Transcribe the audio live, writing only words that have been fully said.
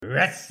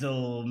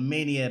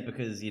WrestleMania,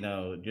 because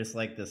just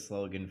like the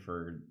slogan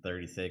for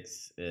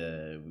 36,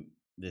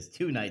 there's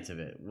two nights of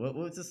it. What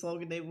was the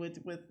slogan they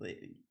went with?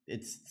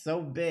 It's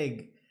so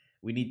big,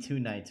 we need two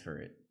nights for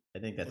it. I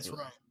think that's That's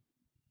what. right.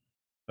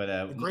 But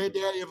The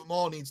granddaddy of them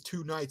all needs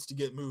 2 nights to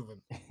get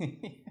moving.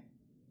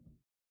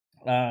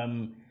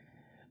 um,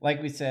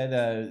 like we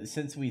said,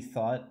 since we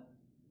thought,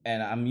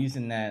 and I'm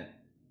using that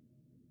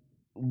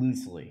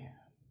loosely,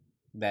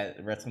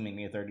 that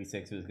WrestleMania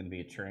 36 was going to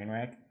be a train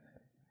wreck,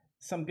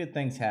 some good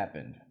things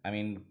happened. I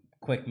mean,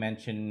 quick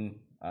mention,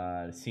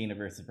 Cena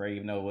versus Bray,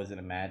 even though it wasn't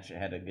a match, it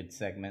had a good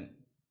segment.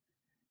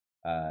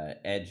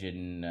 Edge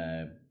and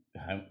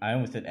I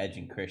almost said Edge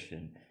and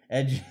Christian.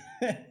 Edge,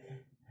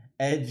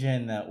 Edge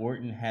and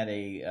Orton had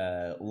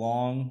a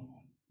long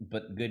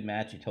but good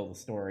match. He told the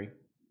story,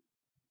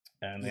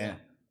 and Yeah.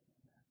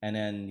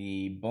 then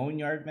the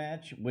Boneyard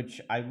match, which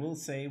I will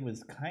say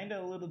was kind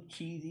of a little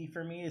cheesy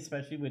for me,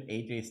 especially with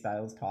AJ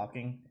Styles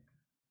talking.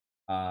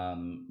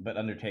 But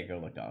Undertaker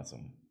looked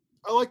awesome.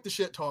 I like the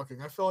shit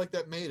talking. I feel like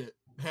that made it.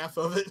 Half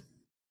of it.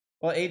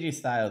 Well, AJ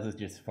Styles is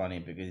just funny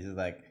because he's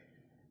like,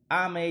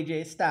 "I'm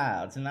AJ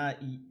Styles, and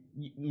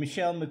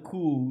Michelle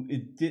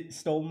McCool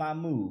stole my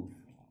move."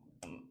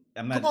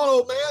 I'm not. Come on,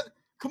 old man.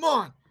 Come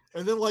on.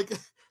 And then like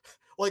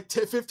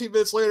 15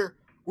 minutes later,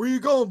 where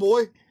you going,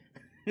 boy?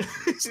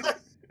 He's like,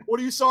 what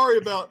are you sorry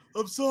about?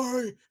 I'm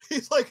sorry.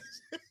 He's like,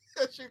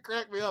 that shit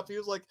cracked me up. He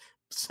was like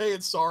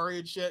saying sorry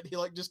and shit. He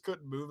like just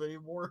couldn't move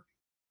anymore.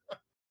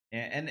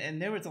 And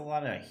there was a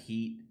lot of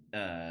heat,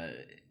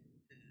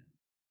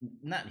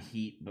 not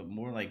heat, but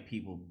more like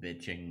people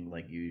bitching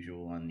like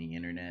usual on the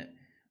internet.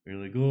 They're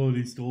like, "Oh,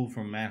 they stole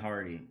from Matt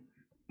Hardy."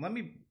 Let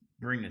me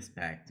bring this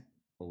back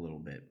a little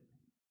bit.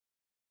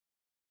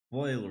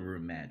 Boiler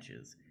room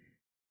matches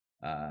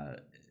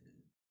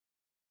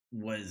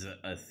was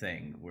a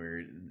thing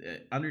where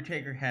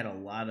Undertaker had a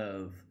lot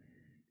of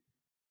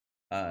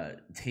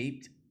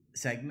taped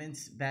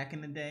segments back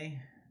in the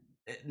day.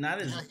 Not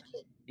as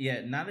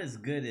not as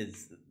good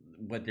as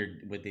what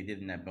they did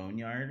in that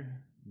Boneyard,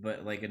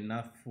 but like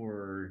enough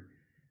for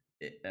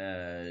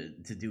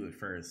to do it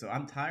first. So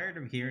I'm tired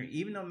of hearing,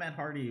 even though Matt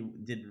Hardy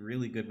did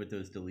really good with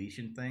those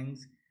deletion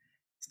things.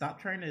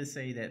 Stop trying to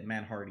say that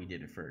Matt Hardy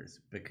did it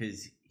first,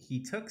 because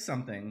he took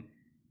something,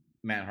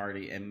 Matt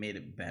Hardy, and made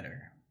it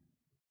better.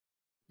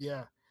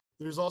 Yeah.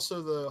 There's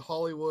also the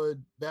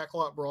Hollywood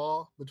backlot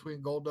brawl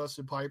between Goldust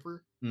and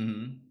Piper.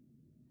 Mm-hmm.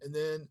 And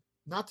then,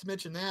 not to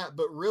mention that,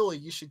 but really,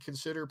 you should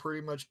consider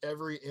pretty much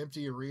every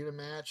empty arena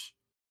match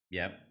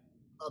Yep.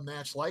 a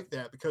match like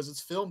that because it's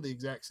filmed the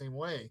exact same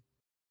way.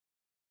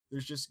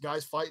 There's just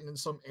guys fighting in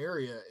some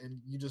area, and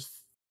you just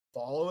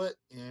follow it,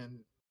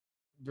 and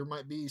there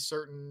might be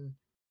certain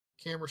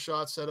camera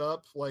shots set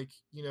up, like,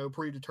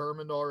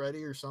 predetermined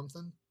already or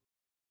something.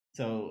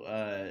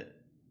 So,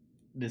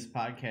 this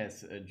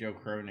podcast, Joe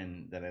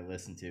Cronin, that I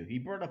listened to, he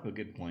brought up a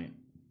good point.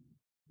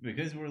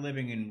 Because we're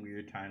living in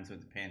weird times with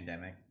the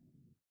pandemic,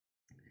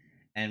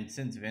 and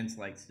since Vince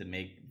likes to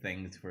make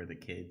things for the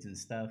kids and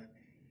stuff,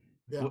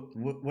 Yeah.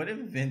 what if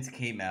Vince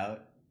came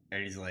out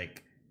and he's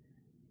like,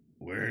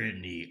 "We're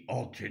in the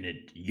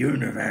alternate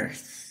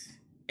universe,"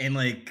 and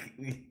like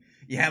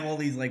you have all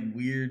these like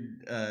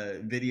weird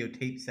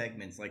videotape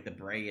segments, like the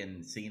Bray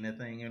and Cena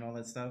thing and all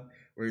that stuff,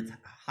 where it's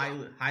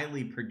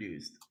highly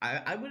produced.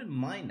 I wouldn't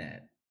mind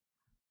that.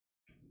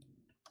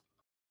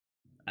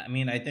 I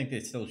mean, I think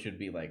there still should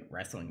be like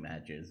wrestling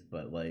matches,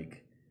 but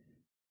like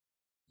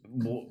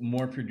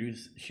more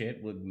produced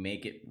shit would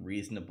make it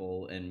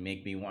reasonable and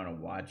make me want to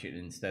watch it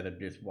instead of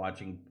just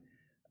watching.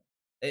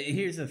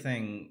 Here's the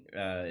thing,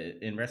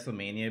 in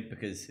WrestleMania,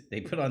 because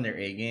they put on their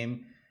A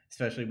game,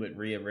 especially with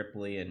Rhea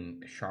Ripley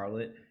and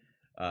Charlotte.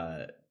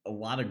 A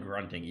lot of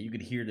grunting. You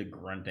could hear the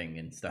grunting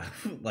and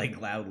stuff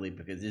like loudly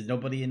because there's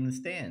nobody in the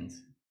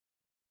stands.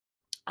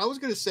 I was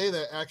going to say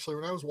that actually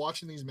when I was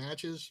watching these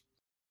matches,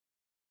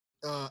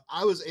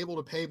 I was able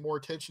to pay more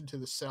attention to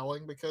the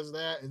selling because of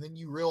that, and then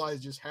you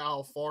realize just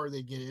how far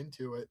they get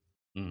into it.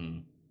 Mm-hmm.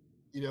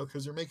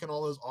 Because they're making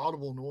all those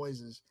audible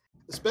noises,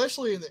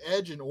 especially in the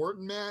Edge and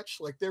Orton match.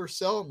 Like they were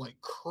selling like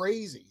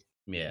crazy.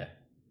 Yeah.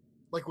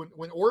 Like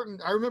when Orton,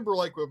 I remember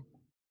like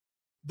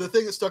the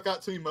thing that stuck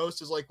out to me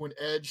most is like when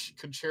Edge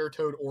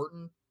concertoed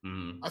Orton.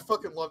 Mm-hmm. I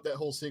fucking loved that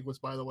whole sequence.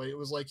 By the way, it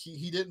was like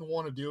he didn't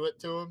want to do it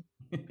to him.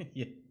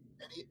 Yeah.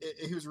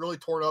 And he was really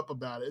torn up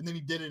about it, and then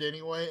he did it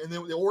anyway. And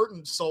then the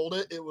Orton sold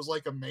it. It was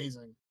like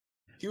amazing.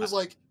 He was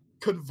like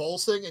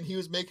convulsing, and he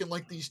was making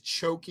like these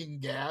choking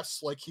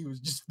gasps, like he was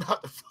just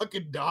about to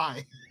fucking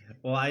die.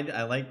 Well, I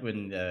like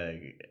when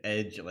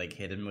Edge like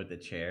hit him with the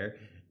chair,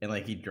 and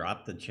like he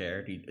dropped the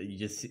chair. You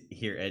just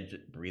hear Edge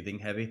breathing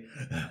heavy.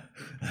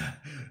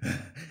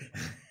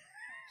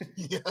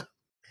 Yeah.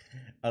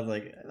 I was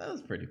like, that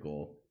was pretty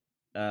cool.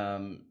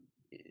 Um,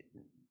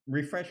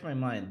 Refresh my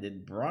mind.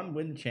 Did Braun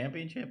win the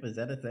championship? Is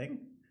that a thing?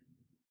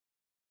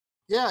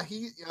 Yeah,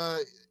 he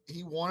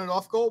won it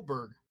off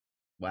Goldberg.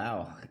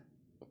 Wow,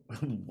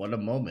 what a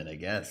moment! I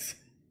guess.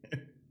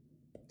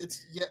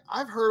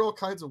 I've heard all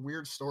kinds of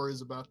weird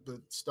stories about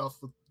the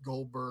stuff with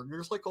Goldberg.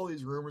 There's like all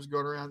these rumors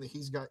going around that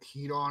he's got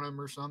heat on him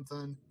or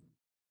something.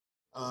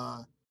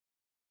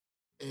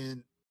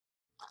 And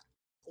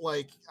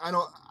like I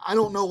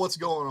don't know what's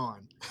going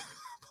on,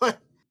 but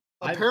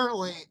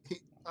apparently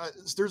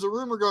there's a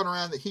rumor going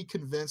around that he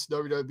convinced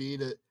WWE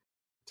to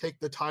take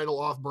the title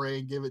off Bray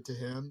and give it to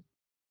him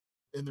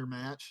in their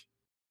match.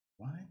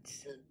 What?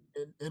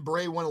 And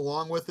Bray went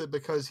along with it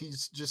because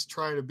he's just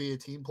trying to be a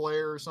team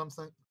player or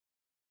something.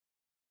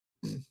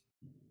 And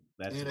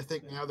I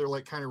think now they're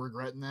like kind of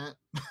regretting that.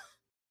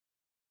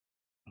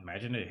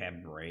 Imagine to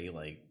have Bray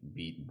like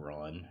beat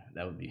Braun.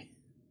 That would be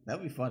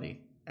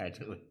funny,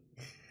 actually.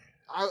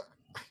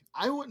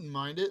 I wouldn't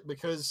mind it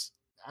because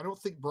I don't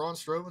think Braun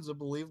Strowman's a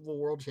believable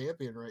world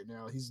champion right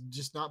now. He's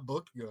just not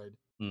booked good.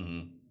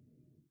 Mm-hmm.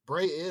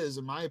 Bray is,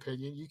 in my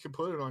opinion. You can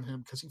put it on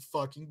him because he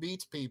fucking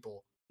beats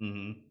people.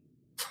 Mm-hmm.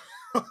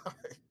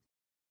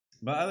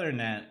 But other than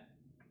that,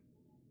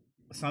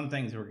 some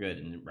things were good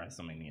in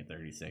WrestleMania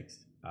 36.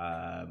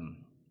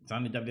 It's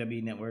on the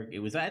WWE Network. It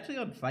was actually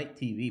on Fight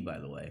TV, by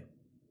the way.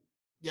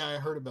 Yeah, I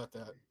heard about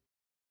that.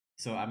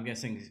 So I'm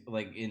guessing,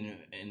 like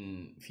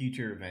in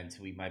future events,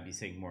 we might be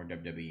seeing more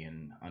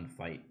WWE on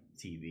Fight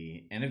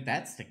TV. And if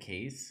that's the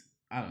case,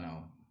 I don't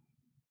know.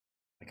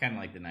 I kind of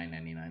like the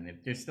 $9.99.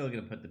 If they're still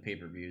gonna put the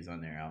pay-per-views on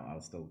there,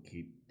 I'll still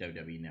keep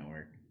WWE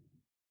Network.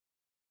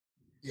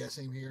 Yeah,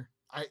 same here.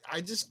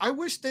 I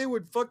wish they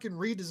would fucking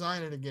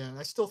redesign it again.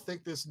 I still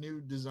think this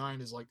new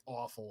design is like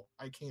awful.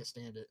 I can't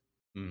stand it.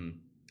 Mm-hmm.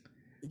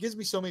 It gives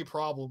me so many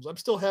problems. I'm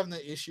still having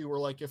that issue where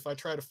like if I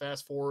try to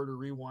fast forward or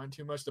rewind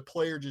too much, the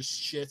player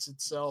just shits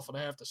itself and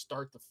I have to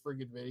start the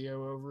friggin'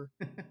 video over.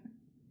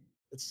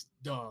 It's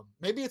dumb.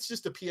 Maybe it's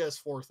just a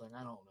PS4 thing.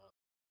 I don't know.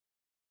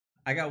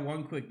 I got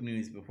one quick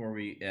news before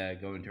we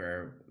go into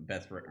our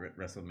best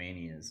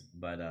WrestleManias,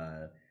 but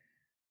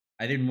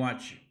I didn't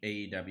watch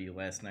AEW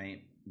last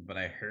night, but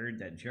I heard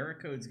that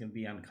Jericho is going to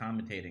be on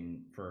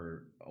commentating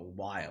for a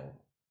while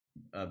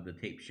of the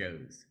tape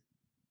shows.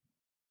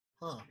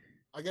 Huh.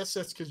 I guess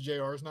that's because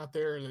JR is not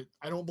there. And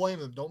I don't blame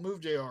him. Don't move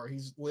JR.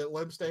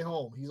 Let him stay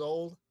home. He's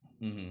old.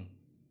 Mm-hmm.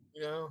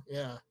 You know?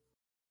 Yeah.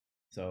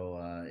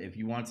 So if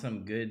you want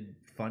some good,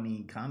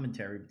 funny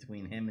commentary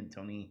between him and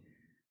Tony,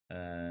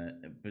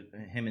 then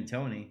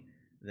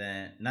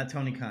not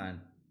Tony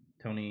Khan,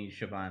 Tony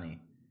Schiavone.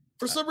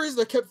 For some reason,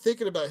 I kept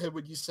thinking about him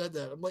when you said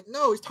that. I'm like,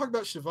 no, he's talking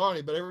about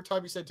Schiavone, but every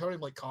time you said Tony, I'm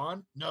like,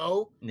 Khan?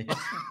 No.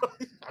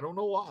 I don't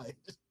know why.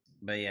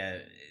 But yeah,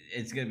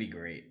 it's going to be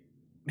great.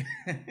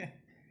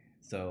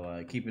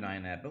 So keep an eye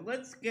on that. But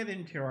let's get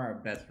into our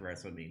best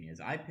WrestleManias.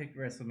 I picked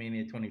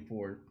WrestleMania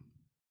 24.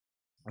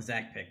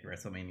 Zach picked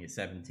WrestleMania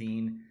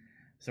 17.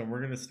 So we're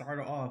going to start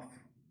off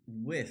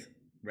with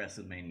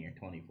WrestleMania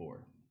 24.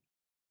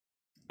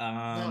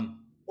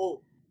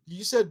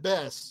 You said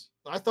best.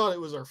 I thought it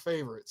was our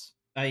favorites.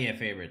 Oh yeah,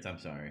 favorites. I'm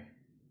sorry.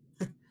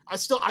 I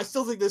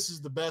still think this is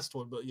the best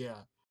one, but yeah.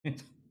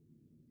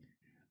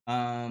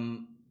 I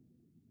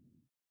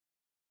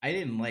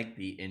didn't like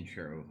the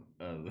intro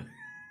of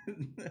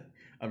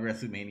of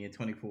WrestleMania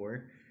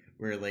 24,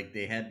 where like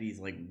they had these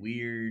like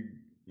weird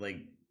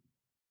like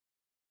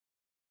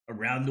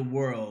around the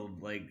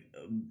world like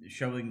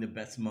showing the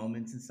best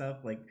moments and stuff.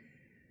 Like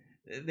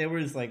there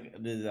was like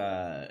this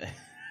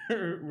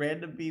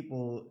random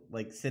people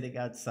like sitting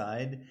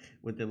outside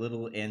with their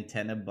little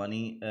antenna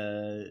bunny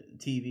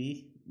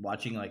TV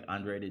watching like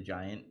Andre the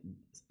Giant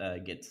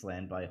get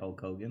slammed by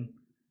Hulk Hogan.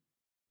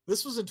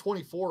 This was in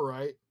 24,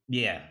 right?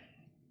 Yeah.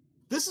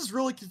 This is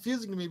really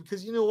confusing to me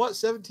because you know what?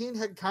 17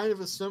 had kind of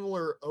a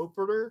similar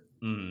opener.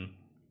 Mm-hmm.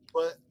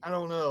 But I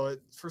don't know.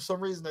 For some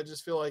reason, I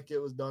just feel like it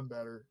was done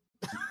better.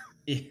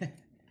 Yeah.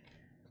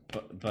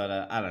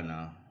 But I don't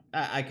know.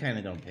 I kind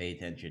of don't pay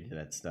attention to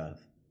that stuff.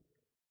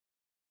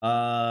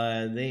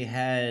 They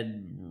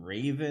had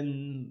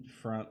Raven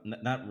from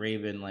not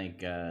Raven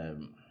like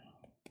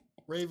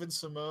Raven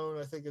Simone,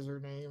 I think is her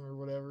name or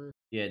whatever.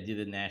 Yeah, do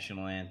the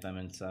national anthem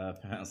and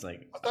stuff. And I was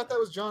like, I thought that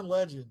was John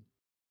Legend.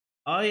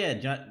 Oh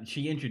yeah,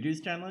 she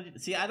introduced John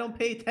Legend. See, I don't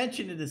pay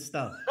attention to this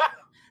stuff.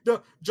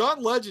 No,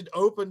 John Legend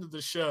opened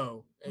the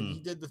show and he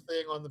did the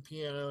thing on the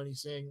piano and he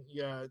sang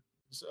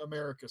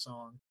America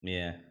song.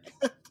 Yeah.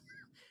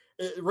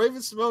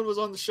 Raven Simone was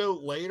on the show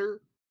later.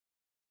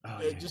 Oh,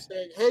 yeah. Just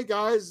saying, hey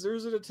guys,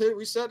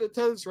 we set an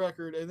attendance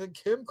record, and then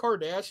Kim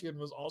Kardashian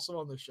was also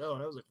on the show,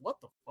 and I was like, what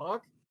the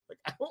fuck? Like,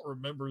 I don't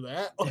remember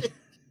that. Like,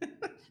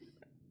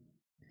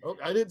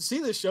 I didn't see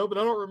this show, but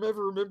I don't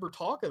remember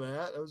talking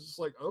that. I was just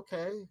like,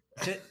 okay.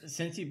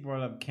 Since you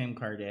brought up Kim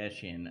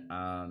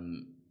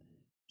Kardashian,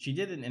 she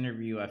did an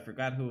interview. I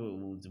forgot who it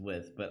was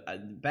with, but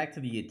back to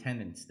the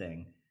attendance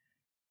thing.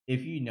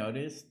 If you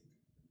noticed,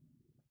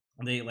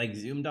 they like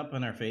zoomed up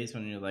on her face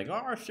when you're like,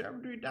 oh,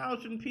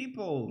 70,000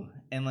 people.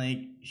 And like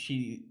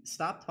she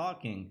stopped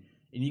talking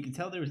and you could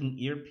tell there was an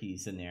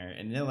earpiece in there.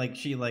 And then like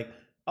she like,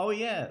 oh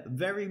yeah,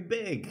 very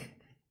big.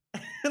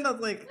 And I was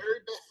like,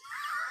 very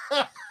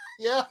big.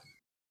 Yeah.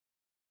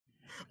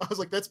 I was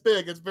like, that's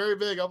big. It's very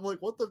big. I'm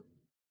like, what the?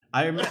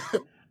 I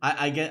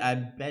I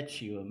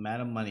bet you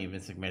amount of money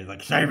Vince McMahon is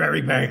like, say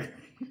very big.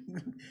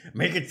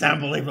 Make it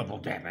sound believable,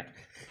 damn it.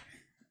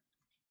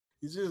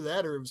 He's either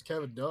that or it was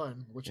Kevin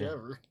Dunn,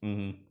 whichever. Yeah.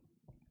 Mm-hmm.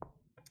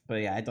 But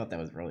yeah, I thought that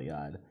was really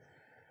odd.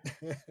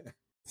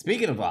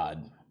 Speaking of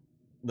odd,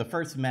 the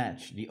first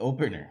match, the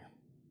opener.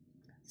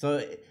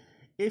 So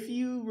if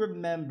you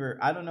remember,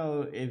 I don't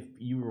know if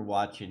you were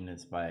watching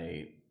this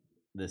by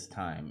this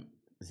time,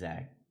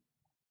 Zach,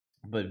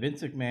 but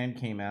Vince McMahon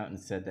came out and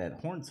said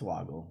that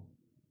Hornswoggle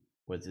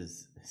was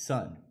his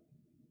son.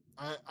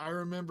 I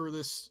remember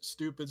this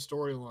stupid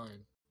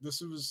storyline.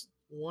 This was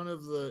one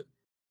of the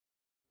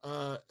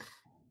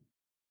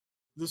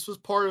this was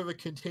part of a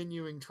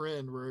continuing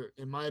trend where,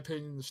 in my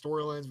opinion, the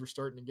storylines were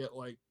starting to get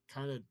like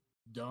kind of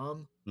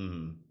dumb.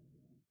 Mm-hmm.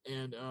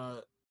 And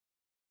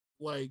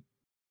like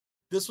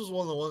this was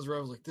one of the ones where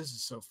I was like, this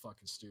is so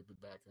fucking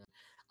stupid back then.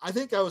 I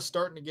think I was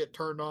starting to get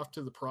turned off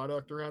to the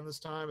product around this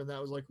time, and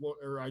that was like what,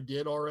 or I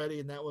did already,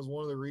 and that was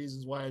one of the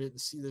reasons why I didn't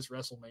see this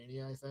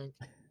WrestleMania, I think.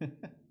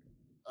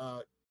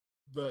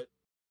 But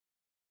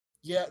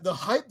yeah, the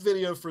hype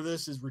video for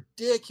this is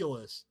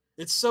ridiculous.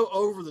 It's so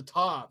over the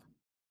top.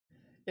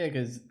 Yeah,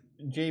 because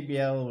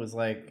JBL was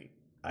like,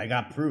 I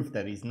got proof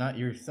that he's not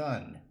your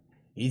son.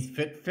 He's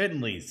Fit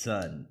Finley's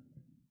son.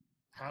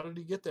 How did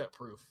he get that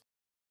proof?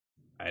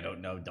 I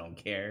don't know. Don't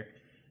care.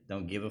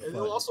 Don't give a fuck.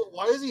 Also,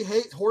 why does he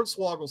hate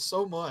Hornswoggle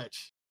so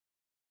much?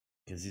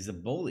 Because he's a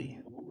bully.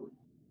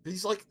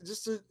 He's like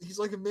he's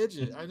like a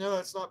midget. I know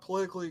that's not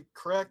politically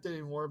correct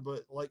anymore,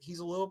 but like he's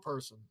a little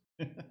person.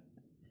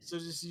 So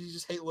you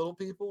just hate little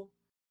people?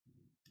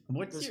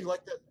 He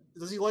like that?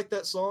 Does he like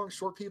that song?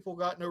 Short people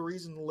got no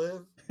reason to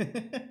live.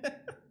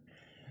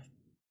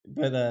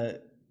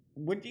 But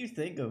what do you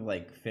think of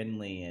like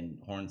Finley and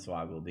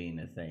Hornswoggle being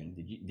a thing?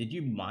 Did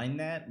you mind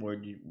that, or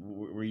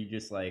were you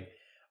just like,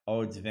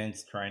 oh, it's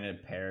Vince trying to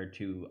pair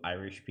two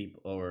Irish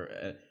people, or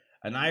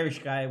an Irish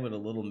guy with a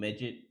little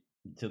midget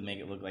to make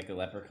it look like a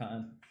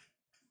leprechaun?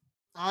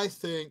 I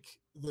think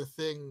the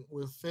thing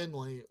with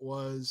Finley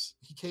was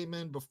he came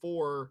in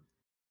before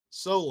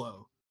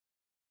Solo,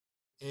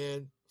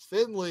 and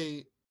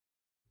Finley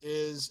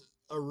is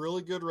a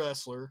really good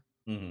wrestler,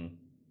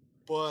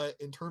 but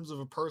in terms of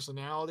a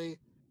personality,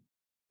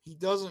 he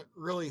doesn't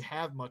really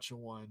have much of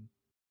one.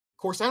 Of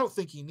course, I don't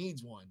think he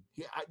needs one.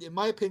 In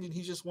my opinion,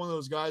 he's just one of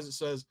those guys that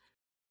says,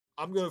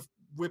 I'm going to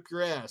whip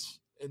your ass.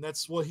 And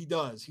that's what he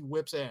does. He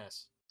whips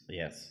ass.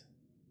 Yes.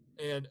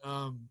 And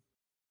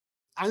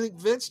I think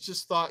Vince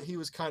just thought he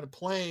was kind of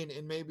plain,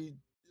 and maybe,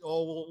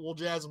 we'll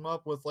jazz him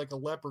up with like a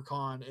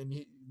leprechaun, and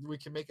we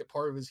can make it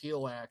part of his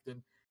heel act.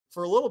 And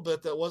for a little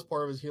bit, that was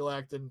part of his heel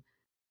act. And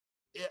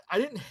I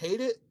didn't hate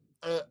it.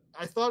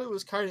 I thought it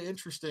was kind of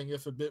interesting,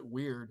 if a bit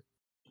weird.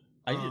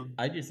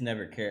 I just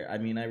never cared. I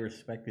mean, I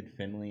respected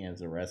Finley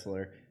as a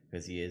wrestler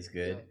because he is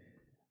good.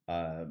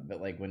 Yeah.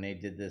 But like when they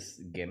did this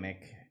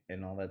gimmick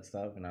and all that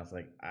stuff, and I was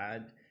like,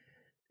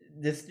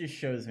 this just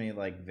shows me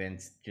like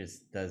Vince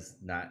just does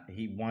not.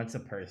 He wants a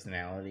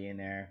personality in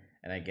there,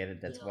 and I get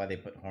it. That's why they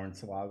put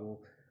Hornswoggle,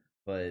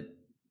 but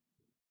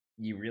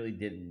you really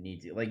didn't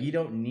need to. Like, you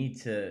don't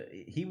need to.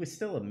 He was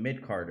still a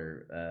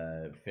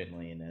mid-carder,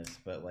 Finley, in this,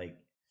 but like,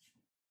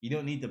 you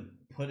don't need to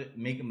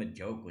make him a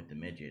joke with the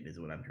midget, is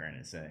what I'm trying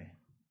to say.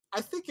 I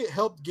think it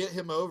helped get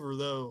him over,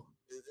 though.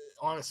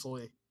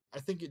 Honestly, I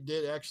think it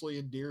did actually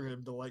endear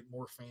him to like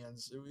more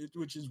fans,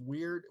 which is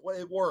weird. Well,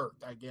 it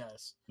worked, I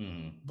guess.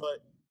 Mm-hmm. But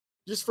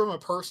just from a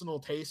personal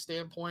taste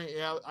standpoint,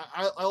 yeah,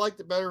 I liked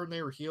it better when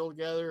they were heel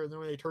together, and then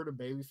when they turned a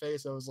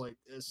babyface, I was like,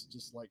 this is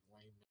just like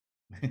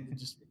lame. It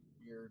just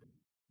weird.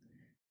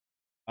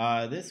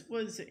 This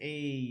was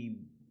a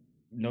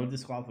no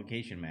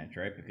disqualification match,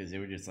 right? Because they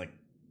were just like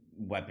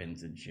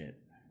weapons and shit.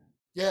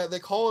 Yeah, they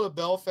call it a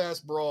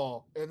Belfast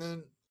brawl, and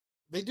then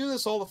they do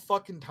this all the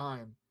fucking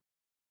time.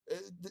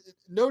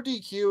 No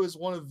DQ is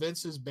one of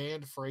Vince's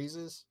banned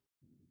phrases,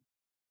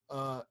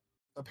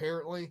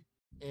 apparently.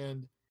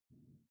 And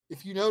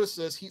if you notice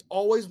this, he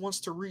always wants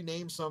to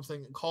rename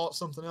something and call it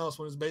something else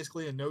when it's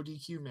basically a no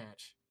DQ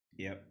match.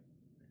 Yep.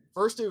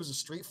 First, it was a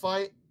street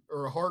fight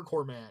or a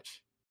hardcore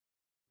match.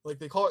 Like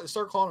they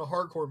started calling it a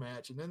hardcore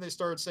match, and then they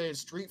started saying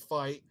street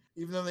fight,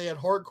 even though they had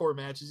hardcore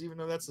matches, even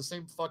though that's the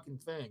same fucking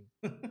thing.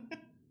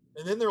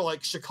 And then they're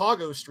like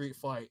Chicago street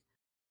fight.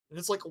 And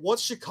it's like,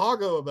 what's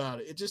Chicago about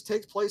it? It just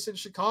takes place in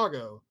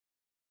Chicago.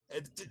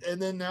 And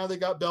then now they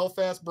got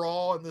Belfast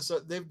Brawl, and this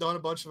they've done a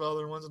bunch of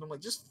other ones. And I'm like,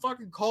 just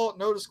fucking call it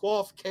no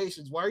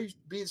disqualifications. Why are you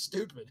being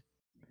stupid?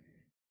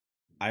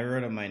 I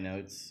wrote on my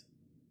notes,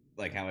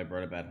 like how I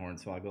brought about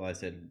Hornswoggle. I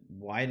said,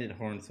 why did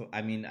Hornswoggle...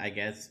 I mean, I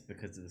guess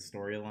because of the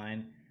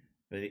storyline.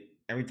 But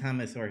every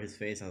time I saw his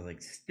face, I was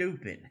like,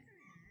 stupid.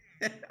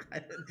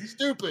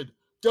 Stupid.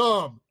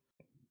 Dumb.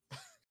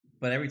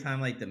 But every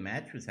time like the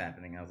match was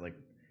happening, I was like,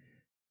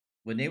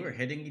 when they were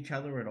hitting each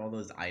other with all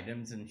those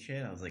items and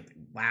shit, I was like,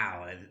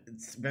 wow,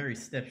 it's very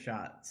stiff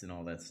shots and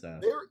all that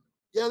stuff. They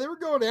were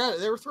going at it.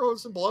 They were throwing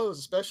some blows,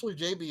 especially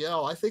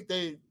JBL. I think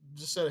they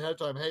just said ahead of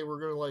time, hey, we're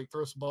going to like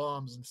throw some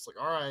bombs. And it's like,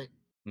 all right.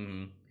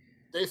 Mm-hmm.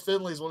 Dave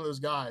Finley's one of those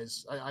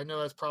guys. I know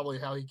that's probably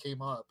how he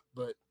came up,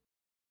 but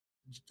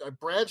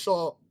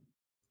Bradshaw,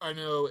 I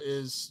know,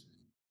 is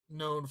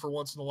known for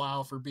once in a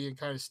while for being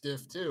kind of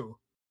stiff too.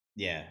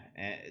 Yeah,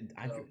 and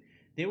So,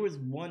 there was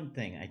one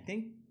thing. I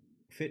think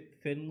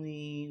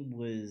Finley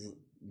was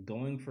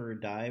going for a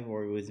dive,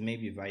 or it was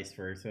maybe vice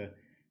versa,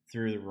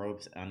 through the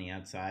ropes on the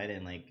outside,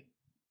 and like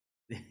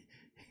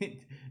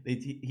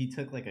he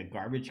took like a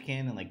garbage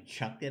can and like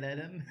chucked it at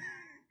him.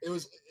 it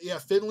was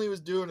Finley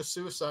was doing a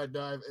suicide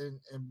dive, and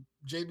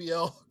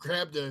JBL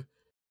grabbed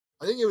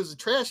I think it was a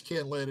trash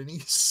can lid, and he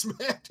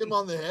smacked him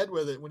on the head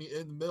with it when he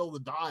in the middle of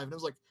the dive, and it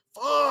was like,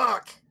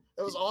 "Fuck!"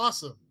 That was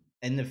awesome.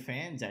 And the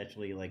fans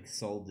actually like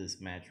sold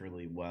this match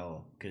really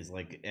well because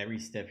like every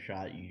step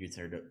shot you just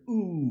heard a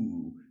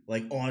ooh,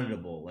 like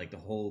audible, like the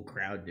whole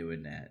crowd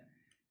doing that.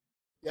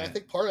 Yeah, I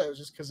think part of that was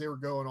just because they were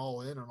going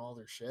all in on all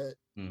their shit.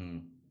 Mm-hmm.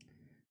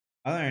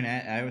 Other than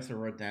that, I also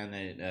wrote down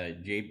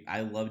that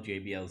I love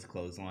JBL's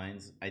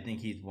clotheslines. I think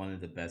he's one of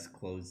the best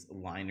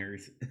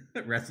clothesliners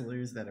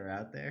wrestlers that are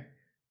out there.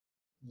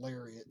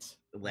 Lariat.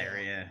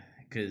 Lariat,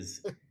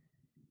 because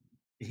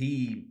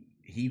he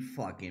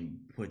fucking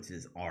puts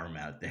his arm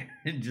out there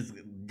and just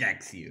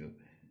decks you.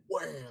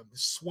 Wham!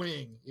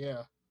 Swing.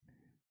 Yeah.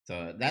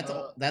 So that's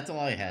all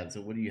I have.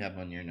 So what do you have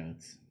on your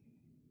notes?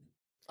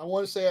 I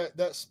want to say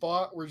that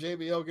spot where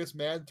JBL gets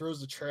mad and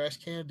throws the trash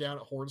can down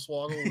at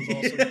Hornswoggle was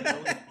also really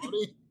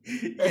funny.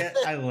 Yeah,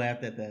 I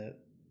laughed at that.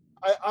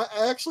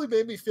 I actually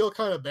made me feel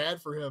kind of bad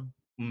for him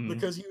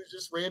because he was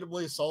just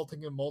randomly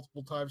assaulting him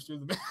multiple times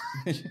through the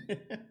match.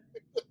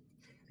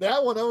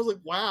 That one, I was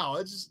like,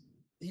 wow,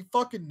 he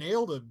fucking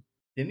nailed him.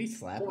 Didn't he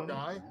slap Poor him?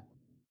 Guy.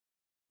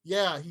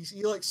 Yeah,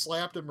 he like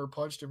slapped him or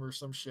punched him or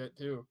some shit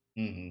too.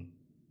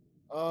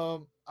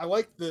 I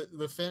like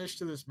the finish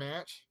to this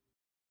match.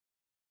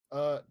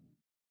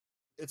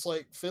 It's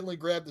like Finley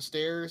grabbed the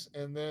stairs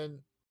and then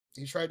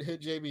he tried to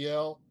hit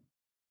JBL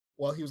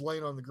while he was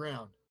laying on the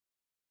ground.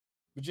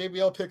 But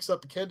JBL picks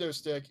up a kendo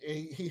stick and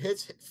he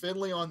hits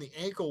Finley on the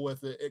ankle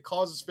with it. It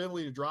causes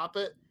Finley to drop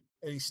it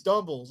and he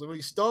stumbles. And when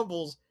he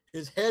stumbles,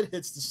 his head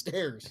hits the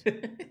stairs.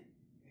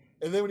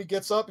 And then when he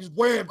gets up, he's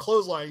wham,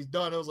 clothesline, he's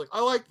done. I was like,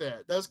 I like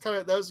that. That was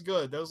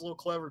good. That was a little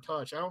clever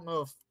touch. I don't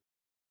know if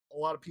a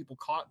lot of people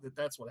caught that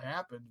that's what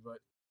happened, but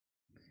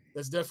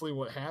that's definitely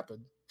what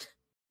happened.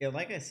 Yeah,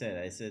 like I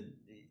said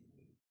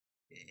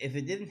if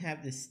it didn't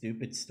have this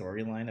stupid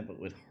storyline about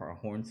with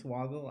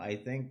Hornswoggle, I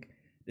think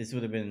this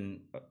would have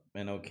been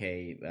an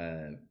okay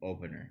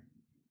opener.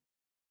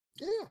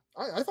 Yeah,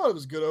 I thought it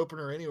was a good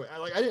opener anyway.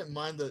 I didn't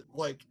mind that.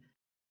 Like,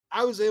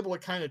 I was able to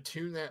kind of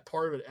tune that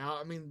part of it out.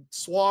 I mean,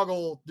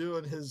 Swoggle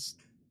doing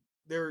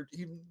they're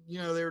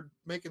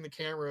making the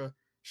camera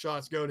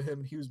shots go to him,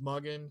 and he was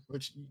mugging,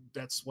 which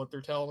that's what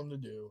they're telling him to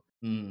do.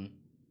 Mm-hmm.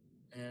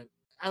 And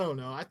I don't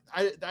know.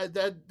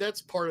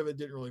 That's part of it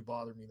didn't really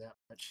bother me that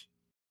much.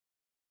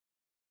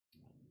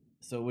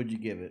 So what'd you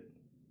give it?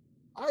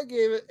 I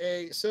gave it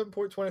a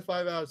 7.25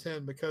 out of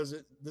 10 because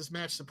this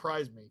match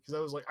surprised me. Because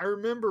I was like, I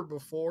remember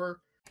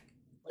before,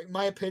 like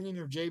my opinion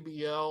of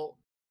JBL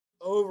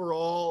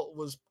overall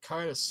was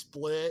kind of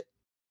split.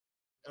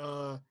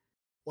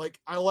 Like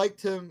I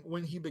liked him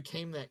when he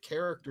became that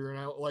character, and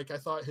I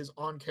thought his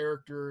on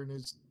character and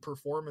his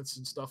performance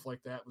and stuff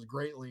like that was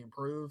greatly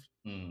improved.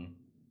 Mm-hmm.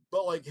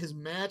 But like his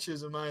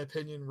matches, in my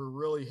opinion, were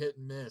really hit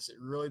and miss. It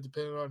really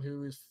depended on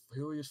who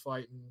he was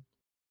fighting,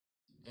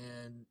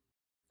 and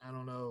I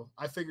don't know.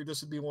 I figured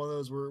this would be one of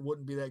those where it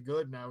wouldn't be that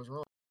good, and I was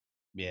wrong.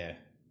 Yeah,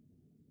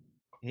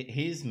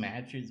 his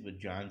matches with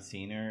John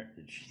Cena,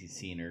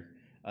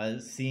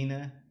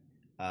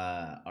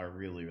 are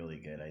really really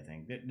good. I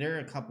think there are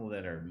a couple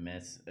that are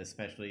missed,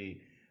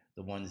 especially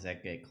the ones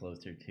that get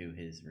closer to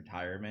his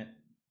retirement.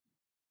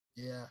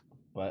 Yeah,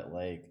 but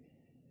like,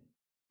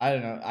 I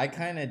don't know. I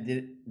kind of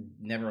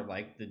never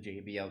liked the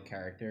JBL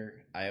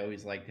character. I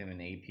always liked him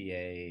in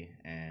APA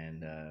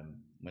and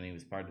when he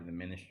was part of the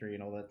Ministry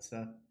and all that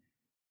stuff.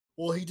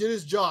 Well, he did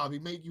his job. He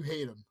made you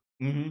hate him.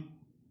 Mm-hmm.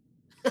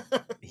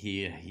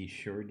 he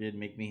sure did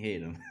make me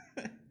hate him.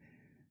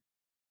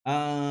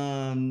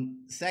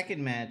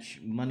 Second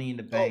match, Money in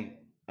the Bank.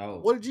 Oh,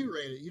 what did you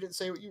rate it? You didn't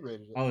say what you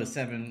rated it. Oh,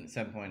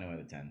 7.0 out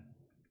of 10.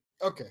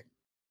 Okay.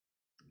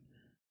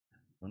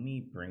 Let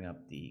me bring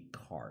up the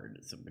card,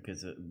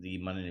 because the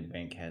Money in the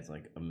Bank has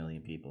like 1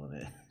 million people in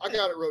it. I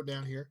got it wrote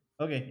down here.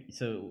 Okay,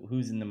 so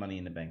who's in the Money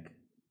in the Bank?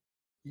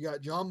 You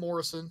got John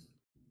Morrison,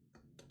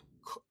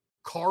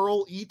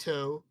 Carl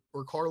Ito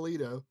or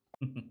Carlito,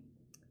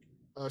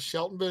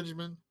 Shelton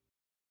Benjamin,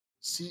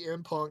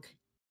 CM Punk,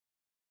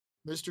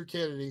 Mr.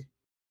 Kennedy,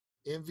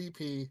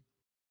 MVP,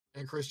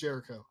 and Chris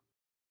Jericho.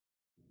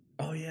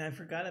 Oh yeah, I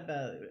forgot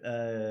about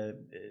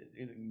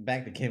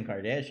back to Kim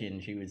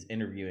Kardashian. She was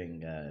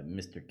interviewing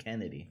Mr.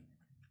 Kennedy.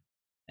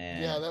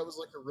 And yeah, that was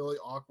like a really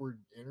awkward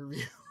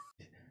interview.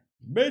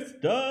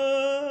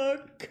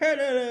 Mr.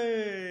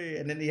 Kennedy,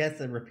 and then he has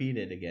to repeat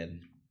it again.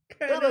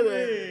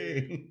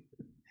 Kennedy.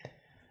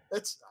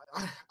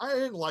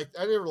 I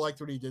never liked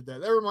when he did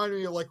that. That reminded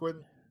me of like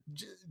when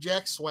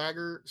Jack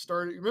Swagger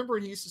started. Remember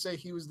when he used to say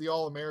he was the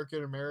All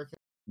American American?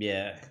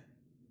 Yeah.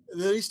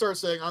 And then he starts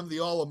saying, "I'm the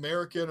All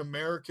American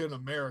American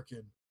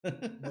American."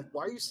 I'm like,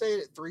 why are you saying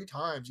it 3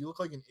 times? You look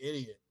like an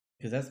idiot.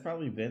 Because that's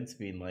probably Vince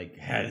being like,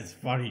 it's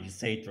funny to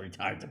say it 3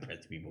 times to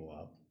piss people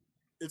off.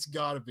 It's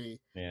got to be.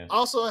 Yeah.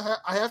 Also,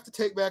 I have to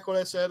take back what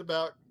I said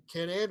about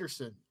Ken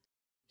Anderson.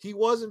 He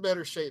was in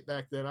better shape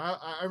back then.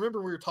 I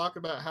remember we were talking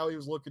about how he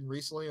was looking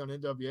recently on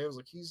NWA. I was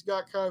like, he's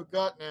got kind of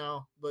gut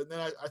now. But then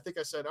I think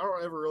I said, I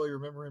don't ever really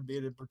remember him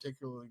being in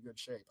particularly good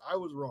shape. I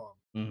was wrong.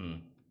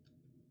 Mm-hmm.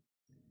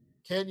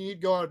 Ken, you need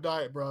to go on a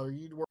diet, brother.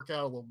 You need to work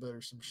out a little bit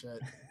or some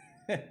shit.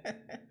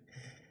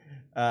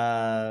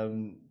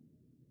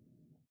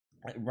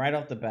 Right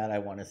off the bat, I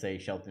want to say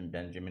Shelton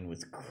Benjamin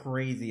was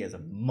crazy as a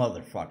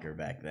motherfucker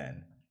back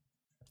then.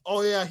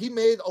 Oh, yeah. He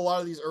made a lot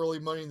of these early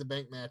Money in the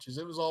Bank matches.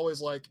 It was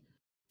always like,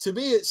 to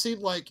me, it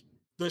seemed like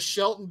the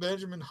Shelton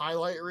Benjamin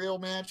highlight reel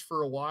match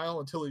for a while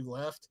until he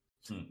left.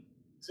 It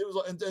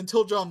was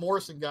until John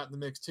Morrison got in the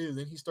mix too.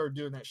 Then he started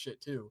doing that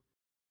shit too.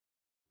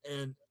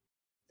 And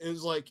it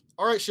was like,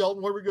 all right,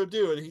 Shelton, what are we going to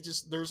do? And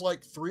there's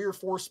like 3 or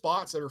 4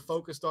 spots that are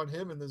focused on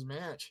him in this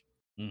match.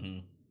 Mm-hmm.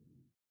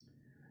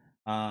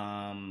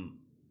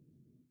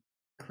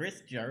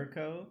 Chris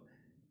Jericho,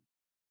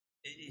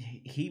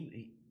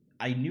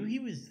 I knew he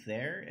was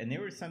there, and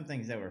there were some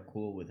things that were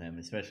cool with him,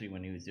 especially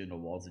when he was doing the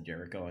Walls of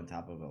Jericho on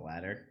top of a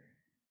ladder.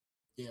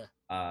 Yeah.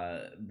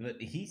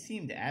 But he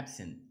seemed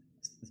absent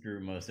through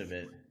most of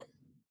it.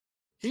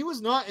 He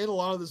was not in a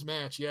lot of this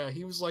match. Yeah,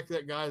 he was like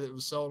that guy that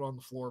was selling on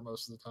the floor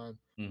most of the time.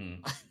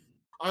 Mm-hmm.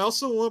 I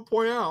also want to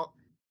point out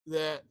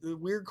that the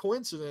weird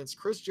coincidence,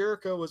 Chris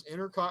Jericho was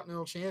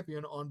Intercontinental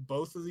Champion on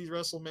both of these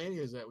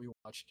WrestleManias that we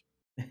watched.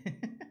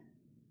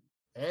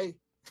 Hey.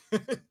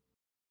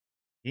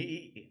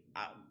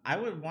 I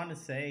would want to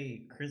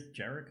say Chris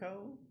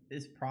Jericho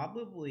is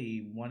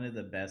probably one of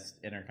the best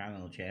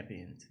Intercontinental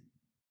Champions.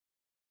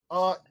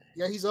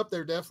 Yeah, he's up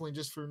there definitely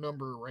just for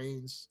number of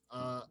reigns.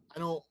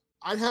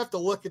 I'd have to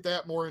look at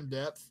that more in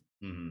depth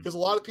because a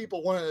lot of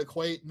people want to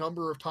equate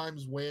number of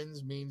times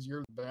wins means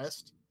you're the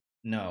best.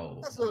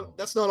 No,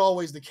 that's not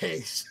always the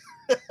case.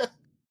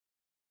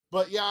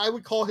 But yeah, I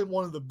would call him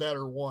one of the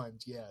better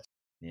ones. Yes.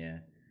 Yeah.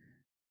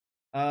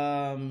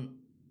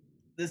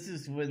 This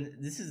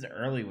is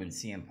early when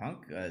CM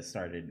Punk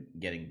started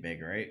getting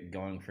big, right?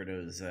 Going for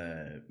those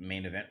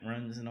main event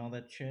runs and all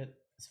that shit,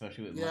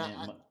 especially with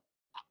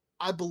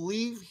I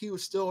believe he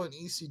was still in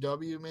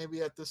ECW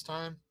maybe at this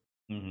time.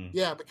 Mm-hmm.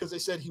 Yeah, because they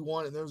said he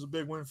won, and there was a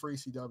big win for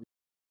ECW.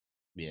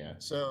 Yeah.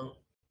 So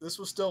this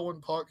was still when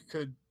Punk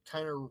could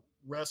kind of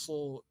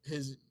wrestle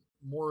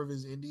more of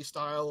his indie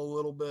style a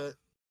little bit.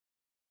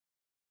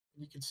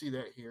 You can see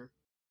that here.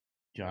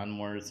 John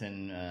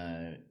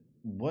Morrison,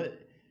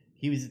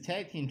 he was a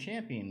tag team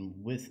champion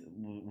was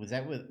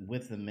that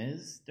with the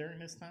Miz during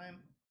this time?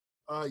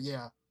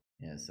 Yeah.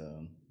 Yeah,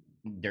 so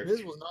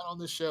Miz was not on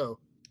this show.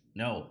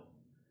 No.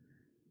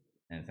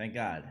 And thank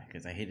God,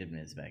 because I hated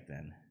Miz back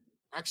then.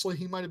 Actually,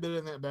 he might have been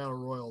in that Battle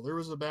Royal. There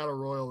was a Battle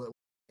Royal that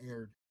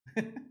aired.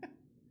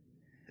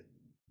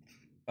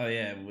 Oh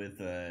yeah, with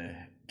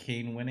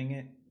Kane winning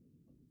it?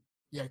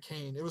 Yeah,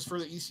 Kane. It was for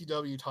the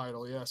ECW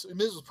title, yeah. So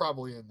Miz was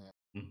probably in that.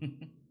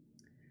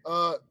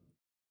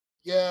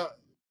 Yeah.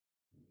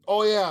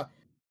 Oh yeah.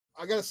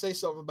 I gotta say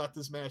something about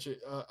this match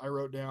I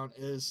wrote down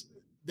is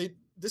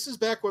this is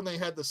back when they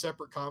had the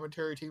separate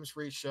commentary teams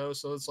for each show,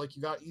 so it's like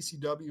you got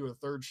ECW a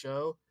third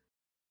show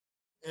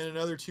and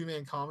another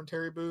 2-man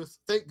commentary booth.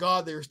 Thank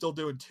God they were still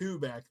doing 2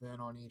 back then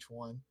on each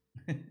one.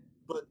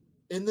 But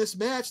in this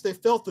match, they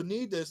felt the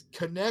need to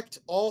connect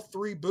all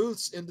 3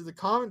 booths into the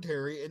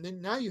commentary, and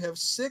then now you have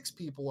 6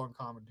 people on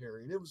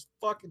commentary, and it was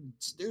fucking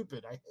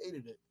stupid. I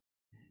hated it.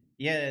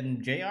 Yeah,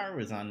 and JR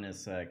was on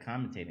this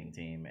commentating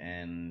team,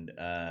 and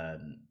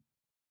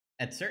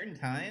at certain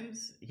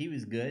times he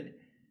was good,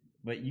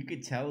 but you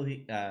could tell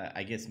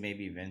I guess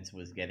maybe Vince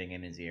was getting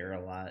in his ear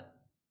a lot,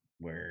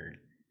 where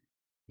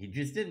he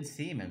just didn't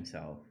seem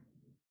himself.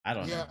 I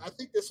don't know. Yeah, I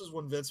think this is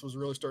when Vince was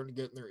really starting to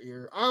get in their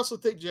ear. I also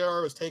think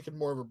JR was taking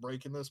more of a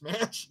break in this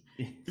match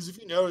because if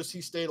you notice,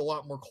 he stayed a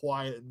lot more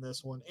quiet in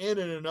this one and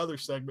in another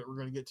segment we're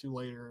going to get to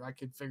later, and I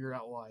could figure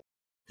out why.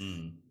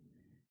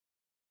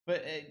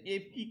 But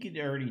if you could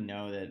already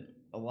know that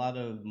a lot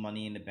of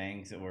Money in the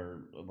Banks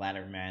or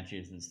ladder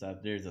matches and stuff,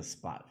 there's a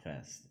spot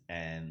fest,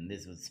 and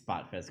this was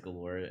spot fest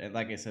galore. And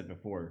like I said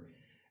before,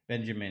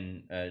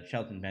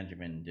 Shelton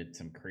Benjamin did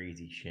some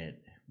crazy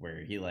shit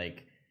where he the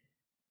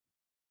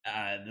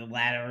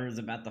ladder was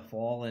about to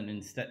fall, and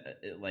instead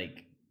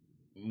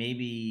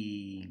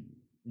maybe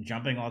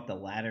jumping off the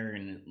ladder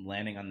and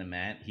landing on the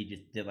mat, he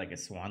just did like a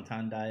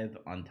swanton dive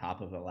on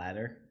top of the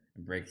ladder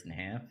and breaks in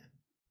half.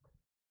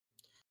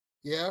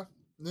 Yeah.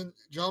 And then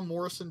John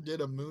Morrison did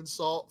a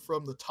moonsault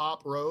from the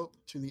top rope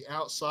to the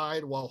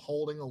outside while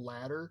holding a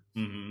ladder.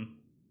 Mm-hmm.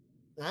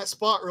 And that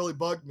spot really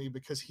bugged me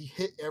because he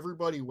hit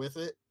everybody with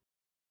it,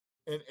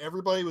 and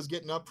everybody was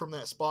getting up from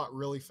that spot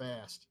really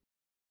fast.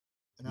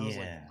 And I was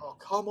like, oh,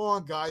 come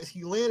on, guys.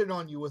 He landed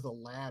on you with a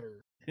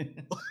ladder.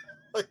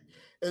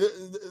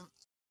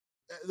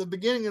 at the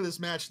beginning of this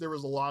match, there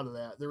was a lot of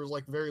that. There was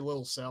like very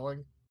little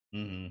selling.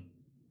 Mm-hmm.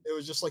 It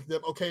was just like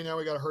them. Okay, now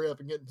we got to hurry up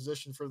and get in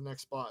position for the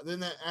next spot. Then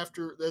that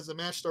after as the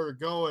match started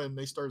going,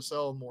 they started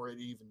selling more. It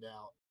evened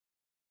out.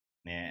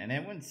 Yeah, and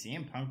then when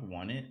CM Punk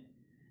won it,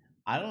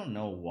 I don't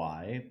know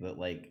why, but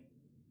like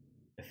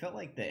it felt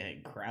like the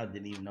crowd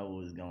didn't even know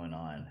what was going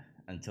on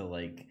until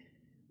like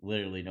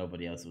literally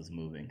nobody else was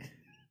moving.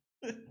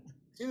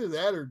 Either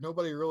that or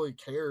nobody really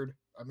cared.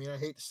 I mean, I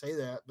hate to say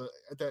that, but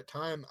at that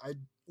time,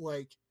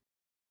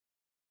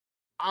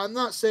 I'm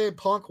not saying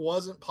Punk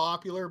wasn't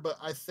popular, but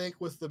I think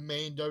with the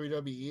main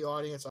WWE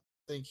audience, I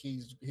think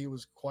he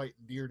was quite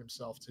endeared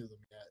himself to them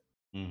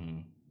yet. Mm-hmm.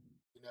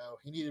 You know,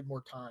 he needed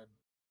more time.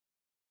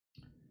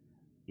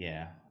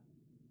 Yeah,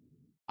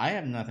 I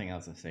have nothing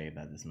else to say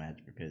about this match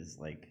because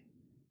like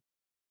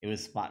it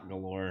was spot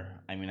galore.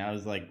 I mean, I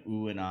was like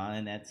ooh and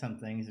on at some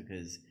things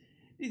because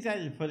these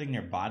guys are putting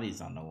their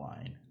bodies on the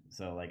line.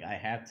 So like I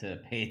have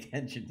to pay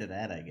attention to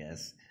that, I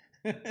guess.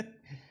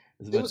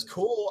 It was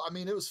cool. I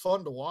mean, it was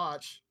fun to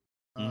watch.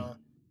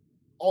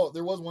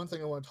 There was one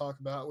thing I want to talk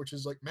about, which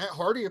is like Matt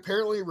Hardy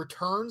apparently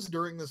returns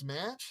during this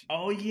match.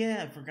 Oh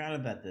yeah, I forgot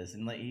about this.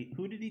 And like,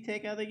 who did he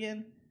take out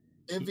again?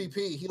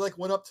 MVP. He like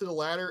went up to the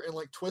ladder and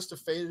like Twista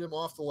faded him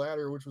off the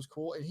ladder, which was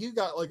cool. And he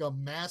got like a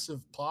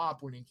massive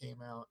pop when he came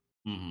out.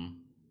 Mm-hmm.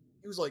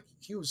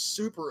 He was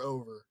super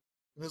over.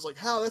 And it was like,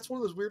 how that's one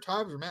of those weird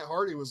times where Matt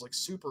Hardy was like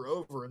super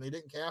over and they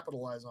didn't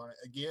capitalize on it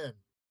again.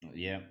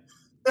 Yeah.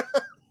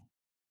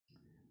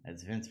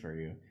 That's Vince for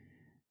you.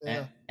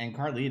 Yeah. And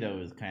Carlito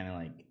was kind of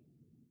like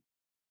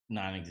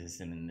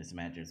non-existent in this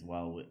match as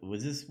well.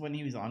 Was this when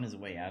he was on his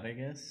way out, I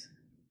guess?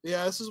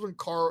 Yeah, this is when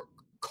Carl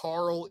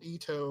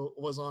Ito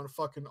was on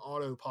fucking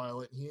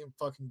autopilot and he didn't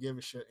fucking give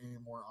a shit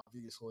anymore,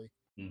 obviously.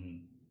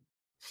 Mm-hmm.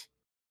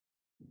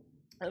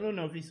 I don't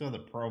know if you saw the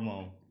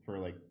promo for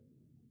like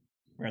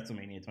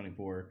WrestleMania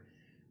 24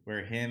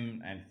 where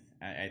him and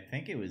I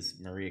think it was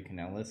Maria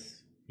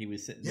Kanellis. He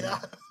was sitting there.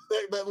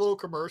 that little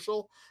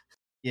commercial.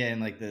 Yeah,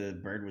 and like the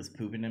bird was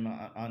pooping him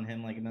on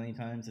him like a million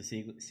times.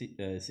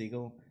 The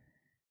seagull.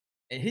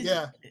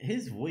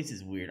 His voice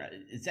is weird.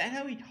 Is that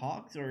how he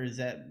talks, or is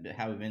that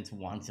how Vince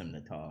wants him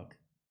to talk?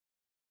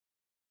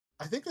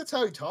 I think that's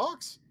how he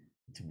talks.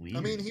 It's weird.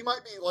 I mean, he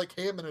might be like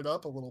hamming it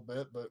up a little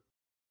bit, but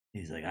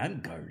he's like,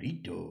 "I'm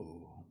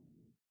Carlito,"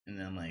 and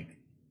I'm like,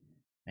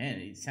 "Man,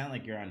 you sound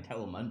like you're on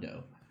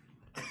Telemundo."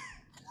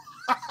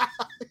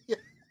 Yeah.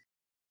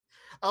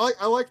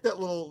 I like that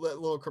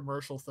little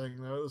commercial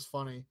thing though. It was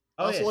funny.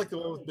 I also like the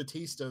one with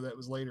Batista that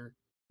was later.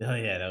 Oh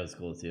yeah, that was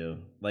cool too.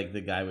 Like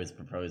the guy was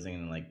proposing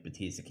and like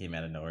Batista came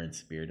out of nowhere and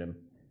speared him.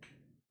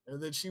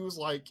 And then she was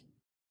like,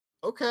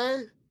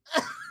 "Okay,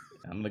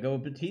 I'm gonna go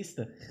with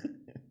Batista."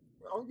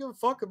 I don't give a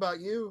fuck about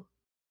you.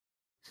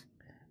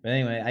 But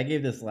anyway, I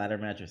gave this ladder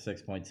match a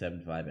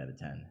 6.75 out of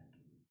 10.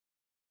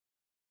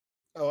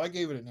 Oh, I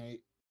gave it an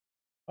 8.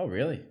 Oh,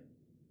 really?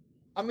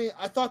 I mean,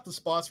 I thought the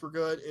spots were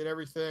good and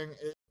everything.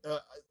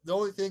 The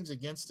only things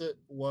against it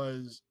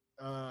was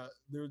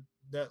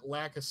that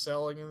lack of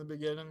selling in the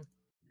beginning.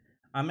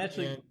 I'm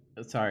actually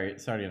sorry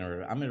to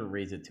interrupt. I'm going to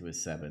raise it to a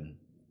 7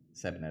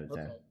 out of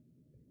 10.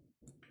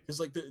 Because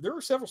like there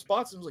were several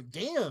spots and it was like,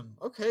 damn,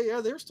 okay,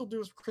 yeah, they were still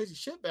doing some crazy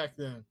shit back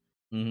then.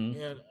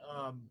 Mm-hmm. And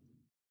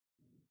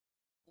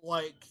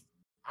like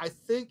I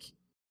think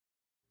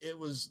it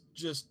was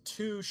just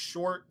too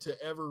short to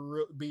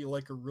ever be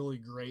like a really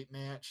great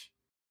match.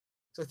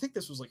 So I think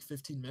this was like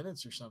 15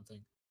 minutes or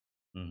something.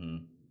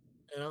 Mm-hmm.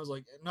 And I was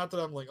like, not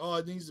that I'm like, oh,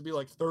 it needs to be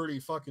like 30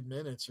 fucking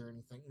minutes or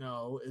anything.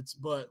 No,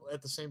 but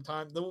at the same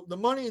time, the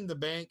Money in the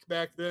Bank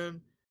back then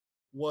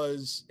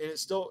was, and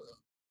it's still,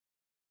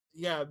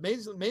 yeah,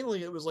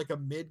 mainly it was like a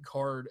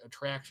mid-card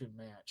attraction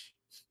match.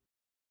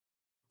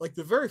 Like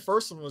the very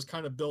first one was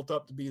kind of built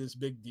up to be this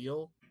big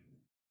deal.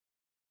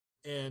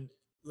 And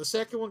the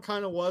second one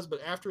kind of was,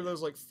 but after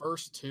those like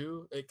first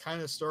two, it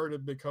kind of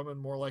started becoming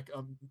more like,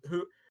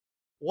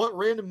 what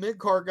random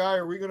mid-card guy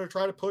are we going to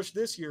try to push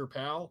this year,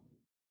 pal?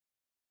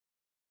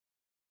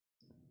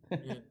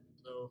 And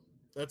so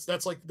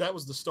that's like that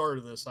was the start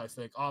of this, I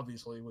think,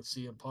 obviously with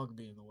CM Punk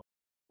being the one.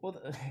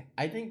 Well,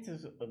 I think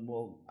this.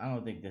 Well, I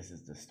don't think this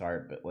is the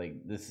start, but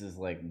like this is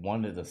like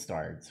one of the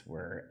starts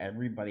where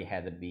everybody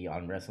had to be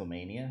on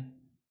WrestleMania.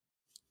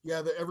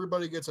 Yeah, that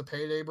everybody gets a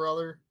payday,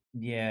 brother.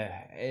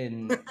 Yeah,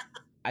 and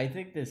I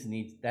think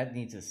needs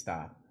to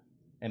stop.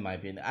 In my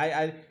opinion,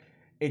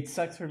 it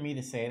sucks for me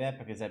to say that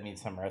because that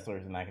means some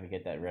wrestlers are not going to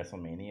get that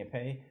WrestleMania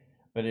pay.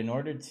 But in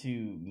order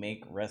to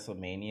make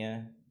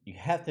WrestleMania, you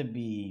have to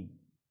be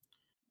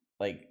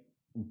like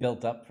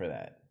built up for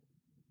that.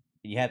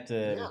 You have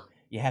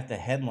to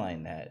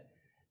headline that.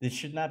 This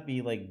should not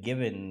be like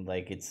given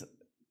like it's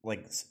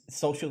like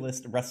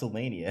socialist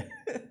WrestleMania.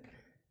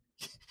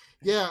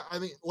 Yeah, I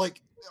mean,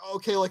 like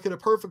okay, like in a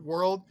perfect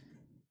world,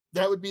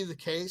 that would be the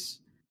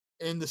case,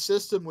 and the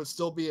system would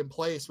still be in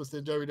place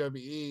within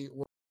WWE.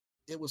 Where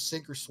it was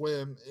sink or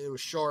swim. It was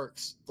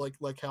sharks,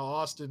 like how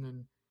Austin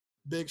and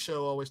Big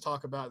Show always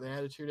talk about the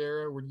Attitude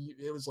Era, when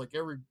it was like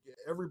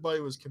everybody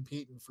was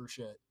competing for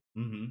shit.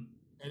 Mm-hmm.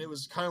 and it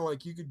was kind of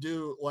like you could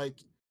do like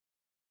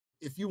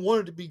if you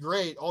wanted to be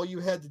great, all you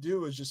had to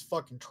do was just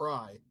fucking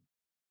try.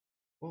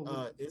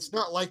 It's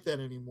not like that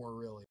anymore,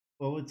 really.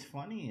 Well, what's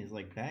funny is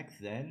like back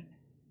then,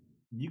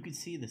 you could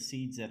see the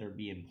seeds that are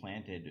being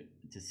planted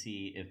to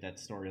see if that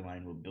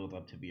storyline will build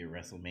up to be a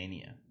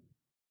WrestleMania.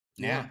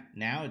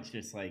 Now it's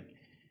just like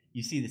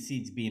you see the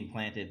seeds being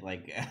planted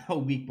like a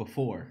week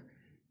before.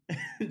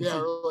 Yeah,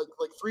 or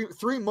like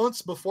 3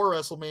 months before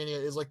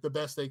WrestleMania is like the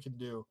best they can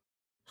do.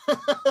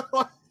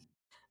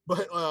 But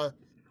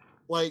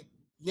like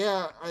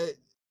yeah,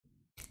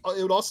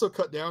 it would also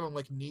cut down on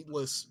like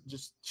needless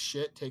just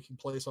shit taking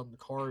place on the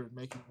card and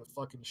making the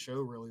fucking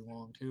show really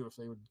long too if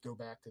they would go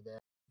back to that.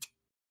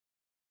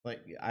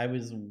 Like I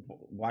was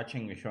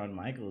watching a Shawn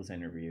Michaels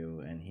interview,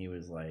 and he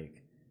was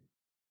like,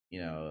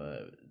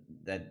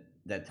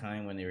 that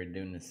time when they were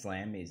doing the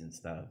Slammies and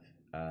stuff,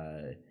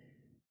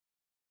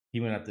 he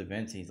went up to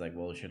Vince. And he's like,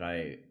 "Well, should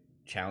I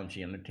challenge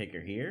the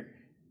Undertaker here,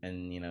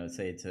 and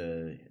say it's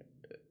a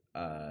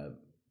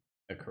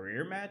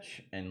career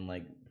match?" And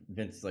like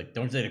Vince is like,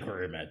 "Don't say the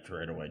career match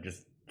right away.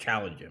 Just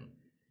challenge him."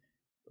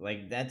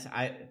 Like that's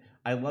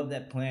I love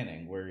that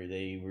planning where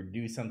they would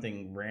do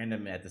something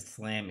random at the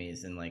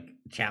Slammies and like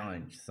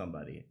challenge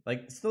somebody.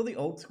 Like still the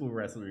old school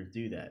wrestlers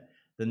do that.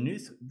 The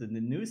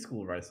new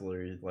school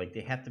wrestlers, like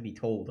they have to be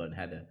told on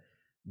how to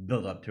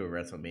build up to a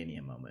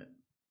WrestleMania moment.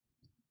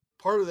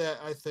 Part of that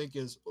I think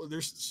is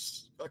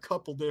there's a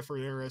couple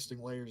different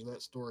interesting layers of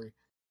that story.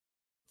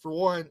 For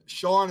one,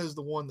 Shawn is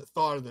the one that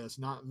thought of this,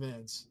 not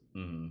Vince.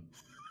 Mm-hmm.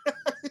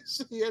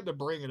 So he had to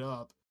bring it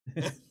up.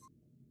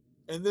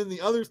 And then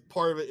the other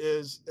part of it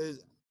is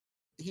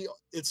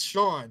it's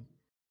Shawn.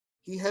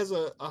 He has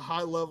a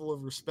high level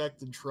of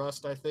respect and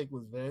trust, I think,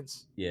 with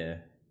Vince. Yeah.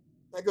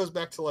 That goes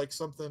back to like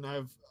something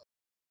I've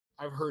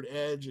heard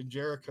Edge and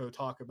Jericho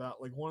talk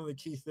about. Like one of the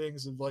key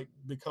things of like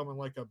becoming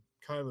like a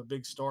kind of a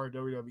big star in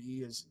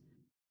WWE is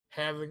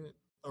having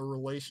a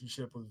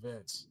relationship with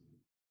Vince.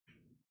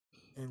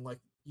 And like,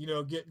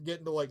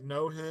 getting to like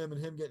know him and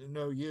him getting to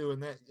know you,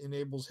 and that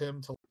enables him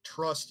to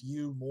trust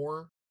you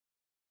more.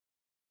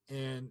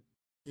 And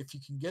if you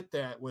can get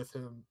that with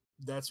him,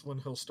 that's when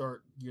he'll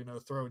start,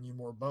 throwing you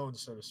more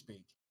bones, so to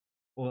speak.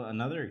 Well,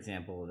 another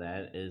example of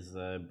that is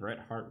Bret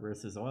Hart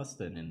versus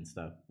Austin and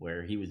stuff,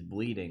 where he was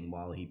bleeding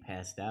while he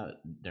passed out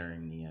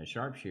during the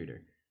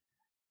sharpshooter.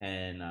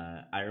 And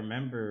I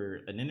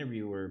remember an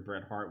interview where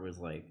Bret Hart was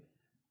like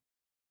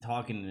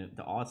talking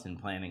to Austin,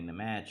 planning the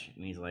match,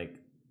 and he's like,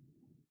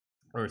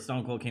 or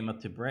Stone Cold came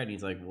up to Bret, and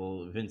he's like,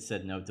 "Well, Vince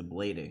said no to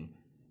blading,"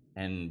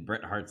 and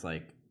Bret Hart's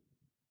like,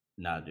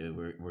 "Nah,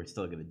 dude, we're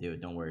still gonna do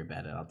it. Don't worry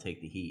about it. I'll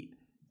take the heat."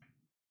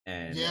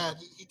 And yeah,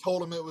 he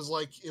told him it was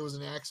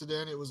an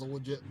accident. It was a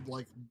legit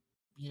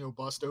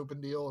bust open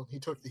deal, and he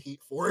took the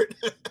heat for it.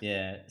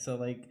 yeah, so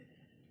like,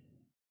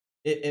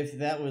 if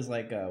that was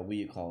like what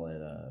you call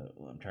it?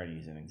 I'm trying to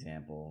use an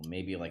example.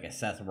 Maybe like a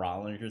Seth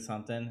Rollins or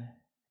something.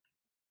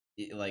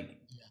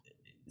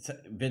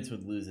 Vince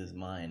would lose his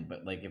mind,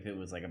 but like if it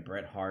was like a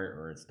Bret Hart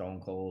or a Stone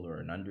Cold or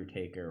an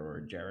Undertaker or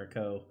a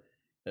Jericho,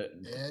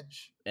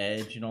 Edge,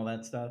 and all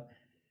that stuff,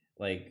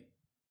 like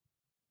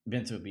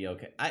Vince would be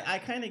okay. I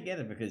kind of get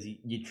it because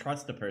you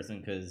trust the person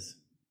because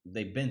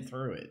they've been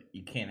through it.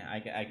 You can't.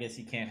 I guess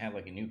you can't have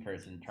like a new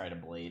person try to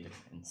blade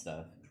and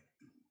stuff.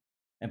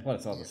 And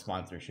plus all the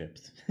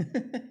sponsorships.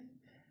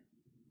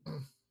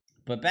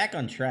 But back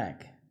on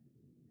track,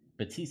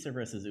 Batista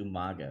versus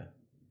Umaga.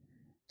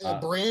 A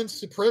brand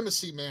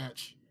supremacy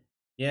match.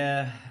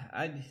 Yeah,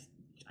 I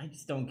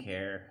just don't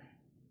care.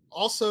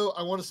 Also,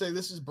 I want to say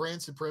this is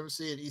brand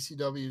supremacy, and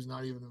ECW is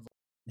not even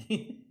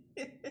involved.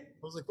 I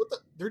was like, what the?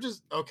 They're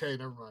just okay.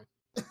 Never mind.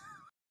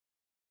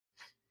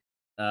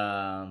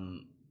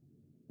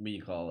 What do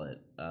you call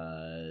it?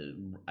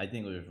 I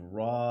think it was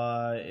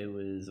Raw. It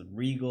was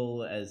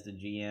Regal as the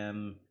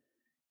GM,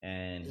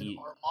 and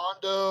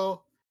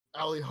Armando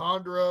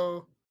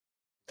Alejandro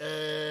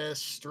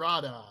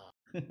Estrada.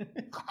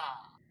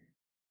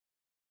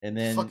 And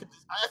then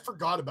I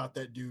forgot about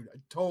that dude. I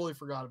totally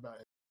forgot about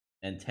it.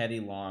 And Teddy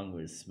Long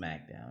was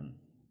SmackDown.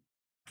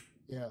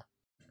 Yeah.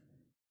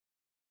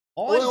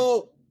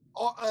 Armando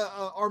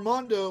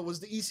was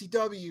the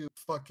ECW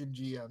fucking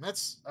GM.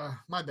 That's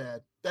my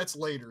bad. That's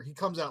later. He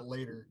comes out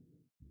later.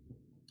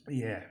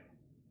 Yeah.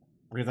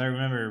 Because I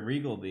remember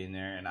Regal being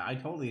there, and I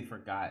totally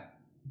forgot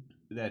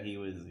that he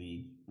was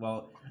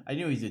I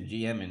knew he's a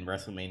GM in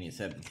WrestleMania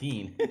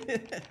 17,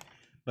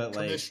 but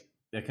like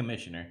the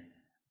commissioner.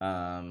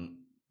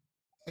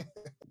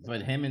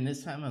 But him in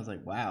this time, I was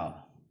like,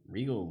 wow,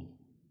 Regal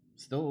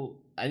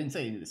still, I didn't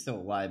say he's still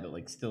alive, but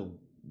like still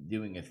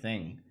doing a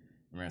thing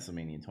in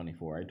WrestleMania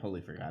 24. I totally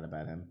forgot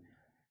about him.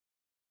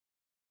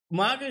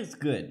 Umaga's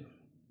good.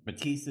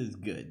 Batista's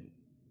good.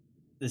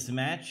 This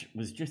match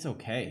was just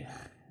okay.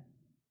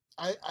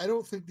 I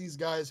don't think these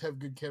guys have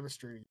good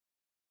chemistry,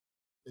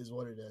 is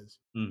what it is.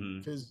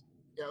 Because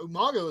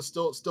Umaga is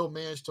still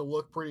managed to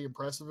look pretty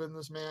impressive in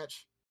this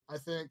match, I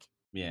think.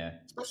 Yeah.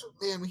 Especially,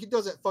 man, when he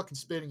does that fucking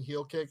spinning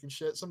heel kick and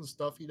shit, some of the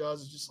stuff he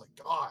does is just like,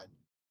 God.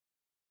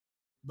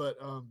 But,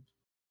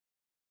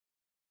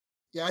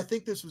 Yeah, I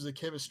think this was a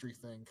chemistry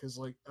thing because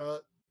like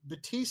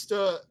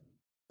Batista,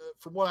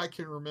 from what I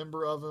can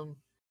remember of him,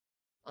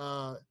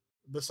 uh,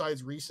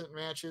 besides recent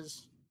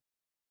matches,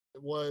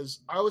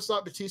 I always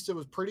thought Batista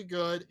was pretty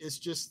good. It's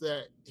just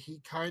that he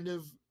kind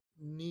of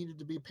needed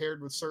to be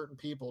paired with certain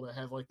people to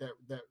have like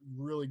that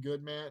really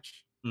good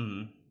match.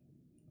 Hmm.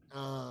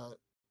 Uh,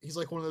 he's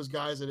like one of those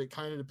guys that it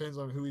kind of depends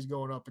on who he's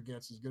going up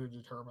against is going to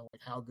determine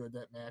like how good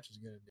that match is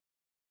going to be.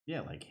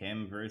 Yeah, like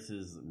him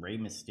versus Rey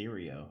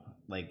Mysterio.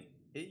 Like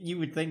you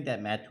would think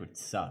that match would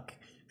suck,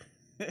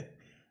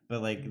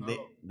 but like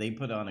No. they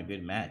put on a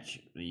good match.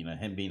 You know,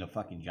 him being a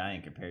fucking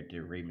giant compared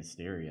to Rey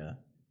Mysterio.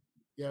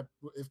 Yeah,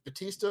 if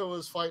Batista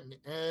was fighting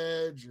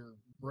Edge or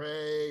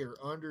Bray or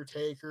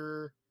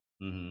Undertaker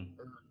Hmm.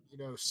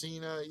 or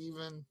Cena,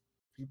 even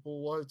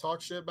people want to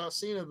talk shit about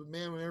Cena, but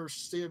man, whenever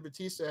Cena and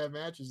Batista had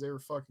matches, they were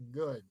fucking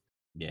good.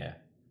 Yeah.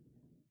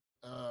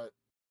 Uh,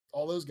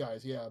 all those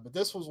guys, yeah. But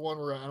this was one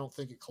where I don't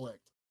think it clicked.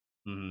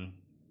 Hmm.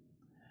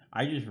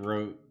 I just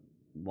wrote,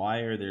 why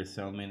are there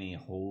so many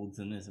holds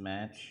in this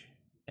match?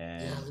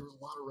 Yeah, And there was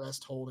a lot of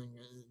rest holding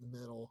in the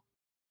middle.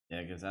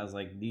 yeah, because I was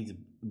like,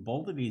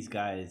 both of these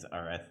guys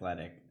are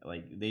athletic.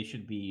 Like they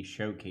should be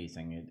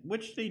showcasing it,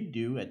 which they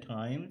do at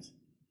times.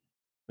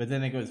 But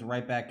then it goes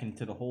right back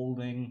into the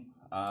holding.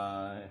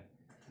 I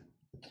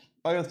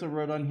also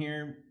wrote on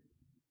here,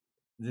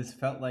 this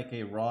felt like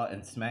a Raw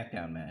and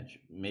SmackDown match.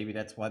 Maybe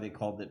that's why they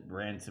called it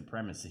brand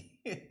supremacy.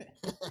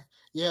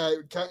 Yeah,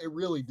 it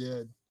really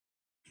did.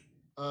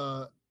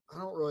 I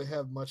don't really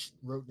have much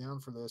wrote down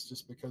for this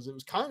just because it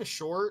was kind of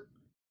short.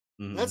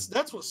 Mm-hmm.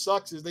 That's what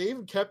sucks is they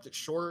even kept it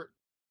short,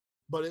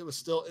 but it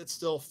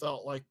still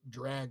felt like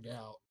dragged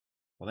out.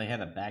 Well, they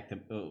had a back to,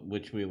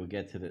 which we will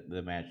get to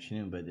the match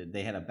soon, but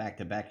they had a back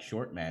to back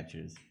short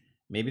matches.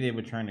 Maybe they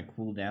were trying to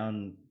cool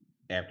down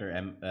after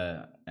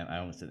I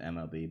almost said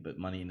MLB, but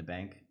Money in the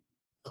Bank.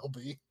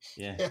 LB.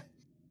 Yeah.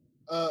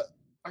 Yeah.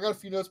 I got a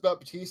few notes about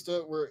Batista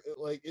where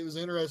it was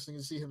interesting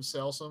to see him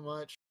sell so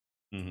much.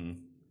 Mm-hmm.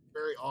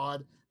 Very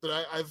odd.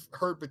 But I've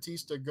heard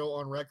Batista go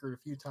on record a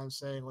few times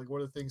saying like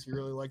one of the things he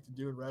really liked to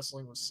do in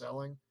wrestling was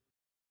selling.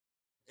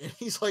 And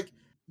he's like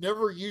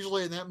never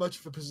usually in that much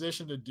of a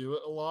position to do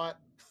it a lot.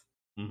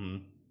 Mm-hmm.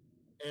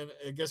 And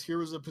I guess here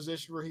was a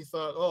position where he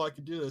thought, oh, I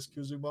could do this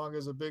because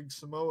Umaga's a big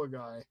Samoa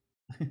guy.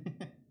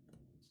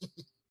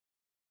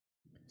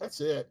 That's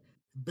it.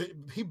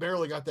 He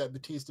barely got that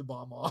Batista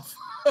bomb off.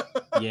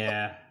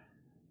 Yeah.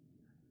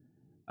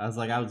 I was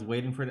like, I was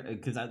waiting for it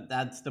because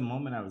that's the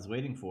moment I was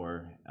waiting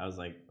for. I was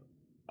like,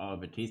 oh,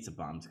 Batista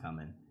bomb's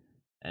coming.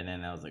 And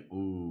then I was like,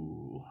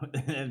 ooh,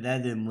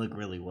 that didn't look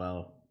really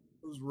well.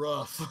 It was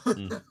rough.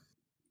 Mm.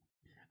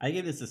 I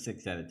give this a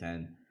 6 out of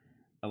 10.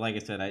 Like I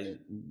said,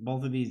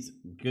 both of these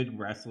good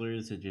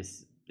wrestlers.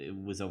 It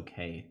was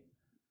okay.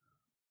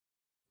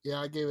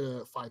 Yeah, I gave it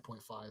a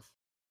 5.5.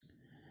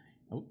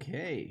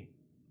 Okay,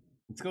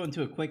 let's go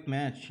into a quick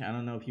match. I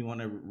don't know if you want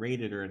to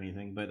rate it or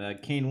anything,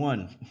 but Kane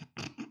won.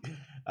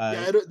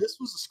 Yeah, this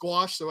was a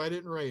squash, so I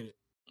didn't rate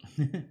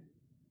it.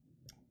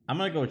 I'm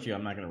gonna go with you.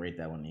 I'm not gonna rate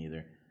that one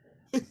either.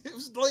 it. It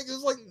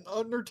was like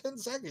under 10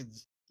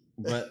 seconds.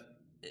 But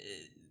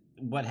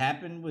what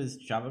happened was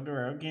Chavo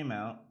Guerrero came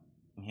out.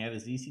 He had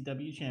his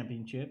ECW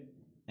championship,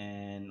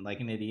 and like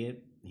an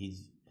idiot,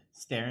 he's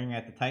staring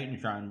at the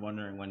Titantron,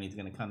 wondering when he's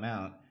going to come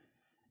out.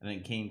 And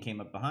then Kane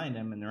came up behind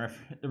him, and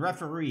the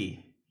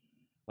referee,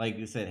 like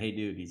you said, "Hey,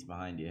 dude, he's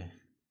behind you."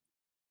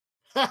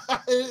 I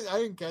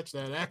didn't catch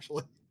that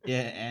actually.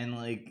 Yeah, and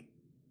like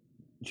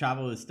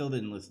Chavo still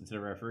didn't listen to the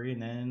referee,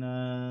 and then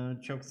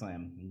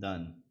chokeslam,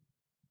 done.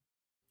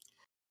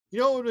 You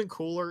know what would have been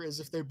cooler is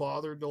if they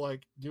bothered to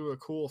like do a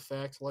cool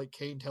effect, like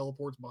Kane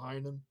teleports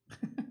behind him.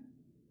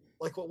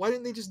 Like, why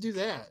didn't they just do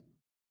that?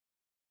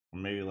 Or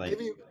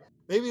Maybe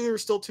there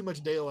was still too much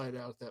daylight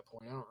out at that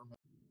point. I don't remember.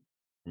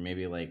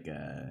 Maybe like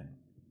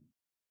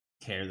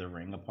tear the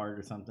ring apart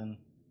or something.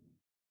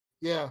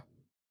 Yeah,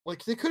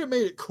 like they could have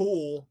made it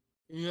cool,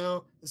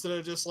 instead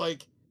of just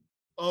like,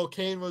 oh,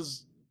 Kane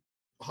was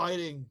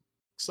hiding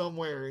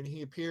somewhere and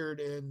he appeared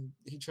and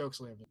he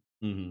chokeslammed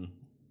him.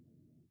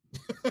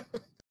 Mm-hmm.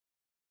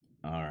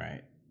 All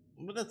right.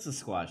 Well, that's a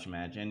squash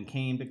match, and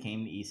Kane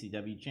became the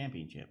ECW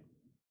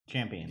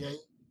champion. Yeah,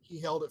 he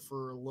held it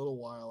for a little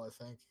while, I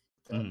think,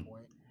 at that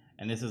point.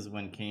 And this is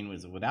when Kane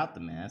was without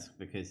the mask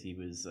because he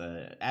was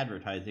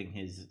advertising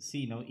his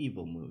See No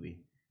Evil movie.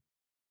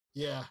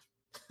 Yeah.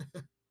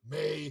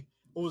 May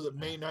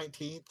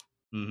 19th?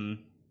 Mm-hmm.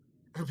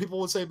 And people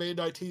would say May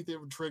 19th, it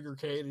would trigger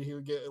Kane and he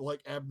would get like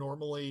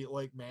abnormally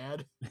like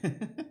mad.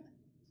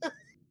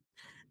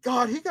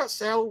 God, he got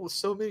saddled with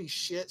so many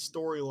shit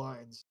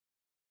storylines.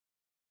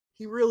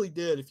 He really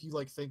did, if you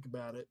like think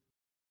about it.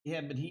 Yeah,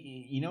 but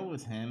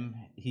with him,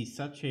 he's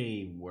such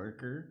a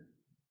worker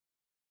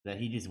that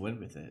he just went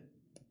with it.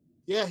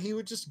 Yeah, he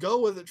would just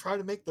go with it, try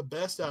to make the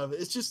best out of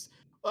it. It's just,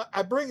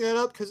 I bring that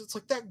up because it's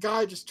like that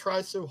guy just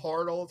tries so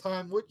hard all the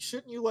time.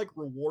 Shouldn't you like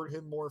reward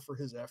him more for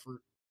his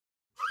effort?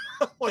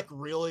 Like,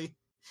 really?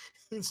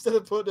 Instead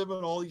of putting him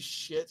in all these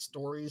shit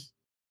stories.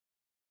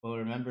 Well,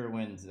 remember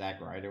when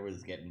Zack Ryder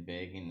was getting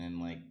big and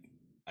then like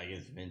I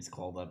guess Vince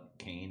called up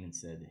Kane and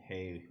said,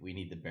 "Hey, we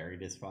need to bury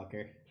this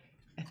fucker."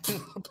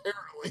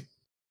 Apparently.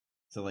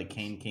 So like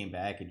Kane came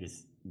back and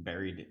just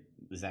buried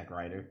Zack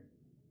Ryder.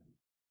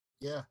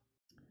 Yeah.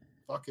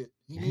 Fuck it.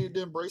 He needed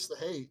to embrace the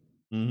hate.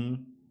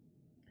 Mm-hmm.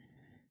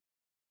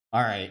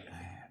 All right,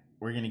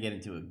 we're gonna get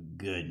into a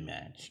good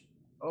match.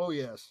 Oh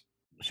yes.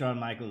 Shawn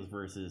Michaels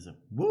versus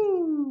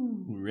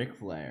Ric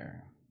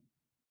Flair.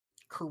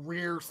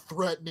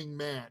 Career-threatening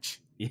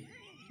match. Yeah,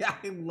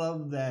 I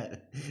love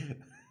that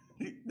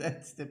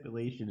that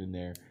stipulation in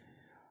there.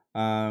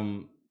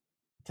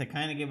 To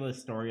kind of give a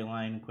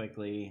storyline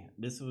quickly,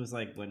 this was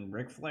like when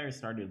Ric Flair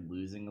started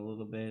losing a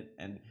little bit,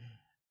 and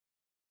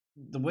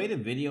the way the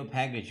video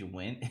package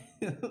went,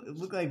 it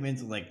looked like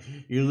Vince was like,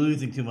 "You're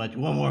losing too much.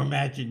 One more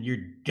match and you're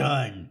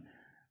done."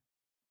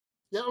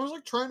 Yeah, I was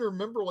like trying to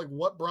remember like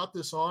what brought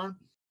this on.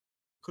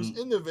 Because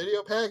Mm. in the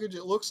video package,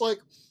 it looks like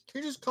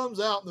he just comes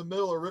out in the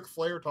middle of Ric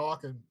Flair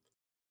talking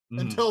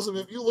and tells him,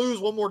 if you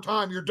lose one more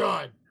time, you're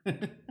done. I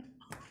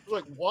was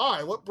like,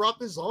 why? What brought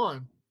this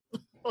on?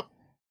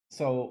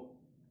 So,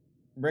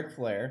 Ric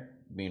Flair,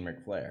 being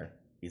Ric Flair,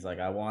 he's like,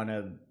 I want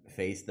to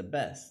face the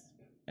best.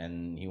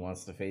 And he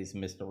wants to face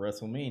Mr.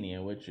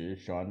 WrestleMania, which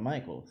is Shawn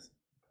Michaels.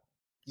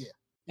 Yeah.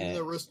 Even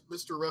though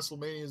Mr.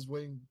 WrestleMania's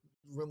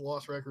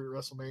win-loss record at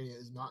WrestleMania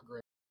is not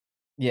great.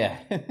 Yeah.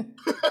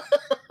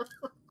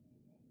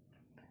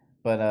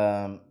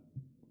 But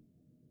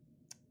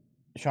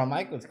Shawn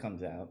Michaels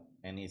comes out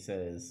and he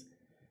says,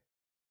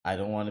 I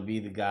don't want to be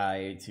the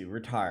guy to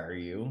retire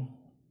you,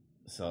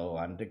 so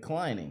I'm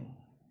declining.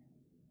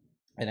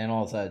 And then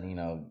all of a sudden,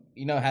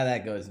 you know how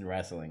that goes in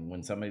wrestling.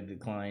 When somebody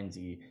declines,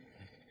 you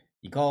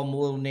call them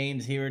little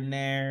names here and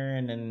there,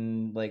 and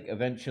then like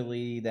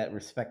eventually that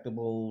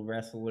respectable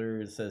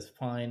wrestler says,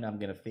 "Fine, I'm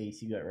gonna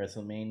face you at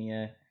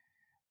WrestleMania."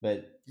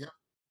 But yeah,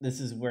 this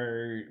is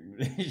where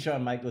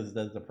Shawn Michaels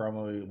does the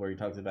promo where he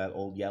talks about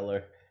Old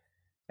Yeller,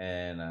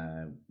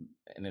 and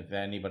if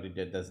anybody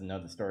doesn't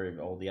know the story of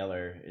Old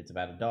Yeller, it's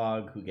about a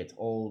dog who gets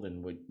old,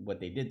 and what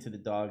they did to the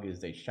dog is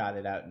they shot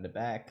it out in the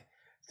back.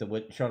 So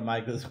what Shawn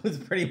Michaels was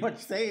pretty much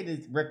saying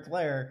is, Ric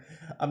Flair,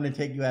 I'm going to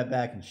take you out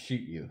back and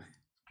shoot you.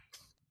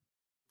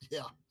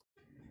 Yeah.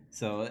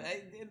 So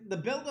the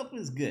build-up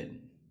was good.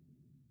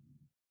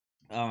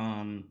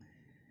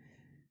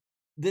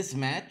 This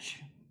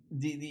match,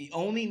 the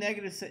only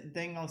negative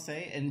thing I'll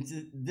say, and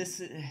this,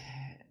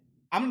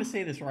 I'm going to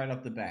say this right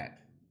off the bat.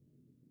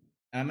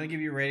 And I'm going to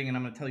give you a rating, and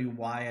I'm going to tell you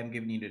why I'm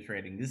giving you this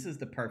rating. This is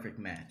the perfect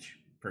match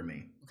for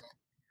me. Okay.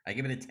 I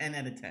give it a 10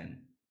 out of 10.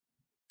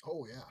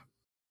 Oh, yeah.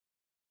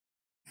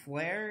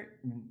 Flair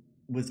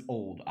was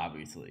old,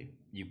 obviously.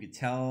 You could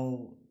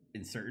tell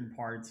in certain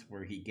parts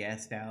where he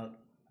gassed out,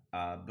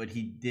 but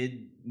he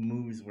did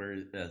moves where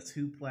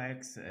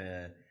suplex.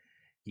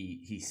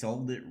 He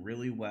sold it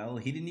really well.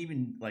 He didn't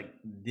even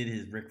did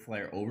his Ric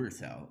Flair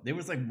oversell. There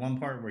was one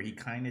part where he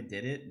kind of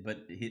did it,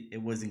 but it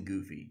wasn't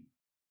goofy.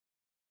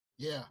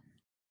 Yeah.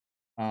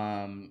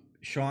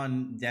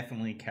 Shawn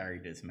definitely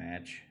carried this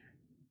match.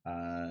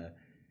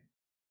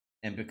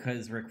 And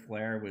because Ric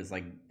Flair was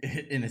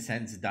in a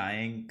sense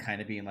dying,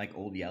 kind of being like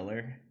Old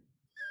Yeller.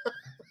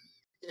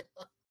 Yeah.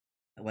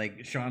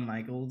 Like Shawn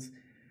Michaels,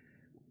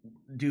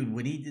 dude,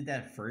 when he did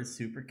that first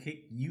super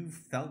kick, you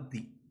felt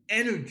the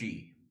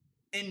energy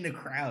in the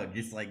crowd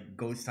just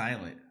go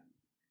silent.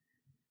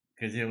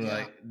 Because it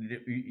was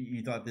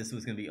you thought this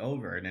was gonna be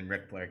over, and then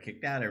Ric Flair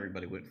kicked out,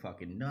 everybody went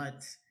fucking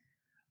nuts.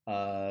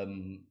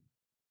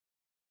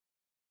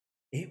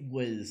 It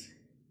was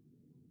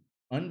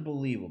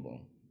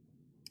unbelievable.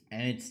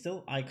 And it's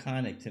still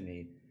iconic to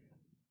me.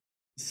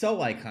 So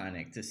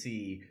iconic to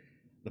see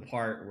the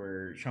part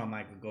where Shawn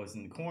Michaels goes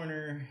in the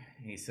corner,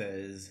 he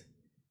says,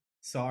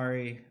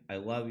 "Sorry, I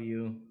love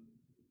you,"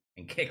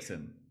 and kicks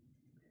him.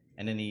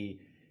 And then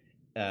he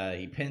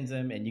pins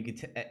him, and you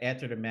could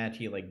after the match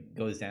he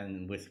goes down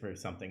and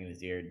whispers something in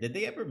his ear. Did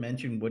they ever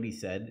mention what he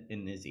said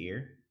in his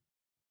ear?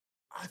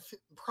 I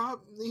think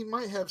probably he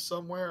might have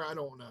somewhere. I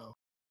don't know.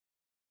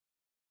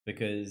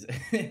 Because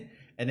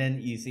and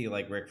then you see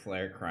Ric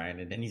Flair crying,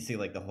 and then you see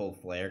the whole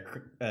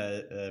Flair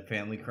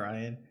family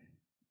crying.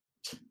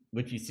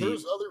 Which you see, there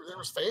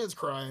was fans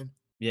crying.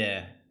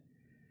 Yeah,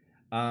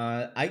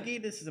 I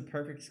gave this as a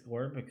perfect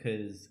score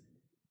because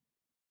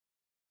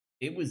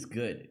it was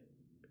good.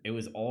 It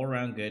was all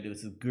around good. It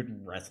was a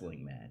good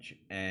wrestling match,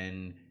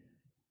 and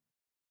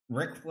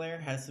Ric Flair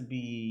has to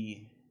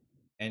be.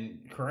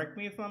 And correct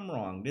me if I'm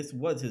wrong. This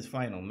was his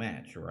final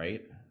match,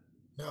 right?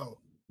 No.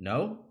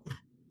 No.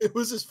 It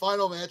was his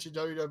final match in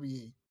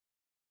WWE.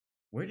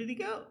 Where did he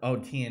go? Oh,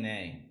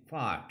 TNA.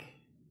 Fuck.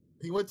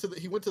 He went to the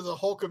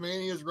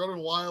Hulkamanias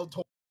running wild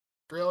to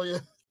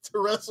Australia to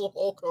wrestle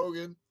Hulk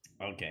Hogan.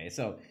 Okay,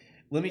 so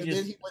let me and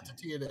then he went to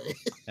TNA.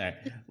 All right,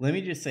 let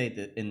me just say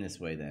it in this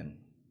way then.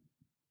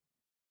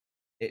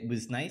 It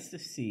was nice to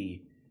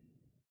see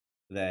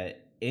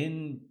that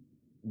in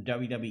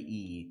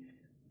WWE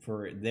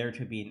for there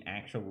to be an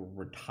actual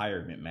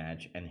retirement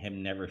match and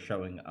him never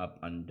showing up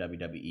on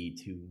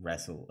WWE to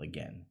wrestle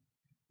again.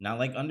 Not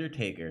like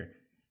Undertaker,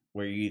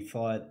 where you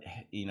thought,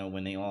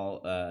 when they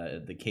all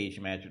the cage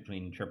match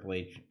between Triple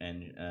H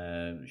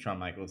and Shawn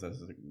Michaels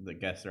as the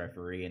guest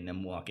referee, and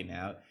them walking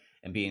out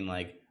and being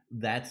like,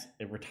 that's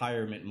a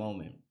retirement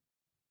moment.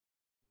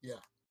 Yeah.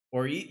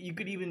 Or you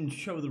could even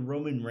show the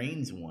Roman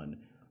Reigns one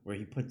where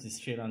he puts his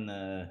shit on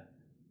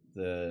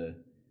the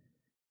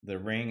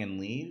ring and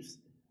leaves.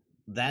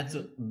 That's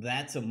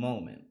a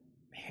moment.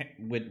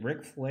 With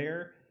Ric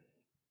Flair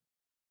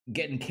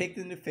getting kicked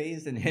in the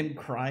face and him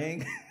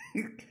crying.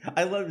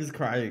 I love his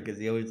crying because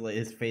he always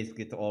his face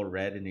gets all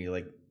red and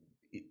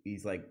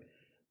he's like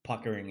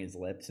puckering his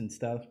lips and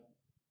stuff.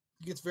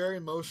 He gets very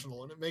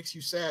emotional and it makes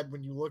you sad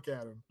when you look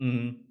at him.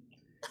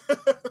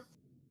 Mm-hmm.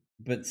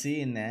 But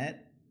seeing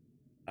that,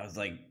 I was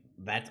like,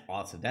 that's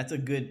awesome. That's a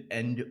good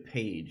end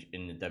page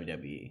in the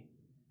WWE.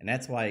 And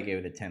that's why I gave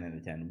it a 10 out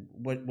of 10.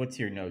 What's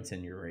your notes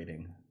and your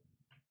rating?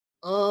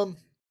 I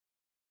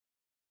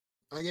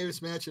gave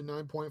this match a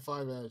 9.5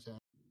 out of 10.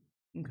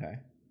 Okay.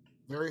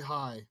 Very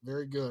high,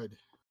 very good.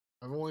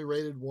 I've only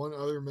rated one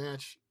other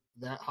match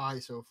that high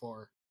so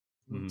far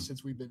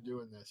since we've been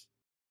doing this.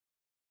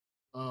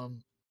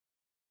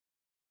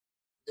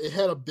 It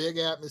had a big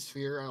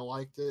atmosphere. I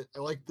liked it. I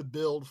liked the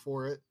build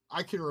for it.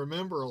 I can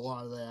remember a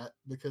lot of that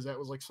because that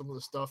was like some of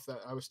the stuff that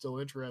I was still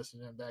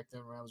interested in back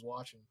then when I was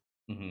watching.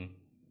 Mm-hmm.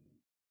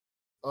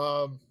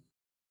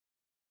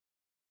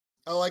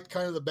 I liked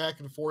kind of the back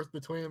and forth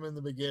between them in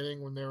the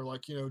beginning when they were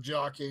like,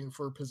 jockeying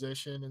for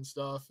position and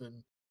stuff.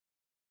 And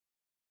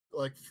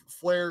like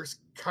Flair's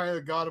kind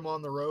of got him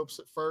on the ropes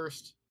at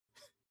first.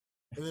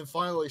 And then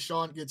finally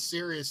Shawn gets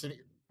serious and he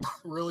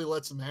really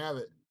lets him have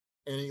it.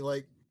 And he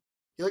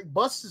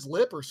busts his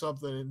lip or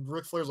something. And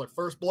Ric Flair's like,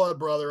 first blood,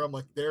 brother. I'm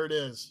like, there it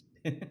is.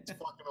 It's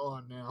fucking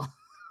on now.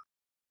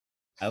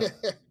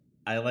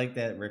 I like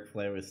that Ric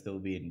Flair was still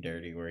being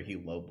dirty where he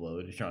low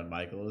blowed Shawn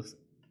Michaels.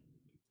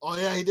 Oh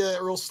yeah, he did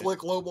that real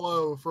slick low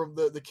blow from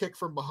the kick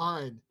from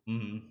behind.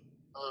 Mm-hmm.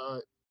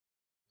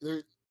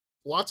 There's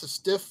lots of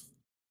stiff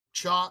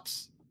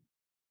chops.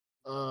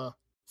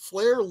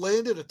 Flair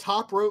landed a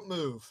top rope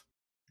move.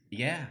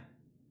 Yeah.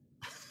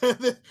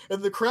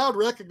 And the crowd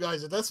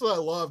recognized it. That's what I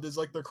loved. Is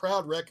like the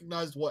crowd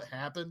recognized what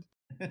happened.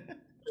 And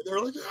they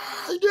were like,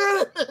 "Yeah, he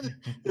did it!" And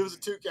it was a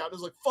 2 count. It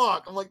was like,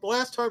 "Fuck!" I'm like, the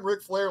last time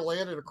Ric Flair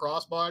landed a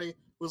crossbody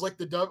was like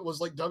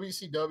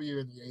WCW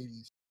in the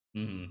 80s.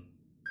 Mm-hmm.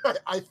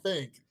 I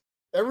think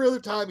every other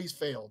time he's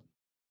failed.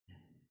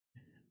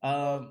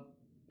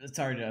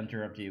 Sorry to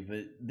interrupt you,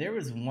 but there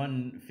was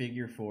one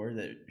figure 4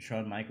 that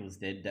Shawn Michaels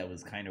did that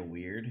was kind of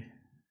weird.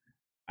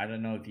 I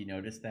don't know if you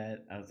noticed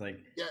that. I was like,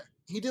 yeah,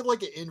 he did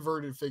like an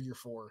inverted figure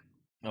 4.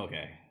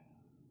 Okay.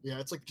 Yeah,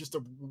 it's like just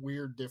a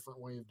weird,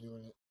 different way of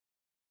doing it.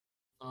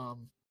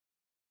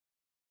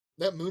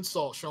 That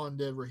moonsault Shawn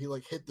did where he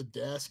like hit the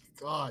desk.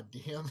 God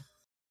damn.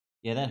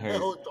 Yeah, that hurt.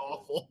 That looked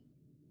awful.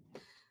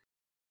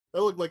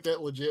 That looked like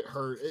that legit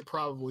hurt. It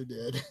probably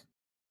did.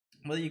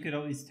 Well, you could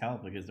always tell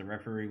because the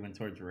referee went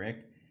towards Rick,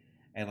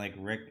 and like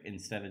Rick,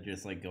 instead of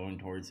just like going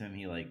towards him,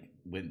 he like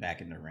went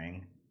back in the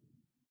ring.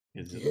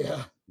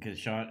 Yeah. Because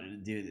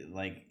Shawn, dude,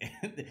 like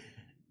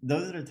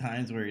those are the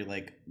times where you're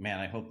like, man,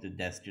 I hope the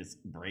desk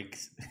just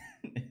breaks.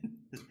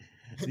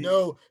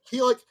 No,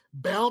 he like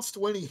bounced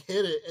when he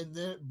hit it and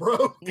then it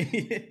broke.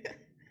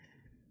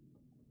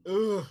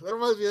 Ugh, that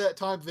reminds me of that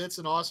time Vince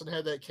and Austin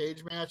had that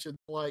cage match and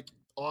like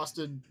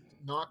Austin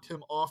knocked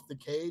him off the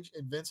cage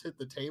and Vince hit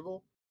the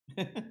table.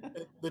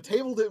 The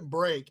table didn't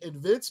break and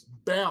Vince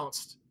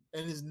bounced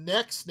and his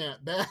neck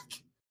snapped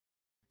back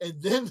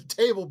and then the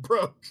table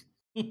broke.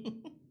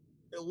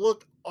 It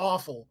looked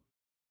awful.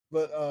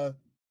 But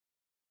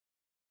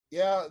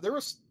yeah, there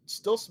was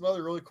still some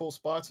other really cool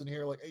spots in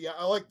here. Like, yeah,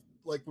 I like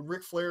when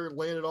Ric Flair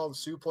landed all the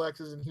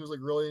suplexes and he was like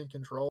really in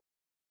control.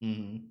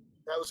 Mm-hmm.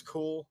 That was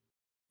cool.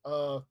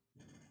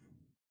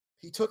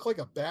 He took like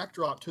a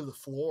backdrop to the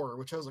floor,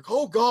 which I was like,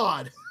 oh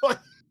God. I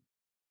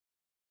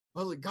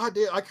was like, God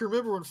damn, I can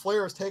remember when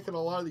Flair was taking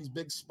a lot of these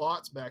big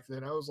spots back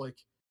then. I was like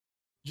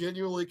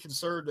genuinely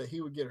concerned that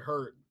he would get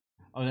hurt.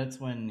 Oh, that's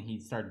when he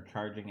started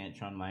charging at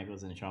Shawn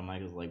Michaels and Shawn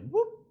Michaels like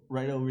whoop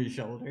right over his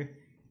shoulder.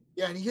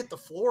 Yeah, and he hit the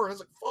floor, and I was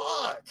like,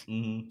 fuck.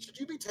 Mm-hmm. Should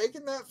you be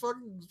taking that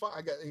fucking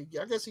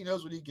I guess he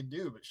knows what he can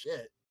do, but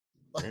shit.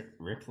 Like,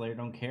 Ric Flair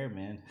don't care,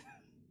 man.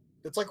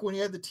 It's like when he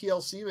had the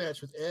TLC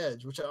match with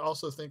Edge, which I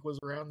also think was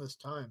around this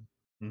time.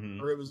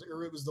 Mm-hmm. Or it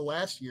was the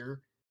last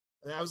year.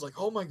 And I was like,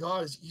 oh my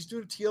God, he's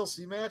doing a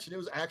TLC match, and it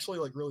was actually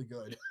like really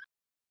good.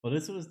 Well,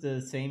 this was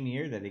the same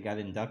year that he got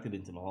inducted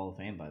into the Hall of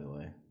Fame, by the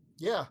way.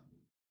 Yeah.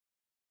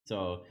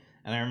 So,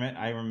 and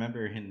I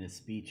remember in his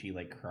speech, he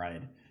like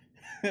cried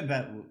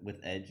about with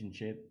Edge and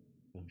shit.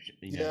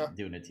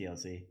 Doing a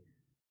TLC,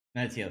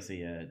 not a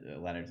TLC, a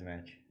ladders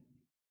match.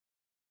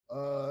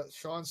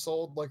 Shawn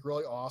sold like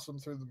really awesome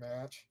through the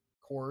match,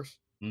 of course.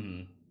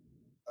 Mm-hmm.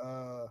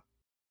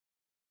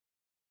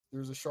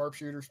 There's a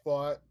sharpshooter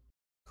spot,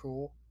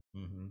 cool.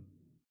 Mm-hmm.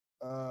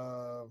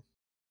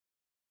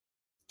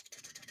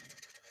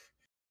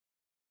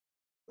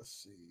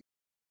 Let's see.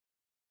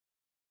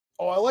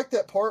 Oh, I like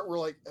that part where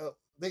like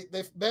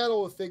they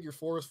battle with figure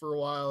 4s for a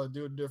while and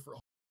doing different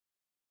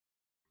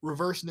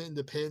reversing it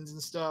into pins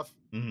and stuff.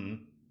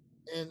 Mm-hmm.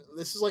 And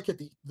this is like at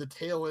the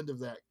tail end of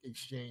that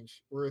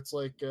exchange where it's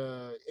like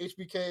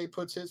HBK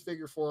puts his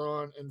figure four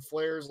on, and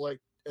Flair's like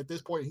at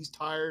this point he's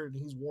tired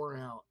and he's worn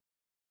out,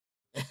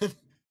 and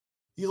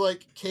he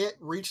like can't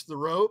reach the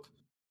rope,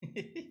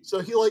 so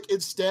he like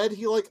instead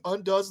he like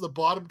undoes the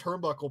bottom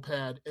turnbuckle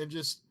pad and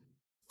just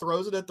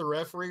throws it at the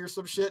referee or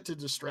some shit to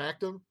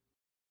distract him.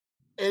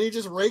 And he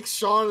just rakes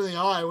Shawn in the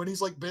eye when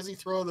he's like busy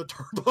throwing the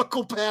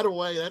turnbuckle pad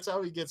away. That's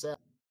how he gets out.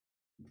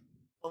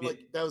 I'm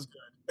like, that was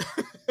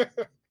good.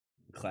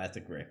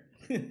 Classic Rick.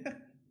 They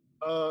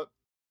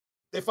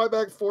fight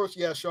back and forth.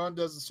 Yeah, Shawn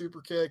does the super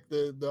kick,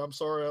 the I'm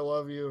sorry, I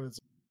love you. And it's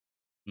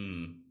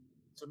an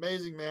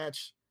amazing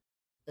match,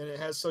 and it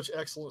has such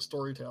excellent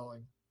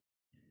storytelling.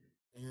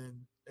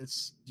 And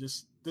it's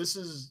just, this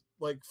is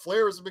like,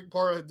 Flair is a big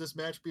part of this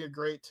match being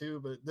great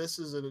too, but this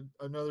is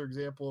another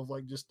example of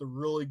like just the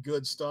really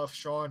good stuff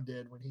Shawn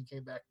did when he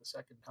came back the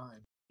second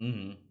time.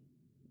 Mm-hmm.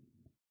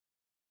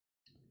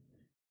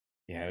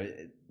 Yeah,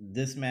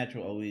 this match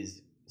will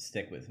always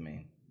stick with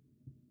me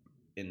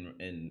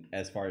in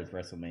as far as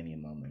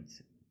WrestleMania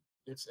moments.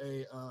 It's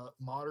a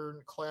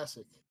modern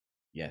classic.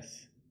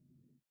 Yes.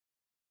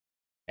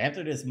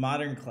 After this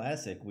modern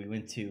classic, we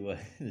went to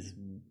this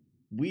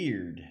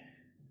weird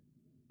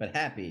but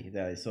happy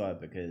that I saw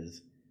it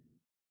because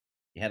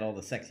you had all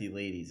the sexy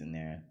ladies in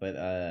there. But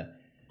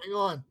hang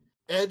on,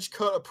 Edge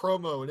cut a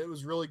promo and it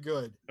was really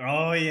good.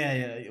 Oh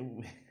yeah.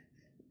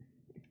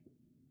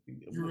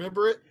 You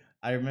remember it?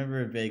 I remember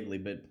it vaguely,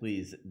 but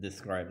please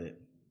describe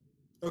it.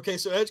 Okay,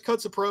 so Edge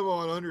cuts a promo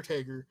on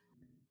Undertaker,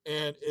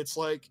 and it's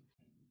like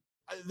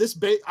this.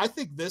 I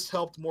think this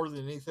helped more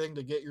than anything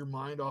to get your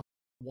mind off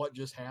what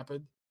just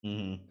happened.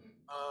 Mm-hmm.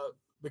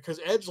 Because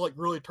Edge like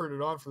really turned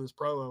it on for this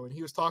promo, and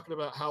he was talking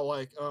about how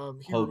like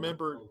he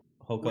remembered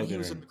Hulk when Hogan, he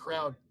was in the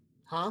crowd,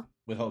 huh?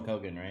 With Hulk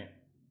Hogan, right?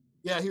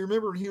 Yeah, he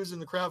remembered when he was in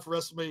the crowd for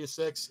WrestleMania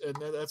 6, and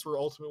that's where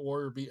Ultimate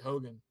Warrior beat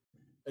Hogan,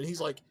 and he's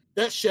like,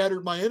 that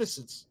shattered my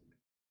innocence.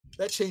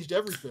 That changed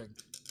everything.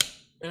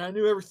 And I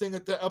knew everything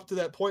up to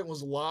that point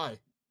was a lie.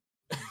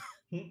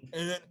 And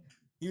then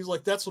he was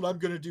like, that's what I'm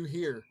going to do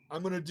here.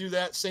 I'm going to do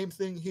that same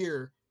thing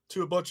here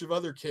to a bunch of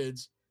other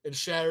kids and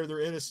shatter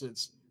their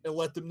innocence and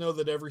let them know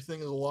that everything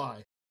is a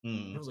lie.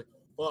 I was like,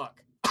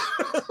 fuck.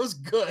 That was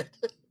good.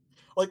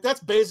 Like, that's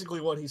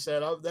basically what he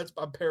said.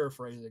 I'm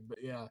paraphrasing, but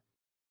yeah.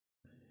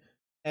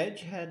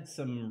 Edge had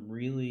some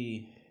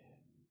really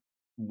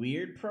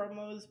weird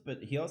promos,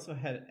 but he also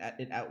had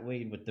it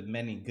outweighed with the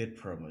many good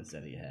promos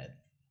that he had.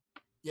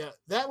 Yeah,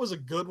 that was a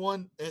good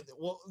one. And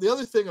well, the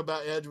other thing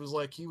about Edge was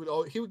like he would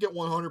get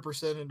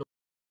 100% into.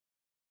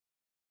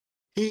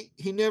 He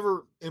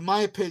never, in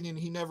my opinion,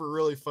 he never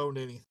really phoned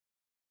anything.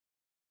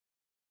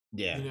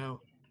 Yeah, you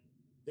know,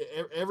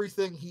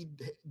 everything he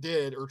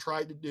did or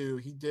tried to do,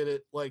 he did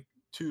it like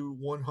to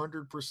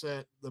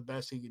 100% the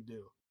best he could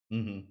do.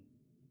 Mm-hmm.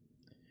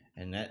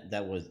 And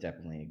that was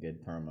definitely a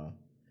good promo.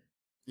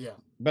 Yeah,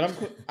 but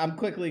I'm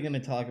quickly going to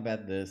talk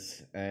about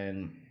this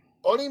and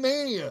Bunny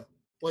Mania.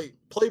 Wait,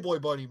 Playboy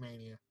Bunny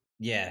Mania.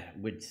 Yeah,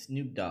 with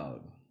Snoop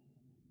Dogg,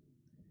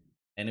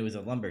 and it was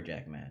a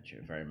lumberjack match,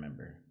 if I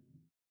remember.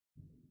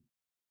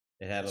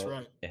 That's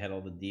right. It had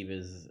all the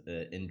divas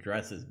in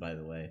dresses, by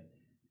the way.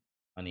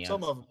 On the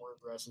some of them were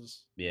in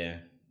dresses. Yeah,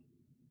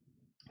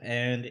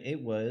 and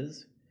it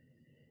was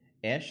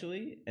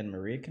Ashley and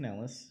Maria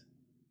Kanellis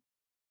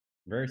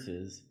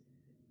versus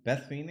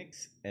Beth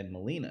Phoenix and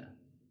Melina,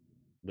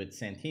 with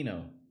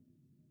Santino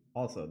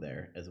also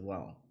there as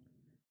well.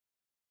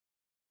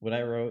 What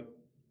I wrote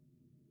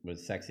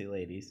was sexy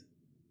ladies.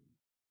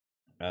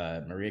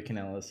 Maria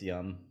Kanellis,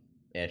 yum.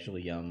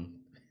 Ashley, yum.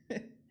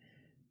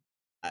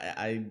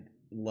 I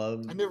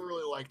love. I never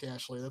really liked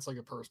Ashley. That's like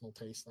a personal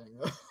taste thing,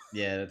 though.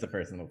 Yeah, that's a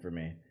personal for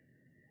me.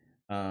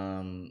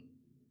 I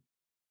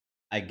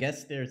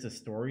guess there's a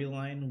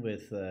storyline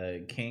with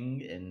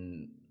King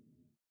and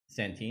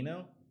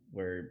Santino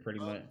where pretty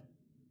much.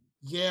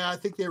 Yeah, I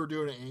think they were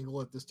doing an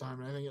angle at this time,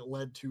 and I think it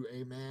led to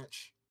a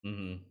match.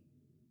 Mm-hmm.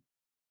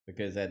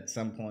 Because at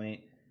some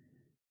point,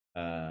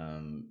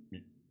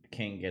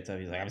 King gets up.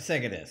 He's like, "I'm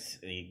sick of this,"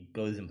 and he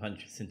goes and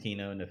punches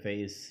Santino in the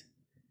face.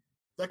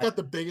 That got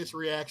the biggest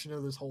reaction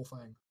of this whole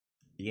thing.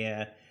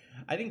 Yeah,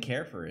 I didn't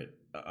care for it.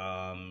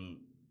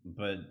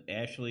 But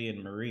Ashley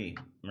and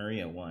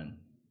Maria won.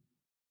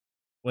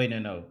 Wait,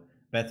 no.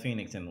 Beth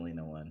Phoenix and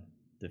Melina won.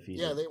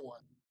 Defeated. Yeah, they won.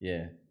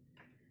 Yeah.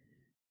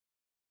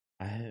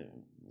 I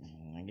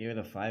give it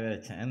a 5 out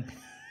of 10.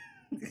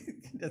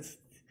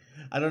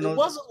 I don't know. It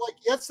wasn't like,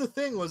 that's the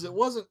thing, was it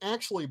wasn't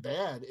actually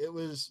bad. It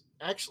was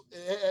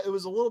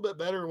a little bit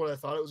better than what I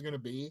thought it was going to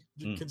be,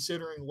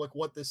 considering like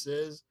what this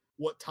is,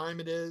 what time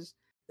it is,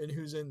 and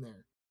who's in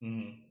there.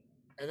 Mm-hmm.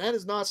 And that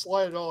is not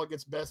slight at all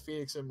against Beth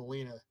Phoenix and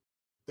Melina.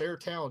 They're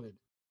talented.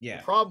 Yeah.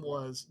 The problem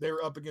was they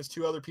were up against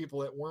two other people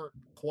that weren't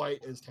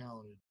quite as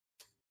talented.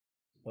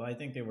 Well, I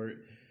think they were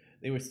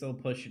still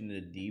pushing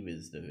the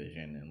Divas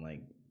division and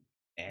like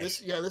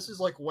this is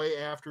like way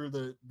after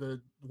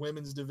the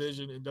women's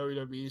division in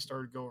WWE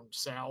started going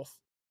south.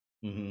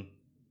 Mm-hmm.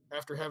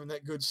 after having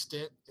that good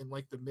stint in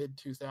like the mid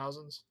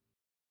 2000s.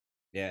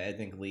 Yeah, I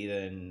think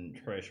Lita and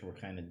Trish were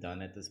kind of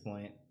done at this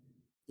point.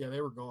 Yeah,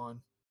 they were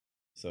gone.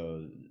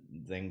 So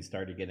things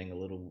started getting a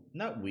little,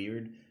 not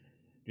weird,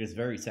 just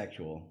very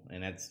sexual.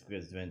 And that's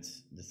because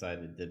Vince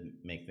decided to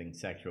make things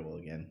sexual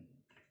again.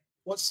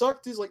 What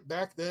sucked is like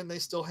back then they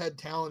still had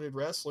talented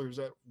wrestlers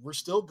that were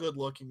still good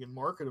looking and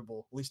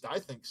marketable. At least I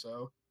think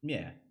so.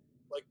 Yeah.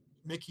 Like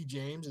Mickie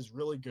James is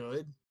really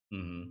good.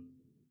 Mm-hmm.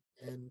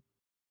 And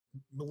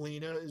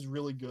Melina is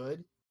really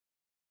good.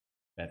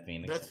 Beth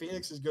Phoenix. Beth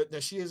Phoenix is good. Now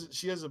she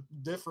has a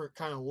different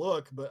kind of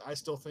look, but I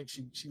still think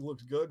she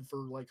looks good for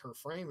like her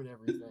frame and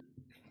everything.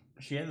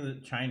 She has a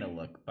China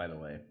look, by the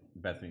way,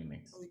 Beth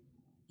Phoenix.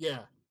 Yeah,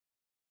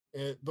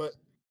 but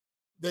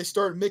they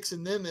started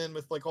mixing them in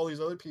with like all these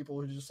other people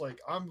who just like,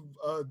 I'm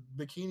a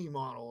bikini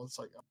model. It's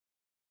like,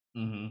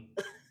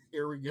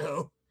 here we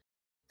go.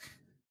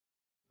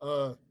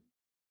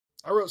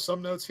 I wrote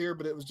some notes here,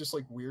 but it was just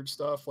like weird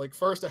stuff. Like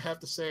first, I have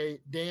to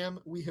say, damn,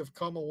 we have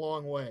come a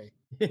long way.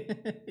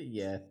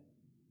 Yeah.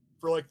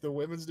 For like the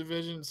women's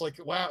division, it's like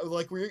wow,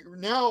 like we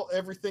now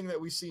everything that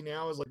we see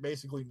now is like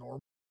basically normal.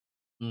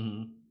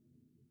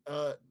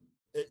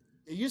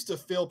 It used to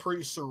feel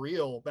pretty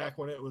surreal back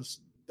when that was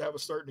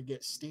starting to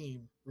get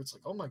steam. It's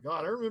like, oh my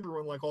god, I remember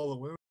when like all the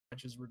women's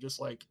matches were just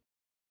like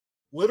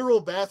literal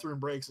bathroom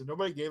breaks and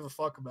nobody gave a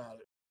fuck about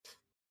it,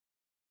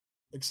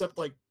 except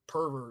like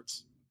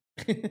perverts.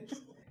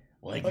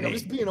 like I'm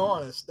just being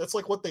honest. That's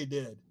like what they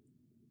did.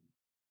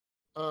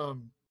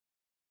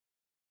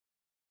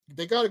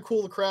 They got to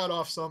cool the crowd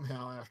off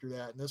somehow after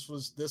that, and this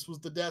was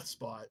the death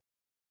spot.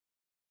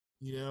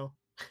 You know.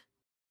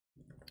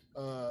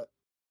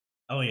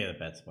 Oh yeah, the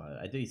death spot.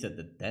 I thought you said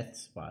the death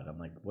spot. I'm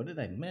like, what did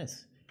I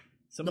miss?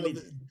 Somebody.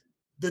 No,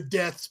 the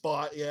death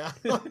spot. Yeah.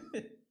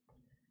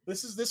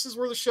 This is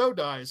where the show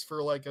dies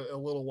for like a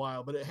little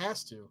while, but it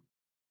has to.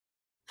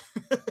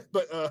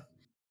 But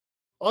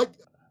like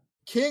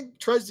King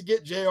tries to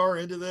get JR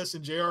into this,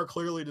 and JR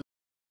clearly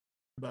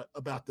doesn't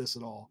about this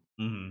at all.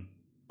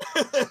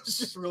 It's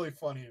just really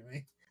funny to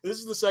me. This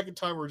is the second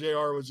time where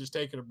JR was just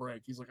taking a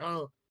break. He's like,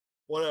 oh,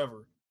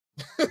 whatever.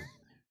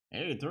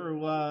 Hey,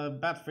 threw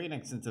Beth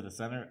Phoenix into the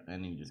center,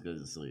 and he just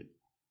goes to sleep.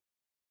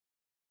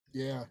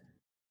 Yeah.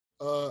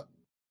 I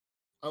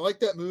like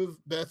that move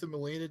Beth and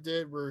Melina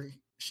did where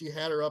she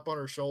had her up on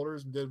her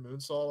shoulders and did a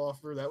moonsault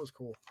off her. That was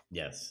cool.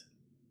 Yes.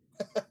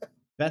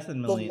 Beth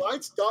and Melina.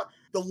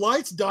 The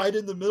lights died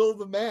in the middle of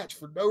the match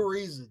for no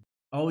reason.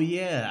 Oh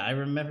yeah, I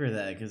remember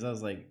that because I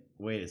was like,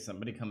 wait, is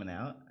somebody coming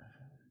out?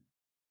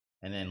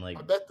 And then like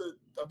I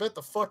bet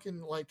the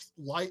fucking like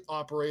light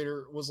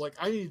operator was like,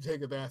 I need to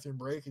take a bathroom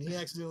break, and he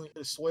accidentally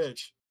hit a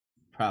switch.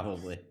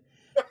 Probably.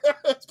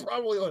 That's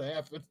probably what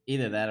happened.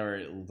 Either that or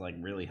it was like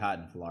really hot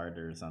in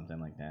Florida or something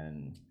like that,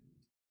 and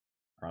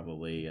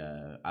probably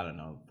I don't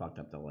know, fucked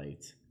up the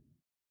lights.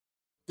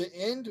 The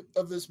end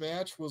of this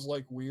match was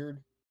like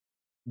weird.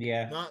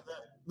 Yeah.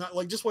 Not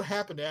like just what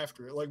happened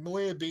after it. Like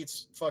Melina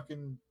beats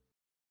fucking,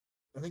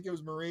 I think it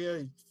was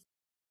Maria,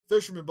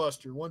 Fisherman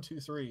Buster, 1, 2,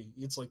 3.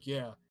 It's like,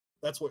 yeah,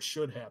 that's what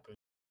should happen.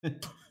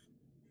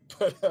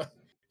 But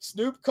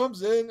Snoop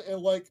comes in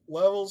and like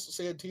levels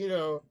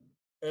Santino,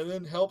 and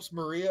then helps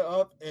Maria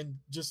up and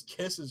just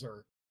kisses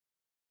her.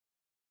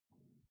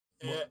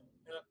 And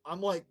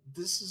I'm like,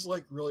 this is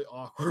like really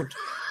awkward.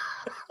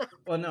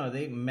 Well, no,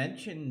 they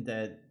mentioned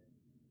that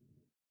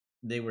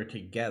they were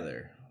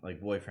together,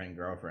 like boyfriend and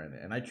girlfriend,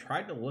 and I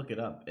tried to look it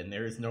up, and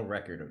there is no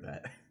record of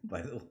that.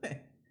 By the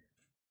way,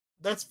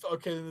 that's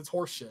okay. Then it's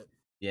horseshit.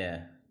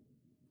 Yeah,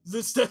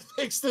 that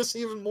makes this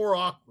even more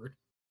awkward.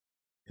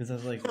 Because I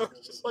was like,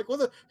 just like, what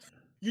the?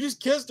 You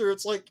just kissed her.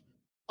 It's like,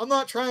 I'm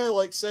not trying to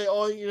like say,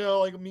 oh, you know,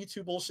 like Me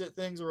Too bullshit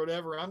things or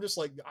whatever. I'm just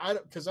like, I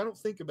don't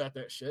think about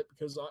that shit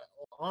because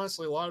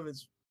honestly, a lot of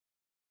it's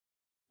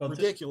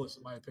ridiculous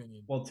in my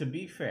opinion. Well, to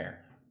be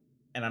fair,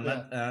 and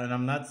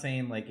I'm not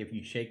saying like if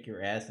you shake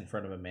your ass in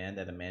front of a man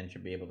that a man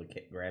should be able to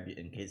grab you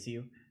and kiss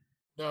you.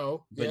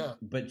 No,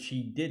 but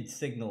she did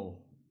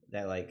signal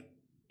that like,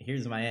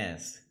 here's my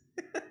ass.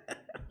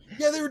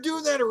 Yeah, they were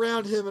doing that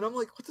around him, and I'm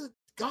like, what the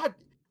god?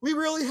 We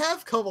really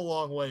have come a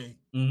long way.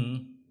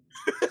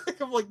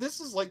 I'm like, this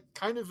is like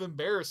kind of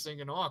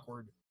embarrassing and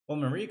awkward. Well,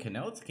 Maria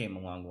Kanellis came a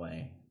long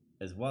way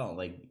as well.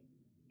 Like,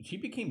 she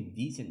became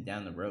decent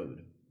down the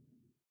road.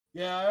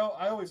 Yeah,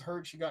 I always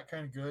heard she got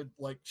kind of good.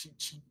 Like,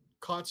 she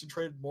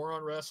concentrated more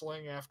on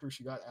wrestling after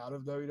she got out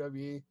of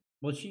WWE.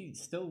 Well, she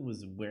still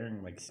was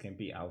wearing like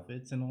skimpy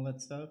outfits and all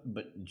that stuff,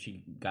 but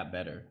she got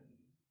better.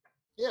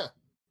 Yeah,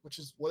 which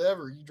is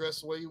whatever. You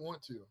dress the way you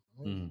want to.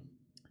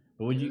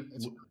 But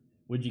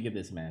would you give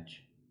this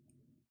match?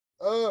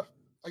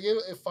 I gave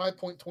it a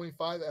 5.25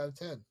 out of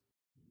 10.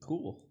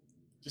 Cool.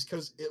 Just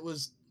because it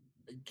was,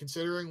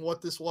 considering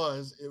what this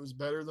was, it was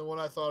better than what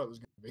I thought it was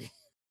going to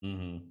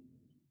be.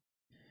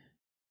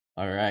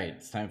 All right,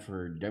 it's time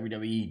for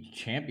WWE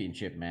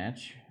Championship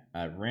match.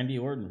 Randy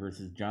Orton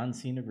versus John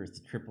Cena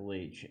versus Triple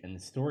H. And the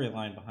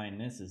storyline behind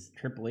this is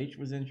Triple H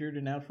was injured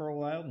and out for a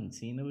while, and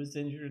Cena was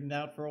injured and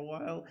out for a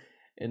while,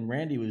 and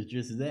Randy was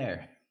just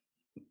there.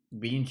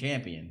 being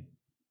champion.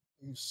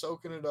 He was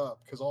soaking it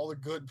up because all the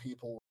good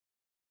people.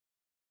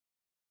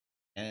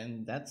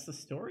 And that's the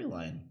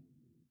storyline,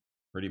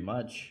 pretty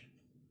much.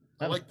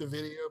 I like the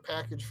video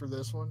package for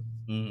this one.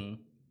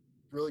 Mm-hmm.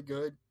 Really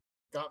good.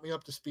 Got me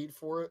up to speed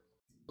for it.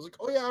 I was like,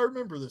 oh yeah, I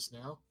remember this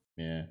now.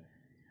 Yeah.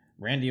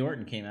 Randy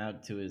Orton came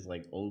out to his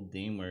like old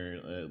theme where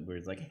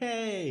it's like,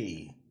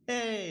 hey,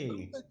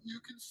 hey. Nothing you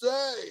can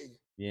say.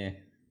 Yeah.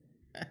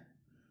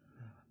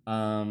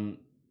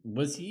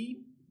 Was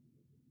he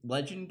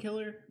Legend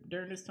Killer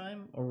during his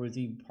time, or was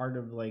he part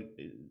of like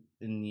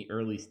in the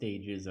early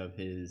stages of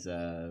his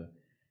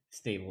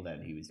stable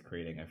that he was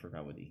creating? I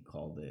forgot what he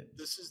called it.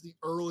 This is the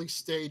early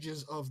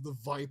stages of the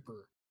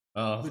Viper,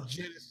 Oh, the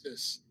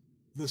genesis,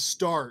 the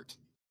start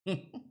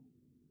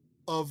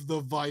of the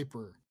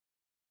Viper.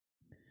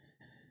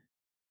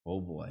 Oh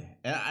boy,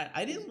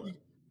 I didn't.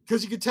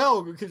 Because you could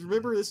tell. Because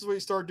remember, this is when he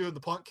started doing the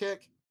punt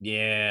kick.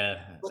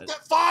 Yeah, Like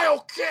that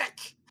file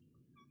kick.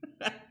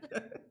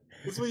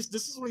 This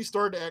is when he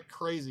started to act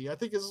crazy. I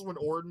think this is when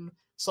Orton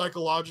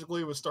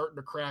psychologically was starting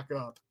to crack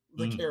up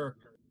the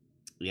character.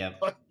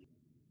 Yep.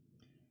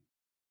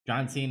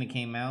 John Cena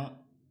came out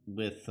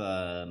with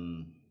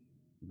the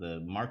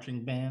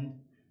marching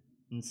band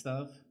and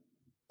stuff.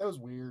 That was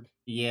weird.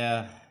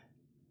 Yeah.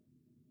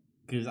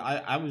 Because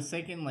I was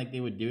thinking like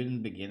they would do it in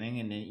the beginning,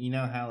 and then you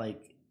know how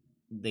like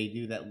they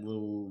do that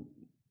little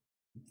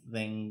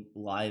thing,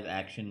 live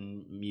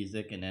action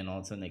music, and then all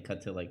of a sudden they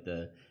cut to like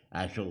the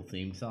actual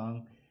theme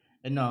song.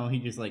 And no, he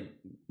just like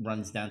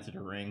runs down to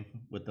the ring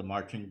with the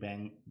marching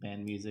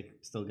band music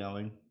still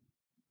going.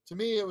 To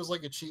me, it was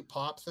like a cheap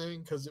pop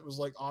thing because it was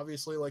like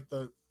obviously like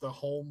the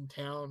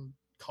hometown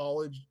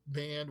college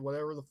band,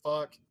 whatever the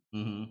fuck.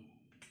 Mm-hmm.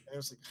 And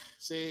it's like,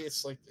 see,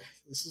 it's like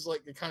this is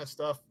like the kind of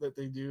stuff that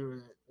they do,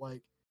 and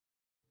like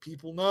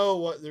people know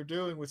what they're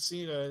doing with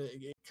Cena, and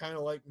it kind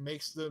of like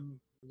makes them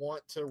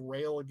want to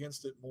rail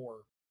against it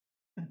more.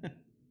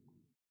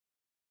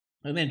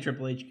 And then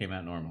Triple H came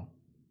out normal.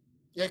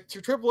 Yeah,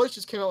 Triple H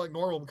just came out like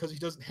normal because he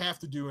doesn't have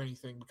to do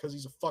anything because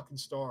he's a fucking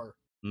star.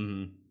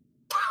 Mm-hmm.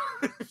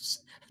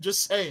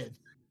 Just saying.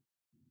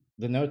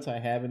 The notes I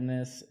have in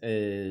this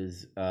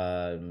is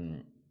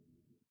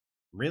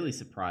really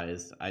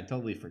surprised. I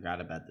totally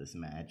forgot about this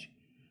match.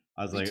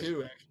 I was Me like,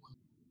 too, actually.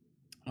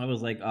 I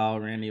was like, oh,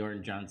 Randy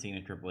Orton, John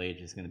Cena, Triple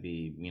H is going to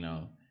be,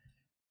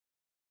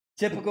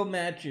 typical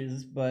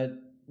matches, but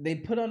they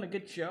put on a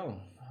good show.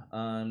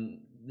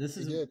 This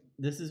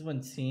is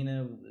when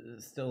Cena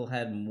still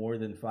had more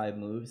than 5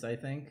 moves, I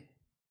think,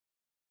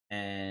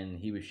 and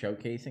he was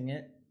showcasing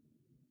it.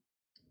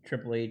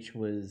 Triple H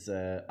was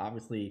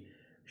obviously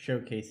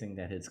showcasing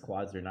that his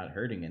quads are not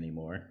hurting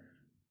anymore.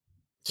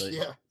 So,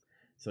 yeah.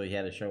 So he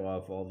had to show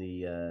off all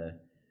the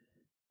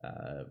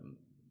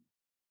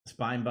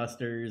spine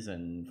busters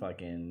and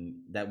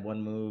fucking that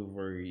one move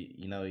where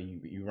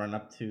you run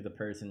up to the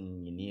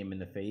person, you knee him in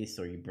the face,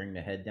 or you bring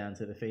the head down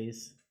to the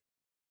face.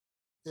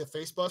 Yeah,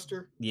 face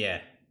buster. Yeah.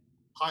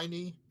 High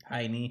knee.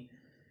 High knee.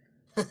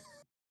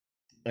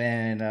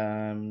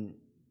 And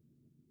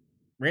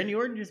Randy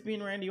Orton just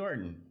being Randy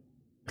Orton.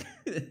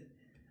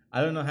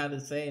 I don't know how to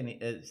say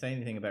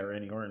anything about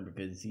Randy Orton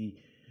because he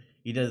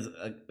does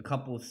a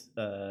couple of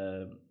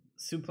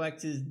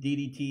suplexes,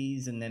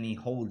 DDTs, and then he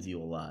holds you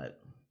a lot.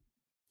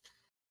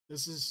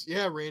 This is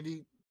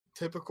Randy,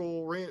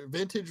 typical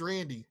vintage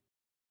Randy.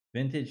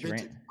 Vintage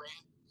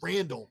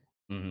Randall.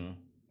 Mm-hmm.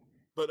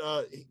 But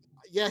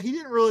he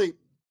didn't really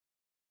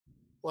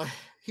like.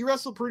 He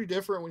wrestled pretty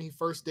different when he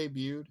first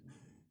debuted.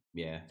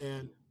 Yeah,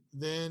 and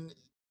then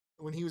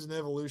when he was in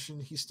Evolution,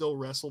 he still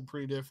wrestled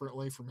pretty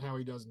differently from how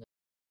he does now.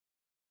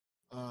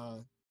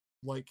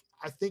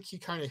 I think he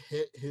kind of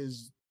hit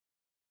his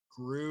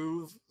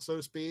groove, so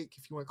to speak,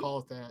 if you want to call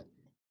it that,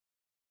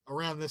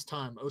 around this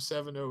time,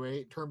 07,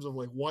 08, in terms of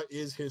like what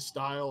is his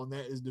style, and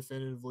that is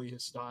definitively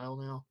his style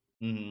now.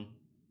 Mm-hmm.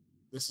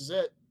 This is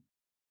it.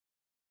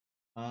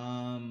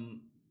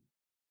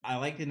 I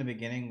liked in the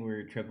beginning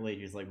where Triple H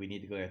is like, we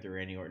need to go after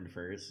Randy Orton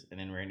first, and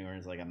then Randy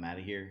Orton's like, I'm out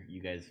of here.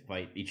 You guys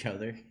fight each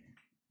other.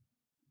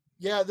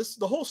 Yeah,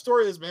 the whole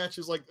story of this match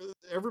is like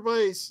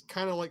everybody's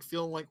kind of like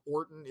feeling like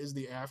Orton is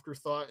the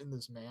afterthought in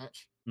this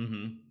match.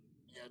 Mm-hmm.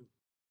 And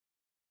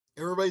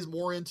everybody's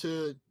more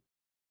into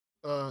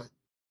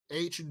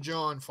H and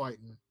John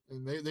fighting,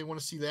 and they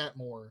want to see that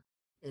more.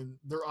 And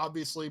they're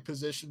obviously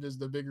positioned as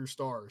the bigger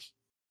stars.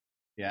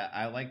 Yeah,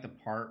 I like the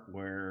part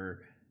where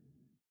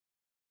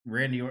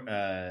Randy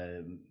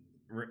Orton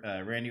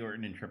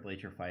and Triple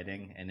H are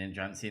fighting, and then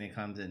John Cena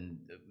comes and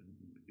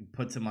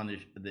puts him on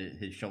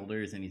his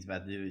shoulders, and he's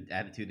about to do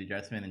attitude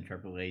adjustment, and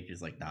Triple H is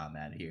like, nah, I'm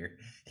out of here.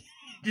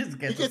 He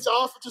gets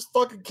off and just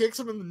fucking kicks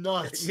him in the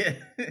nuts. Yeah.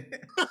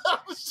 I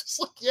was just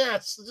like,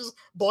 yes, just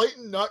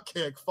blatant nut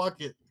kick.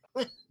 Fuck it.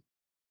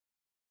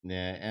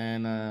 Yeah,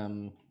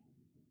 and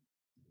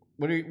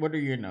what are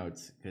your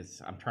notes?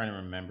 Because I'm trying to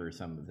remember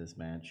some of this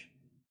match.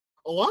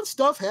 A lot of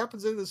stuff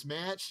happens in this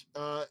match.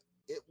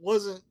 It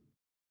wasn't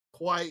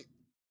quite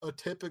a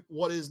typical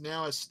what is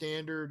now a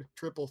standard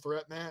triple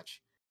threat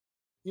match.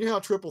 You know how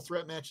triple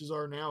threat matches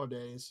are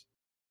nowadays.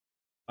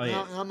 Oh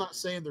yeah, And I'm not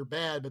saying they're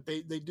bad, but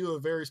they do a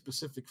very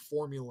specific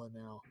formula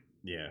now,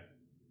 yeah,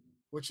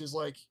 which is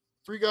like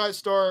 3 guys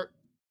start.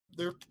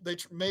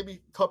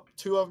 Maybe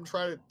two of them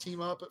try to team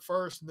up at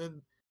first, and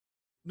then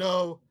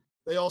no,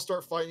 they all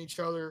start fighting each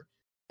other,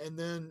 and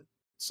then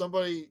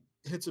somebody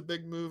hits a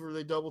big move or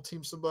they double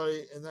team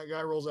somebody, and that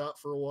guy rolls out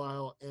for a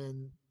while,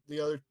 and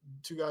the other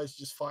 2 guys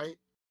just fight,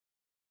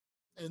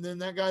 and then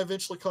that guy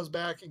eventually comes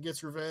back and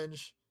gets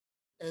revenge,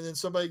 and then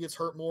somebody gets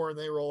hurt more and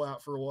they roll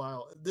out for a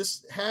while.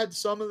 This had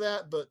some of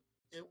that, but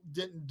it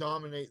didn't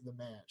dominate the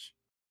match.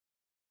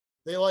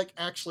 They like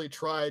actually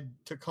tried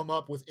to come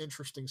up with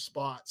interesting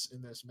spots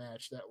in this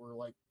match that were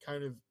like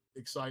kind of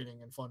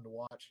exciting and fun to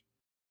watch.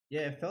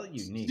 yeah. It felt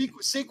unique.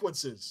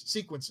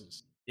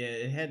 Sequences. Yeah,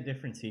 it had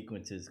different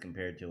sequences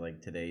compared to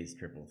like today's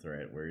triple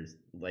threat, whereas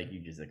like you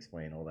just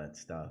explained all that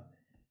stuff.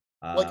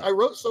 Like I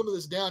wrote some of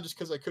this down just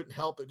because I couldn't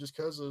help it, just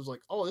because it was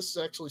like, oh, this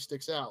actually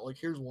sticks out. Like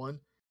here's one.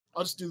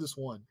 I'll just do this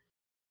one.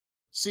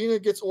 Cena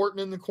gets Orton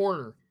in the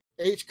corner.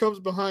 H comes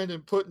behind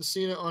him, putting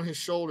Cena on his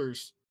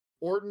shoulders.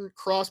 Orton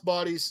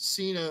crossbodies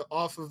Cena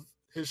off of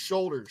his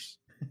shoulders.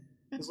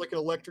 It's like an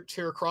electric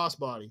chair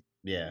crossbody.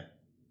 Yeah.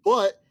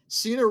 But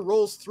Cena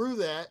rolls through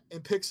that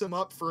and picks him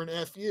up for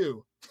an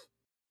FU.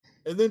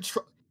 And then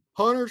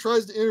Hunter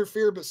tries to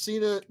interfere, but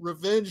Cena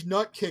revenge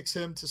nut kicks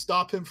him to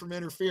stop him from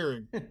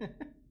interfering.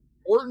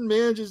 Orton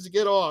manages to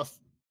get off.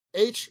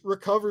 H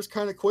recovers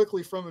kind of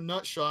quickly from a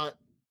nut shot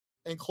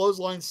and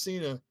clotheslines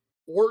Cena.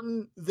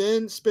 Orton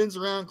then spins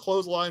around,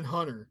 clothesline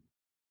Hunter.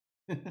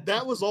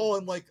 That was all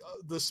in like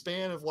the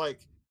span of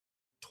like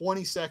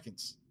 20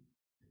 seconds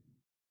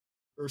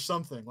or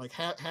something, like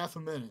half a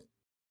minute.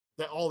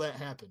 That all that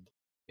happened.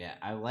 Yeah,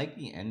 I like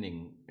the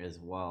ending as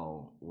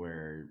well,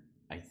 where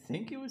I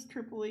think it was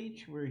Triple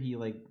H, where he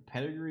like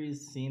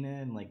pedigrees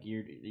Cena, and like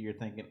you're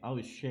thinking, oh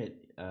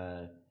shit,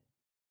 Triple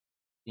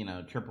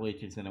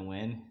H is gonna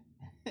win,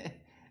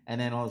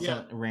 and then all of a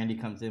sudden Randy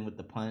comes in with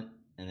the punt,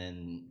 and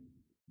then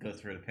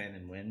goes for the pin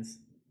and wins.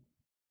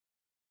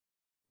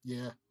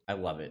 Yeah, I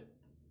love it.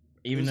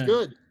 Even it's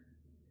good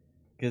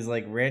because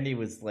like Randy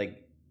was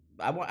like,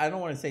 I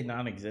don't want to say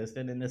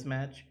non-existent in this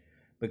match,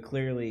 but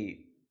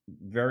clearly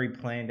very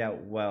planned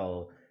out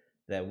well,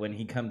 that when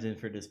he comes in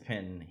for this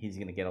pin, he's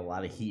gonna get a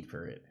lot of heat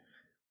for it.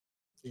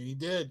 And he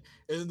did.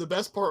 And the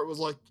best part was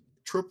like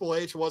Triple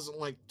H wasn't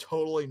like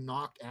totally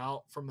knocked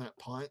out from that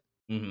punt.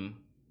 Mm-hmm.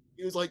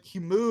 He was like, he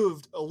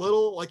moved a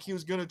little, like he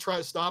was gonna try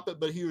to stop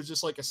it, but he was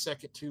just like a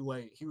second too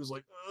late. He was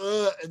like,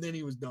 and then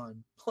he was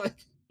done.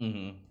 Like,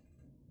 mm-hmm.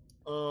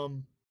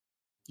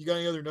 You got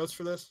any other notes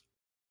for this?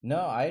 No,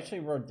 I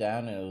actually wrote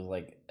down it was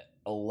like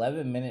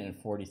 11-minute and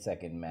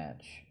 40-second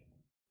match.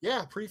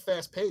 Yeah, pretty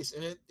fast pace,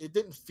 and it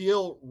didn't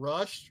feel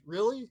rushed,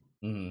 really.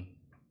 Mm-hmm.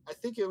 I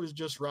think it was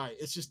just right.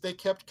 It's just they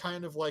kept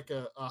kind of like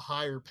a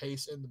higher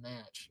pace in the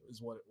match,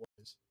 is what it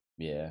was.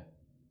 Yeah.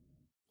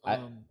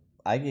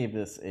 I gave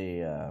this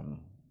a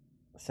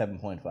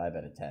 7.5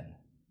 out of 10.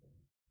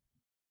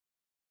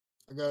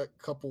 I got a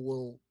couple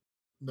little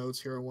notes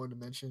here I wanted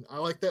to mention. I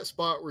like that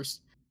spot where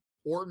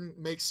Orton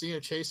makes Cena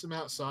chase him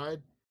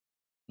outside,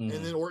 and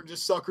then Orton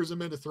just suckers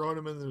him into throwing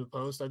him into the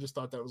post. I just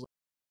thought that was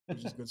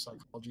just good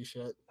psychology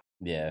shit.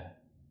 Yeah.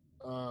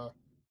 I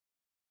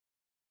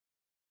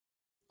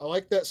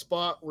like that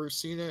spot where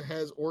Cena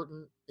has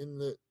Orton in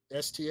the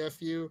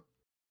STFU,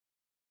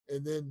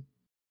 and then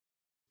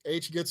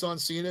H gets on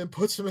Cena and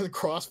puts him in the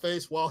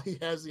crossface while he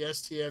has the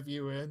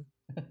STFU in.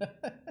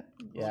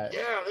 Yeah. Like,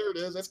 yeah, there it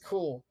is. That's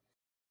cool.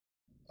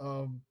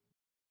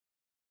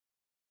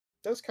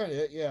 That's kind of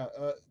it. Yeah.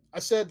 I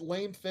said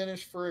lame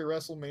finish for a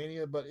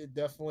WrestleMania, but it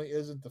definitely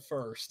isn't the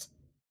first.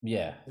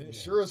 Yeah. And it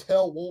sure as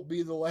hell won't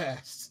be the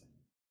last.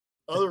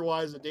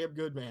 Otherwise, a damn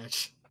good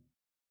match.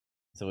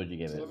 So what'd you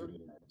give it?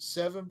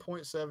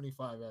 7.75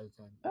 out of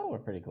 10. Oh, we're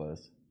pretty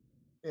close.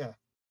 Yeah.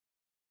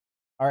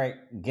 All right,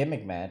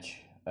 gimmick match,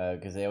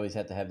 because they always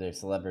have to have their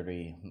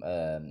celebrity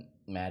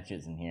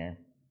matches in here.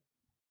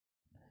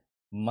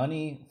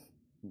 Money.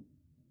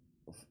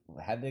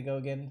 How'd they go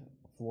again?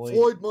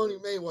 Floyd Money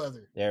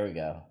Mayweather. There we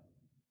go.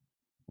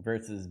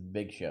 Versus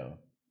Big Show.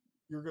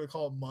 You're going to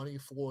call Money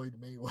Floyd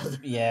Mayweather.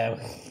 Yeah,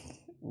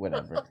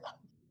 whatever.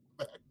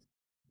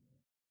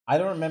 I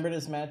don't remember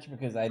this match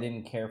because I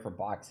didn't care for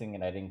boxing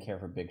and I didn't care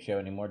for Big Show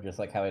anymore, just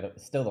like how I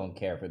still don't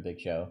care for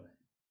Big Show.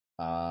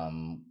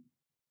 I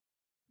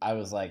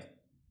was like,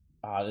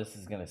 oh, this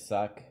is going to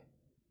suck.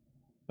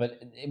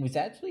 But it was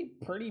actually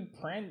pretty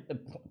planned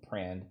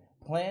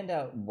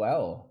out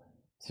well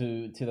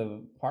to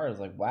the part. I was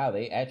like, wow,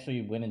 they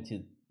actually went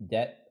into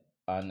depth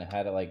on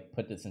how to like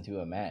put this into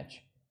a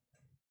match.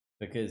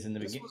 Because in the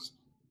beginning...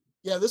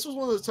 this was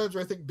one of those times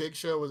where I think Big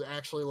Show was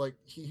actually like,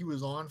 he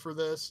was on for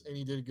this and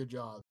he did a good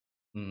job.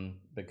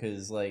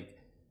 Because like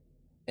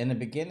in the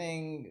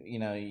beginning,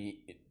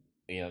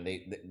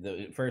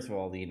 they first of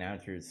all, the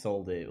announcers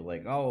sold it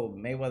like, oh,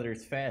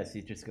 Mayweather's fast,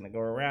 he's just gonna go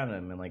around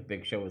him, and like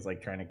Big Show was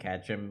like trying to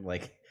catch him,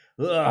 like,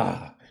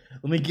 ugh,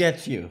 let me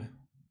get you,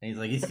 and he's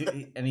like,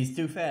 he's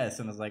too fast,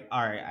 and I was like,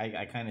 all right,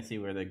 I kind of see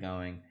where they're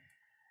going,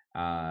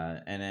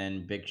 and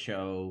then Big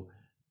Show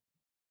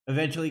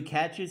eventually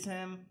catches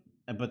him,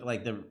 but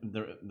like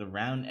the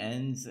round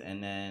ends,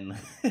 and then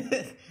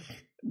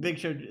Big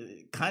Show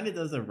kind of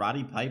does a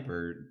Roddy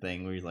Piper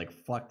thing where he's like,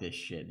 "Fuck this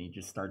shit," and he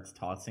just starts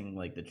tossing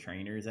like the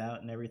trainers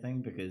out and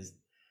everything because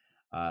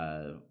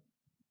uh,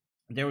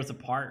 there was a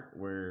part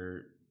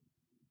where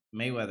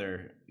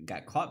Mayweather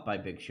got caught by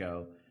Big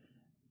Show.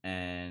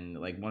 And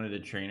like one of the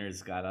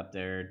trainers got up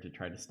there to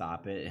try to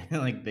stop it, and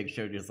like Big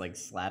Show just like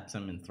slaps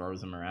him and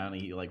throws him around.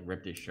 And he like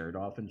ripped his shirt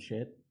off and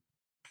shit.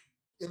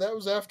 And that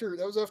was after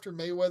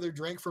Mayweather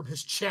drank from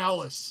his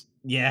chalice.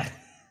 Yeah.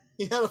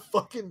 He had a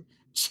fucking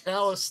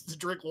chalice to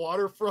drink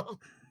water from.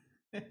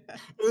 And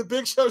the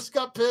Big Show just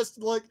got pissed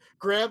and like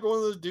grabbed one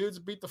of those dudes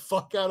and beat the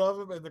fuck out of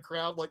him, and the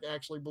crowd like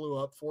actually blew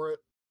up for it.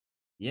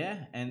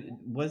 Yeah, and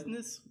wasn't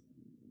this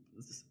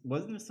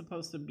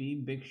supposed to be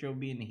Big Show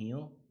being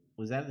heel?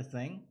 Was that a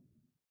thing?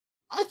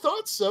 I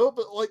thought so,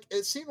 but like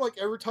it seemed like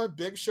every time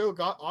Big Show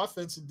got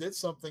offense and did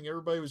something,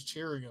 everybody was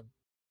cheering him.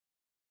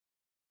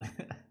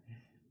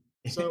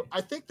 So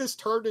I think this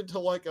turned into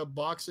like a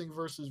boxing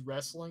versus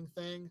wrestling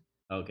thing.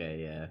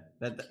 Okay, yeah.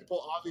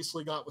 People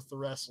obviously got with the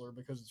wrestler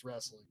because it's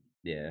wrestling.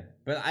 Yeah,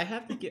 but I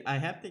have to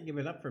give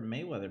it up for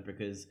Mayweather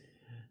because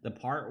the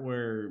part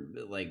where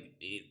like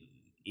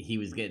he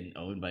was getting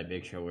owned by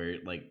Big Show, where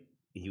like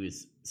he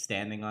was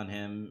standing on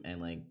him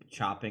and like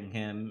chopping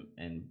him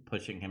and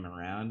pushing him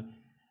around,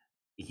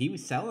 he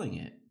was selling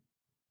it.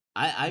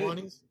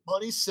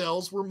 Money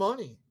sells where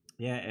money.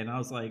 Yeah, and I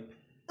was like,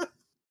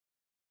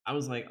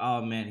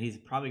 oh man, he's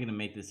probably gonna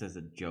make this as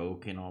a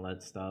joke and all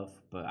that stuff.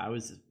 But I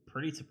was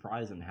pretty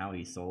surprised on how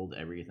he sold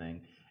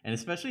everything, and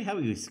especially how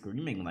he was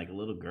screaming like a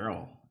little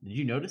girl. Did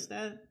you notice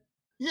that?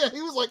 Yeah,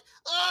 he was like,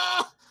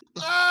 ah,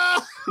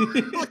 ah.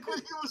 Like when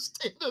he was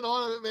standing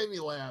on him, it made me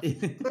laugh.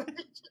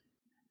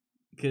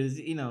 Because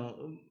and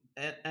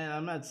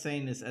I'm not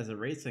saying this as a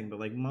race thing, but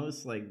like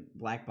most like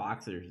black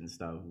boxers and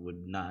stuff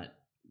would not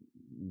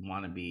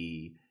want to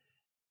be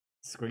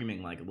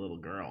screaming like a little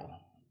girl.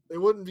 They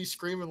wouldn't be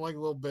screaming like a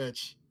little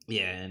bitch.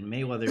 Yeah, and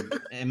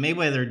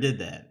Mayweather did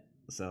that.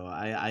 So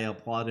I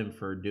applaud him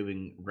for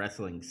doing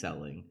wrestling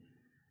selling.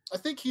 I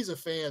think he's a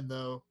fan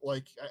though.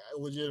 Like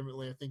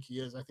legitimately, I think he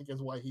is. I think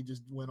that's why he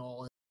just went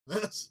all in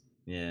this.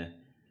 Yeah.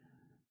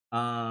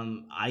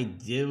 I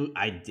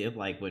did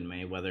like when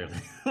Mayweather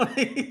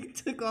like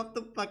took off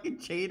the fucking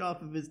chain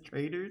off of his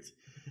trainers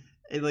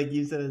and like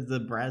used it as a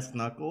brass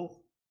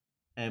knuckle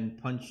and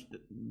punched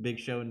Big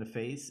Show in the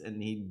face,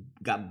 and he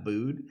got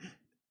booed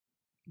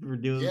for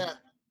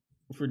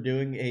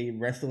doing a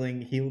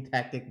wrestling heel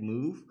tactic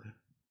move.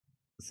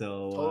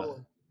 So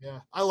totally,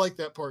 yeah, I like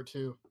that part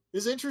too.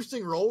 It's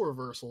interesting role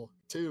reversal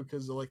too,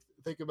 because like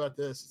think about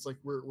this. It's like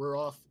we're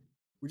off.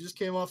 We just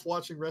came off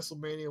watching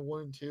WrestleMania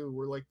 1 and 2.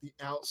 We're like the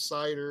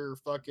outsider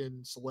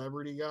fucking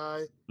celebrity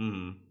guy,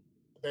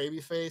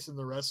 babyface, and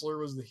the wrestler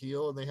was the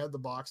heel, and they had the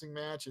boxing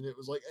match, and it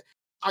was like,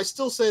 I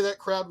still say that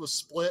crowd was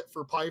split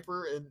for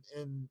Piper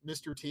and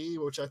Mr. T,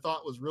 which I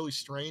thought was really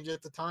strange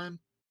at the time.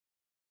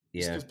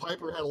 Yeah. Because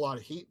Piper had a lot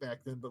of heat back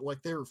then, but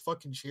like they were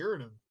fucking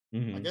cheering him.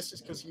 I guess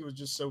just because he was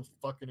just so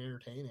fucking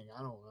entertaining.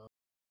 I don't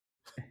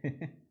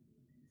know.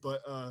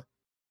 But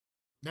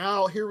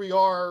now here we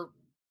are,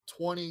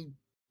 20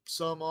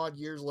 some odd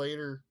years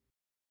later,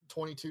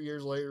 22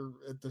 years later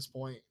at this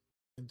point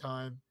in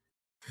time.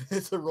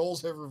 The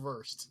roles have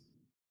reversed.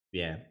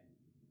 Yeah.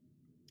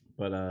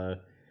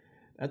 But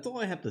that's all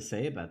I have to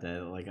say about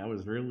that. Like I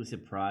was really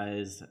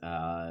surprised.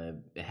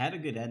 It had a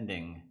good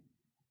ending,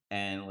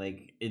 and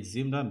like it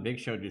zoomed on Big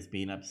Show just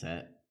being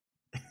upset.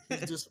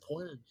 He's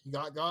disappointed. He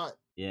got.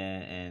 Yeah,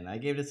 and I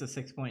gave this a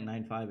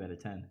 6.95 out of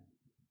 10.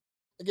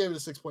 I gave it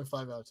a 6.5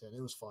 out of 10.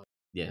 It was fun.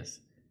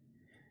 Yes.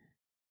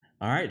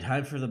 All right,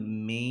 time for the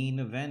main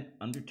event,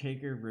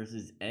 Undertaker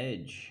versus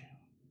Edge.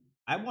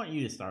 I want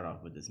you to start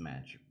off with this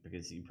match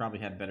because you probably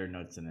have better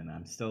notes than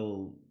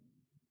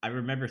I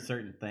remember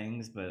certain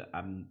things, but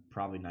I'm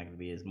probably not going to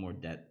be as more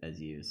depth as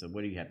you. So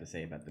what do you have to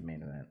say about the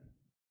main event?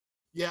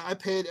 Yeah, I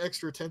paid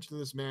extra attention to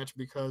this match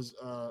because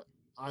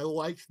I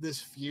liked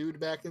this feud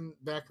back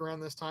around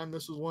this time.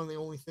 This was one of the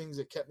only things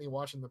that kept me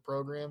watching the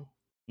program.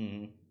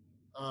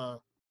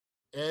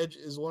 Edge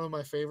is one of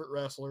my favorite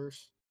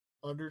wrestlers.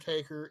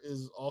 Undertaker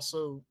is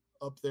also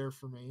up there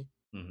for me.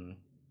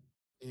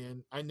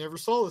 And I never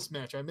saw this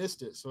match. I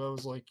missed it. So I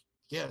was like,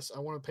 yes, I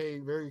want to pay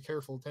very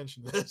careful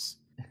attention to this.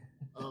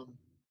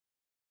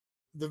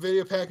 The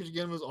video package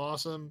again was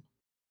awesome.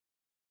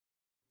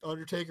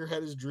 Undertaker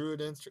had his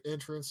Druid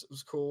entrance. It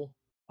was cool.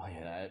 Oh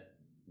yeah,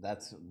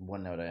 that's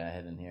one note I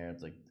had in here.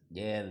 It's like,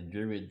 yeah, the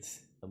Druids.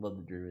 I love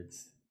the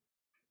Druids.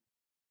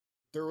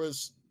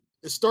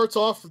 It starts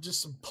off with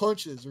just some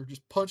punches or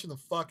just punching the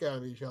fuck out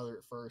of each other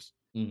at first.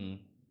 And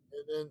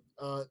then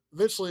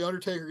eventually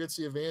Undertaker gets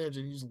the advantage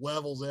and he just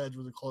levels Edge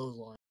with a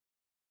clothesline.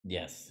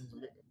 Yes.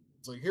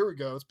 It's like, here we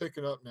go. It's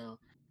picking up now.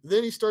 And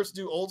then he starts to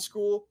do old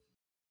school,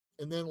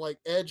 and then like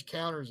Edge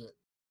counters it.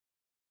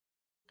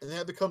 And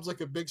that becomes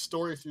like a big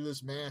story through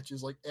this match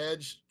is like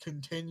Edge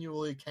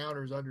continually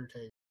counters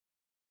Undertaker.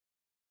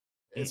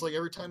 It's like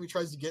every time he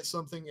tries to get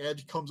something,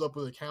 Edge comes up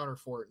with a counter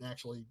for it and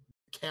actually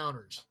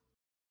counters.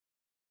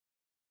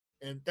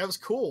 And that was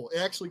cool. It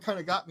actually kind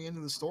of got me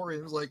into the story.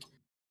 It was like,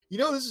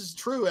 this is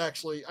true,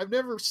 actually. I've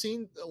never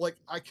seen,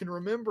 I can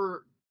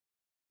remember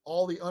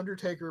all the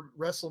Undertaker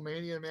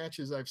WrestleMania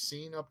matches I've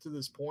seen up to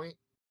this point,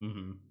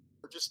 Mm-hmm.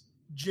 or just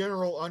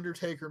general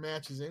Undertaker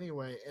matches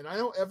anyway. And I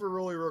don't ever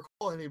really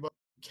recall anybody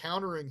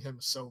countering him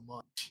so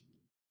much.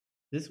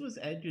 This was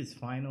Edge's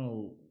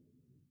final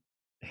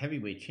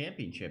heavyweight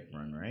championship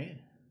run, right?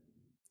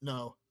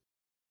 No.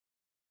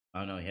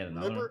 Oh, no, he had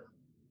another one?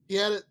 He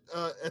had it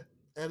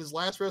at his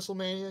last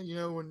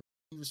WrestleMania, when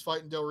he was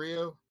fighting Del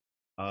Rio.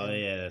 Oh,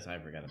 yeah, I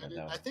forgot about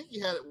that one. I think he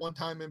had it one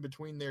time in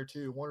between there,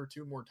 too. One or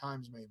two more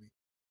times, maybe.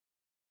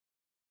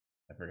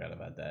 I forgot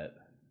about that.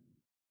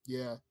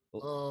 Yeah.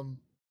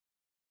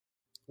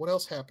 What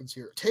else happens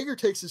here? Taker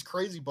takes this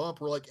crazy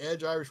bump where,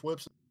 Edge Irish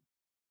whips him.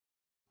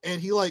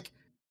 And he,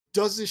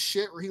 does this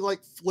shit where he,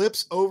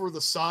 flips over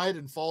the side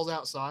and falls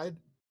outside.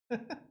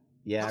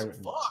 Yeah.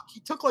 Fuck. He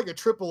took, a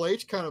Triple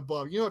H kind of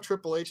bump.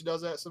 Triple H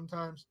does that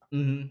sometimes?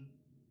 Mm-hmm.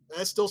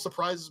 That still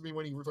surprises me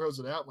when he throws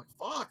it out. I'm like,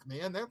 fuck,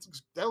 man, that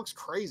looks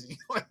crazy.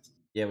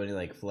 Yeah, when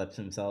he flips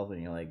himself and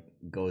he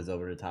goes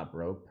over the top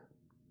rope.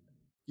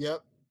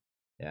 Yep.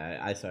 Yeah,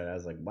 I saw it. I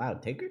was like, wow,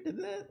 Taker did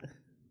that?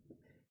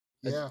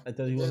 Yeah. I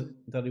thought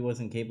he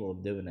wasn't capable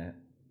of doing that.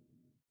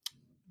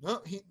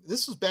 No,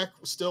 this was back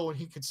still when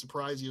he could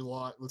surprise you a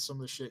lot with some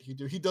of the shit he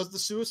do. He does the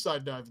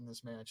suicide dive in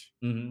this match.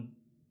 Mm-hmm.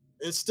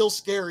 It's still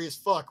scary as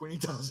fuck when he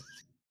does it.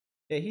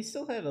 Yeah, he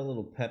still had a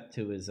little pep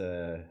to his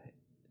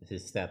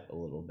step a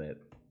little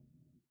bit.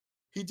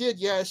 He did,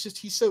 yeah. It's just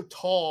he's so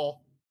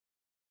tall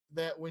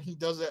that when he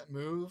does that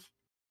move,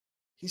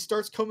 he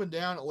starts coming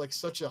down at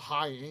such a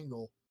high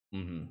angle.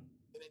 Mm-hmm. And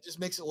it just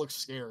makes it look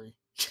scary.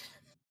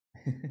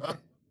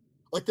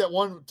 Like that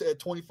one at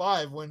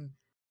 25 when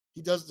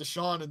he does the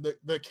Shawn and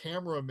the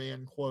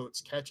cameraman quotes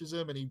catches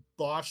him and he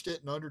botched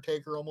it and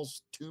Undertaker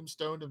almost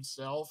tombstoned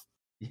himself.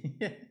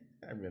 Yeah,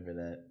 I remember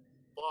that.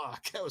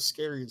 Fuck, that was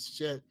scary as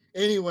shit.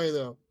 Anyway,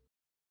 though,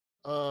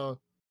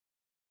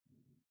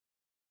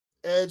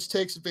 Edge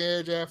takes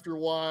advantage after a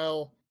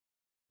while.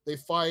 They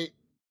fight.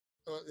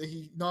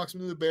 He knocks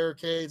him into the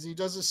barricades. He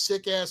does a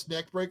sick ass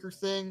neckbreaker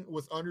thing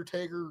with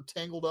Undertaker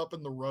tangled up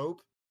in the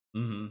rope.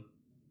 Mm-hmm.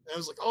 And I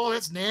was like, oh,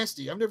 that's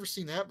nasty. I've never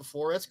seen that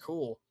before. That's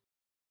cool.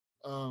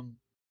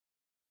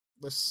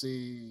 Let's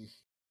see.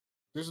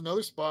 There's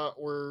another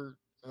spot where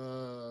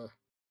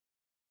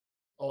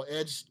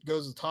Edge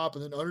goes to the top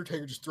and then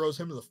Undertaker just throws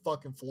him to the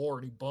fucking floor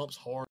and he bumps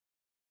hard.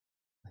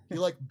 He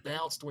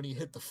bounced when he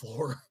hit the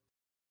floor.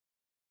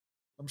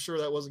 I'm sure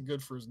that wasn't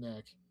good for his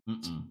neck.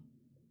 Mm-mm.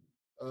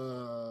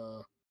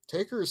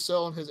 Taker is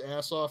selling his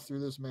ass off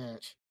through this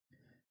match.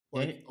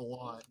 A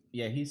lot.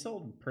 Yeah, he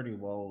sold pretty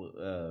well.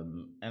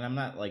 And I'm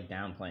not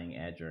downplaying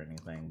Edge or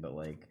anything, but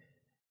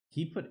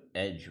he put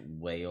Edge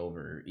way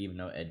over, even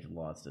though Edge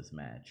lost this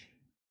match.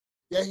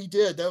 Yeah, he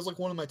did. That was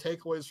one of my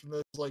takeaways from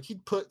this.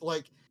 He'd put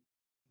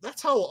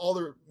that's how all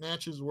their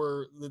matches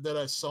were that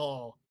I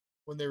saw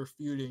when they were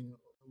feuding.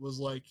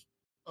 Was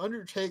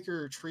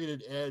Undertaker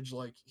treated Edge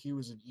like he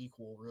was an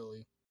equal,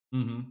 really.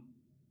 Mm-hmm.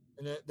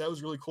 And that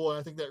was really cool. And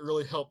I think that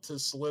really helped to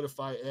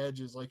solidify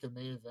Edge as a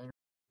main eventer.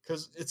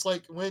 Because it's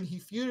when he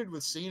feuded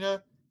with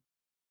Cena,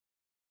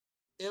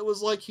 it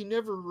was you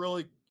never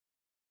really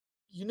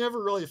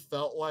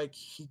felt like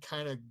he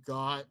kind of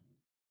got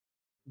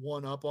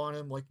one up on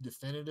him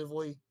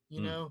definitively,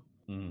 know?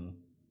 Mm-hmm.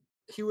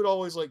 He would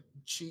always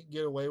cheat and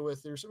get away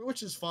with it,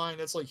 which is fine.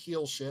 That's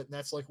heel shit, and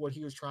that's what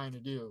he was trying to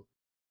do.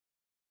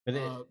 But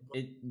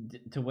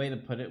the way to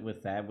put it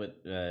with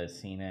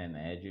Cena and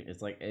Edge,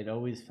 it's it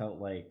always felt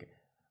like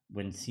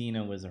when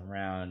Cena was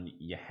around,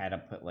 you had to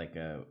put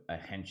a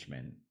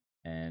henchman.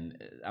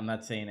 And I'm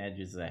not saying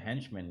Edge is a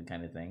henchman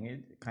kind of thing.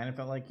 It kind of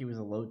felt like he was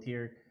a low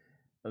tier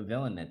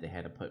villain that they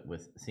had to put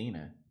with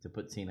Cena to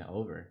put Cena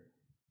over.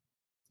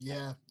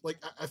 Yeah,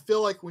 I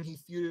feel like when he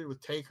feuded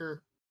with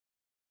Taker,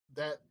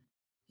 that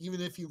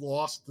even if he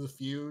lost the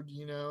feud,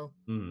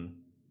 mm-hmm.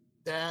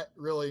 that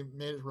really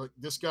made it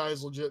this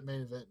guy's legit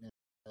main event now.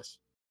 Yes.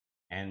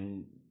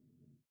 And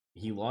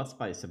he lost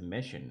by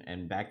submission,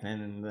 and back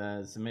then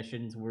the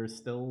submissions were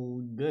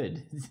still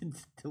good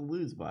to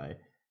lose by.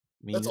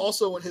 That's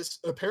also when his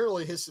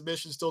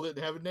submission still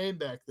didn't have a name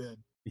back then.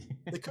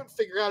 They couldn't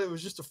figure out it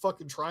was just a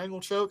fucking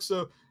triangle choke.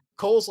 So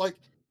Cole's like,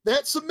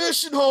 that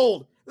submission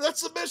hold.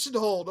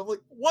 I'm like,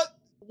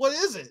 what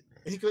is it?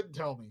 And he couldn't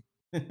tell me.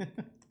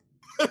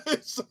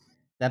 So,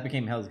 that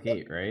became Hell's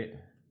Gate, right?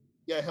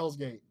 Yeah, Hell's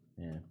Gate.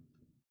 Yeah.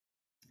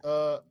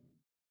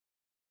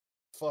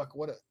 Fuck,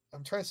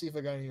 I'm trying to see if I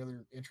got any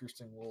other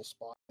interesting little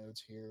spot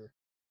notes here.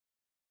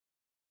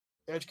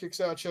 Edge kicks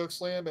out choke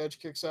slam. Edge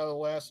kicks out of the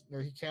last. No,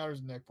 he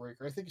counters the neck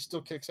breaker. I think he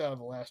still kicks out of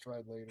the last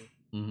ride later.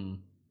 Mm-hmm.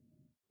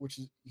 Which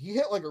is he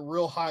hit a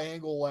real high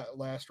angle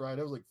last ride.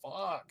 I was like,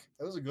 fuck,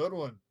 that was a good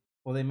one.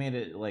 Well, they made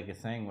it a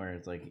thing where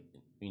it's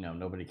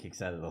nobody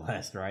kicks out of the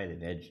last ride,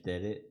 and Edge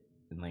did it,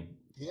 and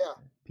yeah,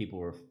 people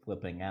were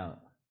flipping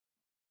out.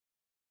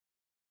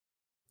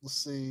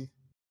 Let's see.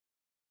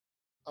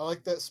 I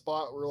like that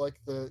spot where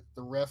the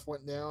ref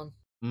went down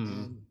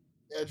and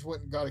Edge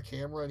went and got a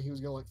camera, and he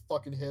was gonna like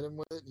fucking hit him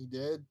with it, and he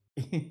did.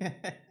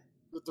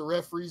 But the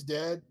referee's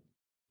dead.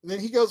 And then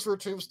he goes for a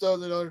tombstone,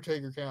 then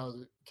Undertaker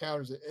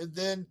counters it, and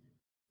then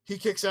he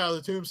kicks out of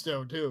the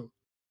tombstone too.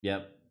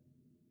 Yep.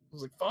 I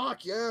was like,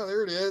 "Fuck yeah,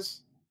 there it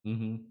is."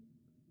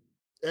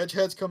 Edge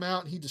heads come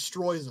out, and he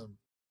destroys them.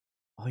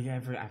 Oh yeah,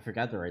 I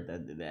forgot to write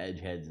the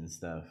Edge heads and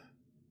stuff.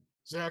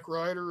 Zack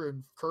Ryder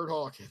and Kurt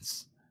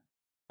Hawkins.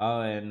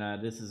 Oh, and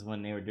this is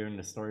when they were doing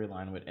the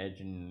storyline with Edge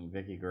and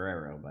Vicky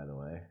Guerrero, by the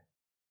way.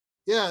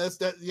 Yeah, that's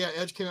that. Yeah,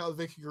 Edge came out with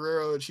Vicky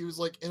Guerrero, and she was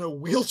like in a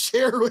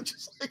wheelchair, which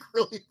is like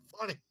really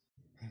funny.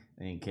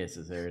 And he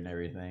kisses her and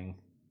everything.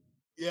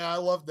 Yeah, I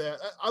love that.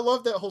 I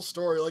love that whole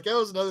story. Like that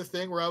was another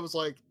thing where I was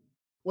like,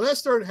 when that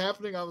started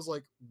happening, I was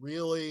like,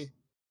 really,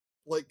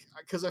 like,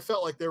 because I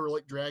felt like they were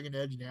like dragging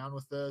Edge down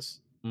with this.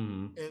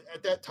 And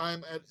at that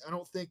time, I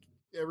don't think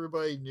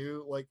everybody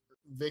knew like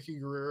Vicky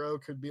Guerrero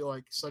could be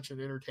like such an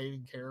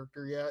entertaining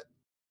character yet.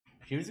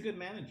 She was a good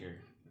manager.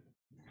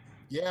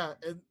 Yeah,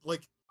 and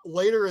like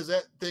later as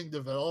that thing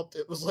developed,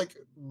 it was like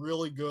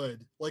really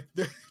good. Like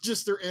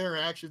just their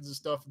interactions and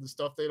stuff, and the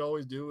stuff they'd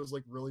always do was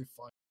like really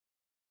fun.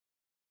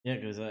 Yeah,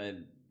 because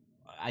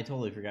I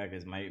totally forgot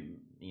because my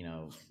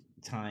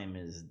time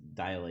is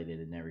dilated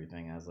and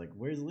everything. I was like,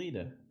 "Where's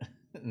Lita?"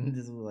 And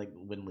this was like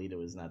when Lita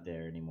was not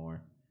there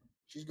anymore.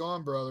 She's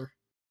gone, brother.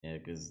 Yeah,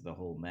 because the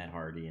whole Matt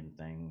Hardy and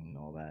thing and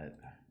all that.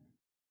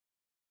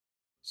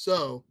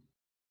 So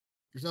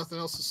there's nothing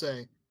else to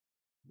say.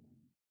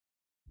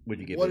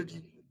 What'd you give what it? Did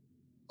you?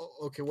 Oh,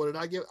 okay, what did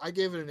I give? I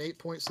gave it an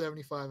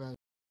 8.75 out.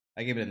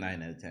 I gave it a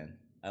 9 out of 10.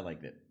 I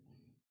liked it.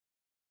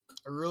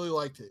 I really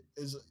liked it.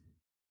 Is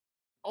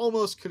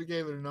almost could have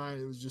gave it a 9.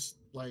 It was just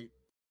like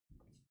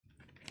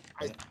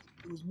it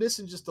was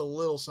missing just a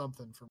little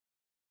something from,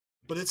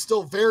 but it's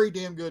still very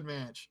damn good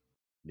match.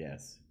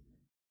 Yes.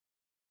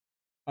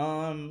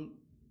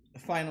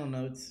 Final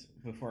notes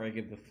before I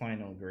give the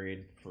final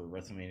grade for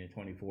WrestleMania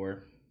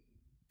 24.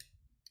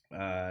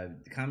 The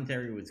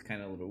commentary was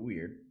kind of a little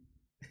weird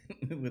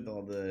with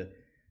all the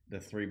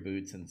 3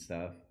 boots and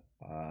stuff.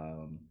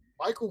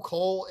 Michael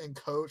Cole and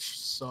Coach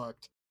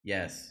sucked.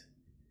 Yes.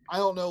 I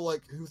don't know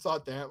like who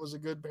thought that was a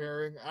good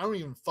pairing. I don't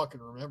even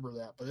fucking remember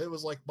that, but it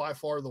was like by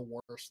far the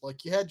worst.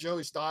 Like you had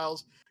Joey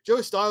Styles.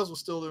 Joey Styles was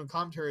still doing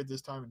commentary at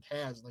this time in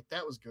Taz, and like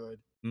that was good.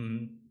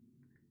 And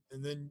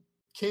then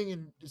King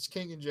and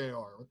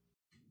JR.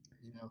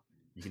 You know,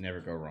 you can never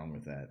go wrong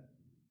with that.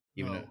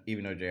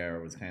 Even though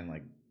JR was kind of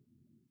like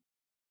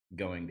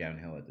going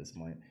downhill at this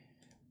point.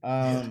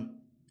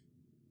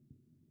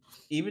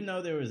 Even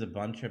though there was a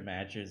bunch of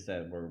matches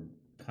that were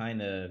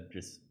kind of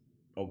just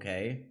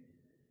okay,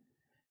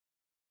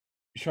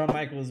 Shawn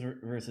Michaels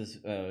versus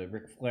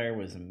Ric Flair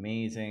was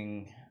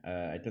amazing.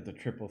 I thought the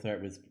triple threat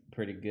was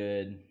pretty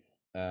good.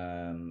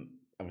 I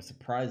was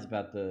surprised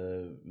about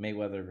the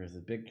Mayweather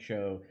versus Big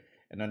Show,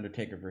 and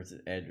Undertaker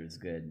versus Edge was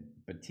good.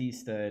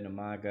 Batista and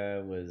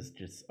Umaga was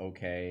just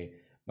okay.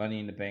 Money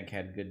in the Bank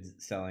had good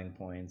selling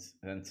points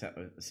and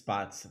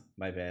spots.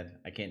 My bad,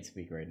 I can't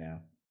speak right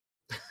now.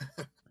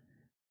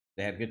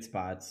 They had good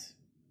spots.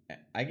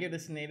 I give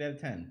this an 8 out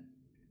of 10.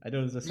 I thought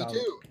it was a solid. Me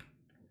too.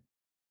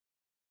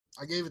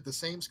 I gave it the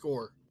same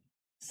score.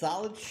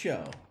 Solid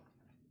show.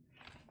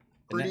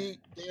 Pretty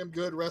damn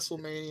good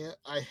WrestleMania.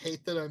 I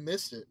hate that I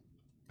missed it.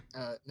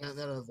 Now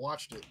that I've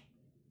watched it.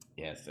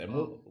 Yes, and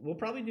we'll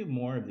probably do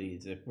more of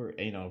these if we're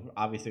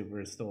obviously if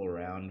we're still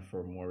around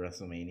for more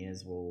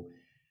WrestleManias. We'll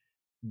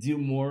do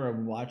more of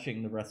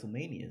watching the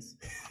WrestleManias.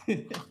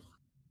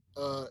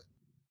 I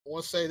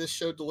want to say this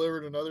show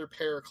delivered another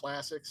pair of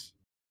classics.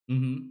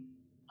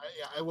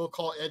 I will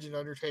call Edge and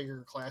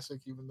Undertaker a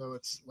classic, even though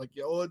it's like,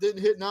 it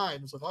didn't hit 9.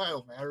 It's like, I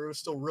don't matter. It was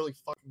still really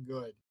fucking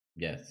good.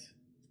 Yes.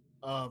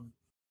 I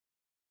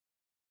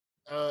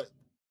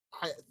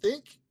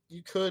think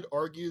you could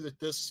argue that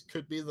this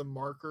could be the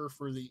marker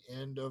for the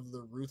end of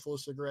the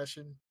Ruthless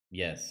Aggression.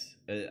 Yes,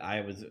 I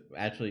was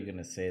actually going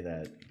to say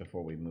that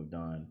before we moved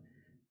on.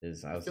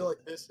 I feel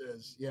like this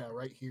is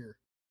right here.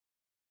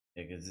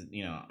 Because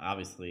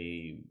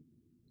obviously,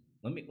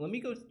 let me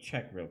go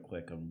check real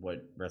quick on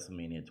what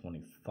WrestleMania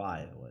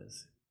 25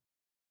 was.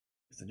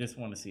 Because I just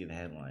want to see the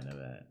headline of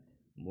that.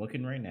 I'm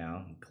looking right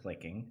now. I'm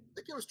clicking. I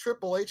think it was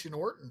Triple H and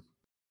Orton.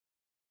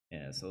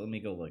 Yeah, so let me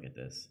go look at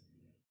this.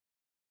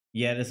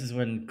 Yeah, this is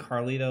when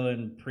Carlito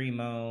and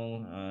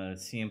Primo,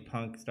 CM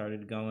Punk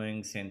started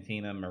going.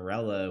 Santina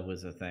Marella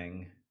was a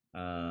thing.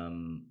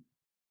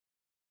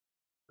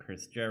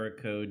 Chris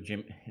Jericho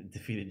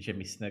defeated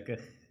Jimmy Snuka.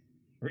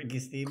 Ricky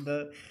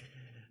Steamboat.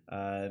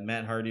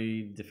 Matt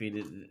Hardy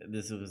defeated.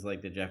 This was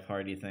like the Jeff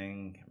Hardy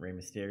thing. Rey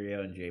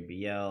Mysterio and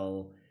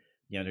JBL.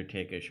 The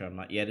Undertaker,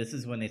 Shawn. Yeah, this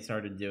is when they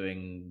started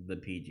doing the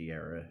PG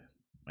era,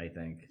 I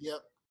think. Yep.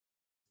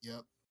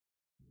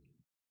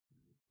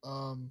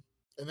 And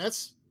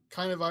that's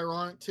kind of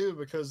ironic too,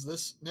 because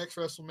this next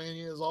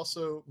WrestleMania is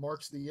also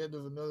marks the end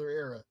of another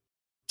era.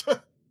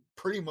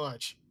 Pretty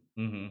much.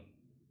 And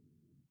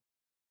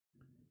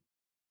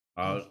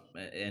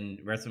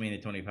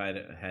WrestleMania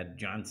 25 had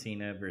John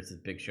Cena versus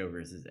Big Show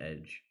versus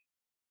Edge.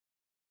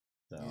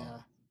 So. Yeah,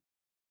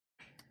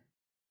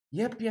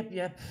 Yep.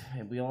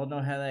 And we all know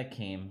how that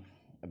came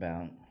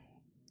about.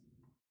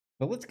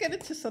 But let's get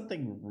into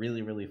something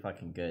really, really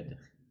fucking good.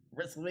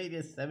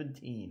 WrestleMania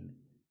 17.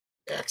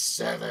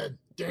 X7,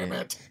 damn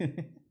Yeah.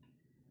 it.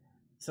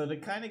 So to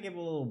kind of give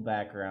a little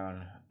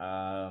background,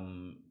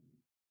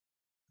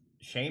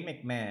 Shane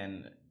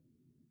McMahon.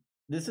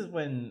 This is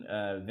when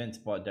Vince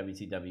bought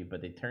WCW,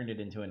 but they turned it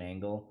into an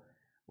angle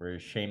where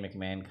Shane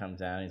McMahon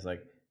comes out. And he's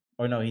like,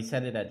 "Oh no," he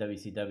said it at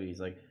WCW.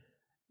 He's like,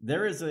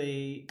 "There is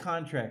a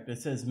contract that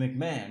says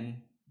McMahon,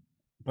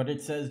 but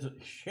it says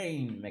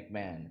Shane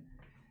McMahon."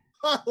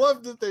 I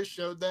love that they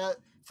showed that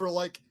for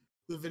like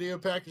the video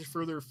package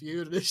for their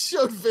feud, and it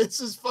showed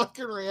Vince's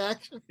fucking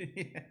reaction.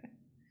 Yeah.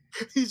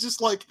 He's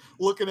just like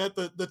looking at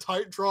the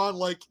Titantron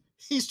like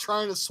he's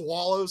trying to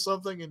swallow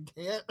something and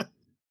can't.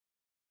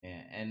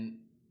 Yeah, and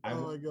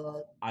Oh my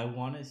god. I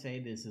want to say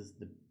this is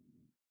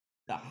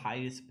the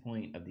highest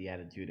point of the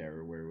Attitude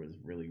Era where it was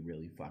really,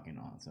 really fucking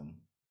awesome.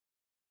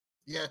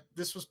 Yeah,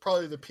 this was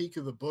probably the peak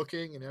of the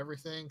booking and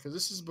everything, because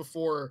this is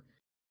before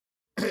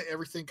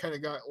everything kind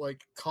of got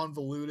like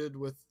convoluted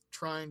with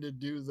trying to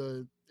do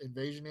the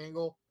invasion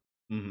angle.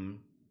 Mm-hmm.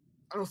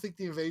 I don't think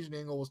the invasion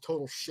angle was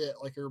total shit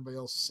like everybody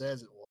else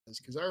says it was,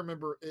 because I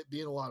remember it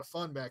being a lot of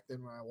fun back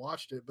then when I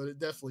watched it, but it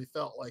definitely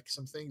felt like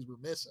some things were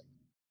missing.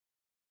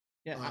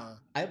 Yeah,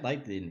 I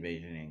liked the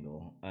invasion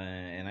angle,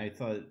 and I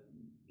thought,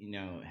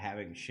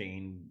 having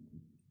Shane,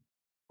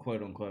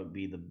 quote unquote,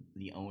 be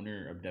the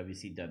owner of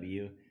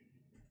WCW,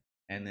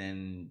 and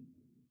then,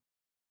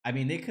 I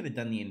mean, they could have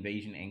done the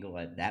invasion angle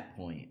at that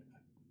point,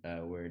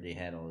 where they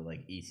had all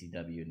like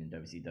ECW and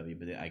then WCW,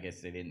 but I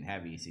guess they didn't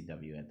have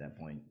ECW at that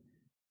point.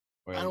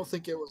 I don't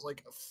think it was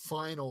like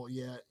final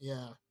yet.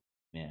 Yeah.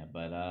 Yeah,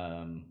 but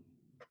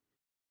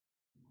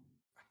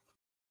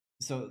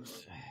so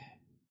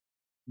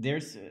there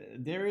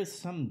is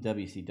some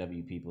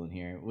WCW people in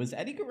here. Was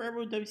Eddie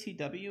Guerrero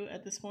WCW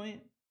at this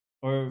point,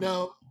 or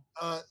no?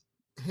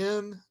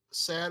 Him,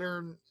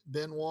 Saturn,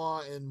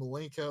 Benoit, and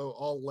Malenko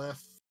all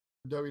left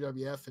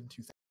WWF in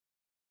 2000.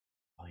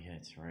 Oh yeah,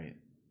 that's right.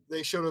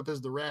 They showed up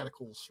as the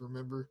Radicals.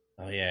 Remember?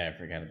 Oh yeah, I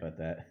forgot about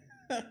that.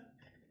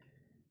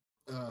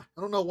 I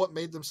don't know what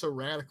made them so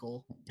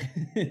radical.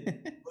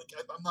 Like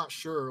I'm not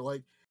sure.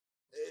 Like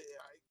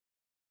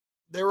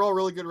they were all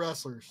really good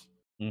wrestlers.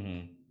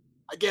 Mm-hmm.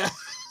 I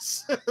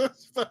guess.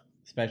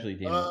 especially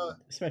Dean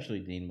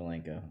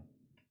Malenko.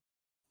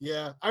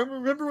 Yeah, I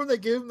remember when they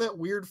gave him that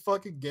weird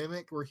fucking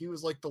gimmick where he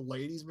was like the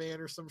ladies'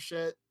 man or some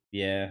shit.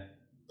 Yeah.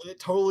 And it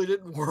totally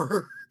didn't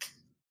work.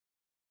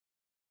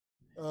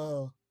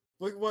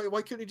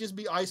 Why couldn't he just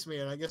be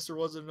Iceman? I guess there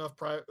wasn't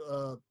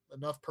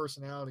enough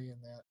personality in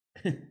that.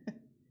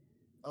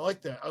 I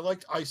like that. I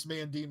liked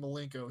Iceman Dean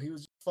Malenko. He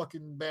was a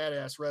fucking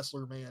badass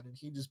wrestler, man, and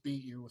he just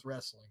beat you with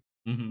wrestling.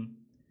 Mm-hmm.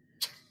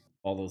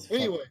 All those.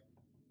 Anyway,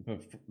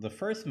 but the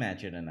first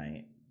match of the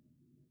night,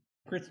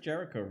 Chris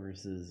Jericho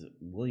versus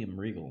William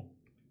Regal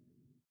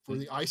for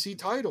the IC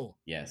title.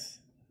 Yes,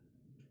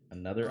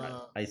 another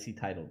IC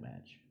title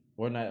match.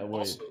 Or not?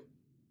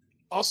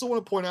 Also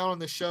want to point out on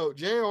the show,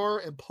 JR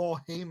and Paul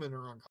Heyman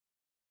are on.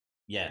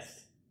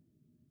 Yes,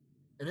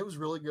 and it was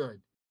really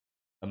good.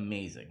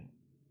 Amazing.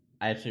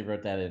 I actually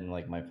wrote that in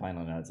like my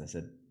final notes. I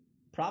said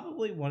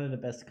probably one of the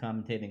best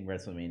commentating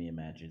WrestleMania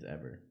matches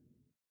ever.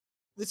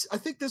 I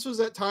think this was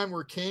that time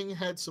where King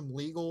had some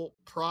legal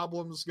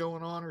problems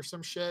going on or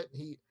some shit.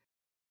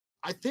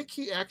 I think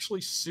he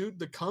actually sued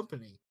the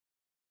company.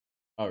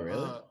 Oh,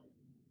 really?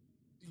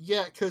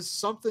 Yeah, because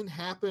something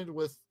happened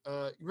with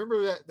you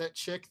remember that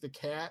chick, the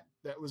cat,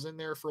 that was in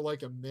there for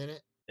like a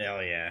minute?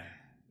 Hell yeah.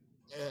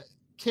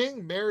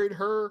 King married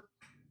her,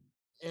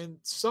 and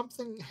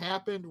something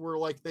happened where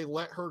like they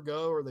let her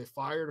go or they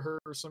fired her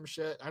or some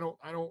shit. I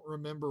don't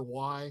remember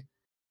why.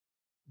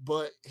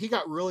 But he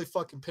got really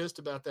fucking pissed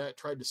about that,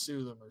 tried to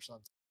sue them or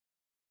something.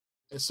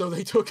 And so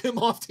they took him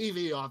off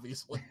TV,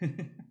 obviously.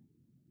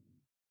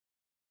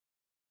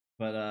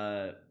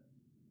 But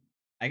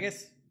I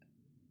guess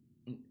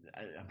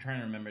I'm trying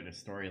to remember the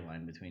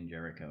storyline between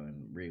Jericho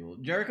and Regal.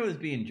 Jericho was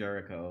being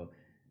Jericho,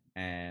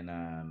 and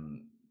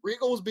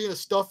Regal was being a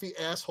stuffy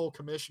asshole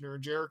commissioner,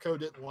 and Jericho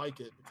didn't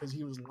like it because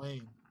he was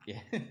lame. Yeah.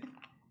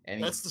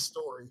 And that's the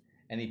story.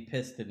 And he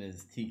pissed in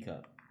his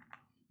teacup.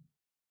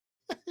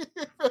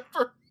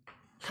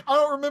 I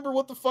don't remember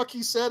what the fuck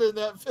he said in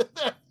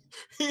that.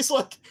 He's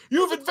like,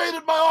 "You've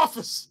invaded my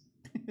office.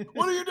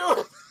 What are you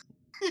doing?"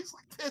 He's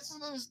like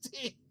pissing in his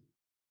tea.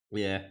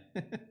 Yeah.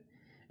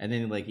 And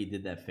then like he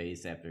did that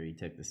face after he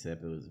took the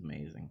sip. It was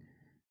amazing.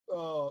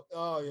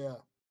 Oh yeah.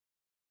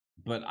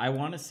 But I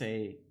want to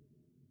say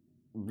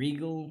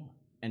Regal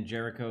and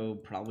Jericho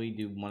probably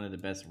do one of the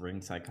best ring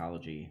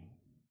psychology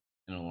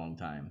in a long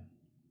time.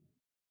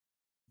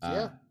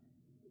 Yeah.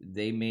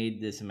 They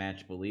made this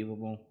match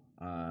believable.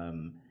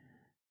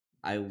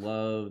 I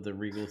love the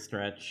Regal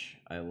stretch.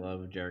 I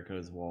love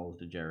Jericho's walls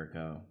to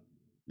Jericho.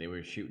 They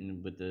were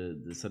shooting with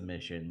the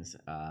submissions.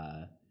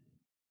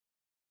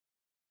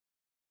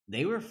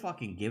 They were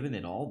fucking giving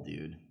it all,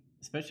 dude.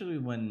 Especially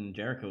when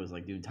Jericho was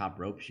like doing top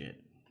rope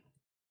shit.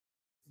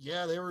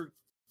 Yeah, they were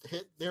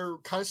they're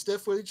kind of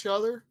stiff with each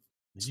other.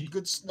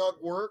 Good snug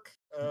work.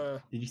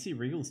 Did you see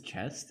Regal's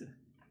chest?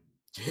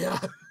 Yeah,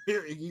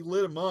 he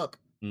lit him up.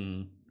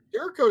 Mm.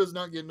 Jericho does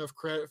not get enough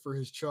credit for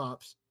his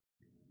chops.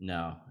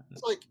 No.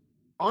 It's like,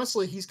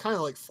 honestly, he's kind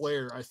of like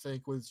Flair, I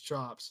think, with his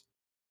chops.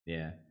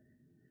 Yeah.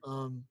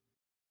 What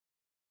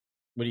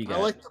do you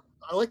got?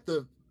 I like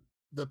the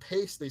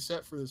pace they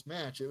set for this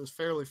match. It was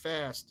fairly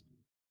fast,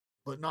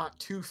 but not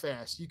too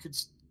fast. You could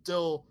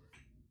still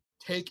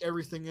take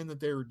everything in that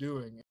they were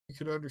doing. You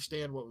could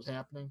understand what was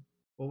happening.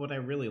 Well, what I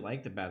really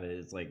liked about it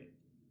is like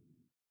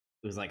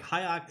it was like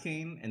high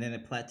octane, and then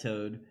it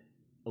plateaued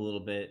a little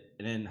bit,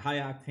 and then high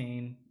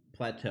octane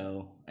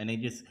plateau, and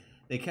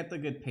they kept a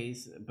good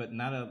pace, but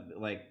not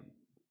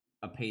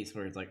a pace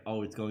where it's like,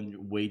 oh, it's going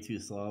way too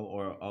slow,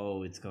 or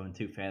oh, it's going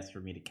too fast for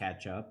me to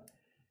catch up.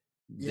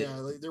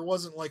 Yeah, there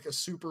wasn't like a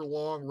super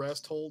long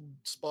rest hold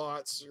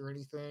spots or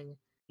anything.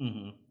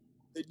 Mm-hmm.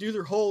 They do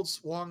their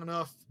holds long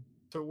enough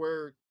to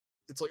where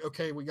it's like,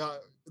 okay,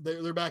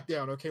 they're back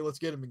down. Okay, let's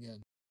get them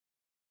again.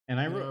 And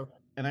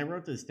I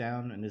wrote this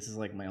down, and this is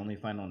like my only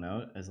final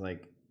note. Is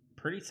like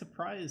pretty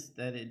surprised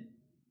that it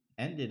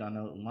ended on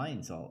a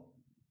Lionsault.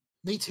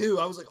 Me too.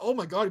 I was like, oh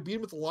my god, he beat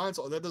him with the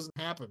Lionsault. That doesn't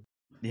happen.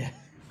 Yeah.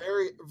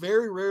 Very,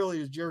 very rarely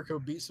does Jericho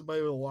beat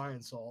somebody with a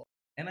Lionsault.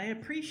 And I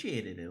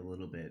appreciated it a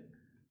little bit.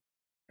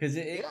 Because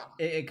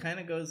it kind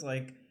of goes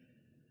like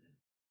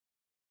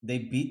they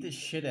beat the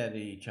shit out of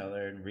each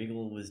other, and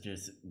Regal was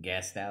just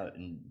gassed out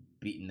and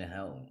beaten to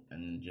hell,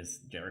 and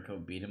just Jericho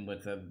beat him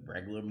with a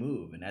regular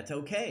move, and that's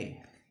okay.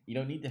 You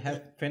don't need to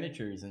have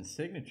finishers and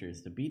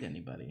signatures to beat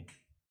anybody.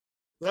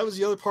 That was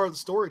the other part of the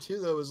story too,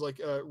 though. Is like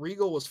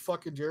Regal was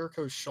fucking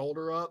Jericho's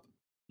shoulder up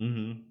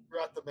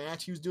throughout the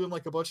match. He was doing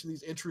like a bunch of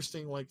these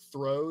interesting like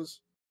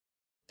throws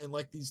and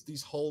like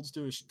these holds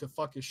to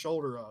fuck his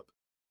shoulder up.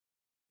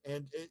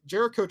 And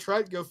Jericho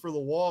tried to go for the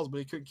walls, but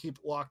he couldn't keep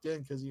it locked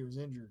in because he was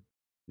injured.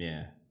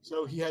 Yeah.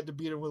 So he had to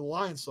beat him with a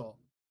Lionsault.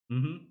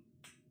 Mm-hmm.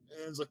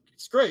 And it's like,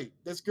 it's great.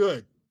 That's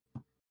good.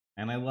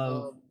 And I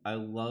love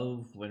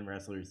when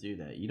wrestlers do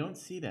that. You don't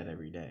see that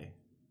every day.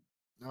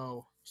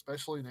 No,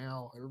 especially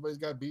now. Everybody's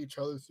got to beat each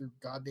other through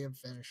goddamn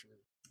finisher.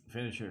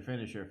 Finisher,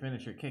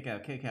 kick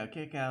out,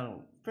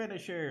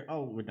 finisher.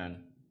 Oh, we're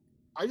done.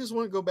 I just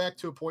want to go back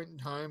to a point in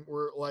time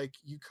where like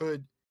you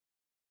could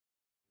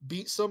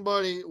beat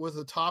somebody with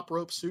a top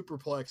rope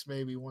superplex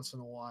maybe once in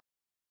a while.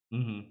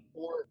 Mm-hmm.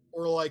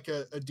 Or like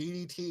a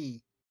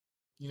DDT,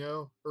 you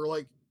know? Or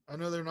like, I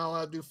know they're not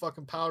allowed to do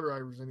fucking power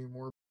drivers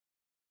anymore.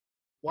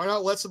 Why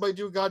not let somebody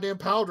do a goddamn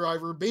power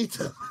driver and beat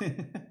them?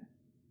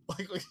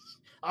 like,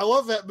 I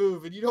love that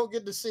move, and you don't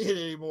get to see it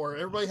anymore.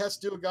 Everybody has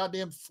to do a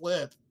goddamn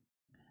flip.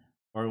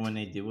 Or when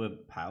they do a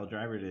pile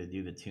driver to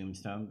do the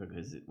tombstone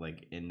because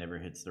it never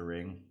hits the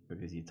ring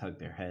because you tug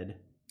their head.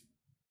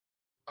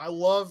 I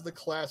love the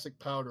classic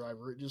pile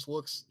driver. It just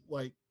looks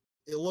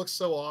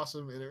so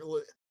awesome, and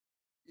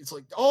it's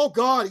like, oh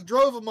god, he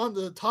drove him on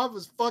the top of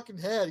his fucking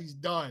head. He's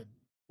done.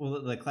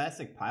 Well, the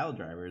classic pile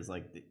driver is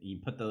like you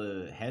put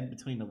the head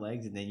between the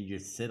legs and then you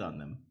just sit on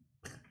them.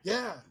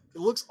 Yeah, it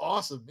looks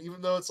awesome,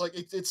 even though it's like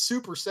it's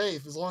super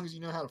safe as long as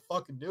you know how to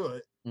fucking do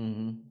it.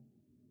 Mm-hmm.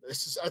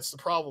 That's the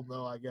problem,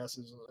 though. I guess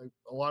is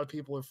a lot of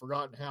people have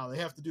forgotten how they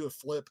have to do a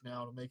flip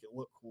now to make it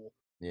look cool.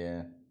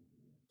 Yeah.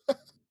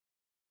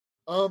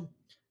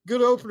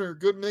 Good opener,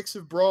 good mix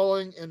of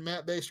brawling and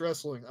mat-based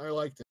wrestling. I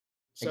liked it.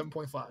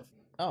 7.5.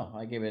 Oh,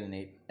 I gave it an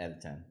 8 out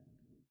of 10.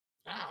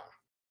 Ah.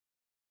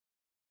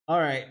 All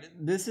right,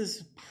 this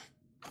is.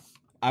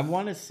 I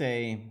want to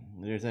say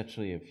there's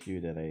actually a few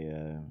that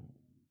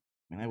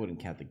I wouldn't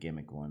count the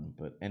gimmick one,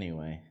 but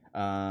anyway.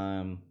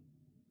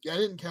 Yeah, I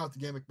didn't count the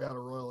gimmick battle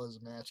royal as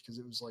a match because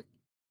it was like.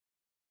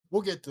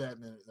 We'll get to that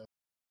in a minute, though.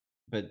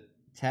 But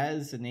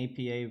Taz and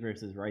APA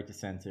versus Right to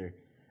Censor.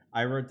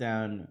 I wrote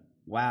down,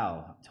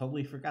 wow,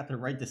 totally forgot the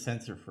Right to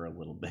Censor for a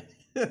little bit.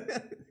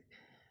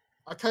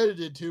 I kind of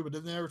did too, but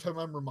then every time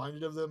I'm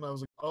reminded of them, I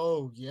was like,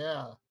 oh,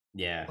 yeah.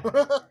 Yeah.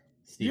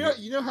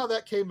 You know how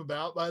that came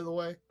about, by the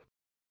way?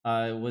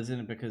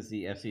 Wasn't it because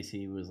the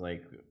FCC was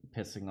like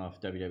pissing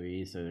off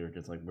WWE, so they were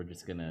just like, we're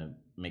just gonna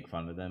make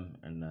fun of them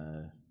and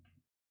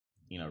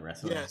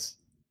wrestle? Yes.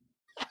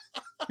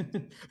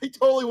 They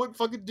totally wouldn't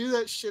fucking do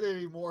that shit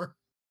anymore.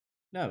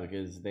 No,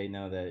 because they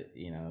know that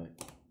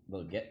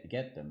they'll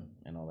get them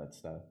and all that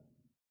stuff.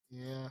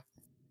 Yeah,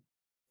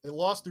 they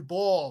lost their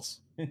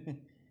balls.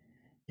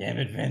 Damn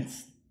it,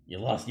 Vince! You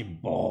lost your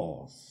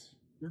balls.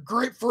 Your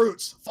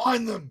grapefruits,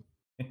 find them.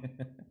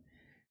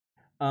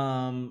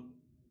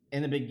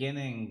 In the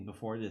beginning,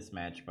 before this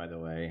match, by the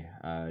way,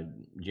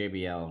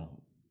 JBL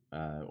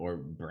or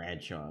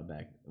Bradshaw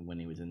back when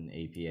he was in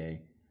APA,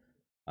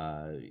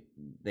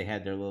 they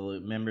had their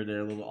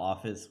little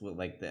office with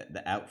like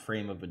the out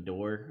frame of a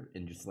door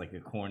in just like a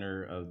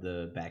corner of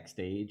the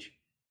backstage.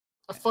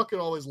 I fucking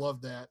always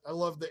loved that. I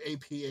love the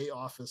APA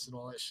office and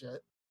all that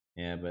shit.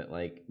 Yeah, but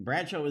like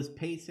Bradshaw was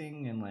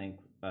pacing and like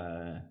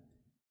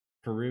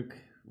Farouk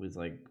was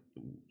like,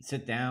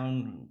 sit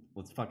down,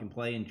 let's fucking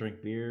play and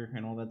drink beer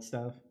and all that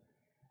stuff.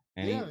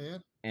 And yeah,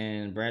 man.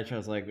 And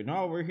Bradshaw's like,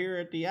 no, we're here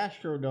at the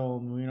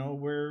Astrodome.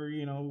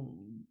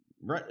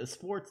 Where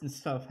sports and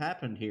stuff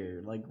happened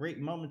here. Like great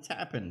moments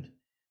happened.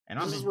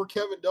 And This is where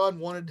Kevin Dunn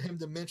wanted him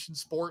to mention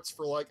sports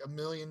for like a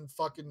million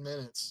fucking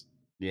minutes.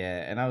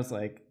 Yeah, and I was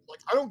like,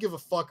 I don't give a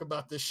fuck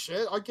about this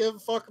shit. I give a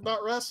fuck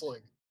about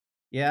wrestling.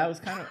 Yeah, I was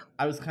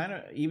kind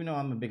of, even though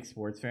I'm a big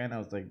sports fan, I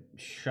was like,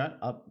 shut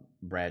up,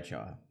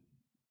 Bradshaw.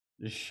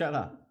 Just shut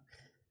up.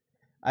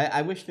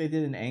 I wish they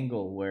did an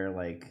angle where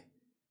like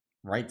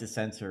Right to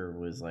Censor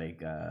was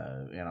like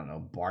I don't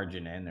know,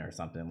 barging in or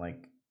something,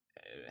 like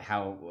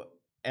how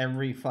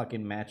every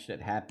fucking match that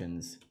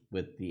happens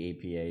with the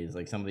APA is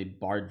like somebody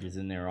barges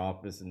in their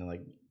office and they're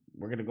like,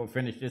 we're gonna go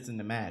finish this in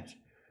the match,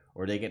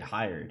 or they get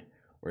hired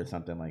or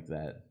something like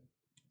that.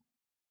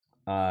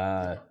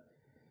 I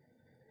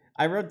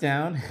wrote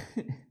down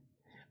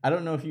I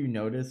don't know if you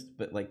noticed,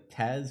 but like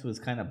Taz was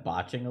kind of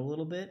botching a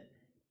little bit.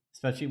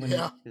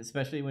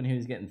 Especially when he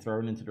was getting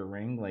thrown into the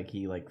ring, like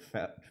he like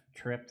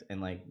tripped and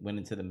like went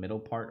into the middle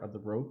part of the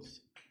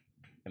ropes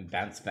and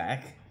bounced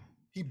back.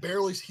 He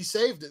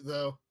saved it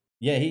though.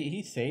 Yeah,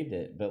 he saved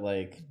it, but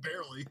like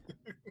barely.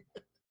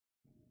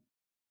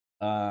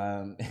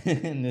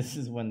 And this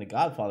is when the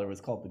Godfather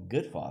was called the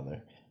Good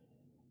Father.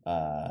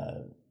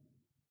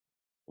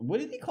 What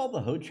did he call the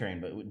Ho Train?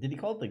 But did he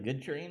call it the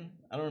Good Train?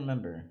 I don't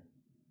remember.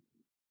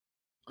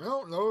 I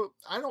don't know.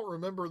 I don't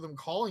remember them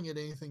calling it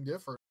anything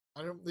different.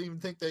 I don't even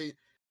think they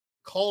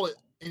call it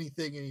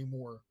anything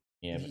anymore.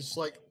 Yeah, it's just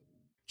like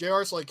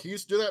JR's like, he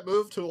used to do that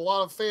move to a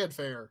lot of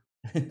fanfare,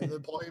 and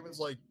then Paul Heyman's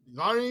like,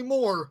 not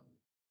anymore.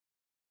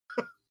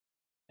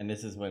 And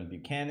this is when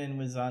Buchanan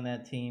was on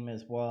that team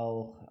as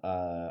well.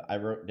 I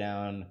wrote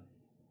down,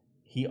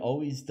 he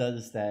always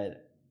does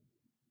that.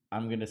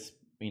 I'm gonna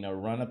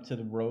run up to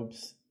the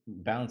ropes,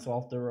 bounce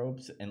off the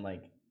ropes, and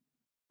like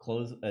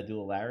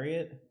do a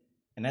lariat,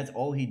 and that's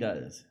all he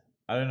does.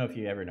 I don't know if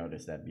you ever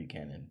noticed that,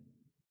 Buchanan.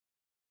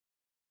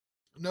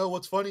 No,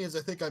 what's funny is I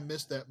think I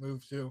missed that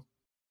move too.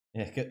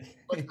 Yeah,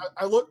 like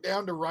I looked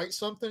down to write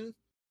something,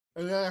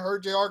 and then I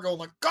heard JR going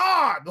like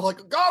God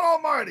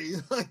Almighty,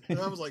 and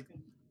I was like,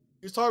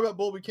 he was talking about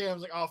Bull Buchanan. I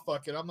was like, oh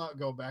fuck it, I'm not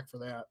going back for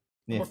that.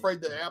 I'm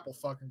afraid the app will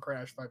fucking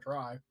crash if I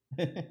try.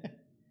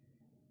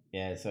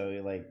 Yeah,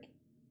 so like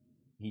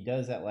he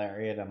does that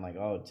lariat. I'm like,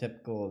 oh,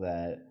 typical of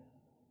that.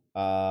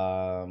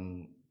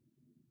 I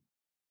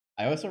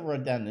also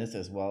wrote down this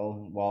as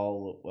well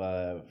while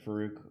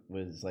Farouk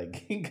was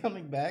like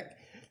coming back.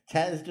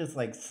 Taz just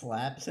like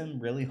slaps him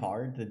really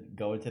hard to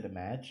go into the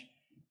match.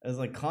 I was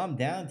like, calm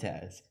down,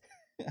 Taz.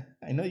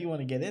 I know you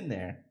want to get in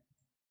there.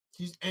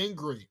 He's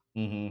angry.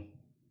 Mm-hmm.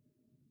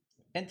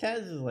 And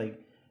Taz is like,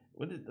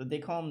 what did they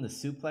call him? The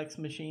suplex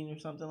machine or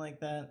something like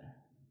that?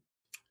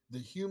 The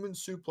human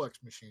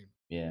suplex machine.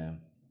 Yeah.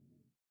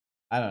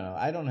 I don't know.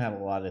 I don't have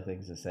a lot of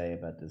things to say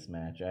about this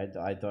match.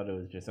 I thought it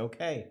was just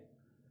okay.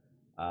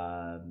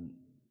 I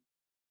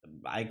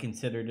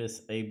consider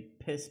this a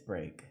piss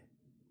break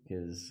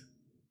because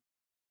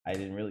I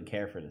didn't really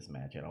care for this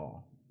match at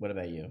all. What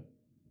about you?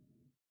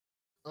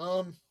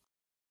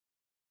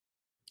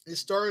 It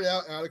started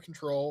out of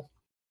control.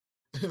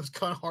 It was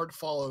kind of hard to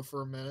follow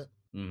for a minute.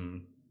 Mm-hmm.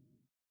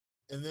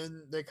 And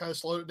then they kind of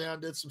slowed it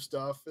down, did some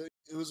stuff.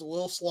 It was a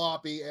little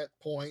sloppy at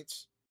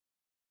points.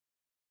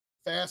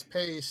 Fast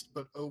paced,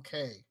 but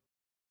okay.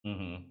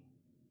 Mm-hmm.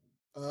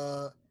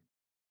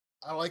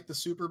 I like the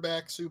super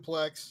back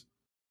suplex.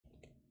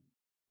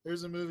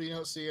 There's a movie you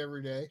don't see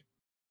every day.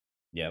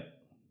 Yep.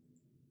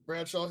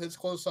 Bradshaw hits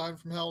close sign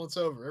from hell and it's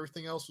over.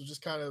 Everything else was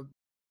just kind of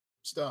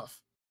stuff.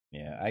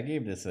 Yeah, I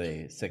gave this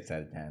a 6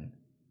 out of 10.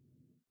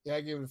 Yeah,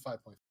 I gave it a 5.5.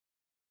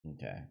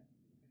 Okay.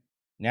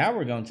 Now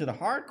we're going to the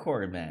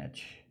hardcore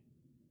match.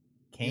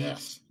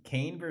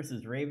 Kane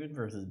versus Raven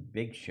versus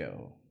Big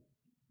Show.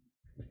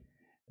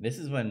 This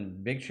is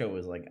when Big Show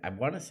was like, I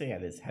want to say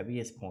at his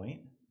heaviest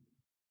point.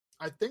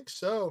 I think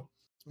so.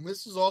 And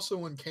this is also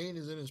when Kane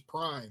is in his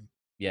prime.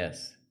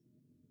 Yes.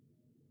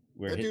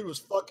 That dude was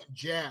fucking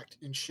jacked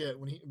and shit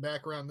when he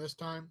back around this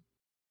time.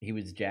 He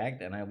was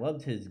jacked, and I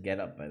loved his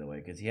getup, by the way,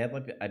 because he had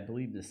like I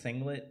believe the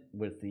singlet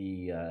with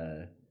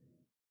the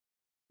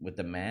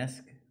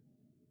mask.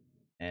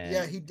 And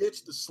yeah, he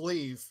ditched the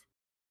sleeve,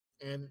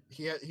 and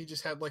he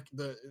just had like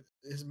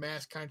his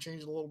mask kind of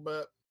changed a little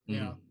bit. Mm-hmm.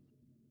 Yeah.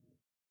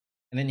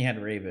 And then you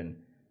had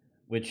Raven,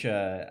 which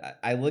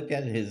I looked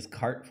at his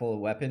cart full of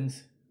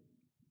weapons,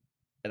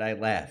 and I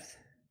laughed.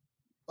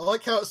 I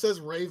like how it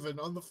says Raven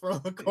on the front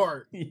of the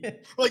cart. Yeah.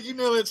 Like, you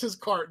know that's his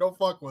cart. Don't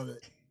fuck with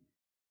it.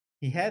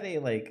 He had a,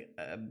 like,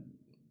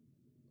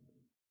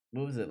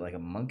 what was it, like a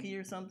monkey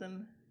or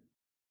something?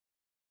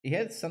 He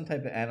had some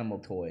type of animal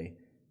toy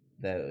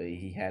that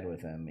he had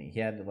with him. He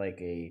had, like,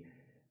 a,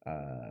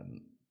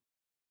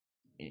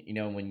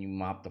 when you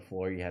mop the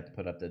floor, you have to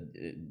put up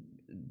the,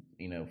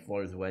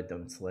 floor's wet,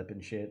 don't slip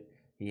and shit.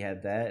 He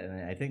had that,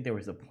 and I think there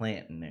was a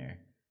plant in there.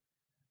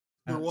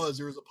 There was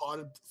a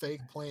potted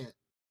fake plant.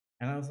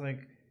 And I was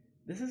like,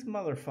 this is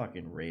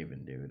motherfucking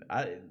Raven, dude.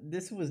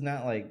 This was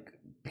not like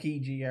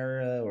PG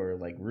era or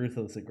like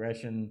Ruthless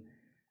Aggression.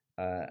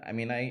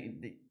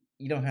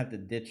 you don't have to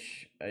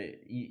ditch.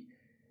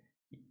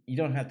 You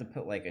don't have to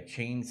put like a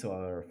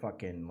chainsaw or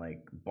fucking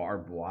like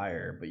barbed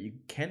wire, but you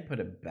can put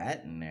a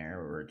bat in there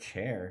or a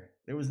chair.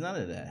 There was none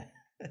of that.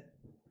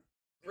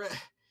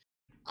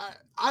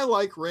 I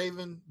like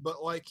Raven,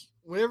 but like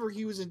whenever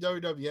he was in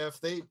WWF,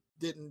 they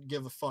didn't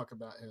give a fuck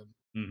about him.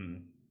 Mm-hmm.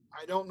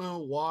 I don't know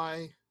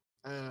why,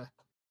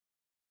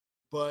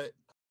 but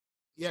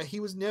yeah, he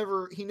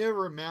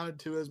never amounted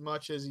to as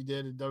much as he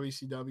did in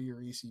WCW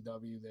or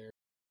ECW there.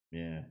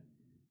 Yeah.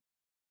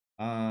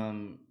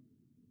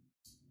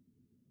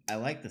 I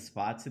like the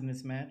spots in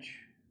this match.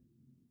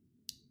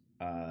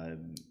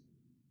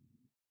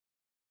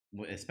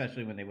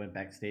 Especially when they went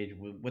backstage.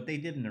 What they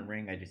did in the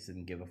ring, I just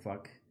didn't give a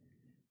fuck.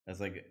 I was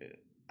like,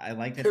 I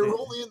like that they were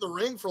only in the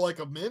ring for like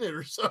a minute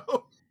or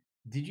so.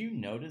 Did you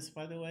notice,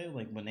 by the way,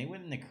 like when they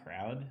went in the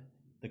crowd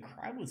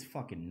was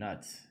fucking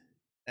nuts.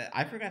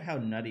 I forgot how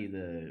nutty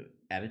the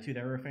Attitude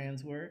Era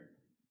fans were,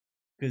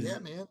 because yeah,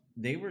 man,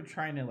 they were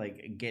trying to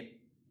like get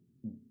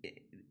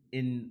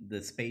in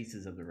the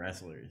spaces of the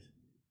wrestlers,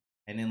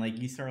 and then like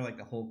you saw like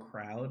the whole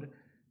crowd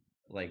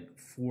like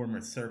form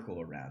a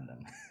circle around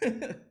them.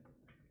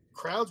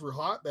 crowds were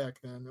hot back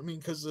then. I mean,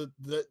 because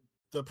the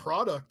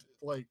product,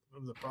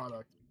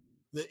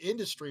 the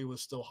industry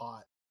was still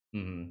hot.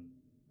 Mm-hmm.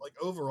 Like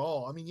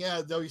overall, I mean,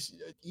 yeah,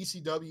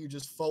 ECW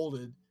just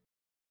folded,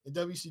 and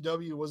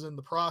WCW was in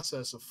the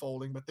process of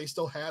folding, but they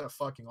still had a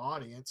fucking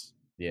audience.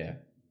 Yeah.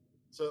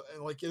 So,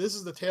 and like this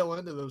is the tail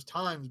end of those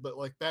times, but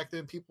like back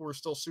then, people were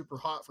still super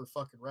hot for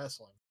fucking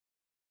wrestling.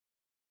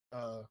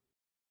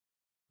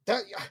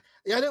 That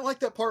yeah, I didn't like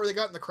that part where they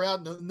got in the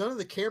crowd. None of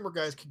the camera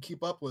guys could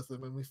keep up with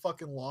them, and we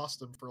fucking lost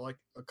them for like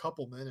a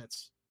couple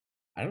minutes.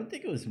 I don't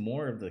think it was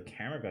more of the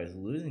camera guys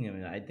losing him,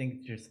 and I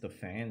think just the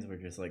fans were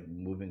just like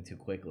moving too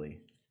quickly.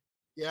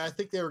 Yeah, I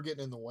think they were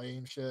getting in the way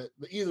and shit.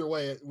 But either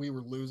way, we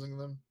were losing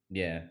them.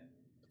 Yeah.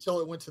 Until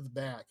it went to the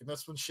back, and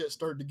that's when shit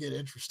started to get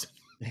interesting.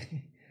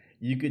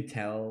 You could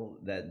tell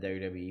that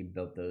WWE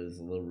built those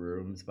little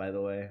rooms, by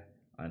the way,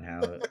 on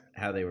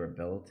how they were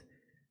built.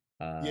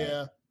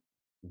 Yeah.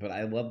 But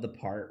I love the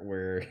part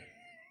where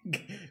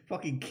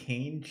fucking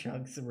Kane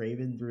chucks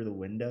Raven through the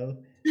window.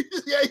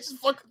 Yeah, he just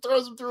fucking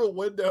throws him through a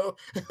window,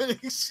 and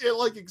shit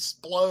like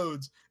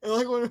explodes. And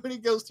like when he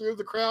goes through,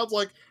 the crowd's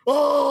like,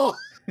 "Oh!"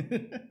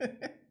 And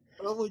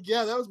I'm like,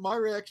 "Yeah, that was my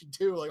reaction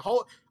too." Like,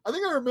 I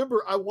think I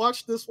remember I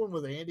watched this one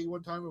with Andy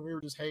one time when we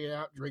were just hanging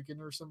out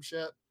drinking or some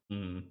shit.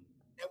 Mm.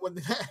 And when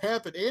that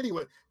happened, Andy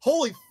went,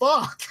 "Holy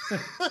fuck!"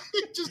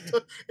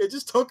 it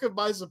just took him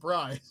by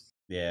surprise.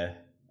 Yeah.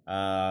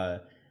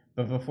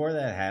 But before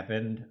that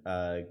happened,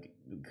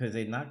 because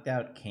they knocked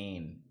out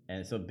Kane,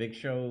 and so Big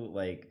Show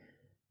like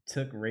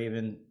took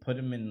Raven, put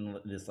him in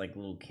this like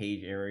little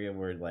cage area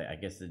where like I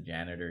guess the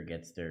janitor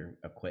gets their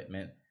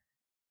equipment,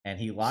 and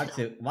he locks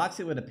it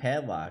with a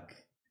padlock,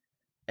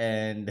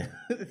 and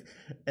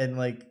and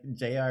like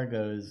JR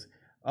goes,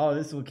 "Oh,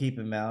 this will keep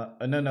him out."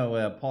 Oh,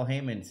 no. Paul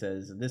Heyman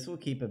says this will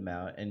keep him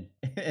out, and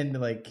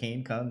like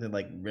Kane comes and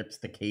like rips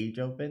the cage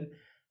open,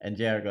 and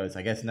JR goes,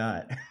 "I guess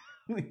not."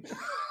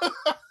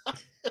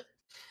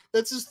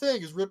 That's his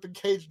thing, is ripping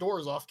cage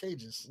doors off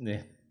cages.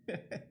 Yeah.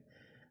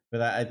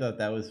 But I thought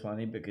that was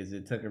funny because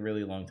it took a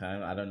really long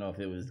time. I don't know if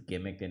it was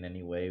gimmicked in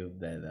any way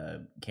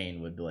that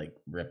Kane would like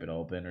rip it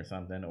open or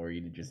something, or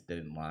you just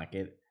didn't lock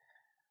it.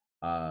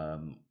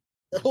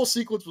 That whole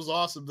sequence was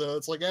awesome, though.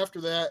 It's like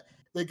after that,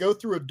 they go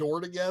through a door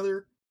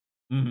together,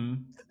 mm-hmm.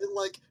 and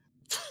like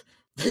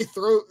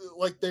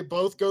they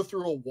both go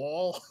through a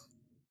wall.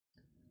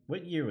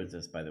 What year was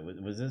this, by the way?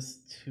 Was this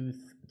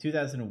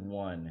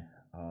 2001?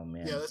 Oh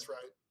man. Yeah, that's right.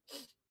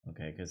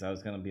 Okay, because I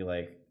was gonna be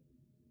like,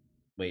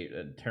 wait,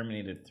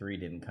 Terminator 3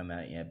 didn't come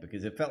out yet,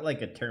 because it felt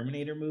like a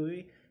Terminator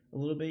movie a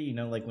little bit. You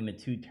know, like when the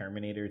two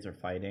Terminators are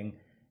fighting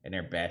and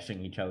they're bashing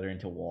each other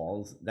into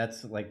walls.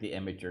 That's like the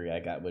imagery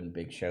I got when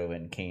Big Show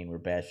and Kane were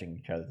bashing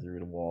each other through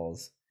the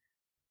walls.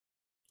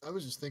 I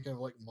was just thinking of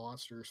like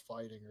monsters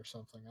fighting or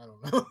something. I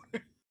don't know.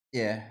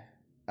 Yeah.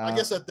 I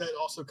guess that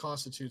also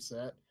constitutes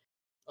that.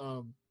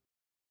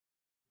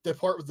 That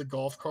part with the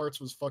golf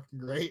carts was fucking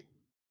great.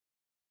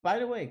 By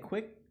the way,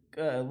 quick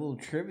little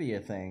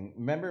trivia thing.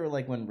 Remember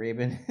like when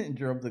Raven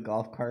drove the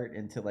golf cart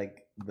into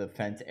like the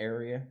fence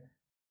area?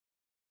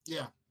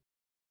 Yeah.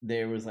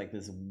 There was like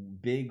this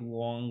big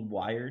long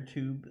wire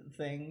tube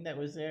thing that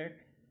was there.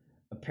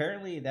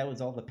 Apparently that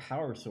was all the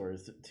power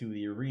source to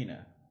the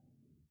arena.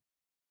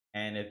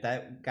 And if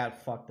that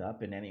got fucked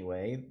up in any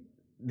way,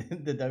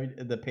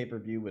 the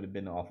pay-per-view would have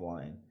been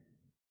offline.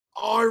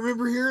 Oh, I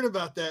remember hearing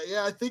about that.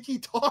 Yeah, I think he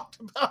talked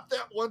about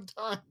that one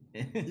time.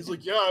 He's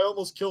like, "Yeah, I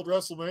almost killed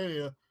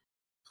WrestleMania."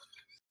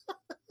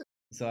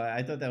 So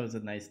I thought that was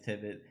a nice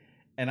tidbit,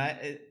 and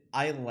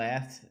I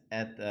laughed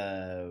at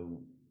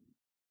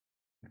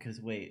because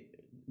wait,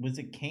 was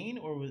it Kane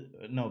or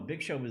no?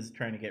 Big Show was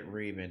trying to get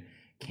Raven.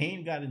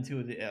 Kane got into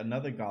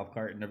another golf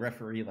cart, and the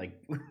referee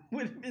like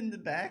went in the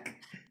back.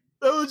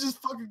 That was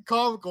just fucking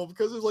comical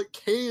because it's like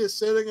Kane is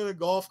sitting in a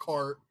golf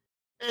cart,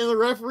 and the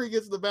referee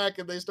gets in the back,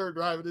 and they start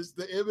driving. It's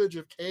the image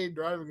of Kane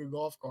driving a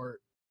golf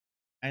cart.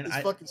 And it's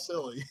fucking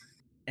silly.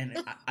 And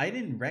I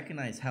didn't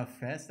recognize how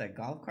fast that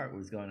golf cart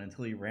was going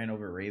until he ran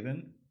over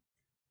Raven.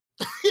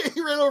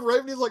 He ran over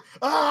Raven. He's like,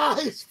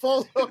 he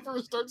falls over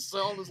and starts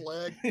selling his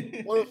leg.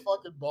 What a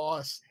fucking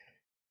boss.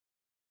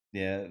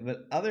 Yeah,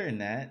 but other than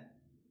that,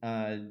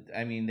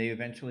 I mean, they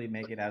eventually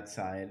make it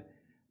outside,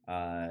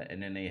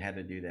 and then they had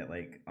to do that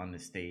like on the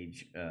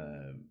stage.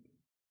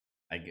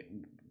 I get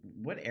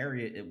what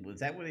area was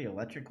that? Where the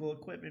electrical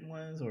equipment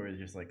was, or is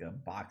it just like a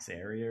box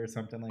area or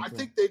something like I that?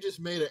 think they just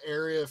made an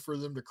area for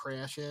them to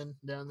crash in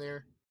down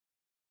there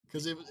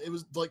because it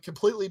was like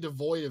completely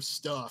devoid of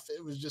stuff.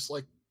 It was just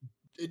like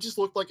it just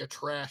looked like a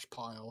trash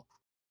pile.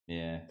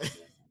 Yeah,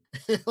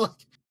 Like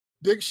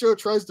Big Show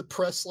tries to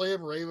press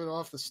slam Raven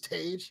off the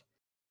stage.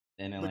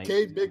 and then But like,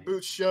 Kane Big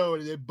Boots show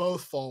and they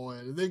both fall in.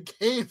 And then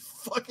Kane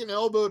fucking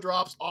elbow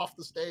drops off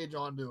the stage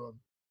onto him.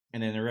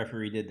 and then the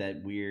referee did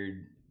that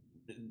weird,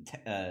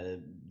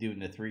 doing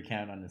the 3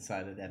 count on the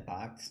side of that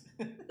box.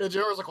 And JR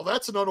was like, well,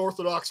 that's an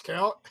unorthodox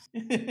count.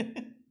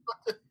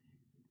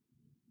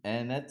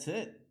 And that's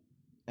it.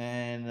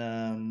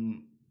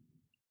 And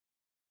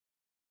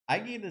I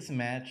gave this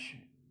match.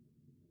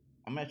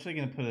 I'm actually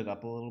gonna put it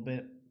up a little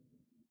bit.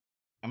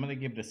 I'm gonna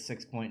give it a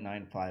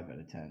 6.95 out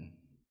of 10.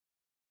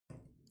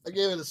 I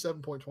gave it a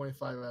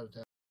 7.25 out of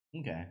 10.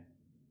 Okay.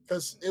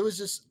 Because it was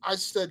just, I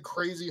said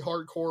crazy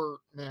hardcore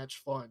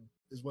match fun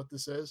is what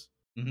this is.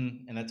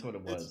 Mm-hmm. And that's what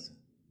it was.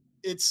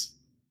 It's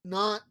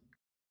not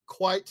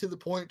quite to the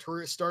point to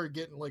where it started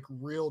getting like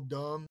real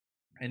dumb.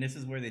 And this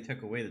is where they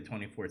took away the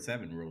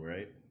 24/7 rule,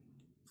 right?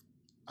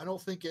 I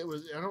don't think it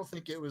was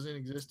in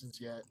existence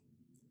yet.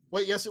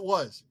 Wait, yes, it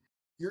was.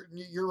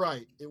 You're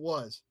right. It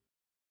was.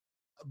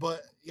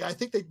 But yeah, I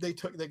think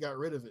they got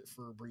rid of it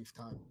for a brief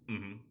time.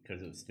 Mm-hmm.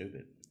 Because it was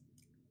stupid.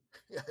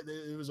 Yeah,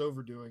 it was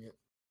overdoing it.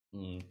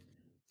 Mm.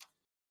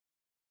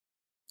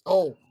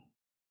 Oh,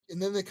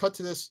 and then they cut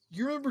to this.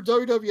 You remember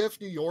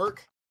WWF New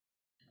York?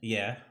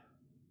 Yeah.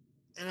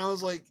 And I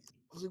was like,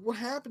 what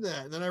happened to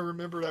that? And then I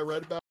remembered I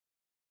read about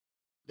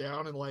it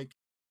down in like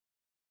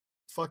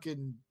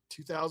fucking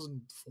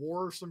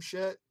 2004 or some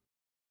shit.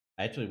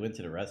 I actually went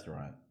to the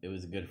restaurant. It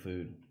was good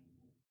food.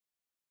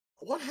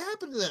 What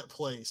happened to that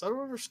place? I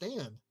don't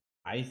understand.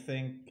 I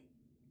think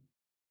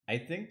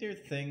their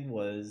thing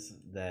was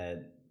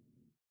that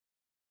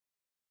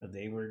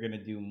they were going to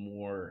do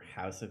more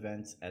house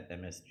events at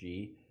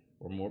MSG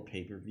or more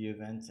pay-per-view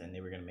events, and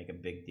they were going to make a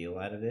big deal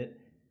out of it.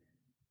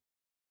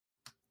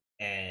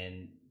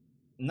 And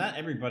not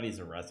everybody's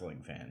a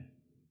wrestling fan.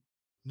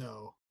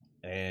 No.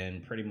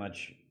 And pretty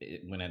much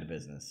it went out of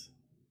business.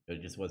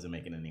 It just wasn't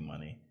making any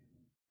money.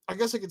 I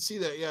guess I could see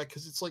that, yeah,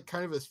 because it's like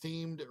kind of a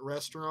themed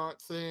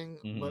restaurant thing,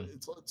 but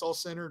it's all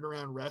centered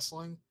around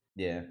wrestling.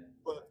 Yeah.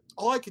 But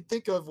all I could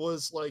think of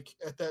was like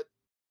at that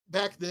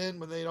back then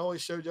when they'd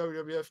always show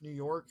WWF New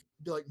York,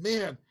 I'd be like,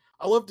 man,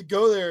 I love to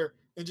go there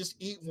and just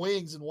eat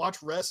wings and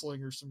watch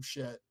wrestling or some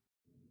shit.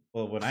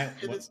 Well, when I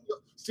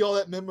see all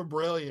that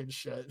memorabilia and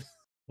shit.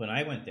 When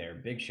I went there,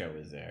 Big Show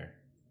was there,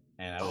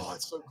 and I was. Oh,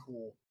 it's so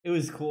cool. It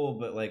was cool,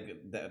 but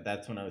like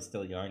that's when I was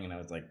still young, and I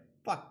was like,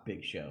 "Fuck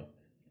Big Show."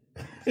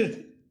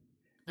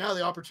 Now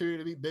the opportunity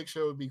to meet Big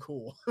Show would be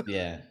cool.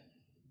 Yeah.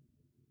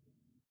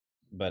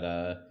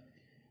 But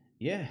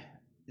yeah,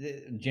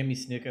 Jimmy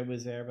Snuka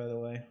was there, by the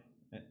way.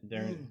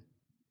 And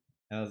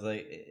I was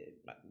like,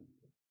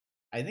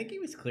 I think he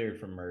was cleared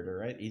for murder,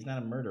 right? He's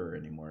not a murderer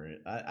anymore.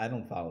 I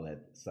don't follow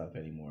that stuff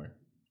anymore.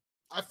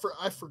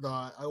 I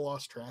forgot. I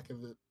lost track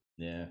of it.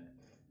 Yeah.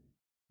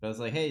 But I was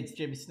like, hey, it's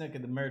Jimmy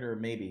Snuka, the murderer.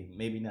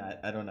 Maybe not.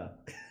 I don't know.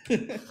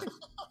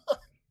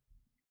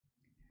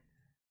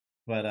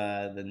 But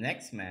the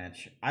next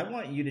match, I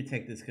want you to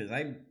take this because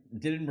I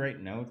didn't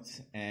write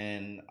notes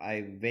and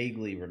I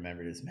vaguely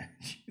remember this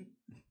match.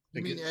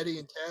 You mean Eddie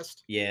and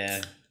Test?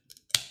 Yeah.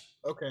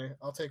 Okay,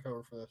 I'll take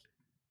over for this.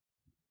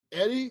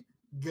 Eddie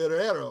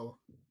Guerrero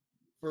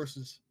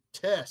versus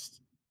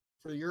Test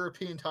for the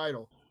European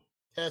title.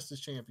 Test is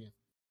champion.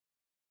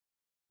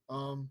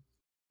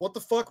 What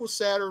the fuck was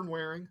Saturn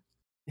wearing?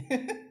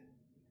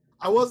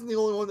 I wasn't the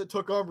only one that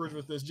took umbrage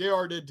with this.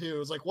 JR did too. It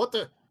was like,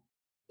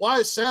 why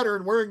is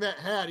Saturn wearing that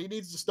hat? He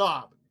needs to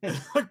stop. And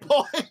like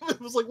Paul Heyman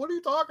was like, what are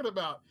you talking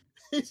about?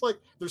 He's like,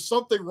 there's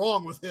something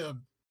wrong with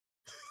him.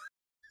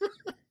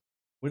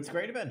 What's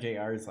great about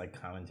JR's like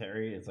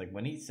commentary is like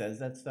when he says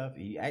that stuff,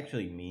 he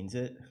actually means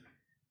it.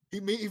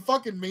 He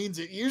fucking means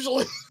it.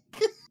 Usually,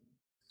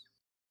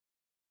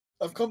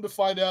 I've come to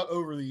find out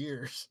over the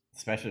years,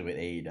 especially with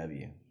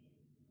AEW.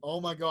 Oh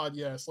my god,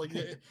 yes! Like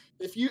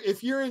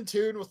if you're in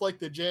tune with like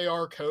the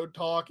JR code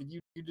talk and you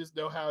just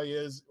know how he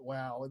is,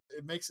 wow,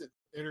 it makes it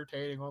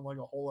entertaining on like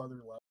a whole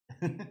other level.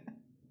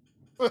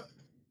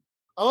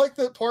 I like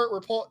that part where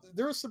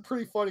there was some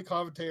pretty funny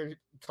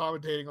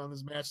commentating on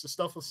this match. The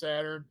stuff with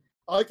Saturn.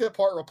 I like that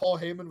part where Paul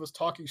Heyman was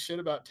talking shit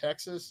about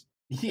Texas.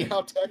 Yeah.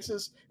 How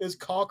Texas is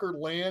conquered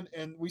land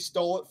and we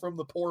stole it from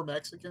the poor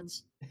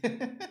Mexicans.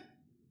 I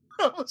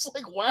was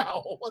like,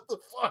 wow, what the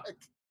fuck?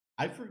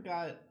 I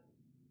forgot.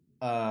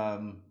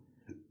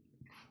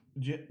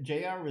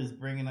 JR was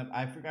bringing up.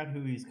 I forgot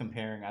who he's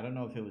comparing. I don't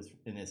know if it was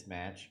in this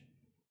match,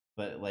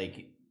 but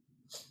like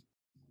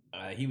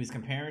he was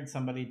comparing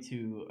somebody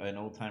to an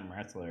old time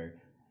wrestler,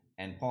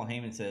 and Paul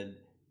Heyman said,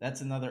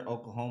 "That's another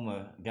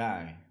Oklahoma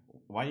guy.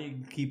 Why do you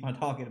keep on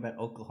talking about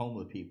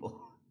Oklahoma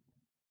people?"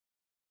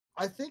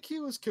 I think he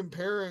was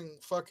comparing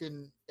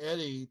fucking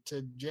Eddie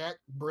to Jack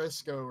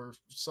Briscoe or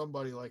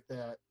somebody like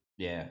that.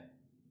 Yeah.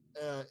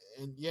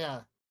 And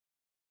yeah.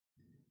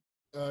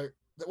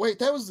 Wait,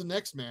 that was the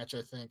next match,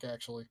 I think,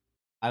 actually.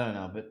 I don't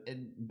know, but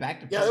back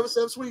to yeah,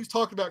 that's when he was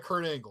talking about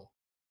Kurt Angle.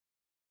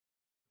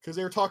 Because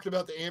they were talking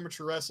about the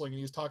amateur wrestling, and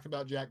he was talking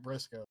about Jack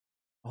Briscoe.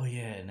 Oh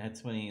yeah, and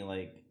that's when he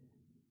like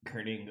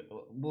Kurt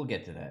Angle. We'll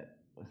get to that.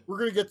 We're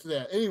gonna get to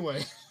that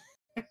anyway.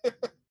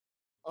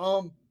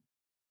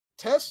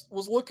 Test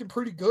was looking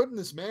pretty good in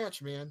this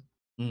match, man.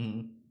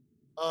 Mm-hmm.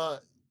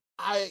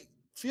 I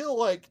feel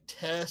like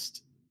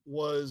Test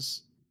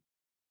was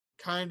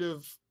kind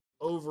of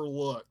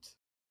overlooked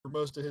for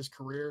most of his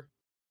career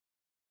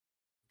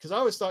because I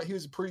always thought he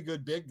was a pretty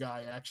good big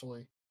guy,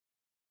 actually.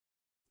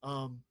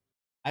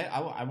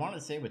 I want to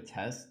say with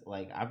Test,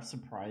 like I'm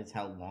surprised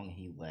how long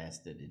he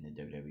lasted in the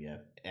WWF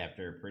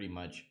after pretty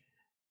much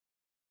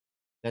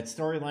that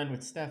storyline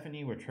with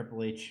Stephanie, where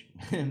Triple H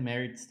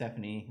married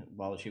Stephanie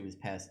while she was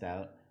passed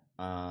out.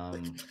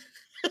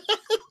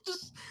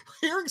 Just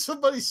hearing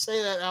somebody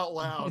say that out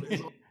loud is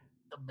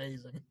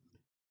amazing.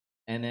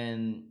 And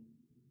then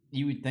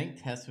you would think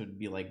Test would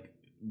be like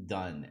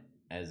done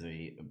as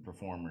a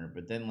performer,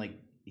 but then like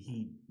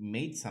he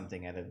made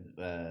something out of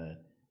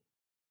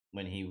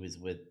when he was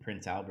with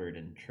Prince Albert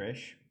and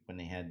Trish when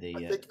they had the.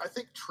 I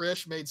think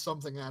Trish made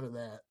something out of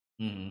that.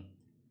 Mm-hmm.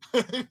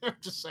 I'm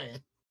just saying.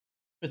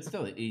 But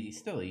still,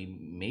 he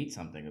made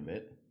something of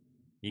it.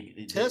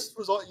 Test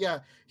was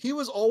he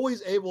was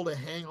always able to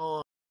hang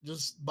on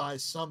just by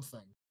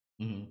something.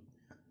 Mm-hmm.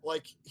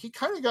 Like he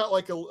kind of got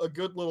like a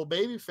good little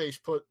babyface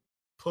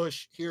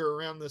push here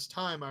around this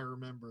time. I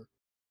remember.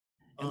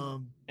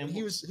 And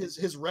he was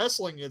his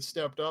wrestling had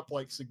stepped up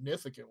like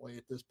significantly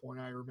at this point.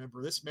 I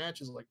remember this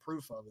match is like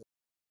proof of it.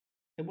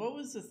 And what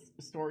was the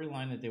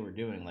storyline that they were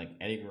doing? Like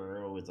Eddie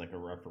Guerrero was like a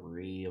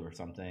referee or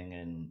something,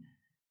 and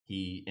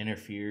he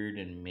interfered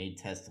and made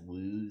Test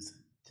lose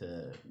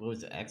to what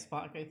was it,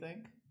 X-Pac, I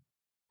think.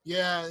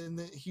 Yeah, and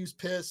he was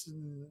pissed,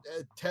 and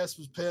Test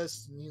was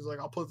pissed, and he's like,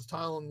 "I'll put the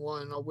title on the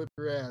line, and I'll whip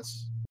your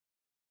ass."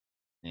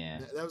 Yeah,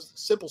 that was a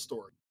simple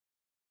story.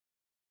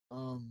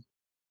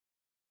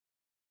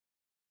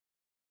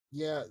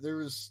 Yeah, there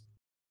was,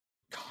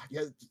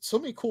 so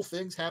many cool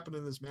things happened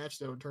in this match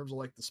though, in terms of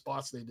like the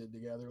spots they did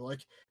together.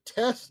 Like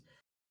Test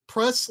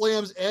press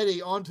slams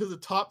Eddie onto the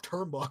top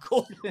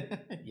turnbuckle.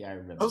 Yeah, I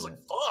remember. I was like,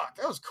 "Fuck,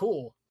 that was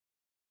cool."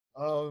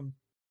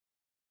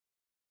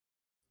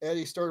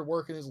 Eddie started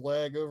working his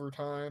leg over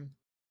time,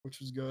 which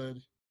was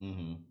good.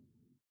 Mm-hmm.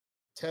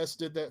 Test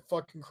did that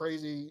fucking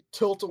crazy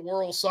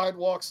tilt-a-whirl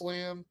sidewalk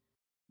slam,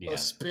 a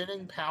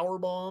spinning power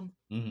bomb.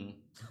 Mm-hmm.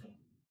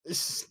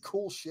 This is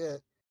cool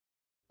shit.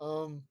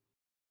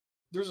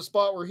 There's a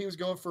spot where he was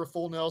going for a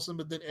full Nelson,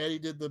 but then Eddie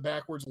did the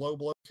backwards low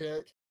blow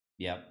kick.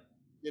 Yep.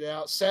 Get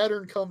out.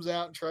 Saturn comes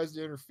out and tries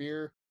to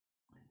interfere.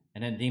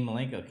 And then Dean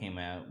Malenko came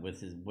out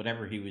with his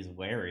whatever he was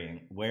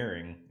wearing.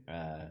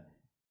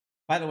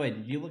 By the way,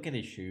 did you look at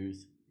his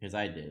shoes? Because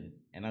I did,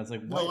 and I was like,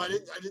 what? No, I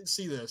didn't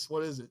see this.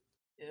 What is it?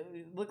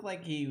 It looked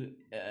like he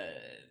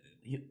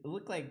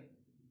looked like,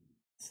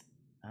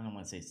 I don't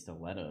want to say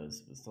stilettos,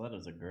 but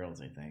stilettos are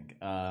girls, I think.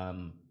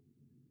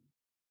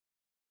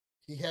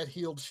 He had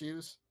heeled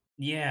shoes.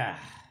 Yeah.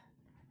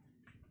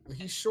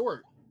 He's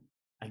short,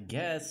 I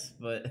guess,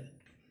 but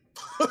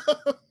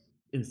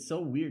it was so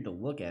weird to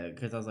look at it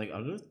because I was like,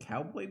 are those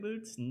cowboy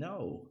boots?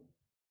 No.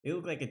 They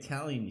look like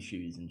Italian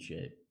shoes and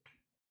shit.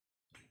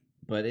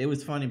 But it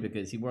was funny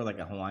because he wore like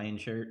a Hawaiian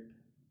shirt.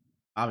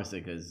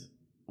 Obviously, because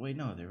wait,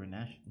 no, they were in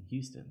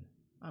Houston.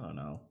 I don't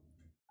know.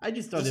 I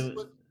just thought it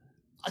was.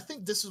 I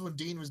think this is when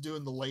Dean was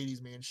doing the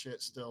ladies' man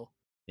shit still.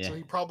 Yeah. So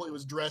he probably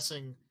was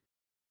dressing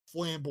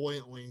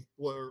flamboyantly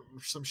or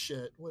some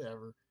shit,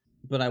 whatever.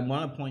 But I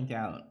want to point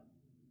out,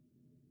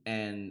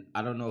 and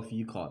I don't know if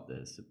you caught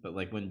this, but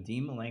like when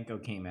Dean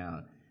Malenko came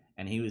out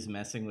and he was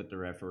messing with the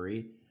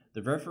referee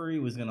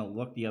was going to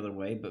look the other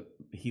way, but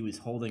he was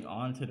holding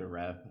on to the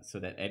ref so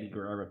that Eddie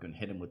Guerrero could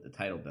hit him with the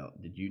title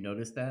belt. Did you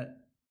notice that?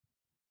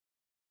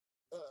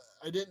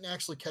 I didn't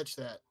actually catch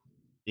that.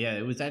 Yeah,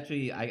 it was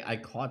actually, I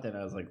caught that.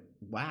 I was like,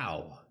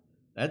 wow,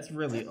 that's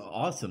really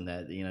awesome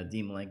that,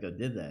 Dean Malenko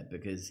did that,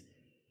 because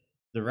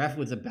the ref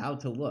was about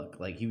to look,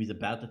 like he was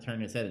about to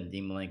turn his head and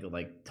Dean Malenko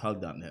like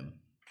tugged on him.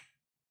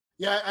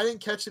 Yeah, I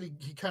didn't catch it.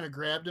 He kind of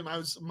grabbed him.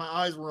 My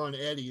eyes were on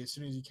Eddie as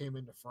soon as he came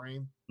into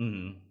frame.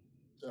 Mm-hmm.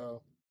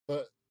 So,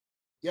 but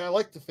yeah, I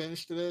like the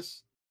finish to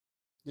this.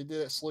 They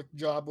did a slick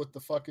job with the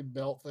fucking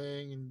belt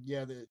thing, and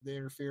yeah, the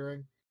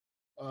interfering.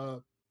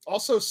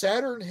 Also,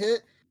 Saturn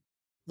hit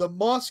the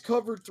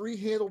moss-covered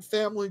three-handled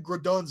family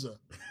Gradunza.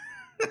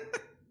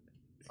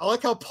 I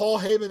like how Paul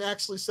Heyman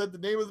actually said the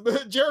name of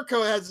the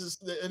Jericho has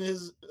this in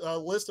his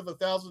list of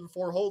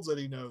 1,004 holds that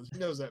he knows. He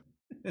knows that.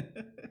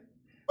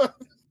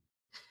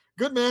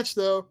 Good match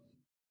though.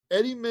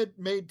 Eddie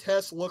made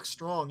Test look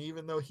strong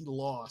even though he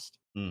lost.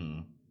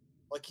 Mm.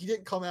 Like, he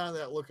didn't come out of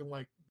that looking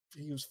like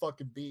he was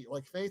fucking beat.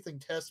 Like, if anything,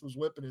 Test was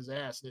whipping his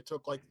ass, and it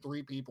took like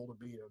 3 people to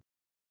beat him.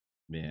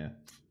 Yeah.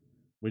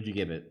 What'd you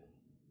give it?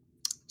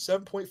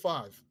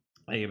 7.5.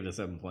 I gave it a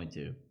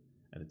 7.2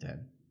 out of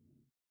 10.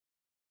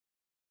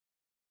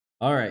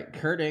 All right,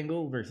 Kurt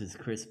Angle versus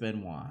Chris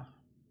Benoit.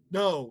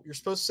 No, you're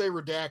supposed to say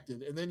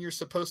redacted, and then you're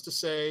supposed to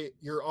say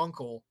your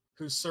uncle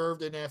who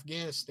served in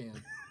Afghanistan.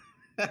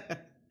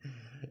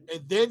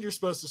 And then you're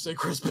supposed to say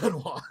Chris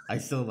Benoit. I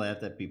still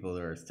laugh at people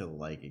that are still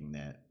liking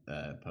that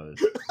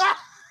post.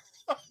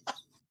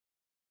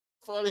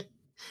 Funny.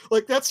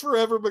 Like, that's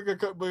forever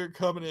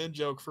becoming an in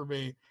joke for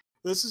me.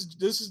 This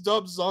is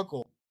Dub's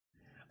uncle.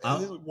 And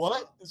he's like,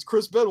 what? It's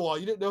Chris Benoit.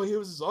 You didn't know he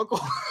was his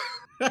uncle?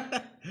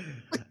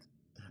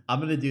 I'm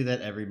going to do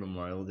that every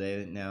Memorial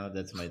Day now.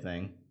 That's my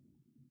thing.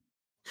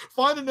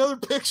 Find another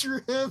picture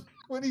of him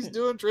when he's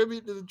doing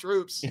tribute to the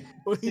troops,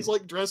 when he's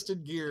like dressed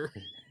in gear.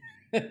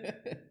 You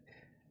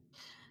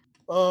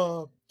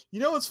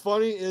know what's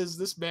funny is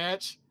this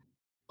match,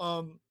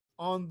 on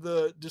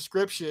the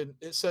description,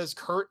 it says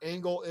Kurt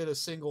Angle in a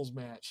singles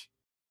match.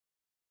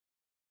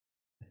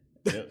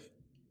 Yep.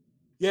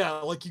 Yeah,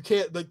 like you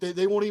can't, like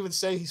they won't even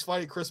say he's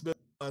fighting Chris Benoit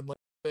on like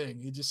thing.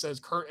 He just says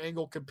Kurt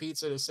Angle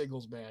competes in a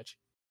singles match.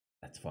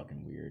 That's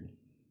fucking weird.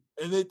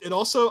 And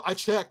also I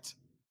checked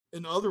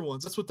in other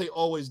ones. That's what they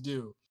always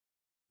do.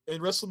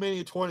 In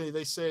WrestleMania 20,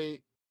 they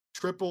say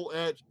Triple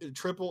H.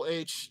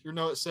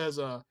 It says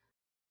a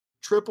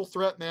triple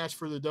threat match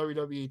for the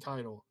WWE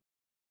title.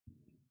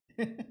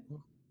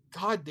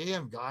 God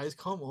damn, guys,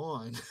 come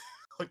on!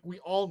 Like, we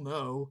all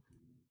know.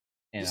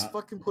 And just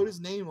fucking put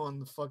his name on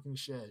the fucking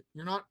shit.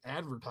 You're not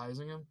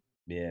advertising him.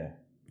 Yeah.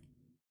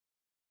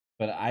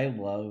 But I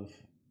love...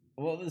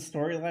 Well, the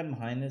storyline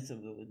behind this,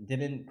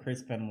 didn't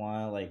Chris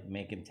Benoit, like,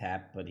 make him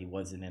tap, but he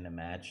wasn't in a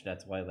match?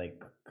 That's why,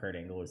 like, Kurt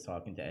Angle was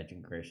talking to Edge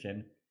and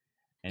Christian.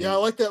 And yeah, I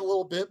like that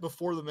little bit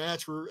before the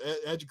match where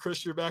Edge and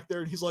Christian are back there,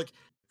 and he's like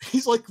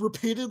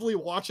repeatedly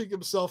watching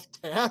himself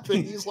tap,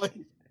 and he's like,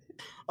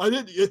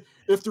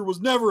 if there was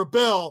never a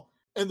bell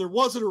and there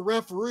wasn't a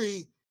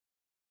referee,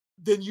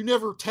 then you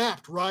never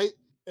tapped, right?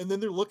 And then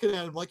they're looking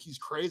at him like he's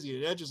crazy.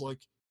 And Edge is like,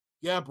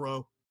 yeah,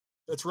 bro,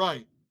 that's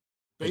right.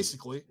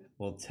 Basically.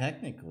 Well,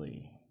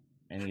 technically.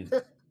 And he's...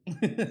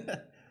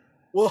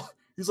 Well,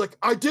 he's like,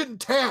 I didn't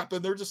tap.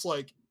 And they're just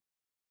like,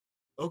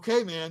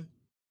 okay, man.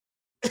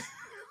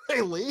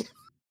 They leave.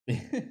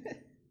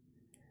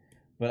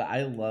 But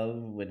I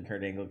love when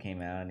Kurt Angle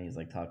came out and he's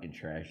like talking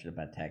trash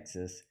about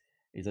Texas.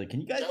 He's like,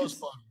 can you guys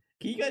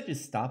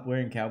just stop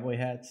wearing cowboy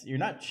hats? You're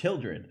not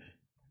children.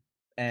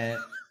 And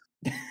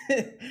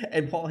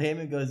and Paul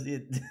Heyman goes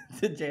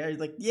to JR, he's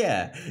like,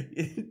 yeah,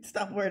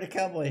 stop wearing a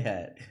cowboy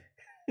hat.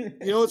 You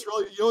know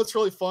what's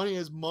really funny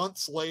is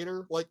months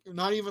later, like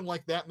not even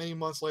like that many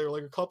months later,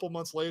 like a couple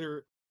months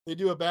later, they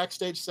do a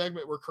backstage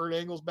segment where Kurt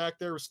Angle's back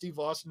there with Steve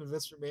Austin and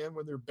Vince McMahon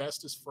when they're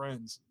bestest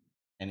friends.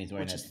 And he's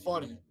wearing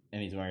funny.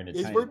 And he's wearing the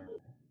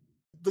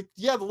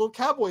little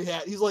cowboy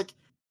hat. He's like,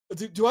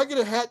 do I get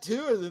a hat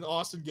too? And then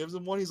Austin gives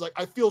him one. He's like,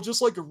 I feel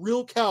just like a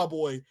real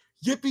cowboy.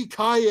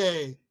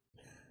 Yippee-ki-yay.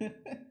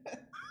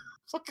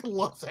 Fucking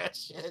love that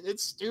shit.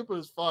 It's stupid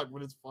as fuck,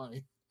 but it's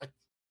funny.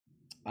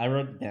 I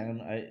wrote it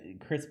down.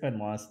 Chris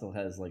Benoit still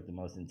has like the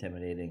most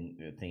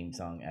intimidating theme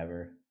song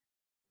ever.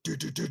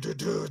 And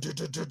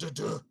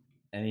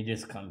he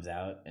just comes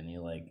out and he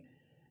like,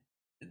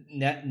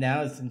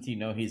 now since you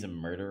know he's a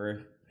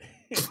murderer,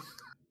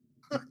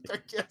 I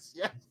guess,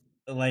 yeah.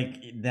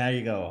 Like, now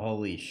you go,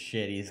 holy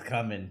shit, he's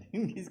coming.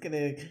 It's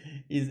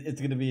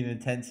gonna be an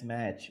intense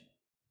match.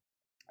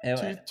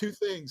 Two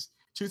things.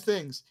 Do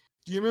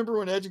you remember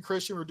when Edge and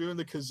Christian were doing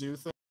the kazoo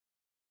thing?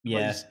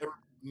 Yeah.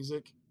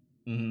 Music.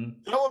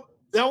 Mm-hmm.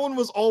 That one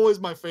was always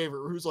my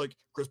favorite. Who's like,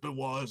 Chris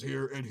Benoit is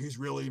here and he's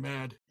really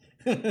mad.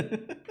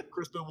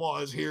 Chris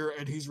Benoit is here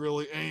and he's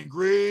really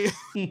angry.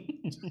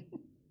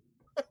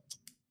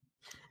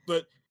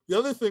 But the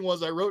other thing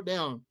was, I wrote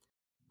down,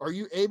 are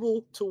you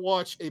able to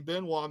watch a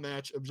Benoit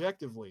match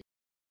objectively?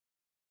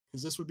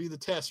 Because this would be the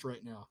test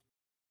right now.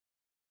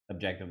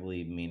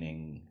 Objectively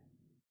meaning?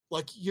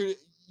 Like,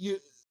 the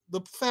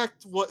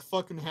fact what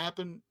fucking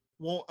happened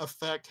won't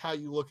affect how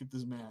you look at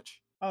this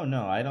match. Oh,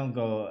 no,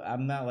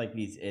 I'm not like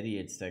these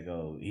idiots that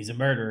go, he's a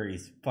murderer,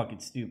 he's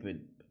fucking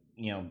stupid.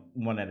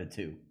 1 out of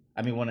 2.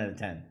 I mean, 1 out of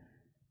 10.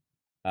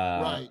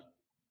 Right.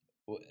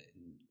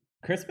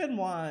 Chris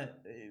Benoit...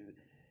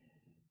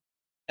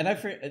 And I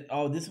forget,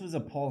 this was a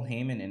Paul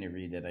Heyman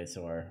interview that I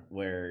saw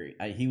where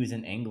he was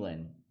in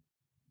England.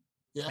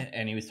 Yeah.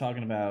 And he was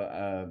talking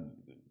about,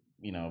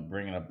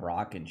 bringing up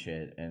Brock and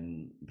shit.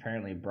 And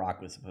apparently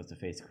Brock was supposed to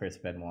face Chris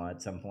Benoit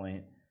at some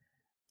point.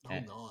 Oh,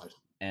 God.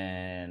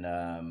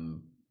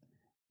 And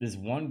this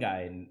one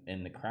guy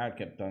in the crowd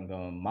kept on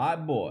going, my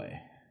boy.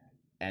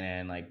 And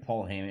then, like,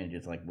 Paul Heyman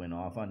just, like, went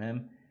off on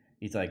him.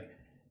 He's like,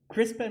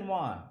 Chris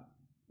Benoit,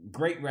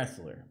 great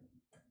wrestler.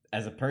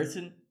 As a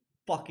person,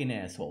 fucking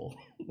asshole.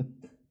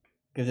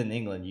 Because in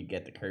England, you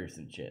get the curse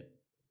and shit.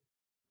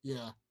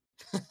 Yeah.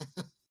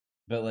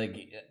 But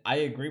like, I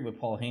agree with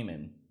Paul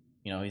Heyman.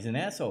 You know, he's an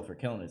asshole for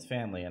killing his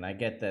family, and I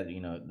get that. You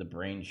know, the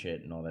brain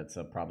shit and all that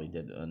stuff probably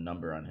did a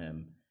number on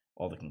him.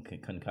 All the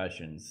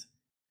concussions.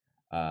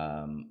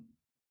 Um,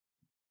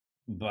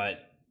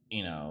 but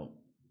you know,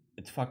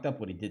 it's fucked up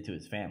what he did to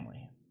his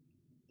family.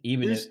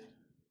 Even Here's, if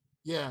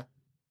yeah,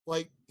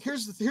 like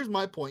here's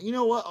my point. You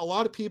know what? A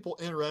lot of people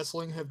in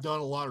wrestling have done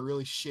a lot of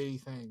really shitty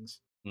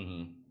things,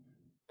 mhm.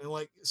 and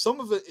like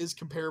some of it is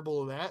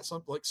comparable to that.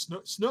 Some like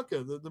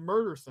Snuka, the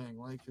murder thing.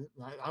 Like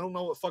I don't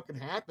know what fucking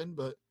happened,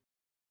 but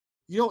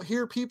you don't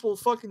hear people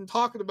fucking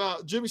talking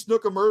about Jimmy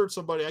Snuka murdered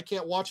somebody. I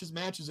can't watch his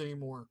matches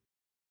anymore.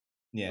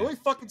 Yeah. Nobody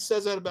fucking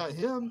says that about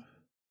him.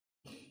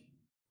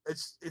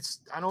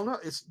 It's I don't know.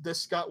 It's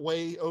this got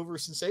way over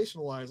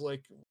sensationalized.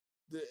 Like,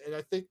 and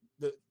I think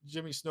that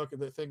Jimmy Snuka,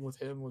 the thing with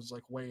him was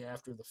like way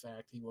after the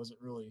fact. He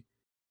wasn't really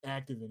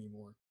active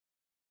anymore.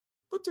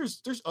 But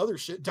there's other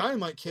shit.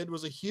 Dynamite Kid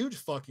was a huge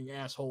fucking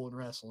asshole in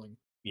wrestling.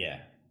 Yeah.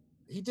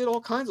 He did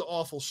all kinds of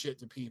awful shit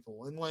to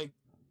people, and like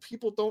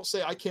people don't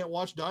say I can't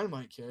watch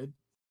Dynamite Kid.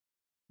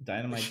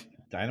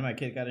 Dynamite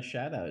Kid got a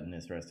shout out in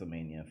this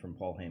WrestleMania from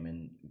Paul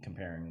Heyman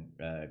comparing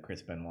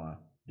Chris Benoit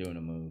doing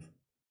a move.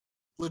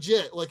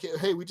 Legit, like,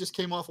 hey, we just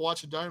came off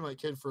watching Dynamite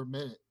Kid for a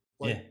minute.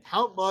 Like, yeah.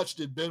 How much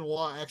did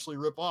Benoit actually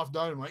rip off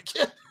Dynamite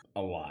Kid?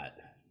 A lot.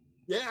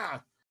 Yeah.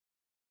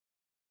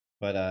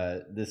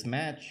 But this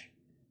match,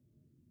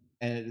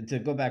 and to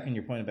go back on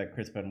your point about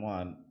Chris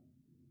Benoit,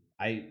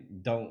 I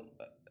don't,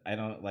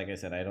 like I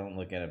said, I don't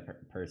look at a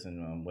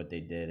person on what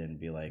they did and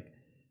be like,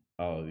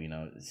 oh, you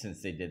know,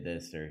 since they did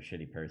this, they're a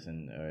shitty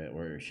person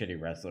or a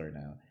shitty wrestler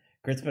now.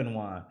 Chris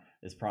Benoit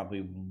is probably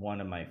one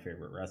of my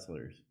favorite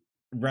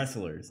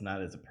wrestlers,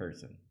 not as a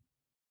person.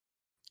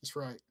 That's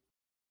right.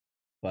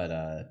 But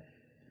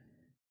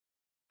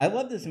I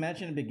love this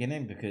match in the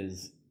beginning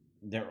because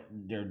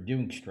they're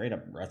doing straight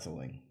up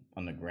wrestling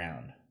on the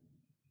ground.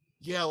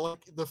 Yeah,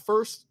 like the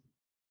first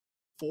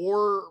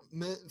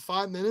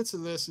 5 minutes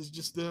of this is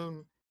just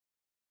them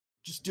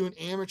just doing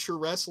amateur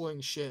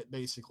wrestling shit,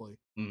 basically.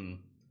 Mm.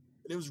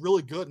 It was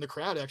really good, and the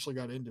crowd actually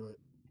got into it.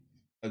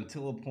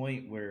 Until a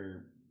point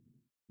where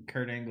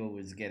Kurt Angle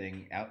was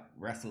getting out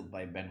wrestled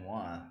by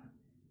Benoit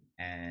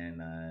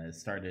and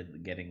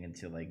started getting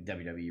into like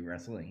WWE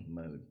wrestling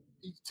mode.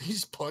 He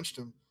just punched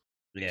him.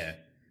 Yeah.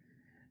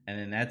 And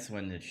then that's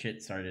when the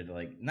shit started to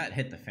like not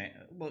hit the fan.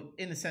 Well,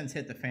 in a sense,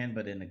 hit the fan,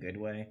 but in a good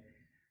way.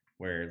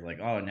 Where it's like,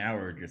 oh, now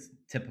we're just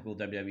typical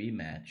WWE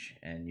match,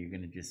 and you're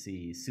gonna just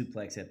see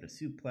suplex after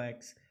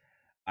suplex.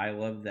 I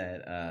love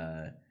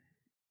that.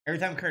 Every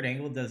time Kurt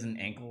Angle does an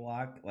ankle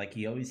lock, like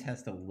he always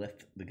has to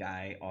lift the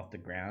guy off the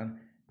ground.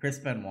 Chris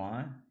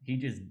Benoit, he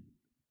just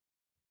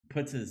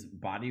puts his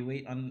body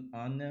weight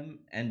on them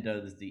and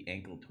does the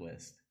ankle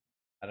twist.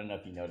 I don't know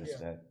if you noticed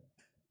that.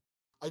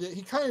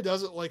 He kind of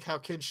does it like how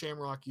Ken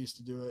Shamrock used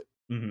to do it.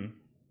 Mm-hmm.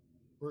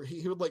 Where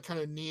he would like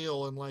kind of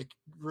kneel and like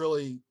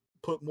really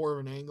put more of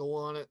an angle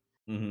on it.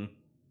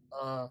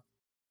 Mm-hmm.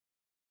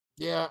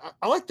 Yeah,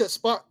 I like that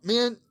spot.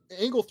 Man,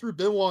 Angle threw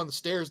Benoit on the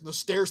stairs, and the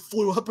stairs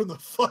flew up in the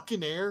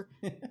fucking air.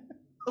 I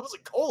was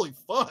like, holy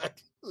fuck.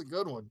 That was a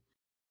good one.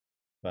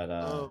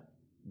 But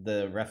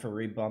the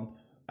referee bump,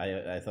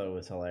 I thought it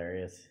was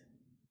hilarious.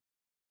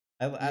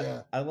 I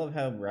love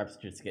how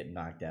refs just get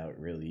knocked out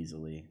real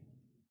easily.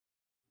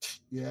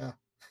 Yeah.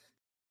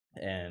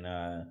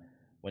 And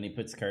when he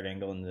puts Kurt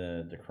Angle in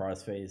the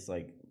crossface,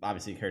 like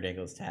obviously Kurt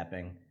Angle's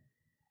tapping,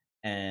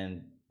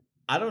 and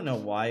I don't know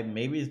why.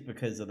 Maybe it's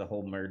because of the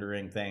whole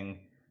murdering thing.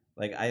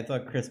 Like I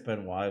thought Chris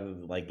Benoit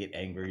would like get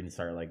angry and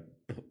start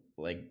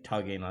like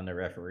tugging on the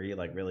referee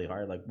like really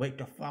hard, like wake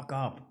the fuck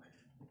up.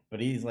 But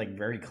he's like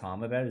very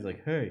calm about it. He's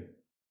like, hey,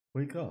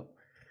 wake up.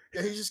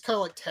 Yeah, he's just kind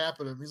of like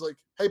tapping him. He's like,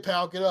 hey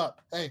pal, get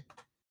up. Hey,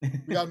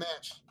 we got a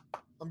match.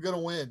 I'm gonna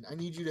win. I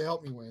need you to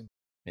help me win.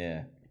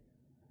 Yeah.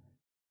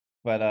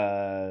 But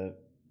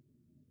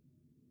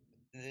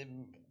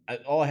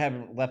all I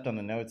have left on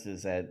the notes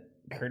is that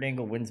Kurt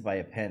Angle wins by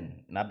a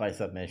pin, not by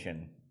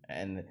submission.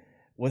 And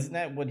wasn't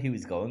that what he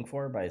was going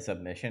for, by a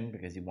submission,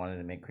 because he wanted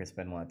to make Chris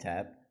Benoit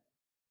tap?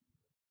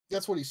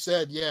 That's what he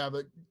said, yeah,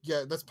 but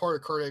yeah, that's part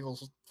of Kurt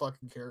Angle's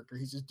fucking character.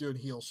 He's just doing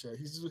heel shit.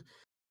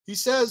 He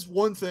says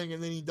one thing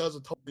and then he does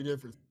a totally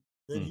different thing.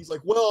 Then he's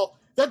like, well,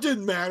 that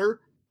didn't matter.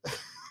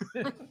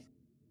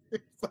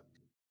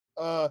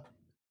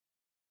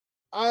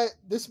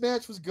 This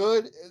match was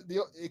good.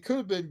 It could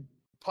have been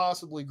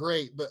possibly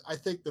great, but I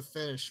think the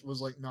finish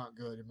was like not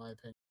good in my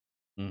opinion.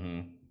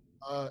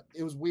 Mm-hmm.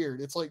 It was weird.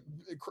 It's like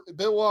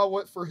Benoit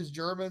went for his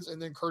Germans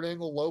and then Kurt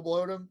Angle low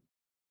blowed him.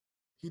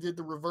 He did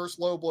the reverse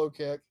low blow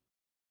kick.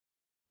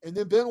 And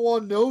then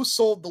Benoit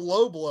no-sold the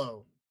low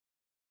blow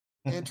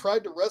and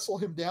tried to wrestle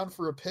him down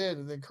for a pin,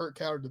 and then Kurt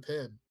countered the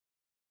pin.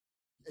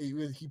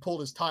 He pulled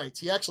his tights.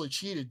 He actually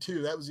cheated,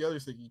 too. That was the other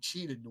thing. He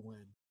cheated to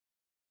win.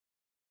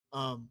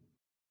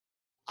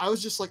 I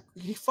was just like,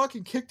 he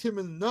fucking kicked him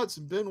in the nuts,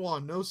 and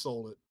Benoit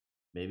no-sold it.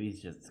 Maybe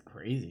he's just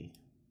crazy.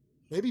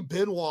 Maybe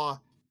Benoit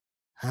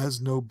has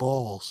no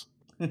balls.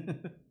 I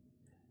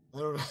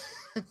don't know.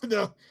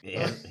 No.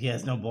 He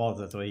has no balls.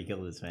 That's why he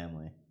killed his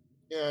family.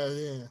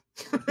 Yeah.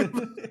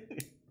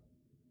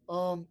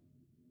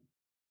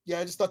 Yeah,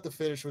 I just thought the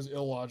finish was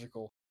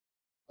illogical.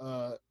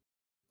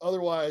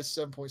 Otherwise,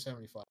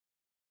 7.75.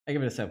 I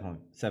give it a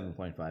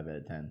 7.5 out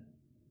of 10.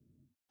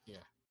 Yeah.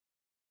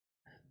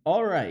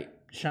 All right,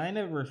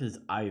 China versus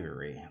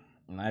Ivory.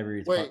 And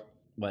Ivory's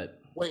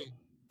Wait.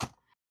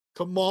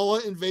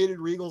 Kamala invaded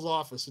Regal's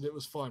office, and it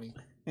was funny.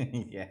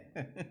 Yeah.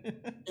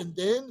 And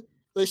then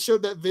they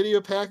showed that video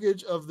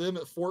package of them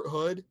at Fort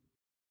Hood.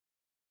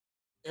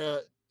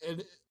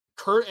 And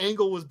Kurt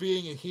Angle was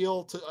being a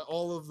heel to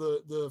all of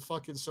the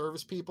fucking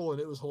service people,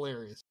 and it was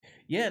hilarious.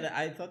 Yeah,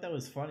 I thought that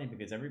was funny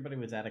because everybody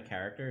was out of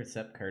character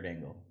except Kurt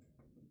Angle.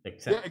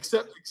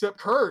 Except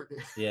Kurt.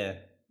 Yeah.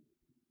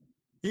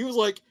 He was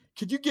like,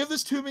 "Could you give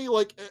this to me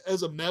like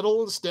as a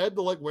medal instead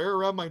to like wear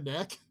around my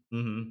neck?"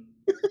 Mm-hmm.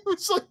 It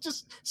was like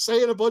just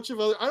saying a bunch of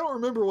other. I don't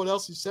remember what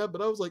else he said,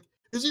 but I was like,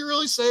 "Is he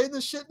really saying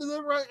this shit to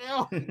them right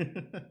now?"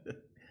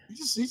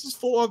 He's just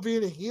full on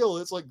being a heel.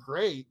 It's like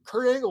great.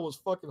 Kurt Angle was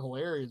fucking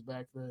hilarious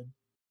back then.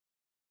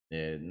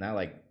 Yeah, not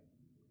like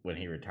when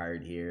he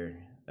retired here.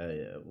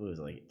 What was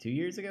it, like 2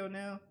 years ago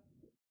now?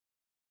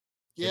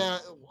 Yeah.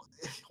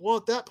 Well,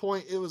 at that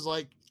point, it was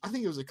like I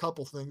think it was a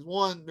couple things.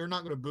 One, they're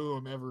not going to boo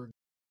him ever.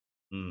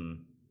 Mm.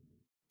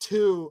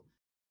 Two,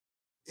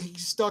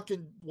 he's stuck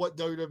in what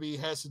WWE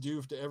has to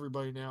do to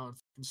everybody now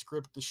and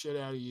script the shit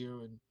out of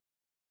you. And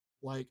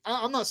like,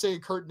 I'm not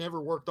saying Kurt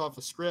never worked off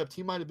a script.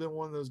 He might have been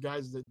one of those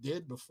guys that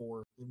did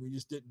before, and we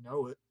just didn't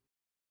know it.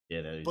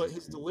 Yeah, but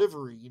his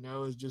delivery,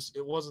 is just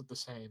it wasn't the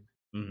same.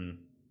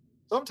 Mm-hmm.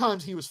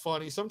 Sometimes he was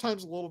funny.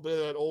 Sometimes a little bit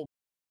of that old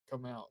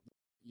come out.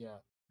 Yeah.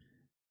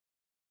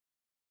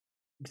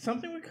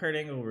 Something with Kurt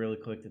Angle really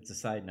quick. It's a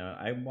side note.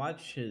 I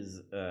watched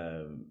his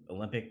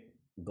Olympic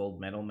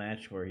gold medal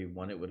match where he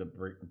won it with a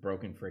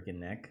broken freaking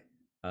neck.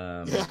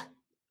 Yeah.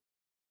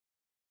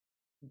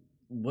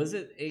 Was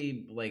it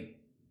a like?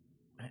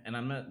 And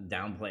I'm not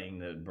downplaying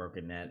the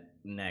broken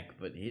neck,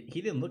 but he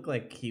didn't look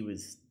like he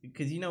was,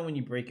 because when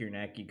you break your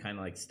neck, you kind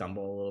of like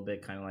stumble a little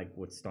bit, kind of like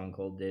what Stone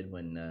Cold did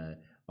when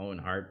Owen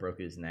Hart broke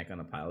his neck on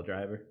a pile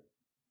driver.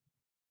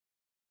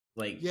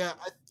 Like, yeah,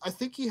 I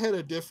think he had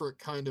a different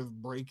kind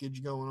of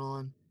breakage going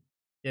on.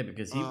 Yeah,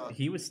 because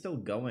he was still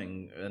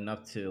going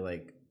enough to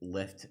like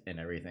lift and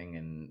everything,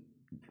 and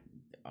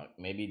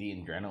maybe the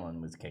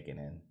adrenaline was kicking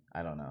in.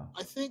 I don't know.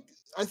 I think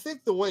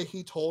the way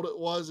he told it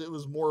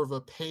was more of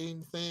a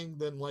pain thing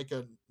than like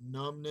a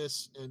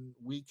numbness and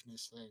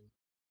weakness thing.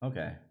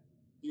 Okay.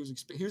 He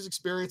was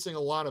experiencing a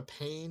lot of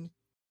pain,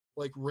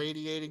 like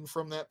radiating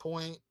from that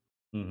point.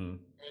 Mm-hmm.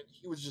 And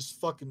he was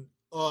just fucking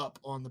up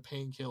on the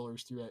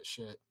painkillers through that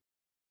shit.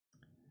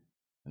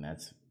 And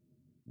that's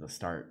the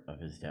start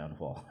of his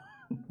downfall.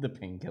 The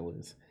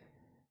painkillers.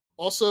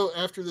 Also,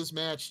 after this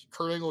match,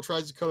 Kurt Angle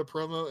tries to cut a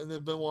promo, and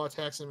then Benoit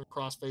attacks him and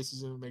cross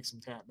faces him and makes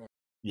him tap back.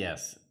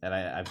 Yes, and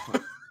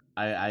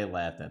I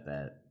laughed at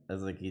that. I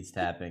was like, he's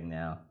tapping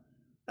now.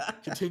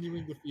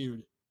 Continuing the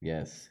feud.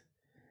 Yes.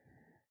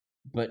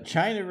 But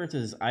China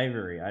versus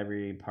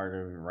Ivory, part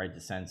of Right to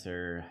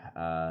Censor.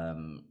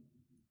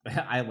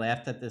 I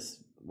laughed at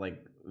this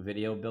like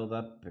video build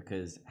up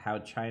because how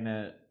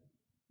China,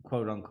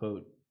 quote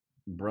unquote,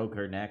 broke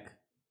her neck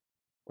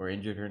or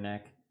injured her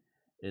neck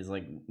is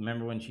like,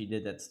 remember when she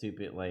did that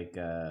stupid like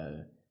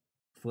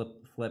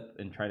flip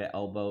and try to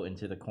elbow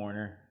into the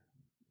corner?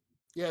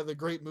 Yeah, the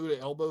Great Muta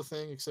elbow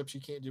thing, except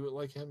she can't do it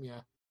like him.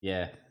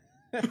 Yeah.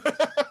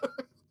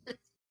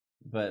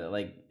 But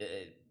like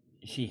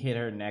she hit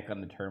her neck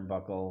on the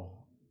turnbuckle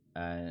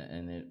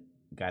and it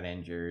got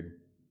injured.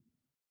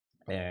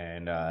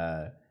 And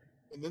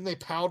then they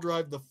pile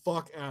drive the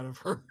fuck out of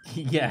her.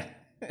 Yeah.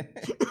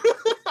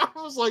 I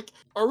was like,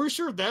 are we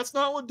sure that's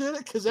not what did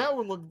it? Because that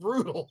one looked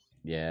brutal.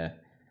 Yeah.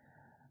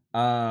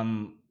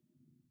 And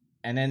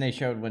then they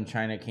showed when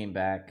China came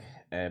back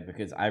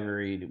because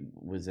Ivory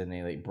was in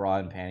a like bra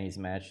and panties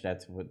match.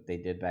 That's what they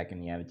did back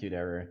in the Attitude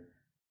Era.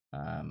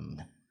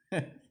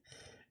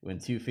 When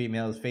two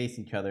females face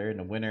each other, and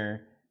the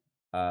winner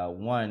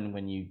won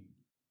when you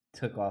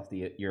took off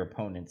your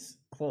opponent's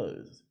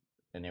clothes,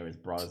 and there was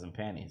bras and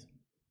panties.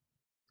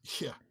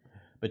 Yeah.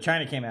 But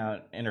China came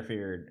out,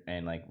 interfered,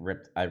 and like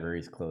ripped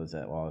Ivory's clothes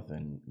off,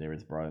 and there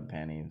was bra and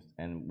panties.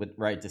 And with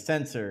Right to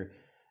Censor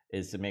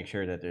is to make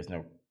sure that there's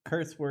no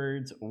curse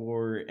words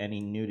or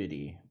any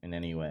nudity in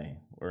any way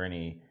or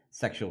any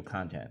sexual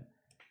content.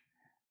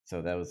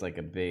 So that was like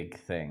a big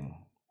thing.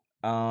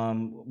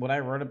 What I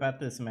wrote about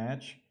this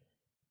match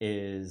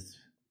is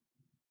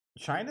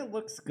China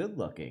looks good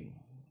looking.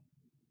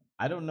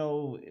 I don't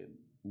know,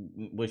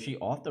 was she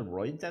off the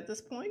roids at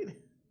this point?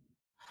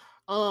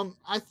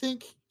 I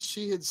think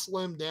she had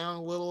slimmed down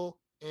a little,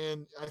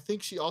 and I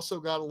think she also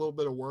got a little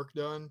bit of work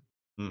done.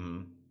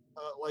 Mm-hmm.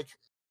 Like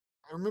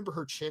I remember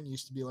her chin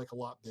used to be like a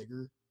lot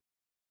bigger.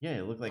 Yeah,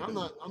 it looked like I'm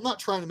not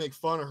trying to make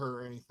fun of her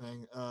or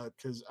anything,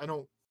 because I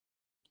don't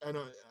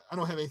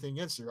have anything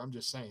against her. I'm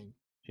just saying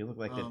she looked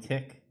like a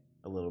tick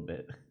a little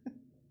bit.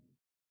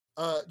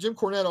 Jim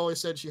Cornette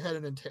always said she had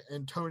an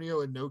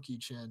Antonio Inoki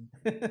chin.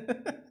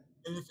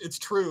 And if it's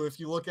true, if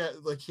you look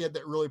at like he had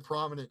that really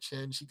prominent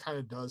chin, she kind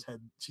of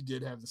she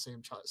did have the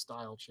same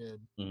style chin.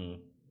 Mhm.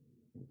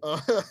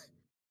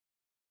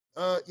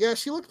 Uh, yeah,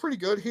 she looked pretty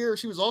good here.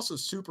 She was also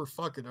super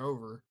fucking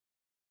over. I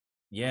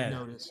Yeah,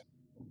 noticed.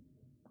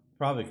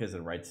 probably because of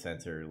the right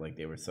censor, like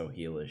they were so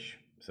heelish.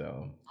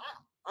 So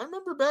I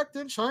remember back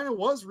then China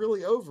was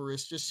really over.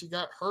 It's just she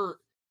got hurt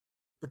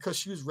because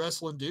she was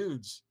wrestling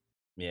dudes.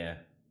 yeah,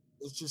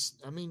 It's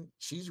just, I mean,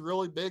 she's a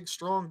really big,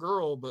 strong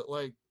girl, but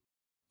like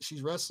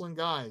she's wrestling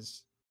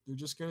guys. They're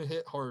just gonna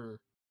hit harder.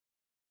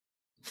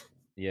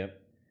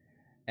 yep.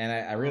 And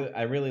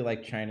I really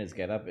like China's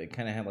get up. It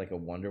kind of had like a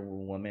Wonder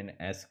Woman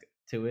esque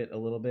to it a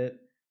little bit,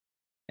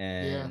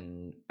 Yeah,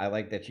 and I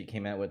like that she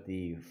came out with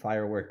the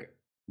firework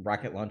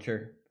rocket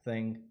launcher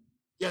thing.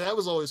 yeah, that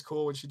was always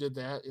cool when she did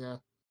that. Yeah,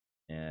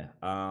 Yeah.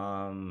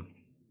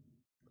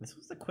 This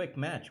was a quick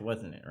match,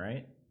 wasn't it?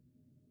 Right.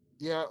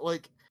 yeah,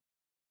 like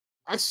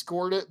I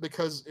scored it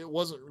because it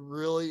wasn't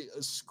really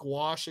a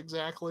squash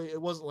exactly. It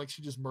wasn't like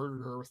she just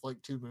murdered her with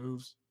like two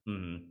moves.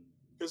 Hmm.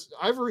 Because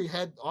Ivory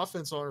had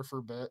offense on her for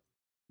a bit.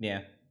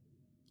 Yeah.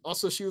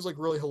 Also, she was like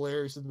really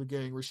hilarious in the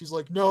beginning where she's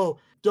like, "No,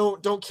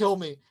 don't kill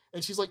me,"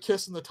 and she's like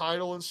kissing the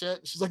title and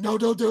shit. She's like, "No,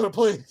 don't do it,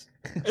 please."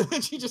 And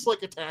then she just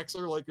like attacks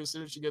her like as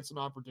soon as she gets an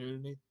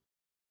opportunity.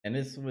 And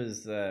this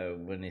was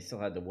when they still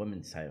had the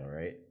women's title,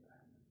 right?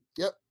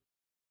 Yep,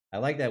 I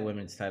like that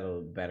women's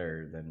title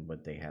better than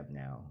what they have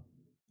now.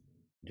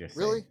 Just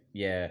saying. really.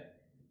 Yeah.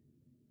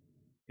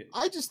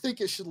 I just think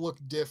it should look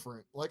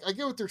different. Like I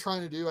get what they're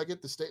trying to do. I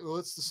get the state. Well,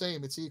 it's the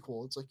same. It's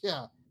equal. It's like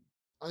yeah,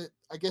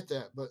 I get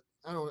that, but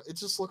I don't know. It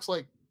just looks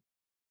like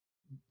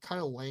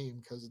kind of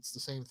lame because it's the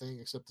same thing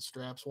except the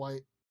straps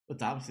white.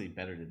 It's obviously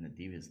better than the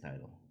Divas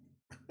title.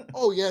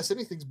 Oh yes,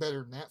 anything's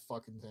better than that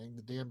fucking thing.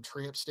 The damn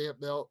tramp stamp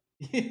belt.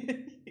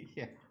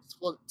 Yeah.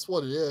 It's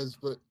what it is.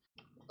 But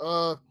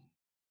uh,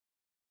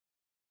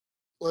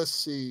 let's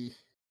see.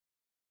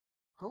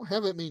 I don't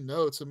have that many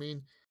notes. I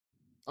mean,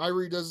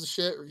 Ivory does the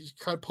shit. He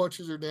kind of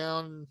punches her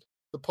down. And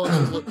the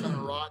punches look kind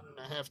of rotten.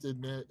 I have to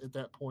admit at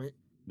that point.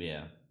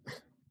 Yeah.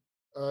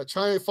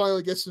 China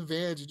finally gets an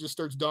advantage and just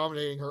starts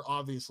dominating her,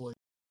 obviously,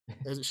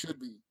 as it should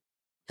be.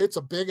 Hits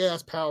a big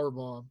ass power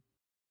bomb,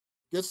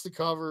 gets the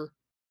cover,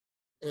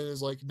 and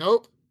is like,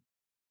 nope.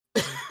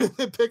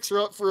 And picks her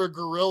up for a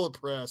gorilla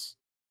press,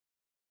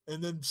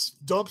 and then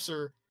dumps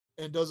her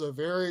and does a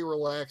very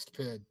relaxed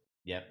pin.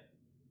 Yep.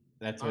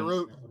 That's I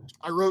when.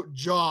 wrote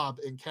job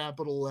in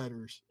capital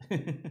letters.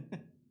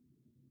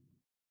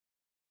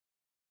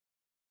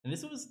 And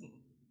this was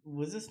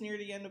this near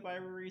the end of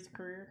Ivory's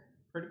career,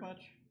 pretty much.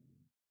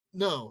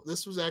 No,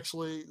 this was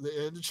actually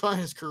the end of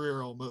China's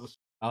career almost.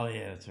 Oh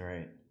yeah, that's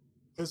right.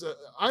 Because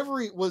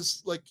Ivory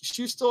was like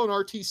she was still in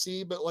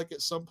RTC, but like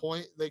at some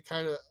point they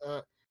kind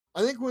of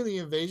I think when the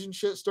invasion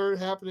shit started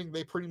happening,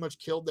 they pretty much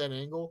killed that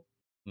angle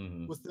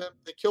Mm-hmm. with them.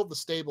 They killed the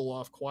stable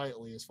off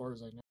quietly, as far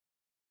as I know.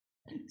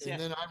 See,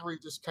 And then Ivory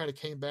just kind of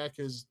came back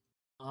as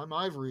I'm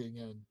Ivory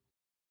again.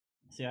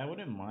 see, I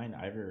wouldn't mind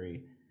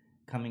Ivory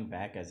coming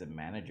back as a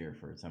manager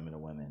for some of the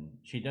women.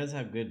 She does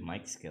have good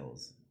mic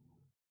skills.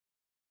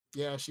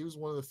 Yeah, she was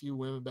one of the few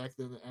women back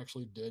then that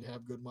actually did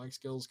have good mic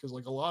skills because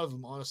like a lot of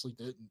them honestly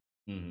didn't.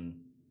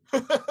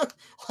 Mm-hmm.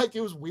 Like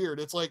it was weird.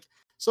 It's like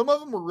some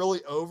of them were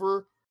really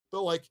over,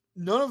 but like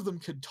none of them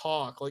could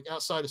talk. Like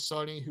outside of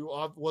Sunny, who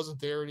wasn't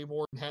there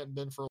anymore and hadn't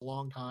been for a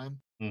long time.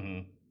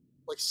 Mm-hmm.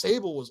 Like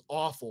Sable was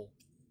awful.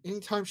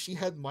 Anytime she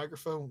had the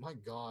microphone, my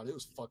god, it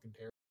was fucking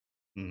terrible.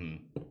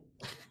 Mm-hmm.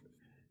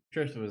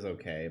 Trish was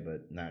okay,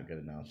 but not good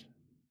enough.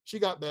 She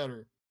got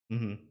better.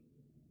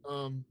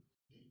 Mm-hmm.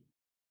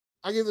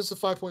 I give this a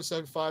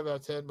 5.75 out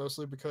of 10,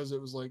 mostly because it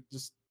was like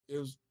just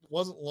it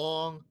wasn't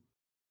long.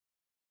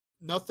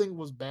 Nothing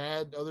was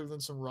bad other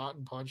than some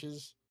rotten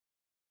punches.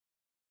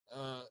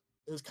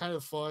 It was kind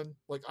of fun.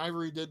 Like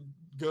Ivory did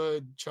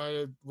good.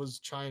 China was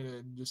China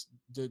and just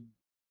did.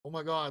 Oh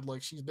my god!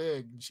 Like she's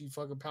big and she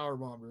fucking power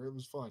bombed her. It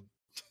was fun.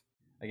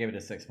 I gave it a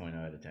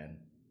 6.0 out of 10.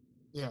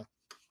 Yeah.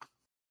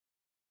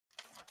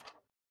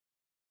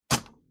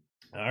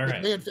 All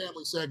right. McMahon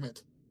family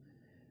segment.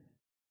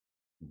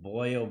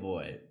 Boy, oh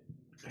boy.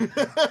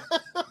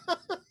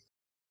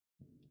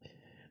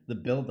 The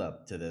build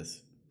up to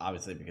this,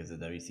 obviously because of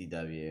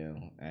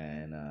WCW,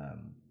 and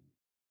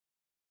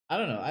I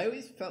don't know. I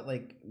always felt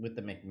like with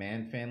the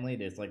McMahon family,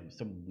 there's like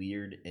some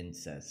weird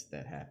incest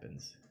that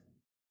happens.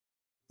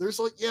 There's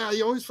like, yeah,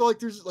 you always feel like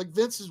there's like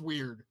Vince is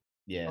weird.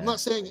 Yeah. I'm not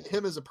saying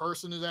him as a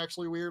person is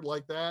actually weird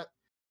like that,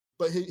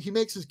 but he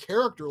makes his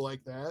character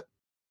like that.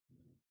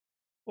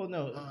 Well,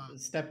 no,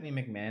 Stephanie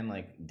McMahon,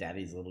 like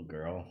Daddy's little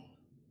girl.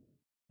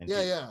 And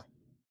Yeah.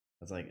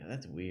 I was like,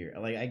 that's weird.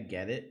 Like, I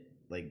get it,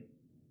 like,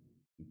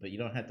 but you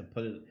don't have to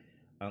put it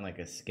on like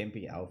a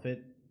skimpy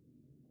outfit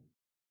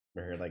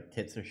where her like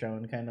tits are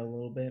showing kind of a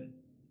little bit.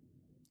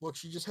 Look,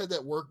 she just had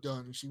that work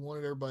done, and she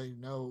wanted everybody to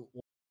know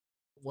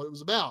what it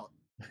was about.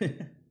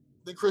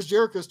 Then Chris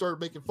Jericho started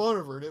making fun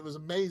of her, and it was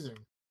amazing.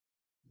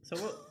 So,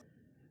 what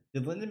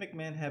did Linda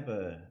McMahon have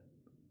a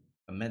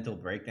mental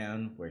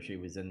breakdown where she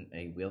was in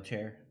a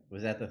wheelchair?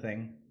 Was that the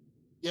thing?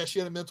 Yeah, she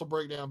had a mental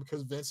breakdown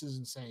because Vince is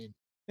insane.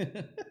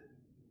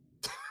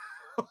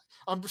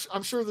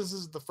 I'm sure this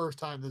is the first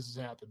time this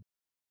has happened.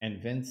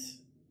 And Vince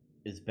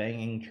is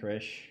banging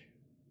Trish,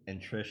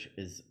 and Trish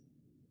is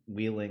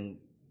wheeling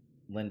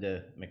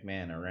Linda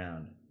McMahon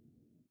around.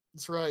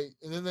 That's right.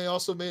 And then they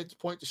also made it a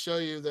point to show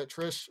you that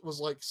Trish was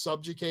like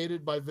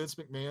subjugated by Vince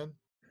McMahon.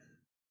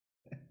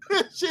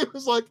 She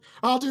was like,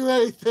 I'll do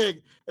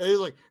anything. And he's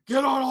like,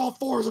 get on all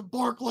fours and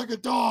bark like a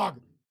dog.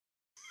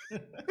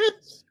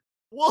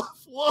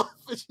 Woof, woof.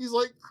 And she's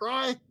like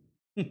crying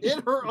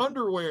in her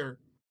underwear.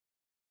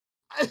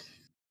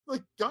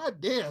 Like,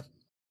 goddamn.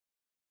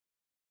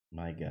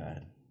 My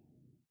God.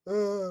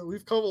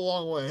 We've come a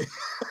long way.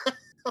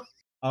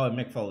 Oh, and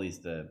Mick Foley's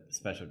the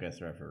special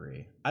guest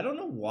referee. I don't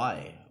know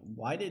why.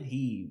 Why did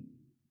he?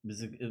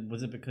 Was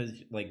it because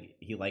like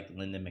he liked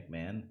Linda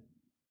McMahon?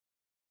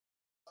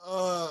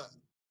 I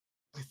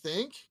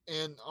think,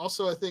 and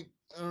also I think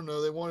I don't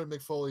know. They wanted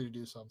Mick Foley to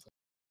do something.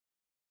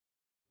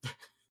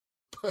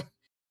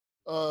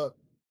 But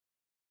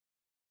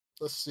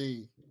let's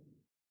see.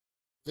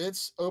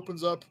 Vince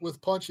opens up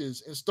with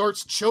punches and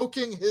starts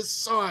choking his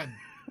son.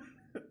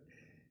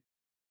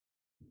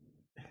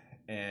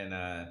 And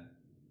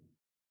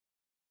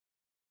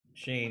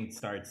Shane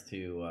starts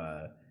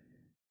to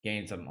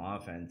gain some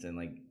offense, and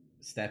like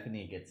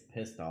Stephanie gets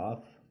pissed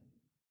off.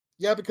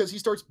 Yeah, because he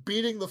starts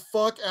beating the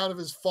fuck out of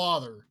his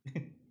father.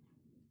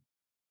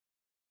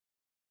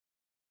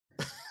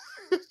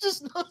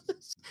 Just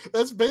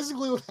that's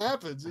basically what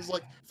happens. It's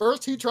like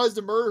first he tries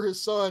to murder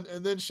his son,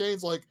 and then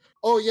Shane's like,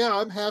 "Oh yeah,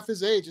 I'm half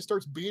his age." It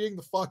starts beating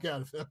the fuck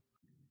out of him.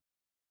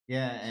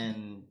 Yeah,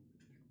 and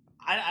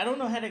I don't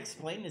know how to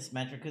explain this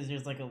match because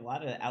there's like a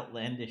lot of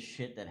outlandish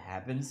shit that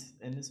happens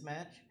in this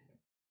match.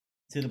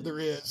 There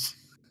is.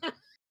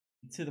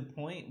 To the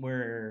point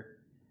where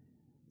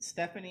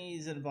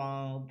Stephanie's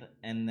involved,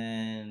 and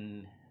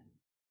then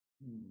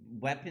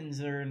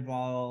weapons are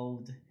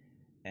involved,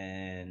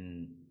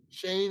 and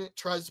Shane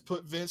tries to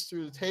put Vince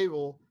through the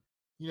table,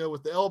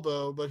 with the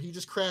elbow, but he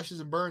just crashes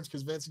and burns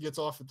because Vince gets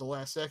off at the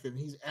last second.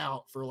 He's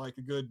out for like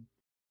a good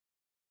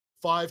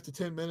 5 to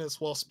 10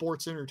 minutes while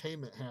sports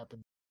entertainment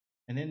happened.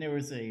 And then there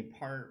was a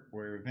part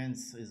where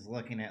Vince is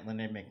looking at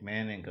Linda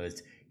McMahon and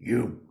goes,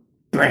 "You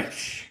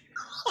bitch!"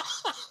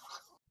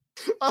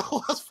 I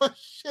lost my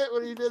shit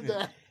when he did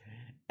that.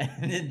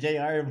 And then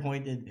JR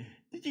pointed,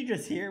 "Did you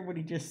just hear what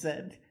he just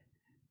said?"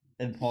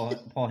 And Paul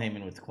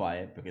Heyman was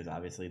quiet because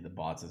obviously the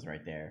boss is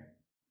right there.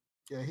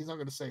 Yeah, he's not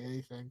going to say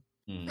anything.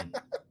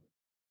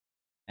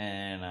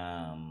 And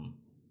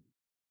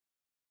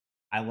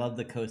I love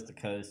the coast to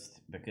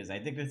coast because I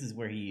think this is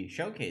where he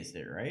showcased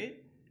it,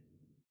 right?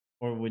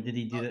 Or did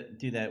he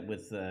do that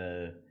with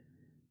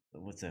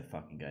what's that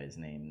fucking guy's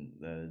name?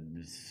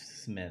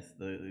 Smith,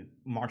 the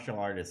martial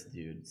artist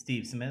dude,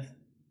 Steve Smith.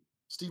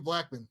 Steve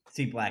Blackman.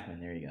 Steve Blackman.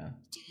 There you go.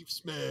 Steve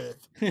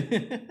Smith.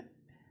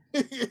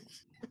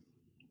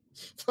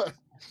 But,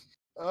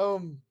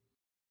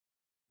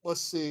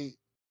 let's see.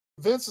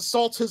 Vince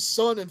assaults his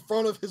son in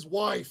front of his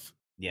wife.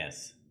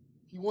 Yes.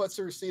 He wants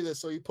her to see this,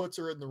 so he puts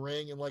her in the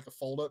ring in like a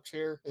fold-up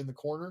chair in the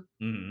corner.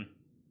 Mm-hmm.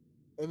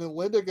 And then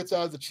Linda gets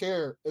out of the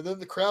chair, and then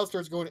the crowd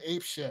starts going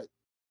ape shit.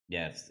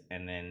 Yes,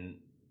 and then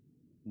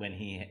when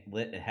he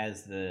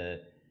has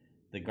the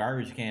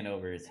garbage can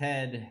over his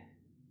head,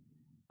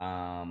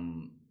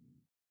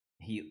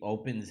 he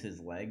opens his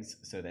legs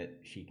so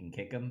that she can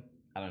kick him.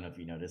 I don't know if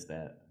you noticed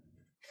that.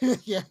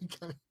 Yeah, he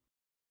kind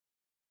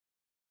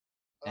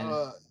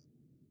of.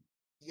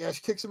 Yeah,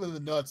 she kicks him in the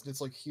nuts, and it's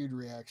like a huge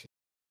reaction.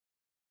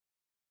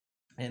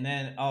 And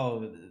then,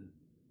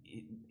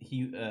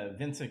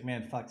 Vince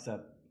McMahon fucks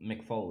up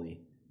Mick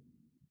Foley.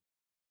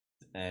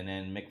 And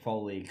then Mick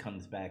Foley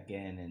comes back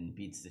in and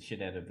beats the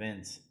shit out of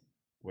Vince.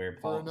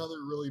 For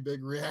another really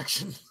big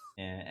reaction.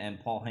 And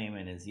Paul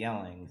Heyman is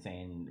yelling,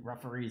 saying,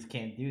 "Referees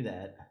can't do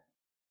that."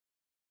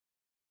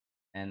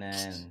 And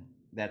then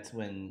that's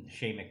when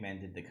Shane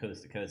McMahon did the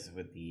coast to coast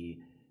with the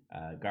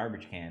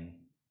garbage can.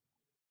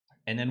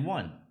 And then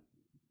won.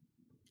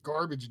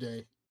 Garbage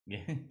day.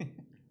 Yeah.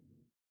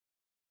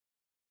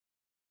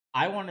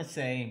 I want to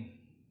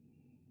say,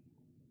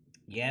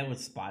 yeah, it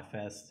was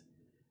Spotfest.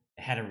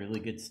 It had a really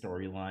good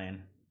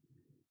storyline.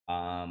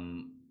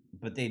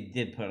 But they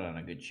did put on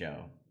a good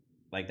show.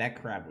 Like,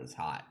 that crowd was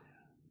hot.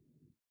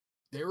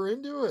 They were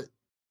into it.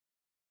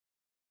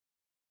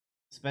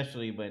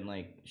 Especially when,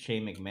 like,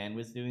 Shane McMahon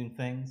was doing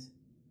things.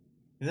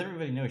 Because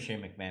everybody knows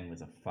Shane McMahon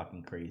was a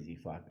fucking crazy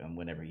fuck on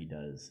whatever he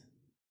does.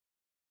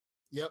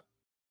 Yep.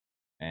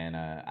 And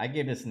I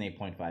gave this an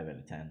 8.5 out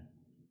of 10.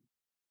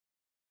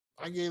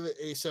 I gave it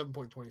a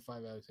 7.25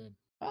 out of 10.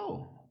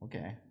 Oh,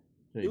 okay.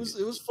 So it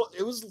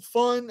was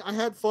fun. I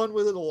had fun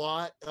with it a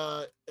lot.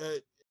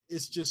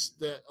 It's just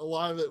that a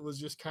lot of it was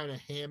just kind of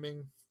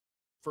hamming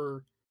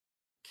for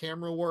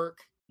camera work.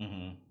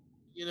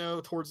 Mm-hmm.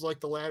 Towards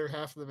like the latter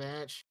half of the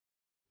match.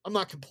 I'm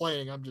not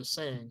complaining. I'm just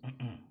saying.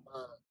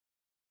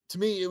 To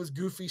me, it was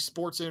goofy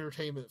sports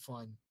entertainment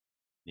fun.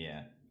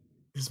 Yeah.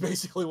 It's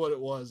basically what it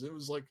was. It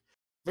was like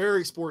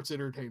very sports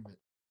entertainment.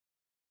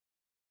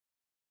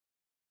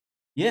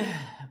 Yeah,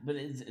 but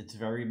it's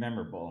very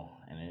memorable,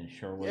 and it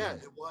sure was. Yeah,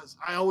 it was.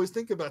 I always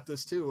think about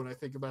this too when I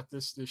think about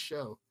this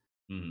show.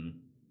 Mhm.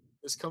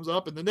 This comes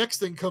up, and the next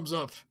thing comes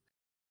up.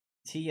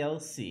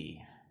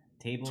 TLC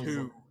tables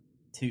 2.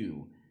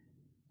 2,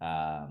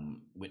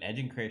 with Edge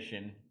and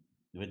Christian,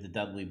 with the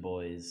Dudley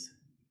Boys,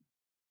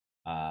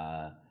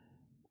 uh,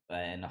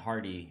 and the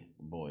Hardy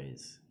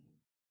Boys.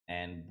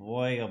 And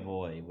boy, oh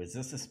boy, was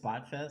this a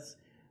spot fest,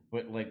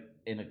 but like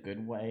in a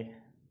good way.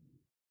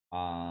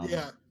 Um,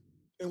 Yeah,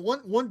 and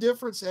one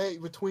difference, hey,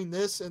 between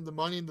this and the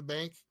Money in the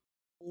Bank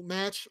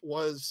match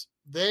was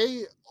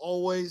they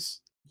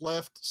always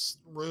left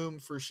room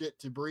for shit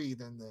to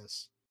breathe in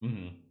this.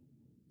 mhm.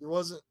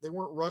 They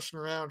weren't rushing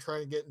around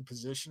trying to get in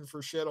position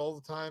for shit all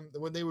the time.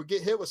 When they would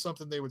get hit with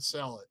something, they would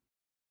sell it.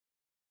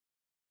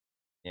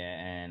 Yeah,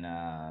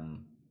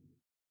 and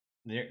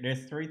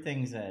there's three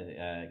things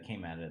that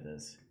came out of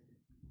this.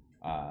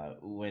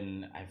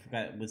 When I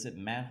forgot, was it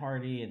Matt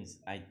Hardy and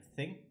I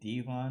think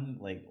Devon,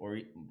 like, or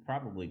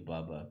probably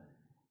Bubba,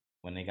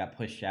 when they got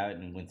pushed out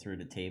and went through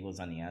the tables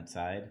on the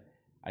outside.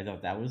 I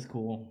thought that was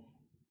cool.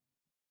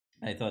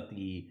 I thought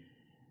the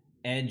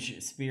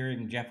Edge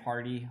spearing Jeff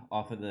Hardy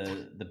off of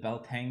the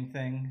belt hang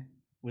thing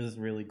was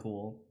really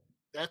cool.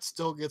 That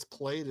still gets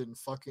played in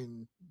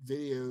fucking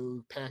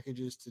video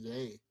packages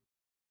today.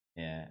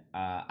 Yeah,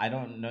 I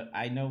don't know.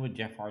 I know what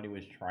Jeff Hardy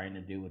was trying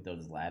to do with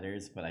those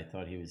ladders, but I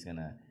thought he was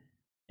gonna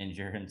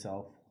injure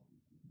himself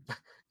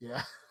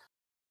Yeah.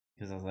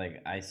 because I was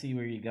like, I see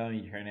where you're going.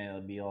 You're trying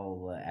to be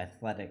all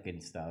athletic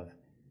and stuff.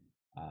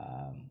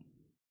 Um,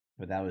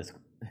 but that was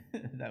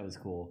that was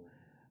cool.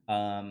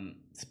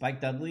 Spike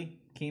Dudley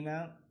came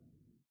out,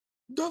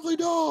 Dudley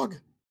Dog.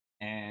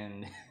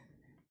 and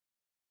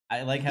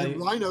I like And how then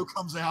Rhino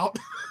comes out.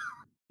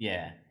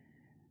 yeah,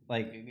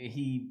 like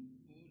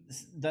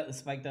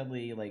Spike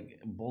Dudley like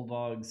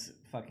bulldogs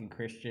fucking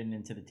Christian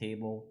into the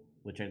table,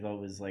 which I thought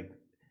was like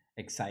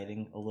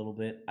exciting a little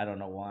bit. I don't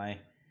know why.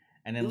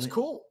 And It then was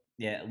cool.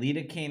 yeah,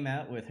 Lita came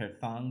out with her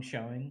thong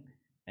showing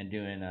and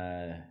doing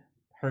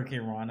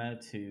Hurricane Rana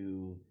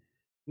to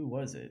who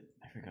was it?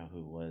 I forgot who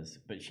it was,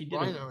 but she did a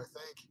Rhino, I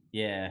think.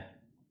 yeah.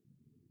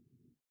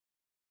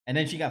 And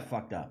then she got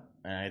fucked up,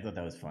 and I thought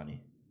that was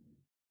funny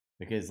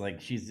because like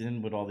she's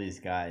in with all these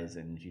guys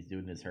and she's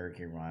doing this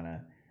Hurricane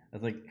Rana. I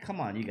was like, come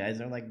on, you guys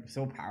are like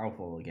so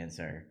powerful against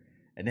her,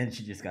 and then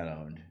she just got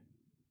owned.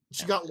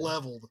 She got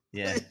leveled.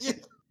 Yeah,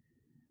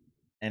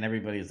 and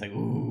everybody was like,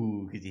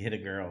 ooh, because you hit a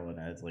girl, and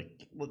I was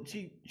like, well,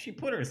 she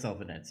put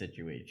herself in that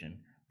situation.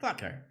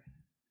 Fuck her.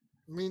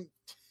 I mean,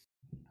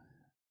 I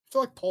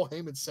feel like Paul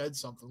Heyman said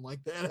something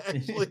like that,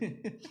 actually.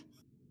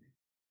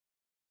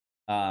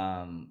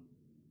 um,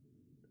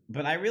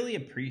 but I really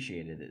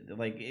appreciated it.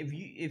 Like if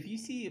you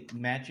see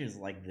matches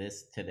like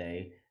this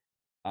today,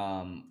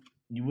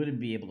 you wouldn't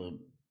be able to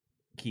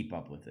keep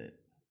up with it.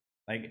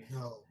 Like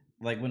No.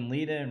 like when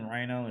Lita and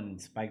Rhino and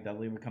Spike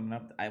Dudley were coming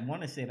up, I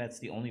want to say that's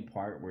the only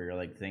part where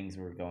like things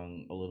were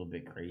going a little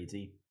bit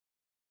crazy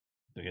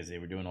because they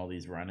were doing all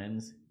these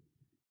run-ins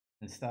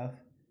and stuff.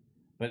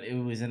 But it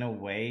was in a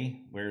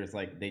way where it's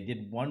like they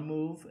did one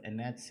move and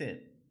that's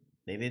it.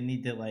 They didn't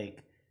need to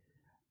like,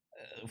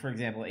 for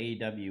example,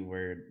 AEW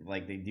where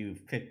like they do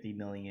 50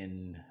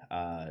 million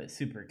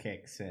super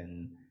kicks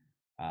and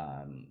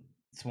um,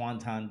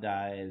 swanton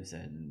dives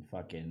and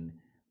fucking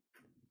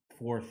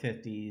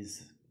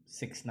 450s,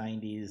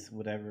 690s,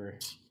 whatever.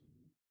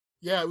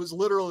 Yeah, it was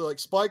literally like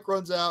Spike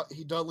runs out,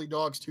 he Dudley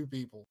Dogs 2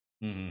 people.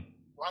 Mm-hmm.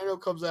 Rhino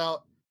comes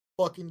out,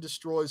 fucking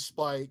destroys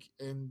Spike,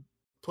 and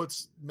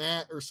puts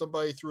Matt or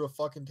somebody through a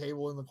fucking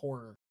table in the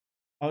corner.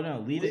 Oh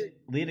no,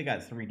 Lita got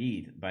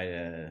 3D'd by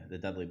the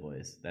Dudley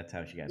Boys. That's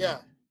how she got Yeah.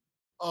 it.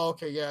 Oh,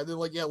 okay, yeah. And then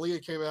Leah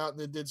came out and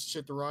then did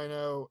shit to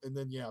Rhino, and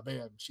then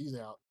bam, she's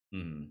out.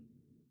 Mm-hmm.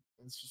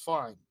 And it's just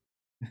fine.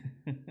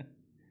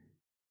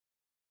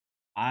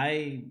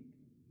 I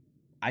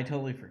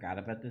totally forgot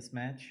about this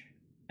match.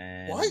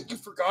 And What? You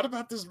forgot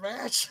about this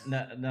match?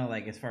 no,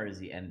 like as far as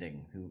the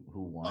ending,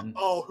 who won?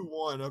 Oh, who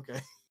won? Okay.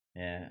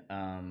 Yeah,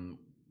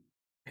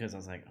 because I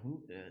was like,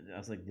 who? I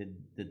was like, did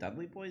the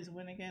Dudley Boys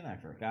win again? I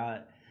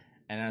forgot,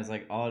 and I was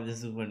like, oh,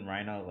 this is when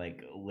Rhino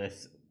like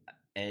lifts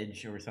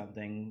Edge or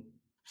something.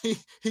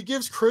 He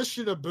gives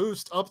Christian a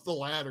boost up the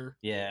ladder.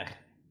 Yeah,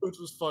 which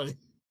was funny.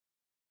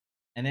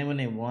 And then when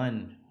they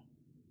won,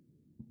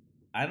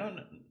 I don't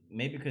know,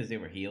 maybe because they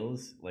were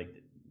heels,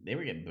 like they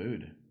were getting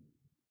booed.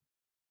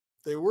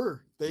 They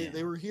were. Yeah.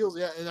 They were heels.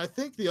 Yeah, and I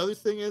think the other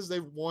thing is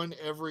they've won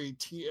every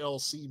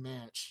TLC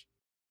match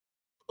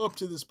up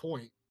to this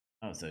point.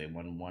 Oh, so they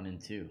won 1 and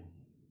 2.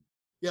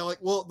 Yeah, like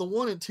the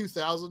one in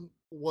 2000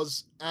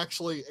 was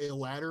actually a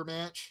ladder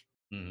match,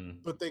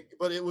 but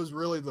it was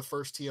really the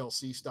first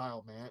TLC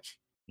style match.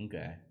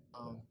 Okay.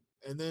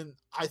 And then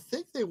I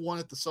think they won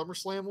at the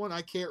SummerSlam one.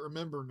 I can't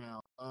remember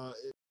now.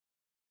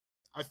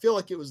 I feel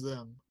like it was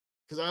them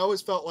because I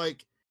always felt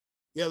like,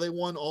 yeah, they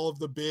won all of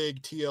the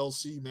big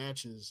TLC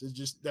matches. It's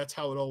just that's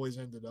how it always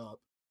ended up.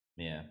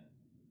 Yeah.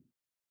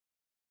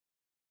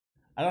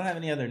 I don't have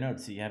any other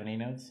notes. Do you have any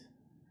notes?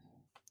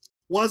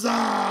 What's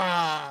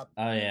up?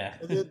 Oh yeah.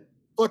 And then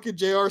Fucking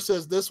JR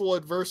says this will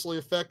adversely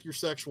affect your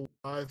sexual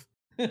drive.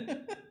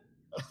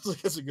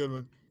 That's a good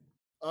one.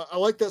 I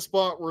like that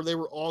spot where they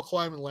were all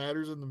climbing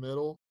ladders in the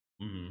middle,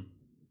 Mm-hmm.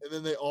 and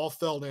then they all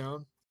fell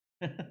down.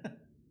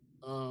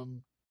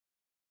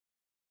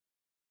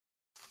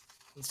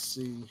 Let's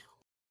see.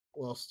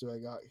 What else do I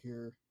got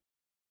here?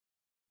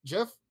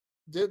 Jeff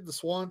did the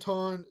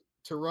swanton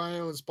to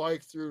Rhino and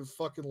Spike through a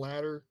fucking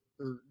ladder,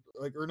 or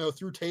no,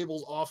 through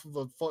tables off of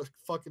a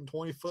fucking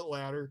 20-foot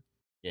ladder.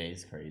 Yeah,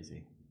 he's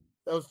crazy.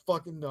 That was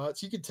fucking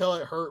nuts. You could tell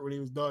it hurt when he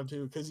was done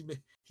too, because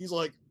he's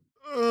like,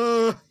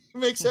 he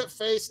makes that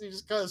face and he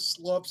just kind of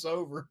slumps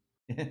over.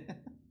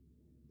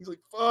 He's like,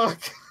 fuck.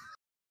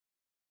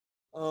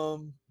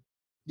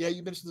 Yeah,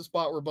 you mentioned the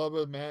spot where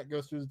Bubba and Matt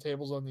go through the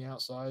tables on the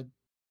outside.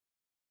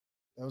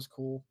 That was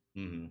cool.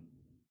 Mm-hmm.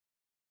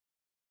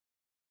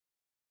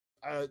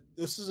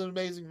 This is an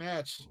amazing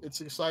match. It's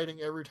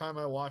exciting every time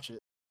I watch it.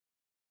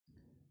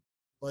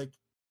 Like,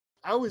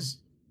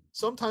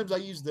 sometimes I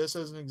use this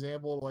as an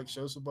example to like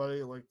show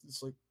somebody, like,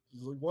 it's like,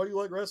 why do you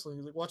like wrestling?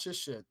 He's like, watch this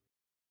shit.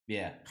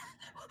 Yeah.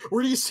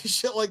 Where do you see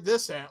shit like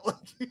this at? Like,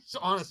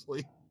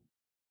 honestly.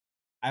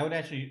 I would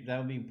actually, that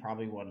would be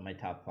probably one of my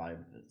top 5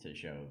 to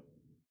show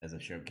as a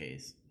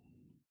showcase.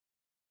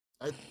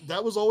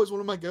 That was always one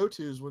of my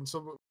go-tos when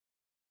someone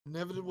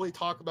inevitably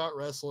talk about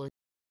wrestling.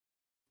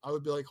 I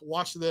would be like,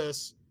 watch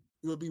this.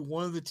 It would be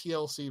one of the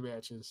TLC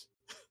matches.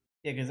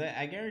 Yeah, because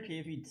I guarantee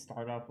if you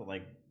start off with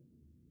like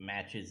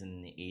matches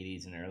in the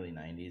 80s and early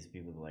 90s,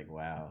 people are like,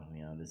 wow,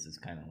 this is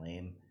kind of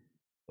lame.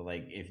 But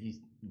like, if you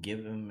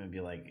give them and be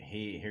like,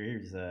 hey,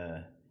 here's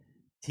a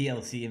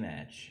TLC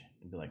match,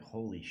 and be like,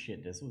 holy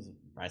shit, this was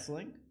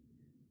wrestling?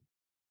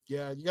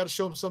 Yeah, you got to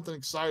show them something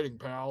exciting,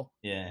 pal.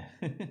 Yeah.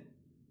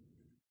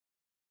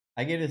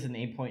 I give this an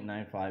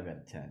 8.95 out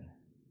of 10.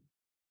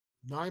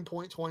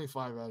 9.25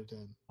 out of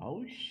 10.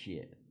 Oh,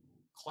 shit.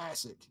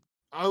 Classic.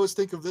 I always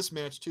think of this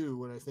match, too,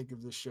 when I think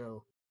of this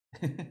show.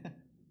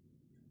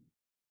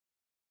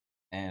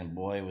 And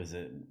boy, was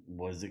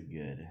it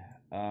good.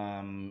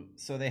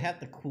 So they have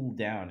to cool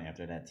down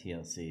after that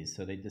TLC.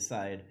 So they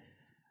decide,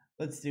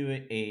 let's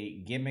do a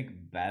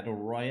gimmick battle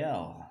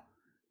royale.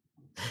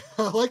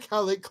 I like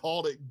how they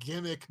called it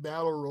gimmick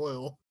battle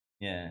royal.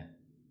 Yeah.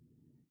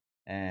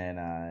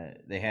 And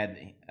they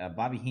had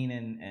Bobby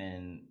Heenan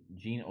and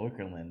Gene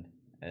Okerlund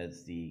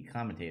as the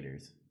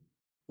commentators,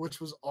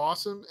 which was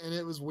awesome. And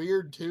it was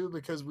weird too,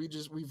 because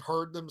we've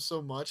heard them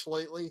so much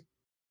lately,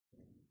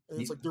 and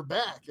it's like they're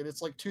back, and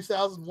it's like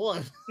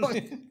 2001.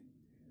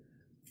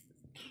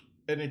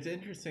 And it's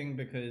interesting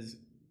because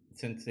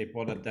since they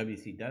brought up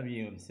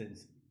WCW, and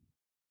since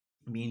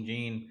Mean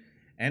Gene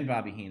and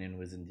Bobby Heenan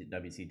was in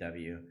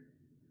WCW,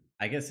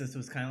 I guess this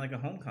was kind of like a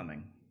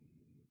homecoming.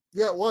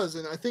 Yeah, it was,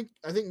 and I think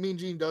Mean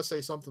Gene does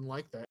say something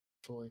like that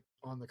actually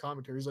on the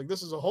commentary. He's like,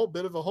 "This is a whole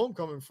bit of a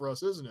homecoming for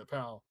us, isn't it,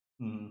 pal?"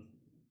 Mm-hmm.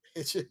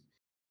 It's just,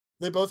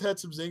 they both had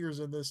some zingers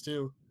in this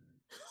too.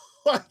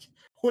 Like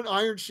when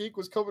Iron Sheik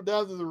was coming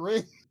down to the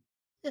ring,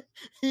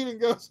 Heenan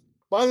goes,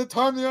 "By the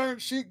time the Iron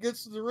Sheik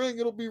gets to the ring,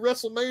 it'll be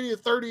WrestleMania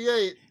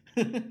 38."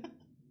 And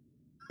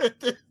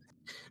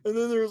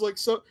then there was like,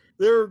 so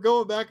they were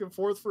going back and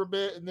forth for a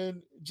bit, and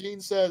then Gene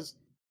says,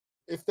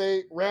 "If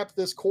they wrap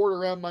this cord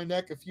around my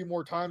neck a few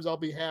more times, I'll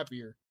be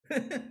happier."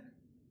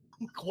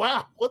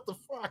 Wow, what the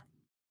fuck?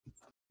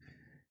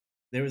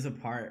 There was a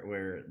part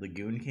where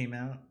Lagoon came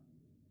out.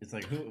 It's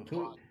like, who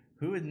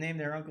would name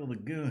their uncle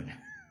Lagoon?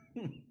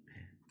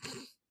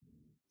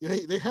 Yeah,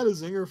 they had a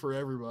zinger for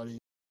everybody.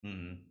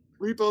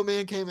 Mm-hmm. Repo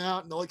Man came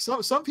out, and like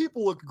some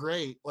people look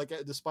great, like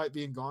despite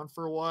being gone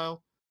for a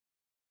while.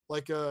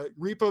 Like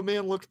Repo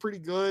Man looked pretty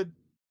good.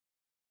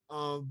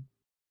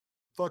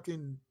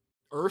 Fucking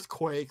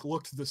Earthquake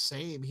looked the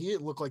same. He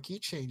didn't look like he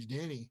changed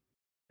any.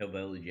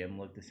 Hillbilly Jim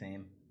looked the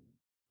same.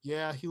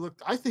 Yeah, he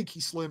looked. I think he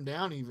slimmed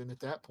down even at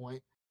that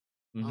point.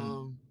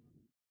 Mm-hmm.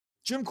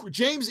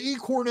 James E.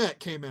 Cornette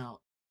came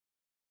out.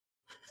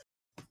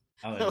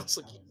 Oh, I was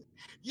like,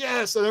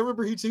 yes, and I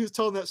remember he was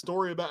telling that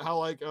story about how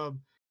like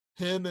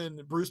him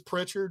and Bruce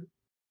Pritchard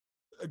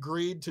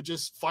agreed to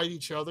just fight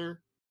each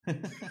other.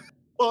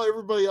 Well,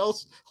 everybody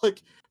else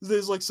like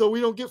is like, so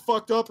we don't get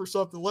fucked up or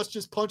something. Let's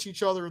just punch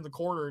each other in the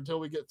corner until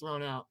we get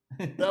thrown out.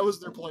 That was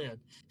their plan.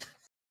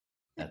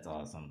 That's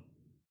awesome.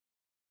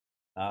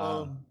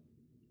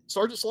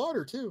 Sergeant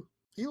Slaughter too.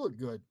 He looked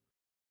good.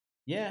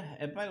 Yeah,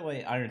 and by the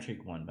way, Iron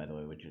Sheik won, by the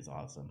way, which is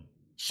awesome.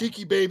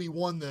 Sheiky Baby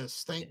won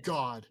this. Thank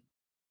God.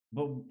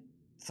 But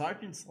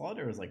Sergeant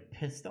Slaughter was like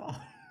pissed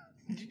off.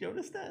 Did you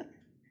notice that?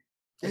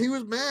 He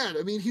was mad.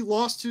 I mean, he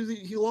lost to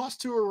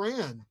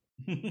Iran.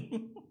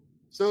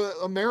 So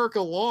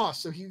America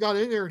lost. So he got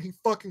in there and he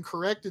fucking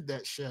corrected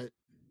that shit.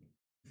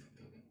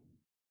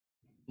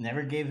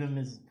 Never gave him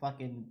his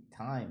fucking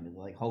time. It's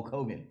like Hulk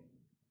Hogan.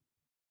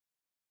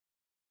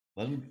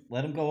 Let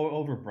him go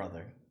over,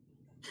 brother.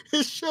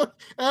 It showed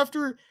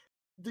after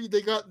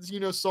they got,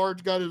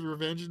 Sarge got his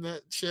revenge and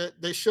that shit.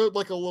 They showed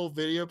like a little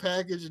video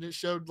package, and it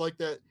showed like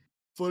that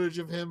footage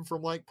of him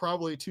from like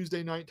probably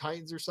Tuesday Night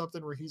Titans or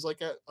something, where he's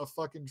like at a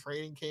fucking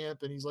training camp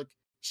and he's like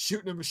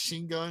shooting a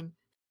machine gun.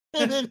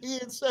 And then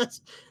Ian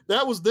says,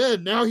 that was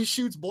then. Now he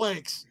shoots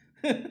blanks.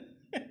 I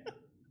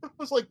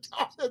was like,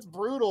 oh, that's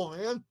brutal,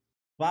 man.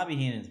 Bobby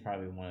Heenan's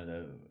probably one of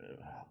the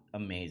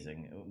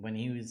amazing. When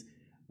he was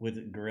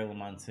with Gorilla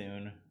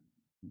Monsoon,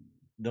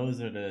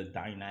 those are the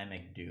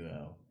dynamic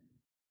duo.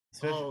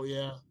 Oh,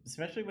 yeah.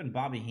 Especially when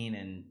Bobby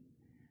Heenan.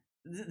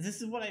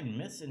 This is what I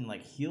miss in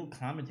like heel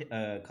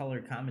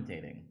color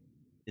commentating.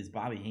 Is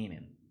Bobby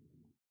Heenan.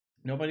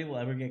 Nobody will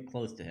ever get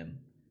close to him.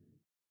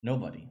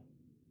 Nobody.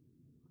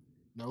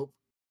 Nope.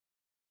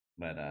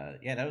 But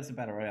yeah, that was a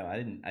battle royale. I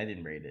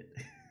didn't rate it.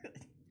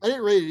 I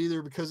didn't rate it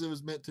either because it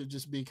was meant to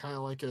just be kind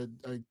of like a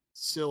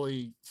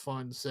silly,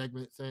 fun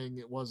segment thing.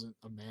 It wasn't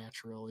a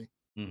match, really.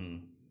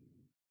 Mm-hmm.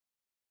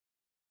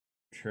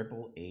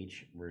 Triple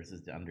H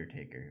versus The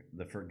Undertaker.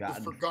 The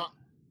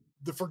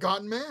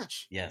forgotten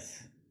match.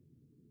 Yes.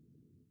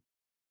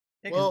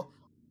 Yeah, well,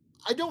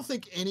 I don't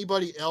think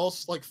anybody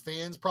else, like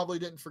fans, probably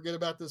didn't forget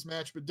about this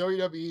match, but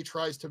WWE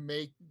tries to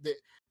make the,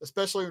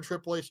 especially when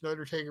Triple H and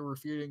Undertaker were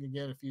feuding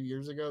again a few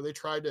years ago, they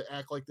tried to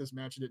act like this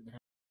match didn't happen.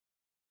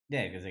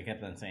 Yeah, because they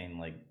kept on saying,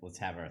 like, let's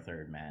have our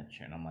third match.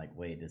 And I'm like,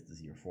 wait, this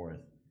is your fourth.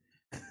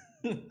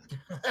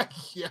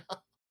 Yeah.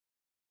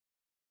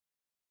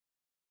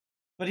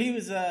 But he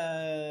was,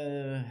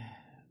 Motorhead.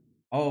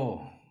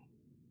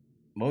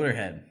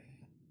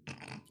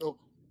 Oh,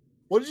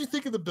 what did you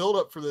think of the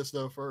build-up for this,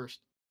 though, first?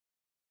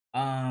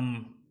 I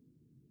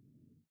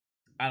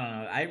don't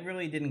know. I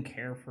really didn't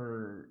care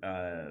for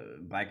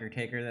Biker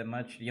Taker that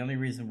much. The only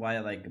reason why I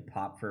like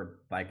pop for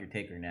Biker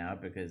Taker now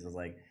because it's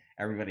like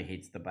everybody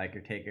hates the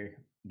Biker Taker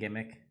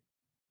gimmick.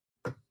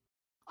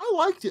 I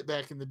liked it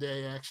back in the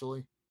day,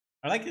 actually.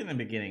 I liked it in the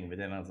beginning, but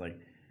then I was like,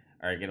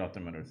 all right, get off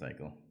the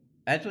motorcycle.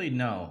 Actually,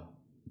 no.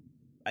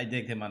 I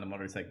digged him on the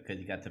motorcycle because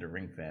he got to the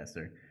ring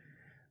faster.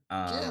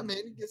 Yeah,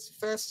 man, he gets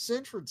the fastest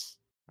entrance.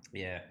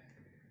 Yeah.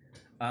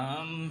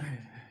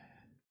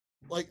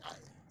 Like,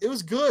 it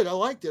was good. I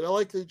liked it. I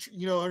liked that,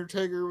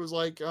 Undertaker was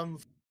like, I'm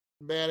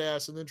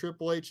badass. And then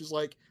Triple H is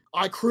like,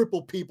 I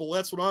cripple people.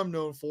 That's what I'm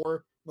known for.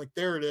 I'm like,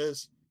 there it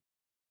is.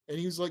 And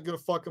he's like, going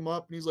to fuck him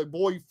up. And he's like,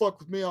 boy, you fuck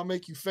with me, I'll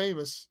make you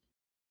famous.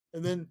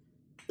 And then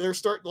they're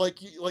starting, like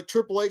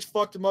Triple H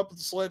fucked him up with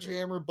the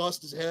sledgehammer,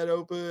 bust his head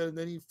open. And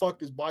then he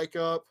fucked his bike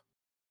up.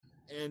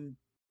 And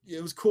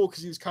it was cool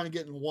because he was kind of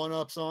getting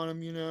one-ups on him,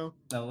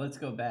 No, let's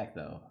go back,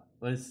 though.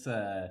 Let's,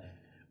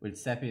 when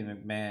Stephanie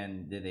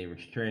McMahon did a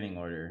restraining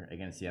order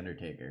against The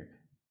Undertaker.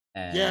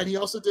 And he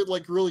also did,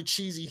 like, really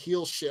cheesy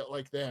heel shit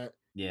like that.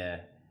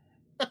 Yeah.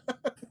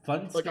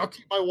 Fun like, I'll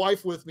keep my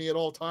wife with me at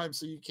all times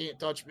so you can't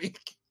touch me.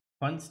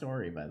 Fun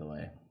story, by the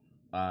way.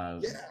 Yeah.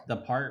 The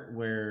part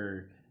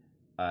where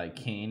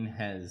Kane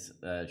has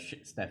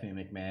Stephanie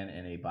McMahon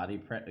in a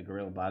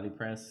gorilla body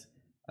press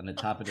on the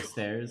top of the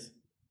stairs.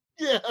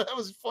 Yeah, that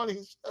was funny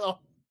as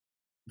hell.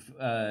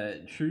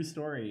 True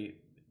story,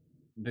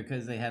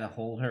 because they had to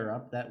hold her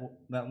up that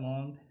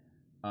long.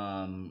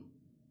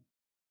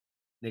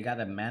 They got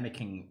a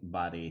mannequin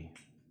body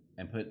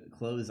and put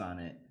clothes on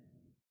it,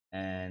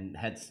 and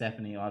had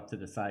Stephanie off to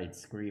the side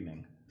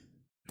screaming.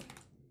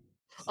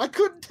 I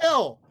couldn't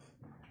tell.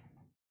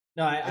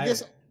 No, I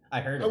guess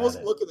I heard. I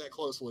wasn't looking that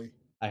closely.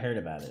 I heard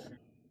about it.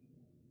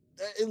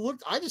 It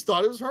looked. I just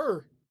thought it was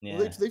her.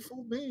 Yeah, they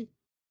fooled me.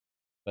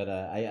 But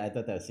I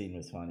thought that scene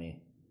was funny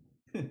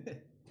because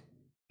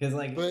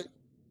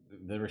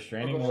the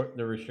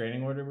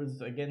restraining order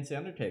was against the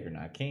Undertaker,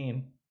 not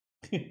Kane.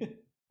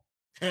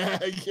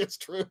 It's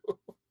true.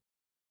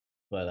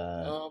 But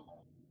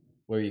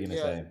what are you gonna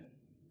say?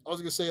 I was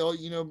gonna say,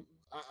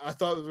 I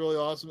thought it was really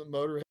awesome that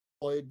Motorhead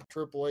played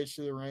Triple H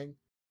to the ring.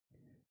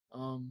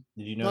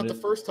 Did you know? Not the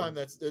first time.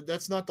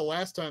 That's not the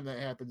last time that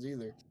happens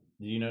either.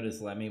 Did you notice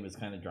Lemmy was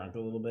kind of drunk a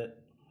little bit?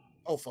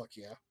 Oh fuck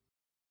yeah!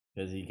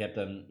 Because he kept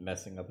on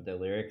messing up with the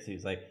lyrics. He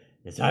was like,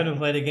 "It's time to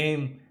play the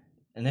game,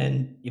 and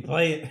then you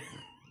play it."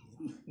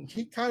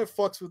 He kind of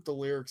fucks with the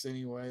lyrics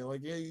anyway.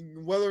 Like,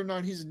 whether or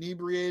not he's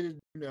inebriated,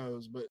 who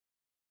knows? But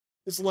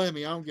it's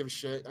Lemmy. I don't give a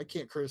shit. I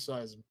can't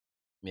criticize him.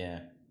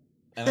 Yeah,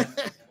 and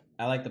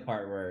I like the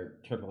part where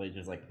Triple H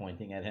is like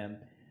pointing at him,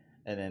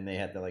 and then they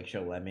had to like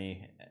show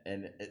Lemmy,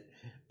 and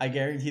I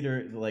guarantee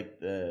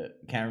the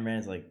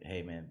cameraman's like,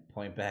 "Hey man,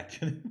 point back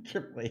to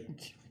Triple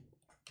H."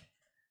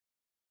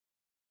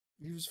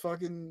 He was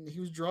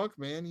drunk,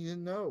 man. He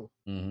didn't know.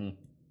 Mm-hmm.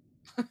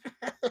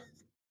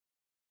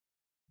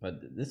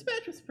 But this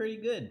match was pretty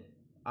good.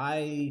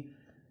 I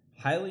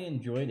highly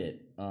enjoyed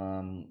it.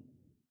 I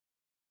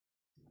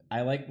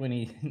like when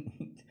he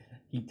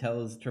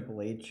tells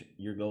Triple H,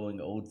 "You're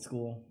going old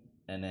school,"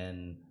 and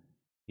then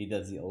he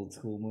does the old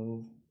school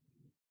move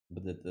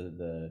with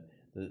the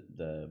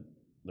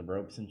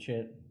ropes and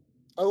shit.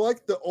 I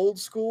like the old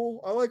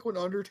school. I like when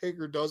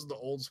Undertaker does the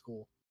old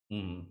school.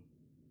 Mm-hmm.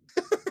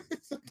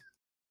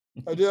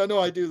 I know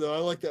I do though. I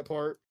like that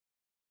part.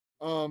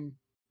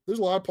 There's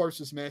a lot of parts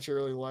of this match I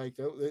really liked.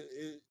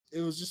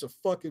 It was just a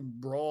fucking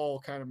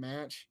brawl kind of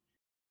match.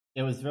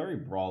 It was very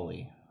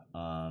brawly.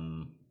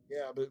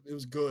 Yeah, but it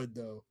was good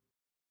though.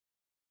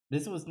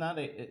 This was not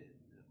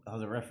Oh,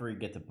 the referee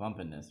gets a bump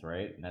in this,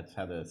 right? That's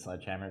how the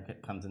sledgehammer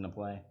comes into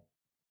play.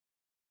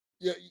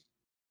 Yeah,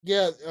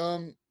 yeah.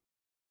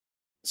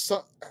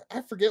 So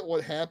I forget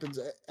what happens.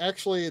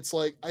 Actually, it's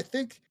like I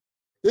think.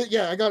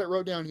 Yeah, I got it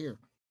wrote down here.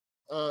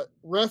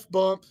 Ref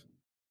bump.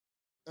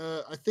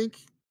 I think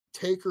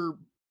Taker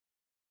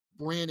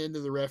ran into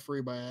the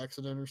referee by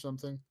accident or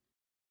something,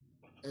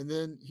 and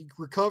then he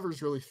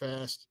recovers really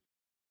fast,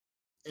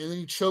 and then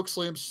he choke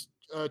slams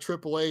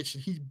Triple H,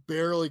 and he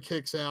barely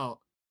kicks out.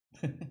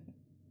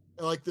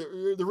 Like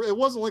it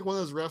wasn't like one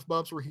of those ref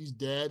bumps where he's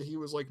dead. He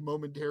was like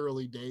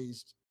momentarily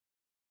dazed,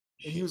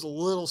 and he was a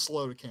little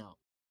slow to count.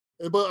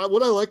 But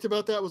what I liked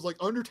about that was like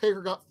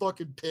Undertaker got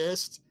fucking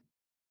pissed.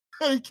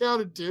 And he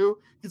counted two.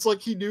 It's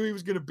like he knew he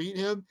was going to beat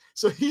him,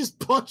 so he just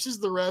punches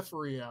the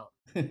referee out.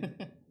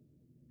 And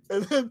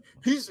then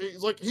he's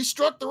like, he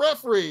struck the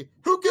referee.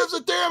 Who gives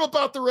a damn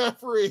about the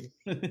referee?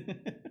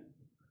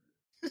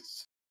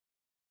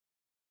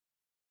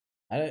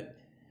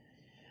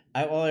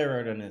 All I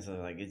wrote on is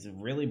like it's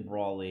really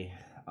brawly.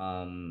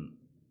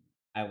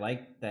 I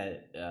like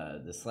that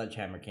the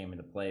sledgehammer came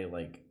into play.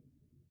 Like,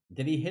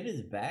 did he hit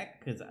his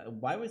back? Because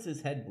why was his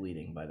head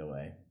bleeding? By the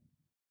way,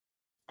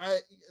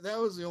 that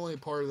was the only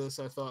part of this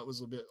I thought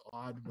was a bit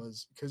odd,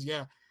 was because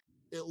it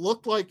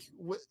looked like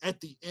at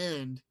the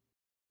end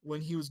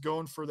when he was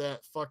going for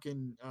that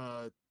fucking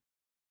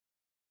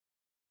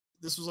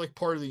this was like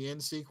part of the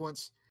end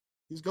sequence.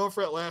 He was going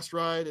for that last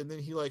ride, and then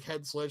he like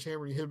had the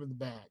sledgehammer and he hit him in the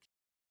back.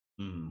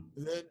 And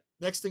then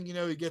next thing you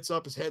know, he gets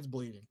up, his head's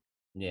bleeding.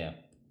 Yeah.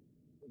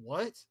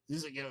 What?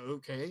 Is it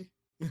okay?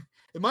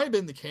 It might have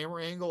been the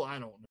camera angle. I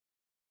don't know.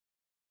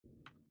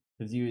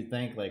 Because you would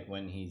think like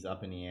when he's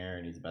up in the air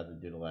and he's about to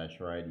do the last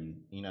ride,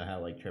 you know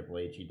how like Triple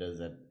H he does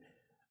that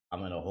I'm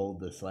gonna hold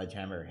the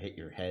sledgehammer, hit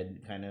your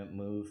head kind of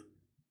move.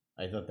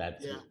 I thought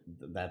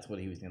that's what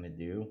he was gonna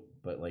do,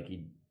 but like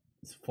he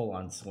full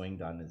on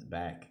swinged on his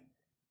back.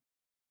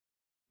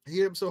 He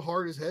hit him so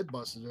hard his head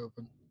busted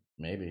open.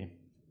 Maybe.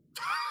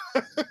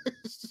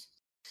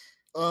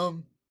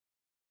 What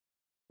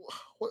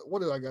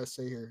do I gotta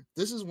say here?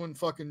 This is when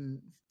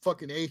fucking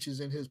H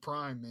is in his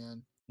prime,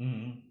 man.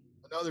 Mm-hmm.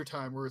 Another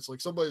time where it's like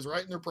somebody's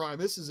right in their prime.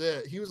 This is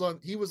it. He was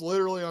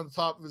literally on the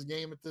top of his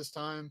game at this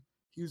time.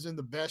 He was in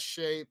the best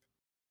shape.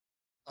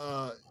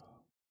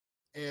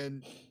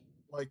 And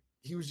like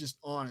he was just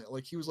on it.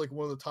 Like he was like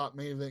one of the top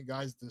main event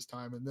guys at this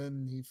time, and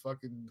then he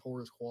fucking tore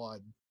his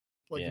quad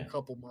like a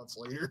couple months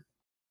later.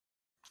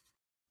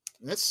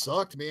 And that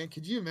sucked, man.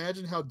 Could you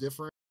imagine how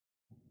different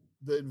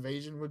the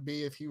invasion would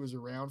be if he was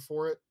around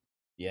for it?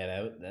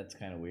 Yeah, that's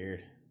kind of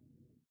weird.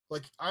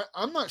 Like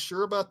I'm not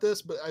sure about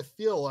this, but I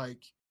feel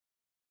like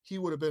he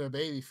would have been a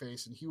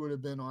babyface and he would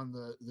have been on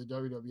the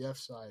WWF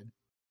side.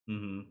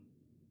 Mm-hmm.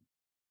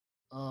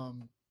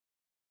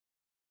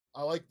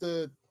 I like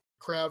the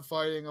crowd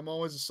fighting. I'm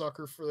always a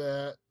sucker for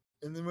that.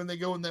 And then when they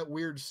go in that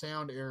weird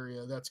sound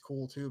area, that's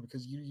cool too,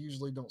 because you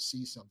usually don't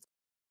see something.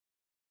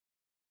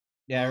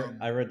 Yeah,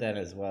 I read that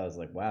as well. I was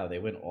like, wow, they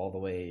went all the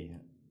way,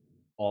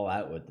 all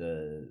out with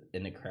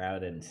in the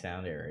crowd and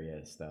sound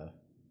area stuff.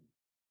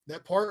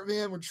 That part,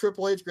 man, when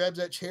Triple H grabs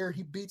that chair,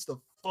 he beats the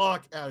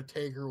fuck out of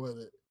Taker with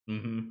it.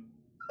 Mm-hmm.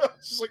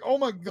 It's just like, oh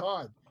my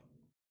god,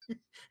 he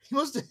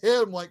must have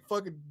hit him like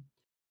fucking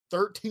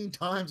 13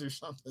 times or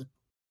something.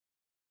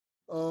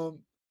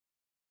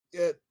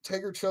 Yeah,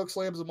 Taker choke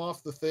slams him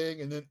off the thing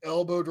and then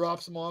elbow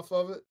drops him off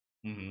of it.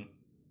 Mm-hmm.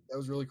 That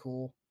was really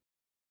cool.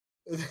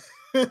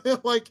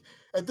 Like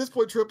at this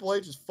point, Triple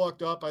H is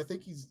fucked up. I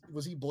think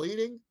was he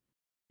bleeding?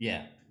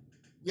 Yeah.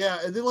 Yeah,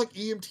 and then like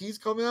EMTs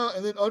come out,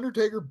 and then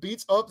Undertaker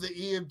beats up the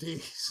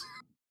EMTs.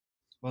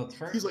 Well,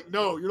 he's like,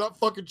 "No, you're not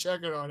fucking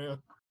checking on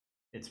him."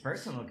 It's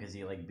personal because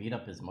he like beat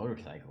up his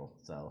motorcycle.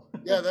 So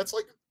yeah, that's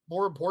like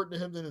more important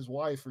to him than his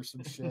wife or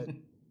some shit.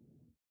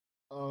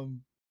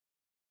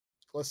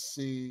 Let's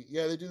see.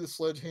 Yeah, they do the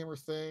sledgehammer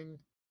thing.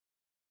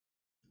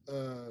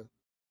 There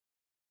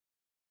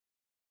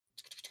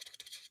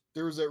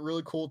was that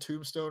really cool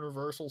tombstone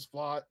reversal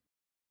spot.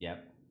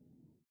 Yep.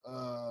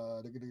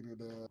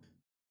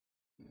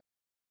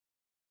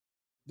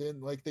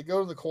 Then like they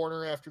go to the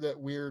corner after that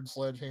weird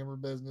sledgehammer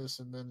business,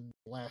 and then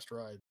last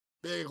ride,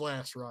 big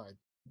last ride.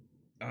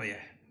 Oh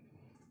yeah.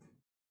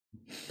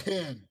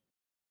 Pin.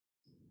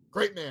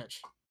 Great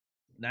match.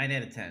 9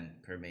 out of 10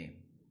 for me.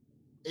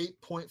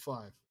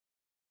 8.5.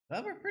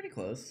 Well, we're pretty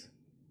close.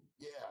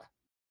 Yeah.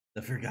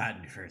 The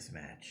forgotten first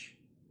match.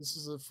 This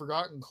is a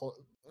forgotten.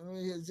 I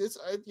mean,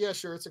 yeah,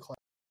 sure, it's a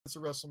classic. It's a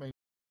WrestleMania,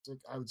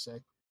 I would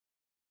say.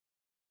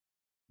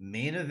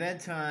 Main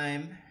event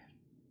time.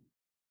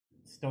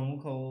 Stone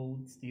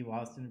Cold Steve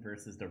Austin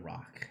versus The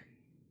Rock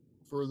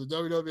for the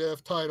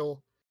WWF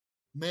title.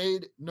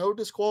 Made no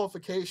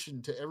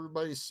disqualification to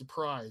everybody's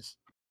surprise.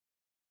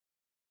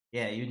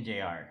 Yeah, even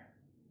JR,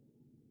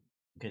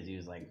 because he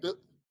was like,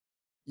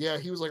 yeah,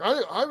 he was like, I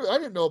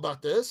didn't know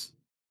about this,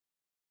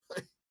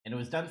 and it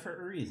was done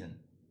for a reason.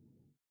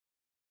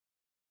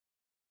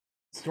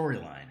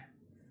 Storyline.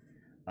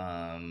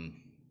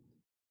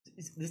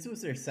 This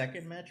was their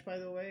second match, by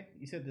the way.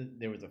 You said that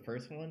there was a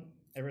first one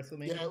at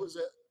WrestleMania.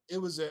 Yeah,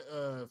 It was at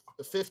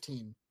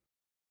 15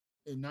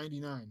 in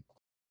 '99.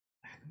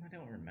 How come I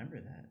don't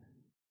remember that?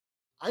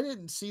 I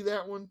didn't see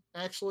that one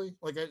actually.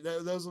 Like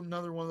that was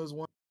another one of those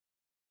ones.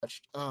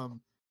 I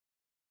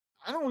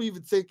don't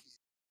even think.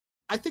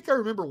 I think I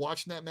remember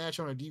watching that match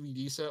on a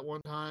DVD set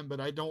one time, but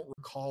I don't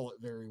recall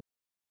it very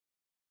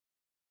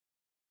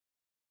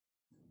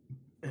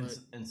well.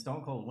 And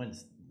Stone Cold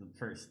wins the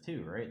first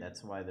two, right?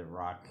 That's why The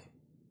Rock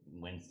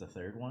wins the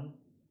third one.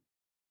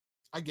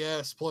 I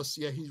guess. Plus,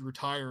 yeah, he's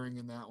retiring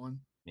in that one.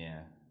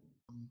 Yeah.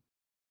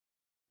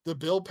 The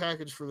build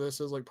package for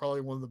this is like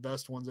probably one of the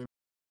best ones.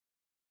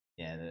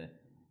 Yeah.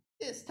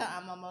 This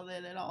time I'm gonna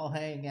let it all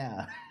hang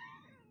out.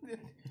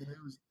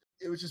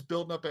 It was just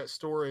building up that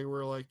story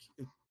where like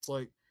it's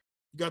like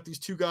you got these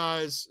two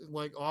guys and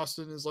like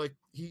Austin is like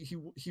he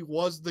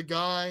was the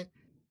guy,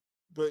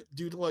 but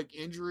due to like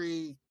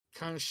injury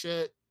kind of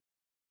shit,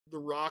 The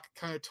Rock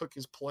kind of took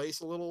his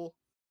place a little.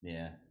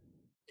 Yeah.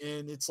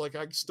 And it's like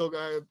I still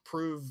gotta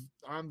prove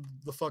I'm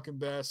the fucking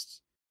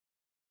best.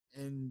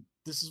 And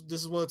this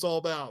is what it's all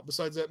about.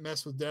 Besides that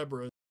mess with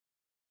Deborah.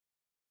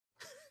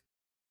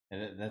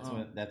 And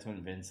that's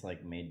when Vince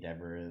like made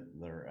Deborah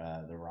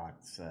the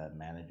Rock's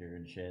manager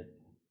and shit.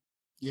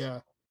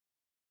 Yeah.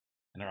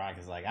 And The Rock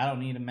is like, I don't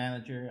need a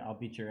manager. I'll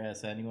beat your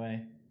ass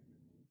anyway,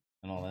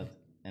 and all that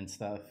and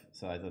stuff.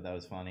 So I thought that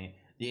was funny.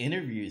 The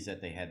interviews that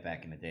they had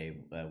back in the day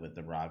with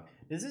The Rock.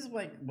 This is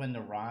like when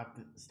The Rock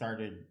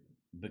started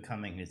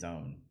becoming his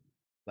own.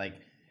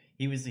 Like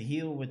he was a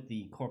heel with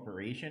the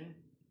corporation,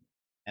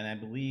 and I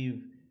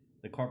believe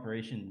the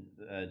corporation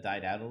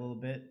died out a little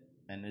bit.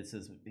 And this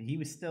is he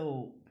was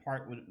still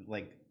part with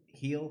like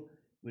heel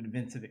with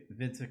Vince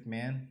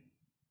McMahon,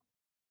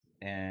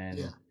 and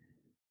yeah.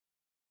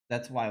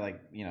 That's why, like,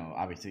 you know,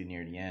 obviously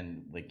near the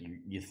end, like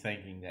you're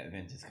thinking that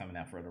Vince is coming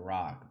out for The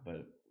Rock,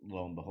 but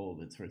lo and behold,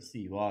 it's for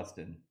Steve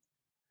Austin.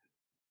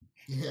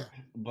 Yeah.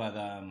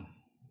 But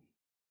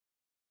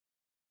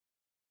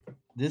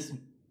this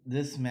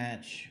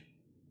match,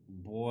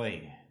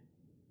 boy.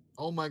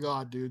 Oh my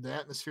god, dude! The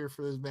atmosphere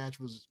for this match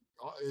is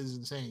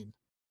insane.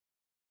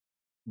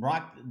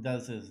 Rock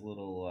does his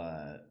little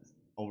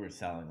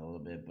overselling a little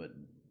bit, but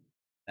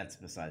that's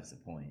besides the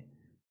point.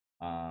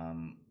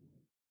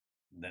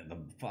 The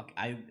fuck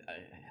I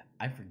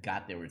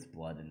forgot there was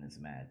blood in this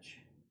match.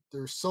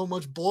 There's so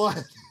much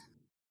blood.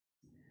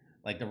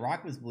 Like The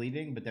Rock was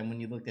bleeding, but then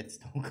when you looked at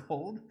Stone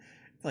Cold,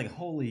 it's like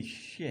holy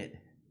shit.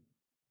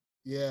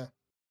 Yeah.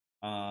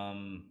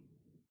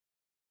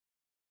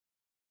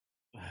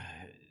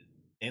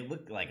 It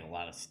looked like a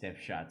lot of stiff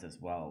shots as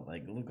well.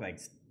 Like it looked like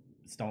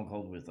Stone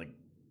Cold was like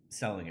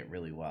selling it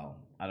really well.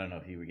 I don't know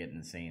if you were getting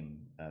the same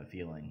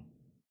feeling.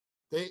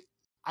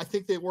 I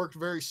think they worked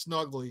very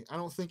snugly. I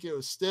don't think it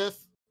was stiff,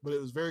 but it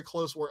was very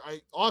close. Where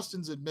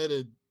Austin's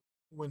admitted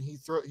when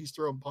he's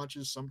throwing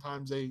punches,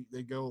 sometimes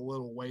they go a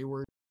little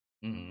wayward,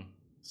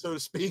 so to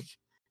speak.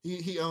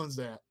 He owns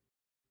that.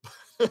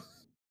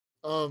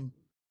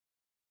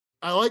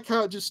 I like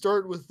how it just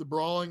started with the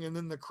brawling, and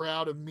then the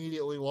crowd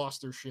immediately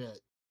lost their shit.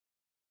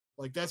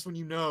 Like that's when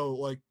you know,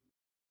 like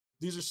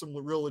these are some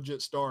real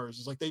legit stars.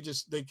 It's like they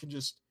can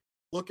just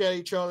look at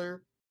each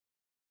other.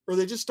 Or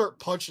they just start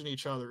punching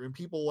each other, and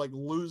people like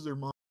lose their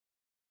mind.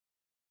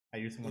 I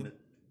just want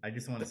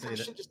to say that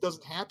shit just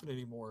doesn't happen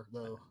anymore,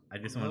 though. I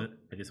just want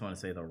to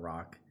say The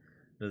Rock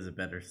does a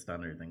better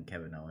stunner than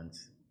Kevin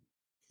Owens.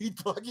 He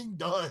fucking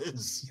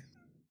does.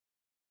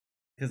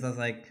 Because I was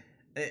like,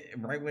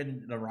 right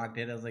when The Rock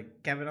did, I was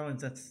like, Kevin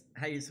Owens, that's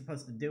how you're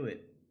supposed to do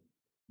it.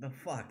 The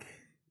fuck.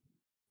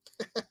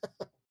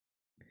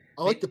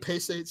 I like the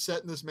pace they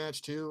set in this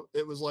match too.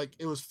 It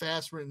was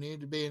fast when it needed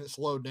to be, and it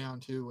slowed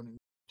down too when it needed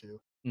to.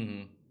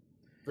 Mm-hmm.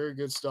 Very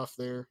good stuff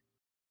there.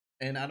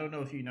 And I don't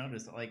know if you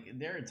noticed, like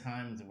there are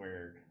times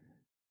where,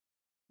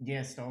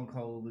 yeah, Stone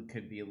Cold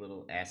could be a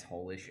little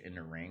asshole-ish in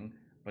the ring,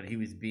 but he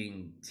was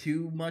being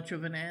too much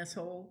of an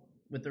asshole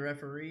with the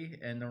referee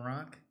and The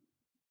Rock.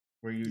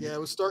 It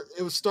was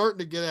starting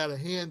to get out of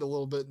hand a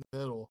little bit in the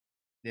middle.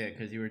 Yeah,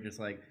 because you were just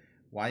like,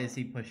 why is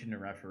he pushing the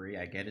referee?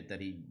 I get it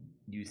that he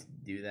used to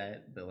do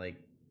that, but like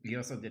he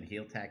also did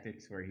heel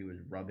tactics where he was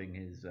rubbing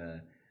his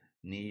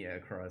knee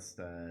across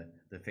the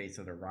face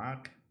of The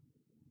Rock.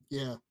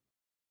 Yeah.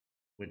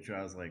 Which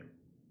I was like,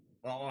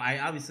 well, I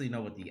obviously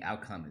know what the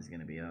outcome is going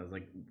to be. I was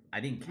like,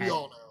 I didn't catch. We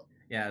all know.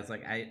 Yeah, it's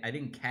like I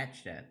didn't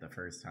catch that the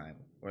first time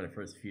or the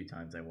first few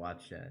times I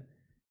watched that.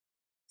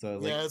 So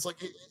yeah, it's like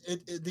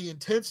the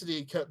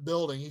intensity kept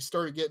building. He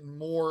started getting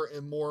more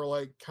and more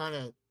like kind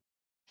of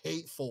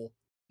hateful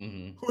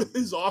with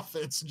his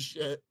offense and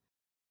shit.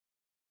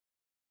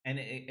 And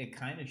it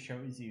kind of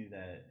shows you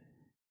that,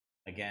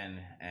 again,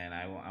 and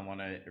I want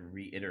to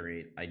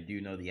reiterate, I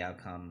do know the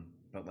outcome,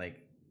 but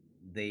like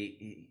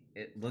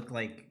it looked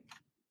like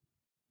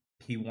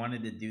he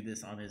wanted to do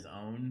this on his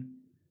own,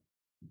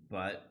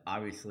 but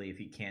obviously if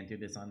he can't do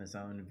this on his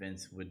own,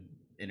 Vince would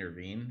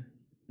intervene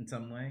in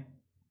some way.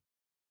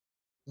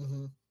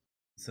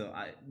 So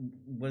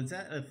was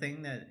that a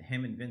thing that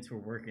him and Vince were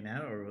working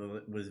out,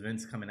 or was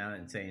Vince coming out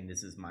and saying,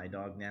 this is my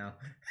dog now?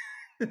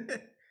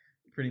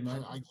 Pretty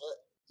much.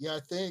 Yeah,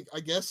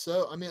 I guess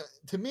so. I mean,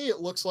 to me, it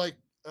looks like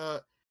I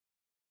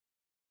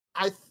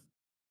th-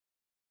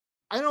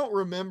 I don't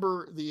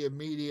remember the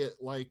immediate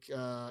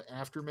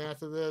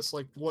aftermath of this,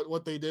 like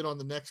what they did on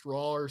the next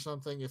Raw or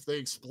something. If they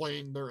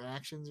explained their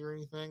actions or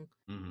anything,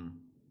 Mm-hmm.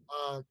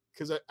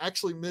 because I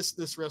actually missed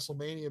this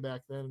WrestleMania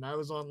back then, and I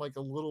was on like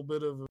a little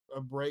bit of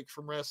a break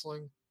from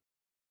wrestling.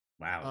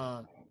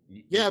 Wow.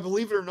 Yeah,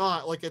 believe it or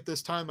not, like at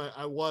this time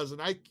I was,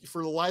 and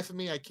for the life of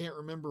me, I can't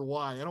remember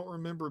why. I don't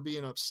remember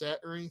being upset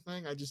or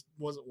anything. I just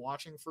wasn't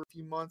watching for a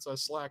few months. I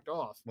slacked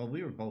off. Well,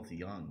 we were both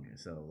young,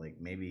 so like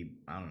maybe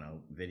I don't know,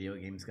 video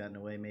games got in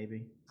the way,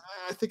 maybe.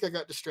 I think I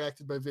got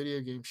distracted by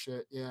video game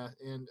shit. Yeah,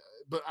 and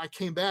but I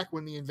came back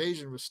when the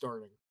invasion was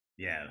starting.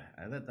 Yeah,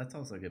 that's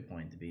also a good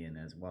point to be in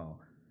as well.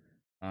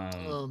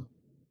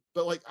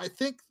 But like I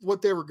think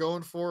what they were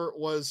going for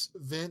was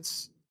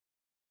Vince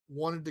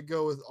wanted to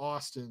go with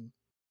Austin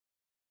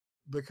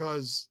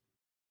because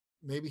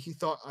maybe he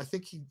thought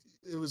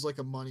it was like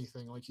a money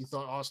thing. Like he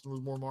thought Austin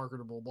was more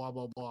marketable. Blah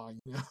blah blah.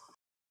 You know.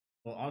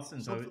 Well,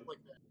 Austin's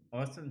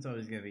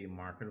always going to be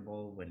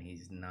marketable when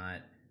he's not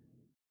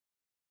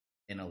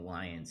in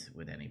alliance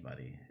with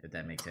anybody, if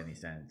that makes any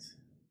sense.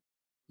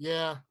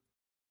 Yeah,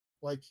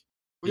 like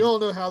we all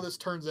know how this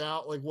turns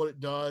out, like what it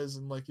does,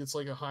 and like it's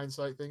like a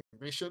hindsight thing.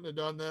 They shouldn't have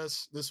done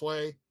this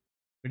way.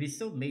 But he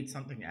still made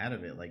something out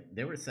of it. Like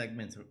there were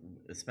segments,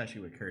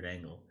 especially with Kurt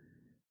Angle,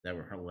 that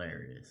were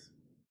hilarious.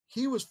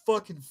 He was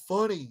fucking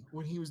funny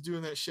when he was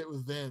doing that shit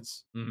with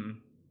Vince. Mm-hmm.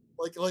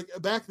 Like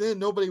back then,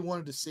 nobody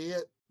wanted to see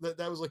it.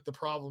 That was like the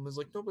problem. Is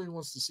like nobody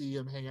wants to see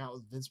him hang out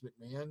with Vince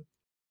McMahon.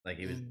 Like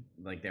he was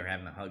like they were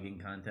having a hugging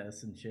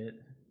contest and shit.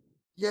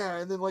 Yeah,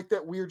 and then like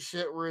that weird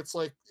shit where it's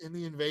like in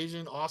the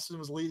invasion, Austin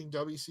was leading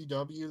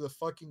WCW, the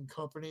fucking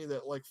company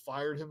that like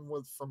fired him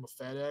from a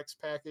FedEx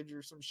package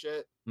or some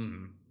shit.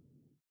 Mm-hmm.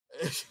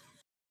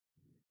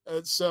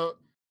 And so,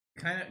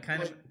 kind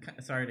of.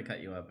 Sorry to cut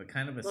you up, but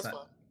kind of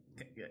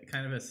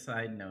a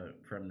side note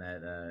from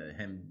that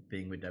him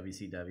being with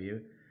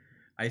WCW.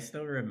 I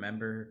still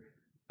remember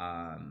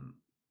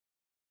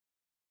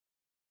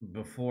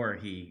before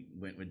he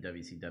went with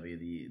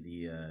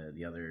WCW,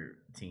 the other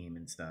team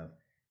and stuff.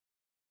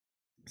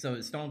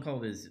 So Stone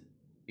Cold is,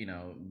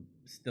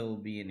 still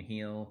being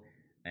heel,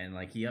 and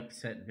like he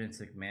upset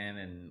Vince McMahon,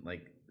 and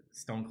like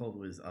Stone Cold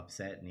was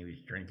upset, and he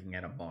was drinking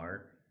at a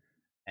bar,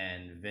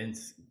 and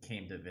Vince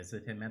came to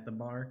visit him at the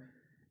bar,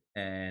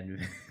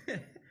 and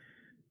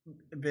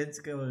Vince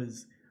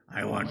goes,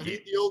 I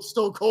need the old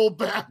Stone Cold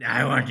back.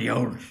 I want the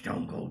old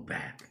Stone Cold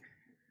back.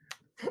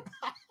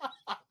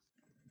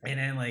 And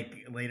then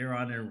like later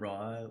on in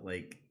Raw,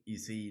 like you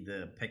see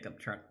the pickup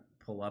truck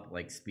pull up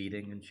like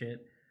speeding and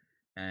shit,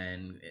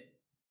 and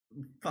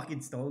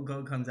fucking Stone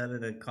Cold comes out of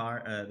the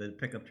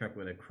pickup truck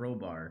with a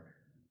crowbar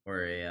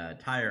or a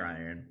tire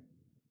iron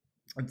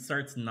and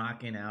starts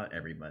knocking out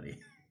everybody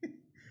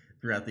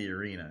throughout the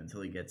arena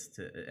until he gets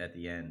to at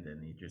the end,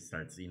 and he just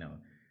starts,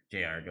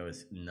 JR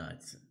goes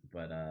nuts.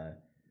 But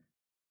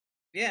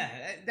yeah,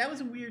 that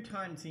was a weird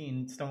time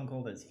seeing Stone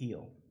Cold as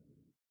heel.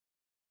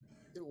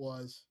 It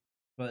was.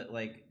 But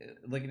like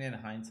looking at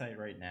hindsight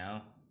right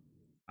now,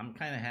 I'm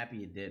kind of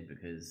happy it did,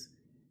 because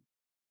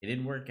it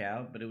didn't work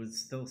out, but it was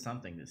still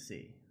something to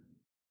see.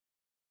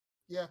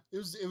 Yeah, it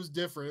was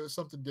different. It was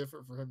something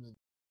different for him to.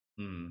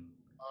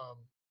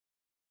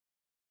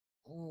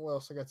 What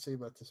else I got to say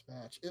about this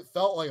match? It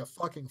felt like a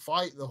fucking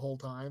fight the whole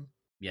time.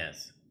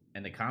 Yes,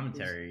 and the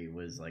commentary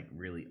was like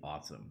really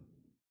awesome.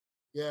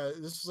 Yeah,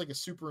 this was like a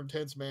super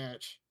intense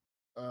match.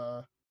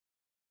 Let's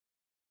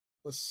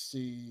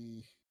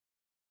see.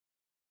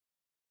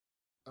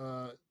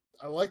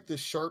 I like the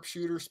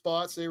sharpshooter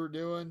spots they were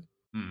doing.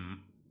 Mm-hmm.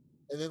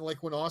 And then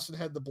like when Austin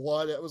had the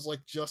blood, it was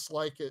like just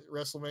like at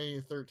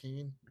WrestleMania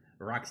 13.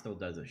 Rock still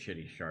does a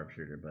shitty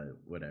sharpshooter, but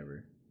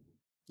whatever.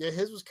 Yeah,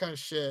 his was kind of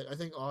shit. I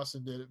think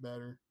Austin did it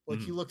better. Like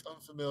he looked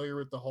unfamiliar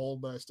with the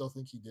hold, but I still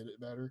think he did it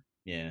better.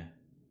 Yeah.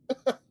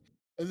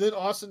 And then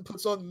Austin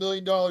puts on the $1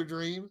 Million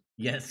Dream.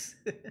 Yes.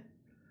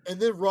 And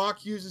then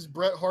Rock uses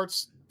Bret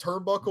Hart's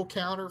turnbuckle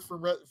counter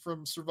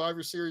from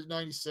Survivor Series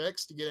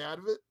 96 to get out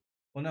of it.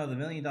 Well, no, the $1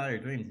 Million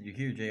Dream. Did you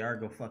hear JR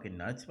go fucking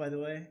nuts, by the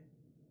way?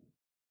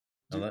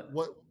 Dude,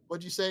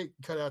 what'd you say?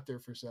 Cut out there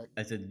for a sec.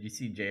 I said, did you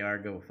see JR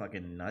go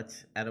fucking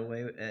nuts at a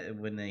way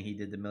when he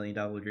did the $1 Million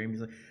Dream?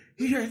 He's like,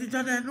 he hasn't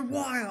done that in a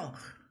while.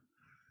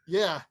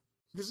 Yeah,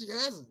 because he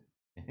hasn't.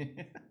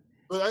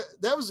 But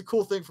that was the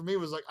cool thing for me,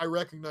 was like I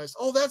recognized,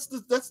 oh, that's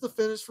the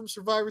finish from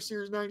Survivor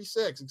Series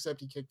 96,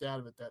 except he kicked out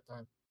of it that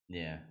time.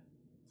 Yeah.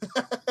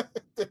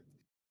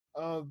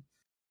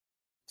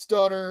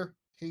 Stunner.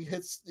 He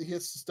hits the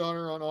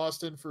stunner on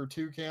Austin for a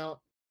 2 count.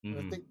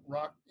 Mm-hmm. I think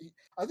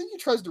I think he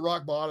tries to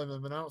rock bottom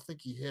him, and I don't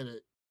think he hit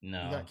it.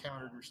 No. He got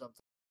countered or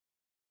something.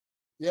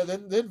 Yeah,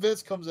 then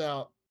Vince comes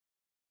out,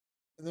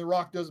 and then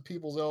Rock does a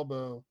people's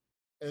elbow,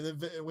 and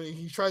then when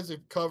he tries to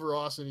cover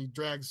Austin, he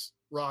drags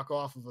Rock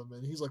off of him,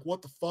 and he's like,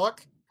 "What the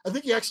fuck?" I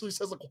think he actually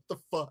says like, "What the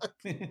fuck?"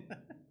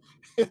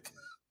 And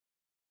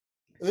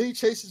then he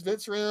chases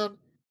Vince around,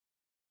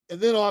 And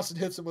then Austin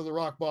hits him with a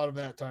rock bottom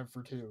that time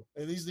for 2.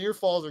 And these near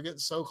falls are getting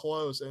so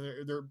close, and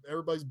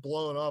everybody's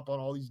blowing up on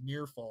all these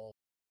near falls.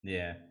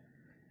 Yeah.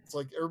 It's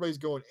like everybody's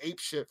going ape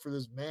shit for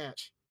this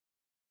match.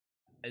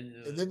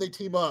 And then they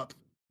team up.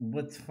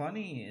 What's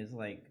funny is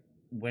like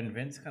when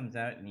Vince comes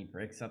out and he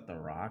breaks up The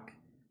Rock,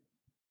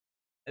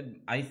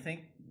 I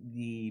think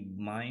the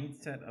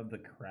mindset of the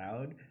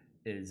crowd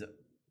is,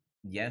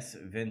 yes,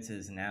 Vince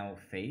is now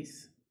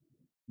face.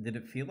 Did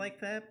it feel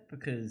like that?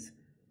 Because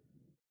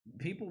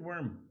people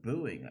weren't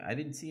booing. I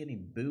didn't see any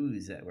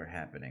boos that were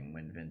happening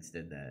when Vince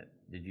did that.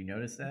 Did you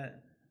notice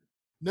that?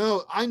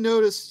 No, I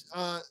noticed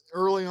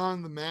early on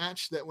in the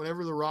match that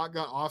whenever The Rock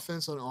got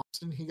offense on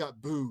Austin, he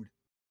got booed.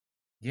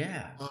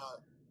 Yeah.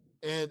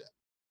 And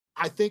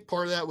I think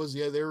part of that was,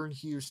 they were in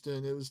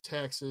Houston. It was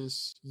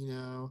Texas,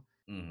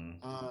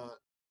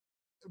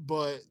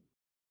 but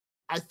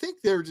I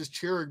think they were just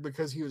cheering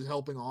because he was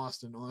helping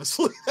Austin,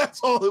 honestly. That's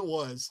all it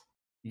was.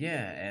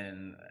 Yeah,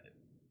 and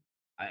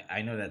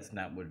I know that's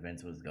not what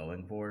Vince was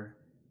going for.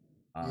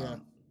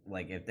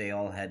 Like if they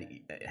all had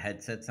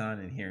headsets on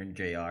and hearing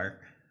JR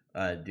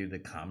do the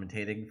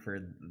commentating for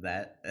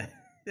that,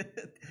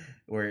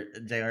 where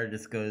JR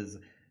just goes,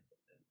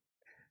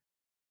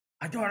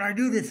 "I thought I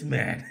knew this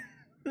man."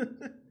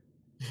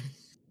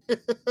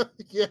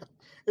 Yeah.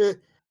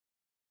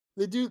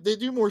 They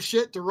do more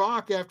shit to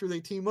Rock after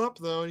they team up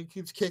though, and he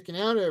keeps kicking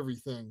out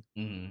everything.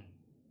 Mm-hmm.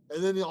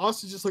 And then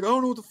Austin's just like, I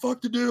don't know what the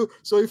fuck to do.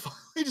 So he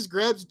finally just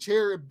grabs a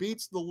chair and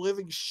beats the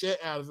living shit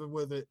out of him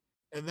with it,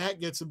 and that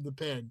gets him the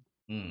pin.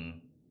 Mm-hmm.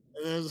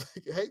 And I was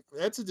like, hey,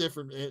 that's a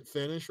different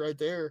finish right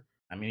there.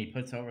 I mean, he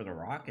puts over The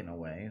Rock in a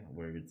way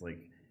where it's like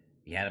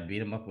he had to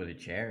beat him up with a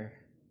chair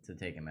to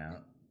take him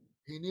out.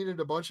 He needed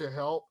a bunch of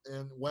help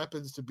and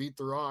weapons to beat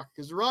The Rock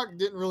because The Rock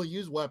didn't really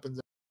use weapons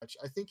that much.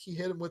 I think he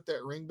hit him with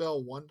that ring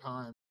bell one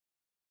time.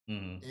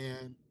 Mm-hmm.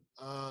 And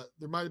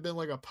there might have been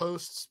like a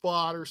post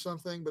spot or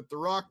something, but The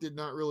Rock did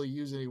not really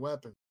use any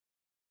weapon.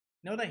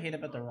 You know what I hate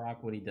about The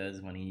Rock? What he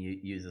does when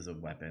he uses a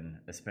weapon,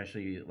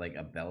 especially like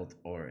a belt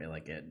or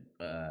like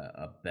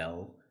a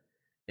bell,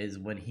 is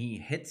when he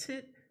hits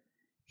it,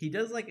 he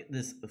does like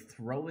this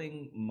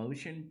throwing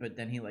motion, but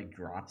then he like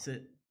drops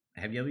it.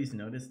 Have you always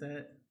noticed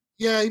that?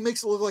 Yeah, he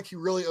makes it look like he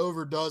really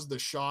overdoes the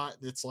shot.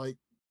 It's like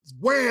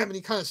wham, and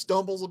he kind of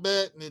stumbles a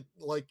bit, and it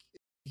like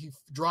he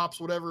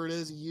drops whatever it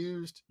is he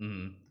used.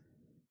 Mm-hmm.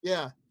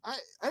 Yeah, I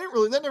didn't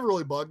really, that never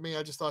really bugged me.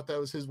 I just thought that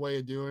was his way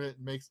of doing it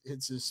and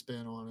hits his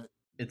spin on it.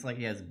 It's like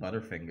he has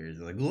butterfingers.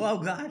 Like, oh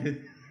god.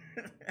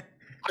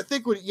 I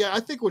think what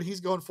he's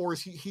going for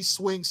is he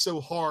swings so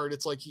hard,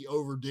 it's like he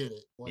overdid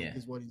it. Like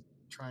is what he's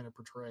trying to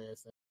portray, I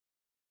think.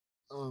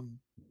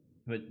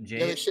 But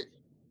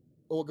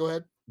go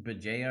ahead. But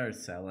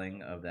JR's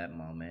selling of that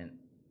moment,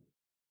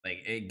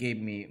 like it gave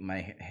me,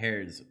 my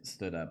hairs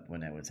stood up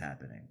when that was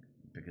happening,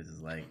 because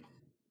it's like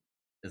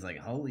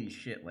holy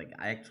shit, like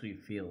I actually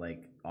feel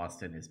like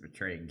Austin is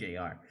betraying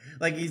JR.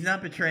 Like he's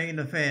not betraying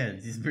the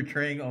fans, he's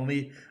betraying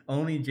only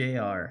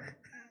JR.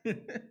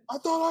 I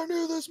thought I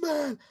knew this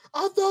man.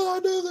 I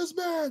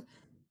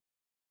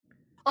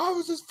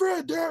was his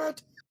friend, damn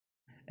it.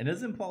 And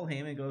doesn't Paul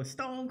Heyman go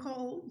Stone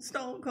Cold,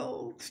 Stone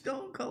Cold,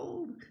 Stone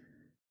Cold?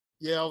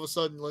 Yeah, all of a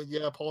sudden, like,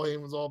 Paul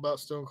Heyman was all about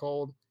Stone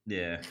Cold.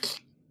 Yeah.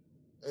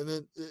 And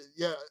then,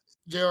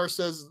 JR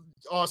says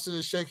Austin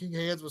is shaking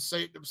hands with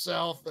Satan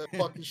himself. That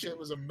fucking shit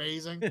was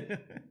amazing.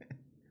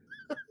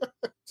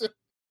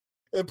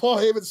 And Paul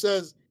Heyman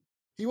says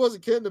he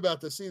wasn't kidding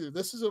about this either.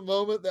 This is a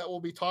moment that will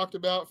be talked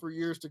about for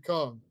years to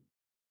come.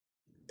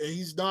 And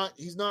he's not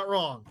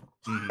wrong.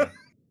 Mm-hmm.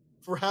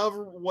 For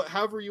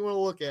however you want to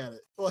look at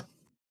it. Like,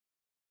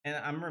 and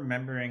I'm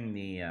remembering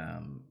the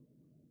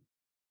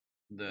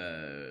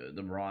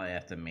Raw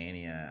after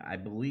Mania. I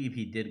believe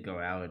he did go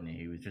out and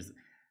he was just,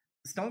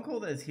 Stone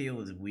Cold as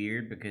heel is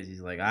weird because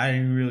he's like, I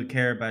didn't really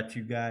care about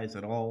you guys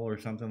at all or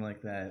something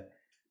like that.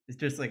 It's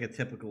just like a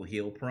typical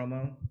heel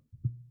promo.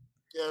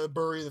 Yeah, the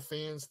bury the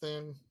fans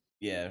thing.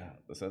 Yeah,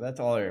 so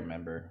that's all I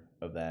remember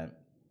of that.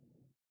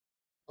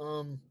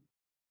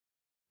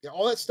 Yeah,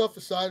 all that stuff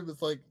aside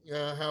with like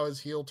how his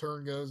heel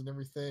turn goes and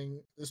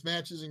everything, this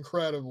match is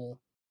incredible.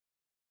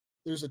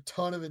 There's a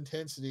ton of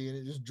intensity and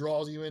it just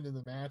draws you into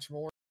the match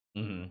more.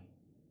 Mm-hmm.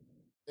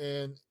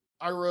 And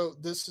I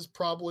wrote, this is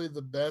probably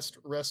the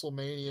best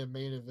WrestleMania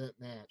main event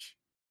match.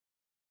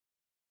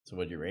 So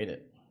what'd you rate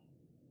it?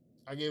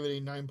 I gave it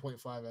a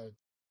 9.5 out of 10.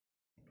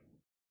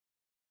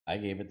 I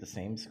gave it the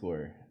same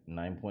score,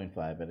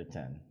 9.5 out of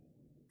 10.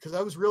 Because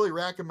I was really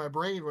racking my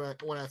brain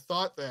when I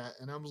thought that,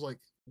 and I was like,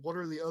 what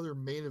are the other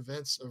main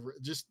events of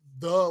just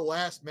the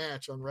last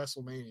match on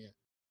WrestleMania?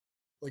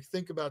 Like,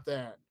 think about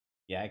that.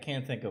 Yeah, I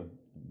can't think of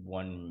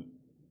one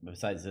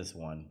besides this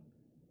one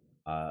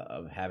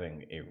of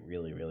having a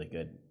really, really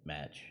good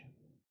match.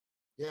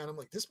 Yeah, and I'm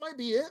like, this might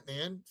be it,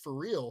 man, for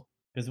real.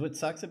 Because what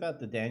sucks about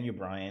the Daniel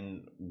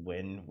Bryan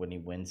win, when he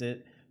wins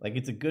it, like,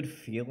 it's a good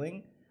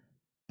feeling,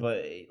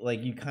 but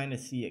like you kind of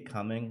see it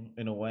coming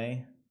in a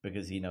way,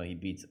 because he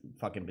beats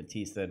fucking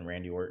Batista and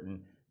Randy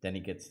Orton, then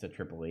he gets to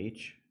Triple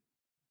H.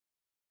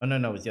 Oh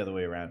no, it's the other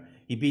way around.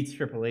 He beats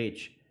Triple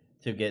H,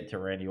 to get to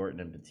Randy Orton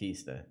and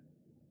Batista.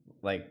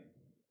 Like,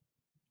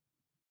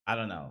 I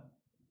don't know.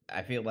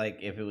 I feel like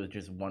if it was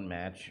just one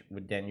match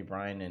with Daniel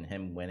Bryan and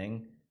him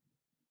winning,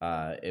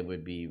 it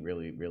would be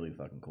really, really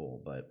fucking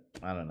cool. But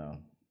I don't know.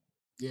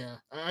 Yeah,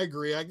 I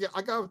agree. I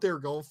got what they were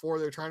going for.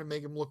 They're trying to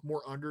make him look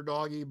more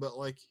underdoggy, but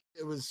like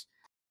it was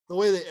the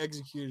way they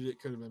executed it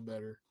could have been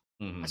better.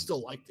 I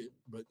still liked it,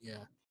 but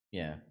yeah.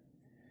 Yeah.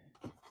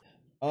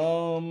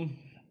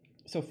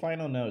 So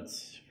final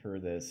notes for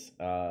this.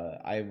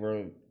 I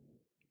wrote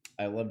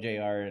I love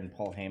JR and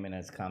Paul Heyman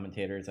as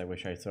commentators. I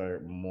wish I saw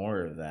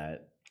more of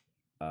that.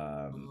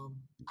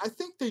 I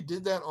think they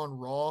did that on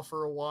Raw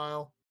for a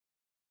while.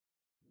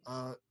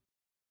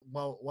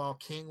 While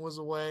King was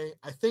away,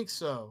 I think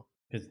so.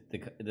 Because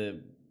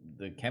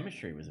the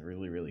chemistry was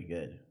really, really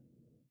good.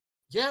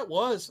 Yeah, it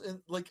was. And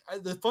like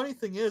the funny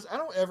thing is, I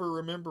don't ever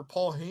remember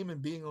Paul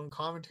Heyman being on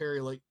commentary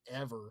like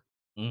ever.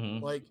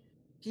 Like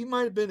he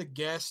might have been a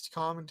guest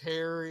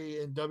commentary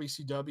in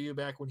WCW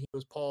back when he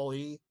was Paul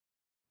E.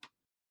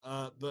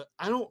 But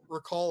I don't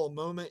recall a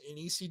moment in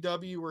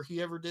ECW where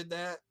he ever did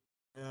that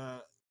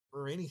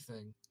or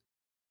anything.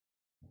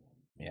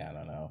 Yeah, I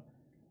don't know.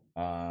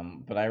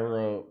 But I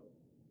wrote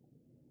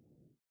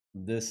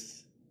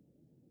this.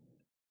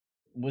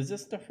 Was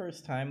this the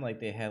first time like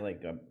they had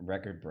like a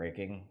record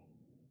breaking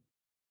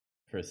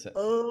for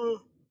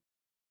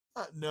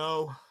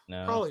No,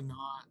 no? probably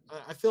not.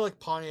 I feel like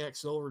Pontiac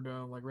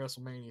Silverdome, like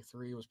WrestleMania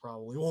 3, was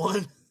probably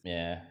one.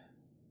 Yeah,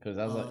 because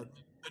I was like,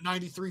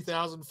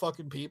 93,000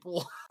 fucking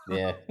people.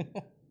 yeah.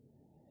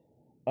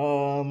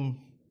 The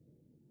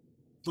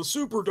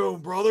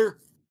Superdome, brother.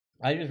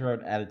 I just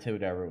wrote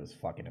Attitude Era was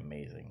fucking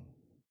amazing.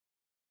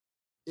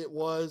 It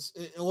was,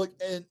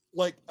 and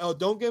oh,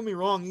 don't get me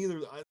wrong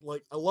either.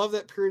 I love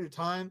that period of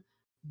time,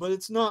 but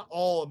it's not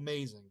all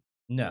amazing.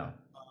 No.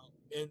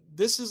 And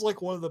this is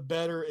like one of the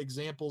better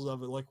examples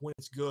of it, like when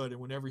it's good and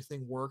when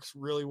everything works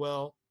really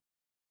well.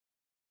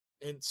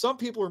 And some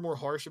people are more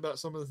harsh about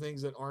some of the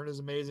things that aren't as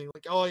amazing.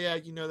 Like, oh yeah,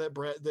 you know that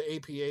the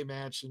APA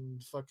match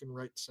and fucking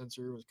Right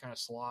Censor was kind of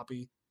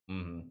sloppy.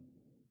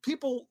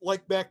 People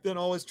like back then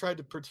always tried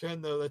to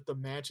pretend though that the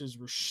matches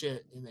were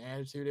shit in the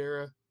Attitude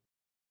Era.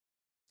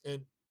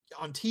 And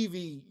on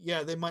TV,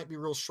 yeah, they might be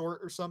real short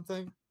or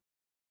something,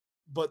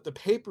 but the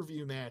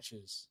pay-per-view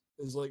matches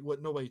is like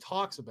what nobody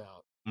talks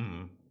about.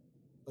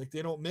 Like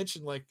they don't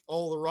mention like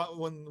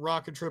when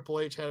Rock and Triple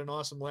H had an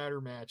awesome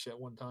ladder match at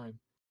one time,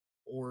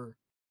 or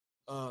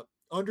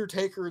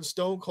Undertaker and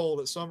Stone Cold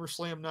at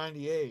SummerSlam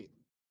 '98.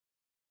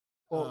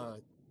 Well,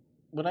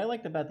 what I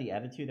liked about the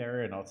Attitude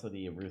Era and also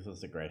the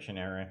Ruthless Aggression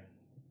Era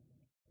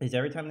is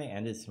every time they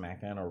ended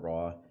SmackDown or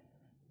Raw,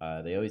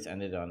 they always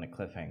ended on a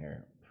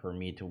cliffhanger for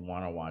me to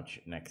want to watch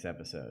next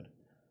episode.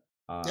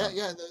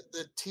 Yeah,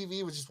 the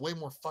TV was just way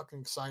more fucking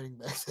exciting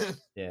back then.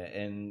 Yeah,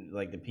 and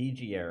like the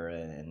PG era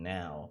and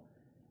now,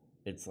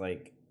 it's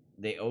like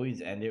they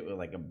always end it with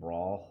like a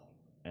brawl,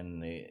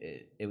 and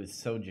it was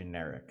so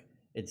generic.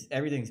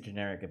 Everything's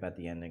generic about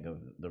the ending of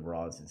the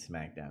Raws and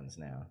SmackDowns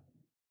now.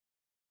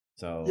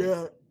 So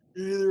yeah,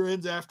 it either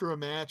ends after a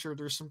match or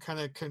there's some kind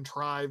of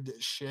contrived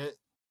shit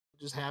that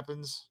just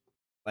happens.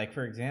 Like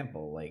for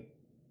example, like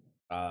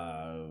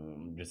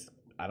just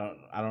I don't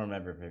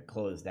remember if it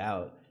closed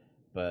out,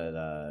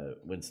 but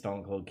when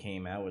Stone Cold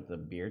came out with the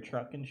beer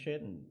truck and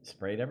shit and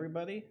sprayed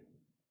everybody, it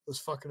was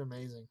fucking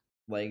amazing.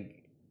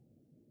 Like,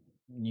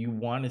 you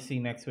want to see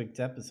next week's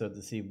episode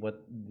to see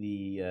what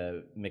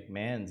the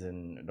McMahons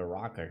and The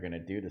Rock are gonna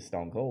do to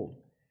Stone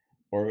Cold,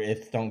 or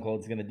if Stone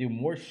Cold's gonna do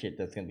more shit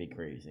that's gonna be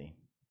crazy.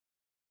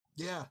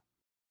 Yeah,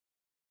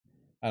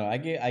 I don't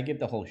know. I give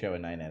the whole show a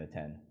 9 out of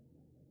 10.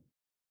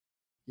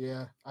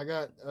 Yeah, I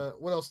got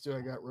what else do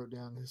I got wrote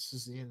down? This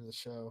is the end of the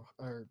show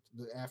or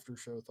the after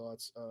show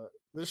thoughts.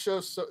 This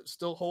show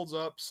still holds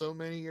up so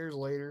many years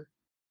later.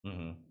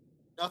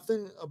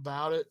 Nothing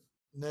about it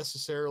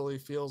necessarily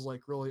feels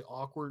like really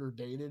awkward or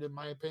dated, in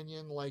my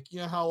opinion. Like, you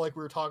know how like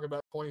we were talking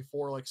about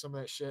 24, like some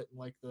of that shit and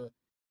like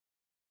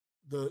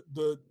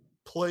the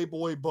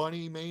Playboy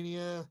Bunny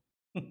mania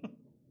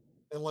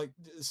and like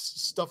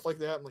stuff like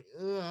that. I'm like,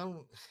 I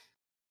don't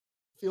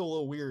feel a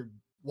little weird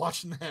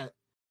watching that.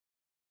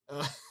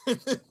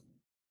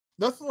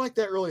 Nothing like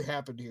that really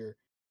happened here.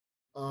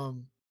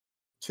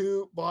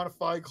 Two bona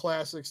fide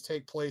classics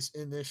take place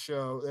in this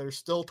show that are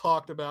still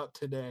talked about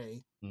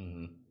today.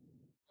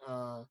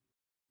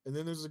 And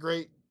then there's a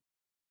great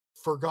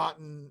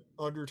forgotten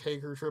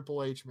Undertaker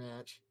Triple H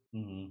match.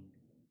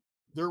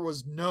 There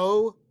was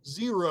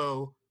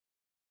zero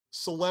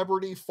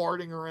celebrity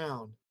farting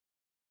around.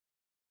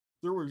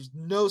 There was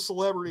no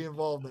celebrity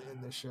involvement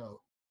in this show.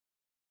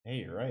 Hey,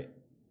 you're right.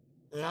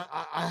 And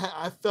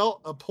I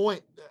felt a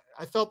point.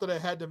 I felt that I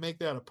had to make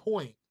that a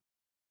point.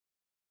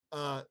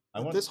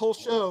 This whole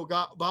show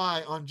got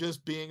by on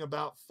just being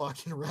about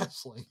fucking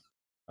wrestling.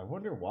 I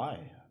wonder why.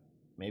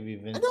 Maybe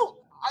Vince.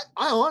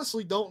 I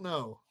honestly don't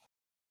know.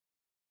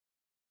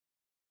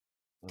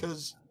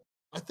 Because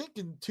I think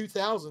in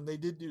 2000 they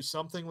did do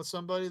something with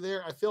somebody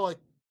there. I feel like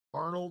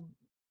Arnold.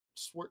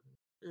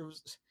 It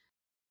was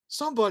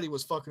somebody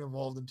was fucking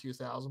involved in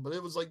 2000, but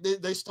it was like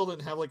they still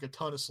didn't have like a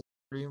ton of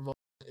celebrity involved.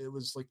 It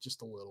was like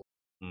just a little.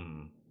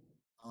 Mm.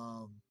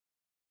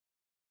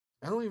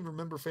 I don't even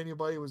remember if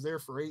anybody was there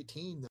for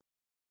 18.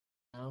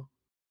 No,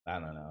 I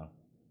don't know.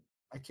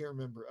 I can't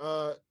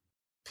remember.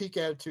 Peak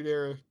Attitude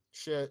Era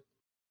shit.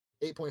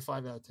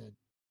 8.5 out of 10.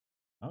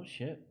 Oh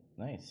shit!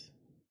 Nice.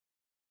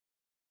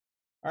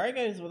 All right,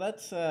 guys. Well,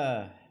 that's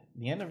the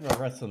end of our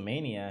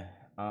WrestleMania.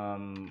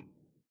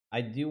 I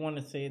do want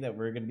to say that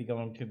we're going to be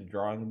going to the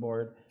drawing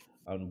board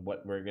on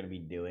what we're going to be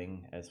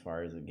doing as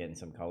far as getting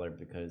some color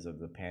because of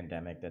the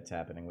pandemic that's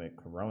happening with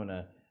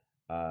Corona.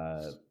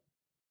 A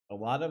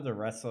lot of the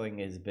wrestling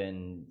has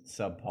been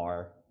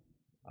subpar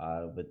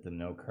with the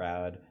no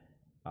crowd.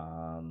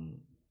 And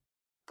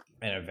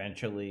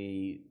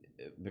eventually,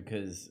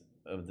 because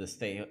of the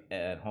stay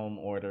at home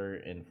order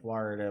in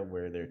Florida,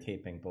 where they're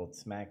taping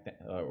both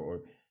SmackDown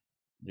or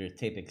they're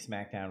taping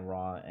SmackDown,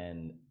 Raw,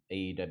 and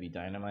AEW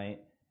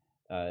Dynamite.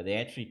 They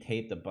actually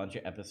taped a bunch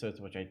of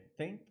episodes, which I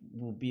think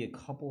will be a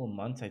couple of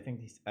months. I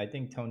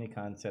think Tony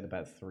Khan said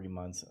about 3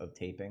 months of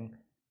taping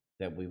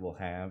that we will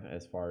have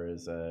as far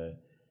as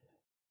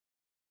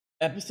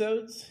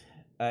episodes,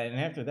 and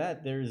after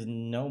that, there's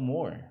no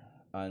more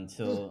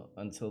until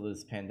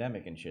this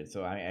pandemic and shit.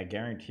 So I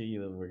guarantee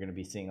you, we're gonna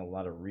be seeing a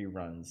lot of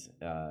reruns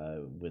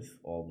with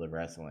all the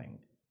wrestling.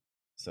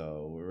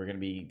 So we're gonna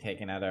be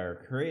taking out our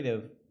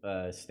creative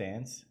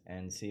stance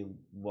and see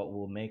what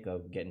we'll make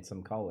of getting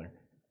some color.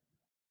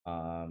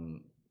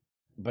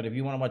 But if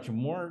you want to watch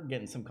more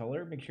getting some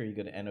color, make sure you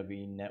go to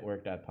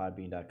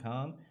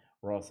novnetwork.podbean.com.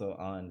 We're also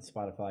on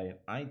Spotify and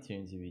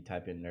iTunes if you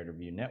type in Nerd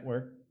Review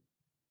Network.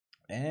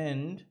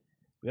 And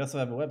we also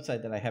have a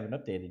website that I haven't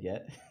updated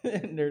yet,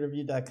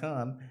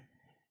 nerdreview.com.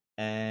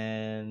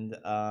 And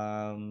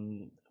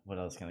what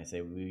else can I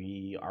say?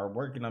 We are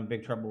working on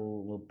Big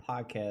Trouble Little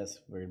Podcast.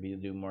 We're going to be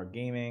doing more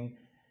gaming.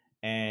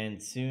 And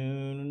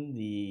soon,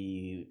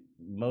 the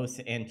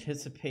most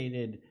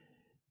anticipated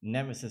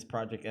Nemesis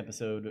Project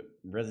episode,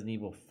 Resident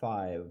Evil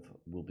 5,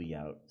 will be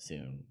out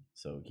soon.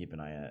 So keep an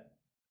eye out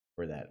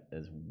for that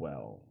as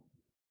well.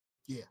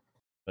 Yeah.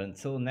 But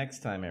until next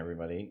time,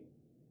 everybody,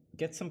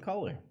 get some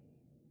color.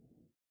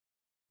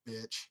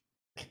 Bitch.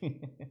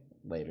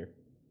 Later.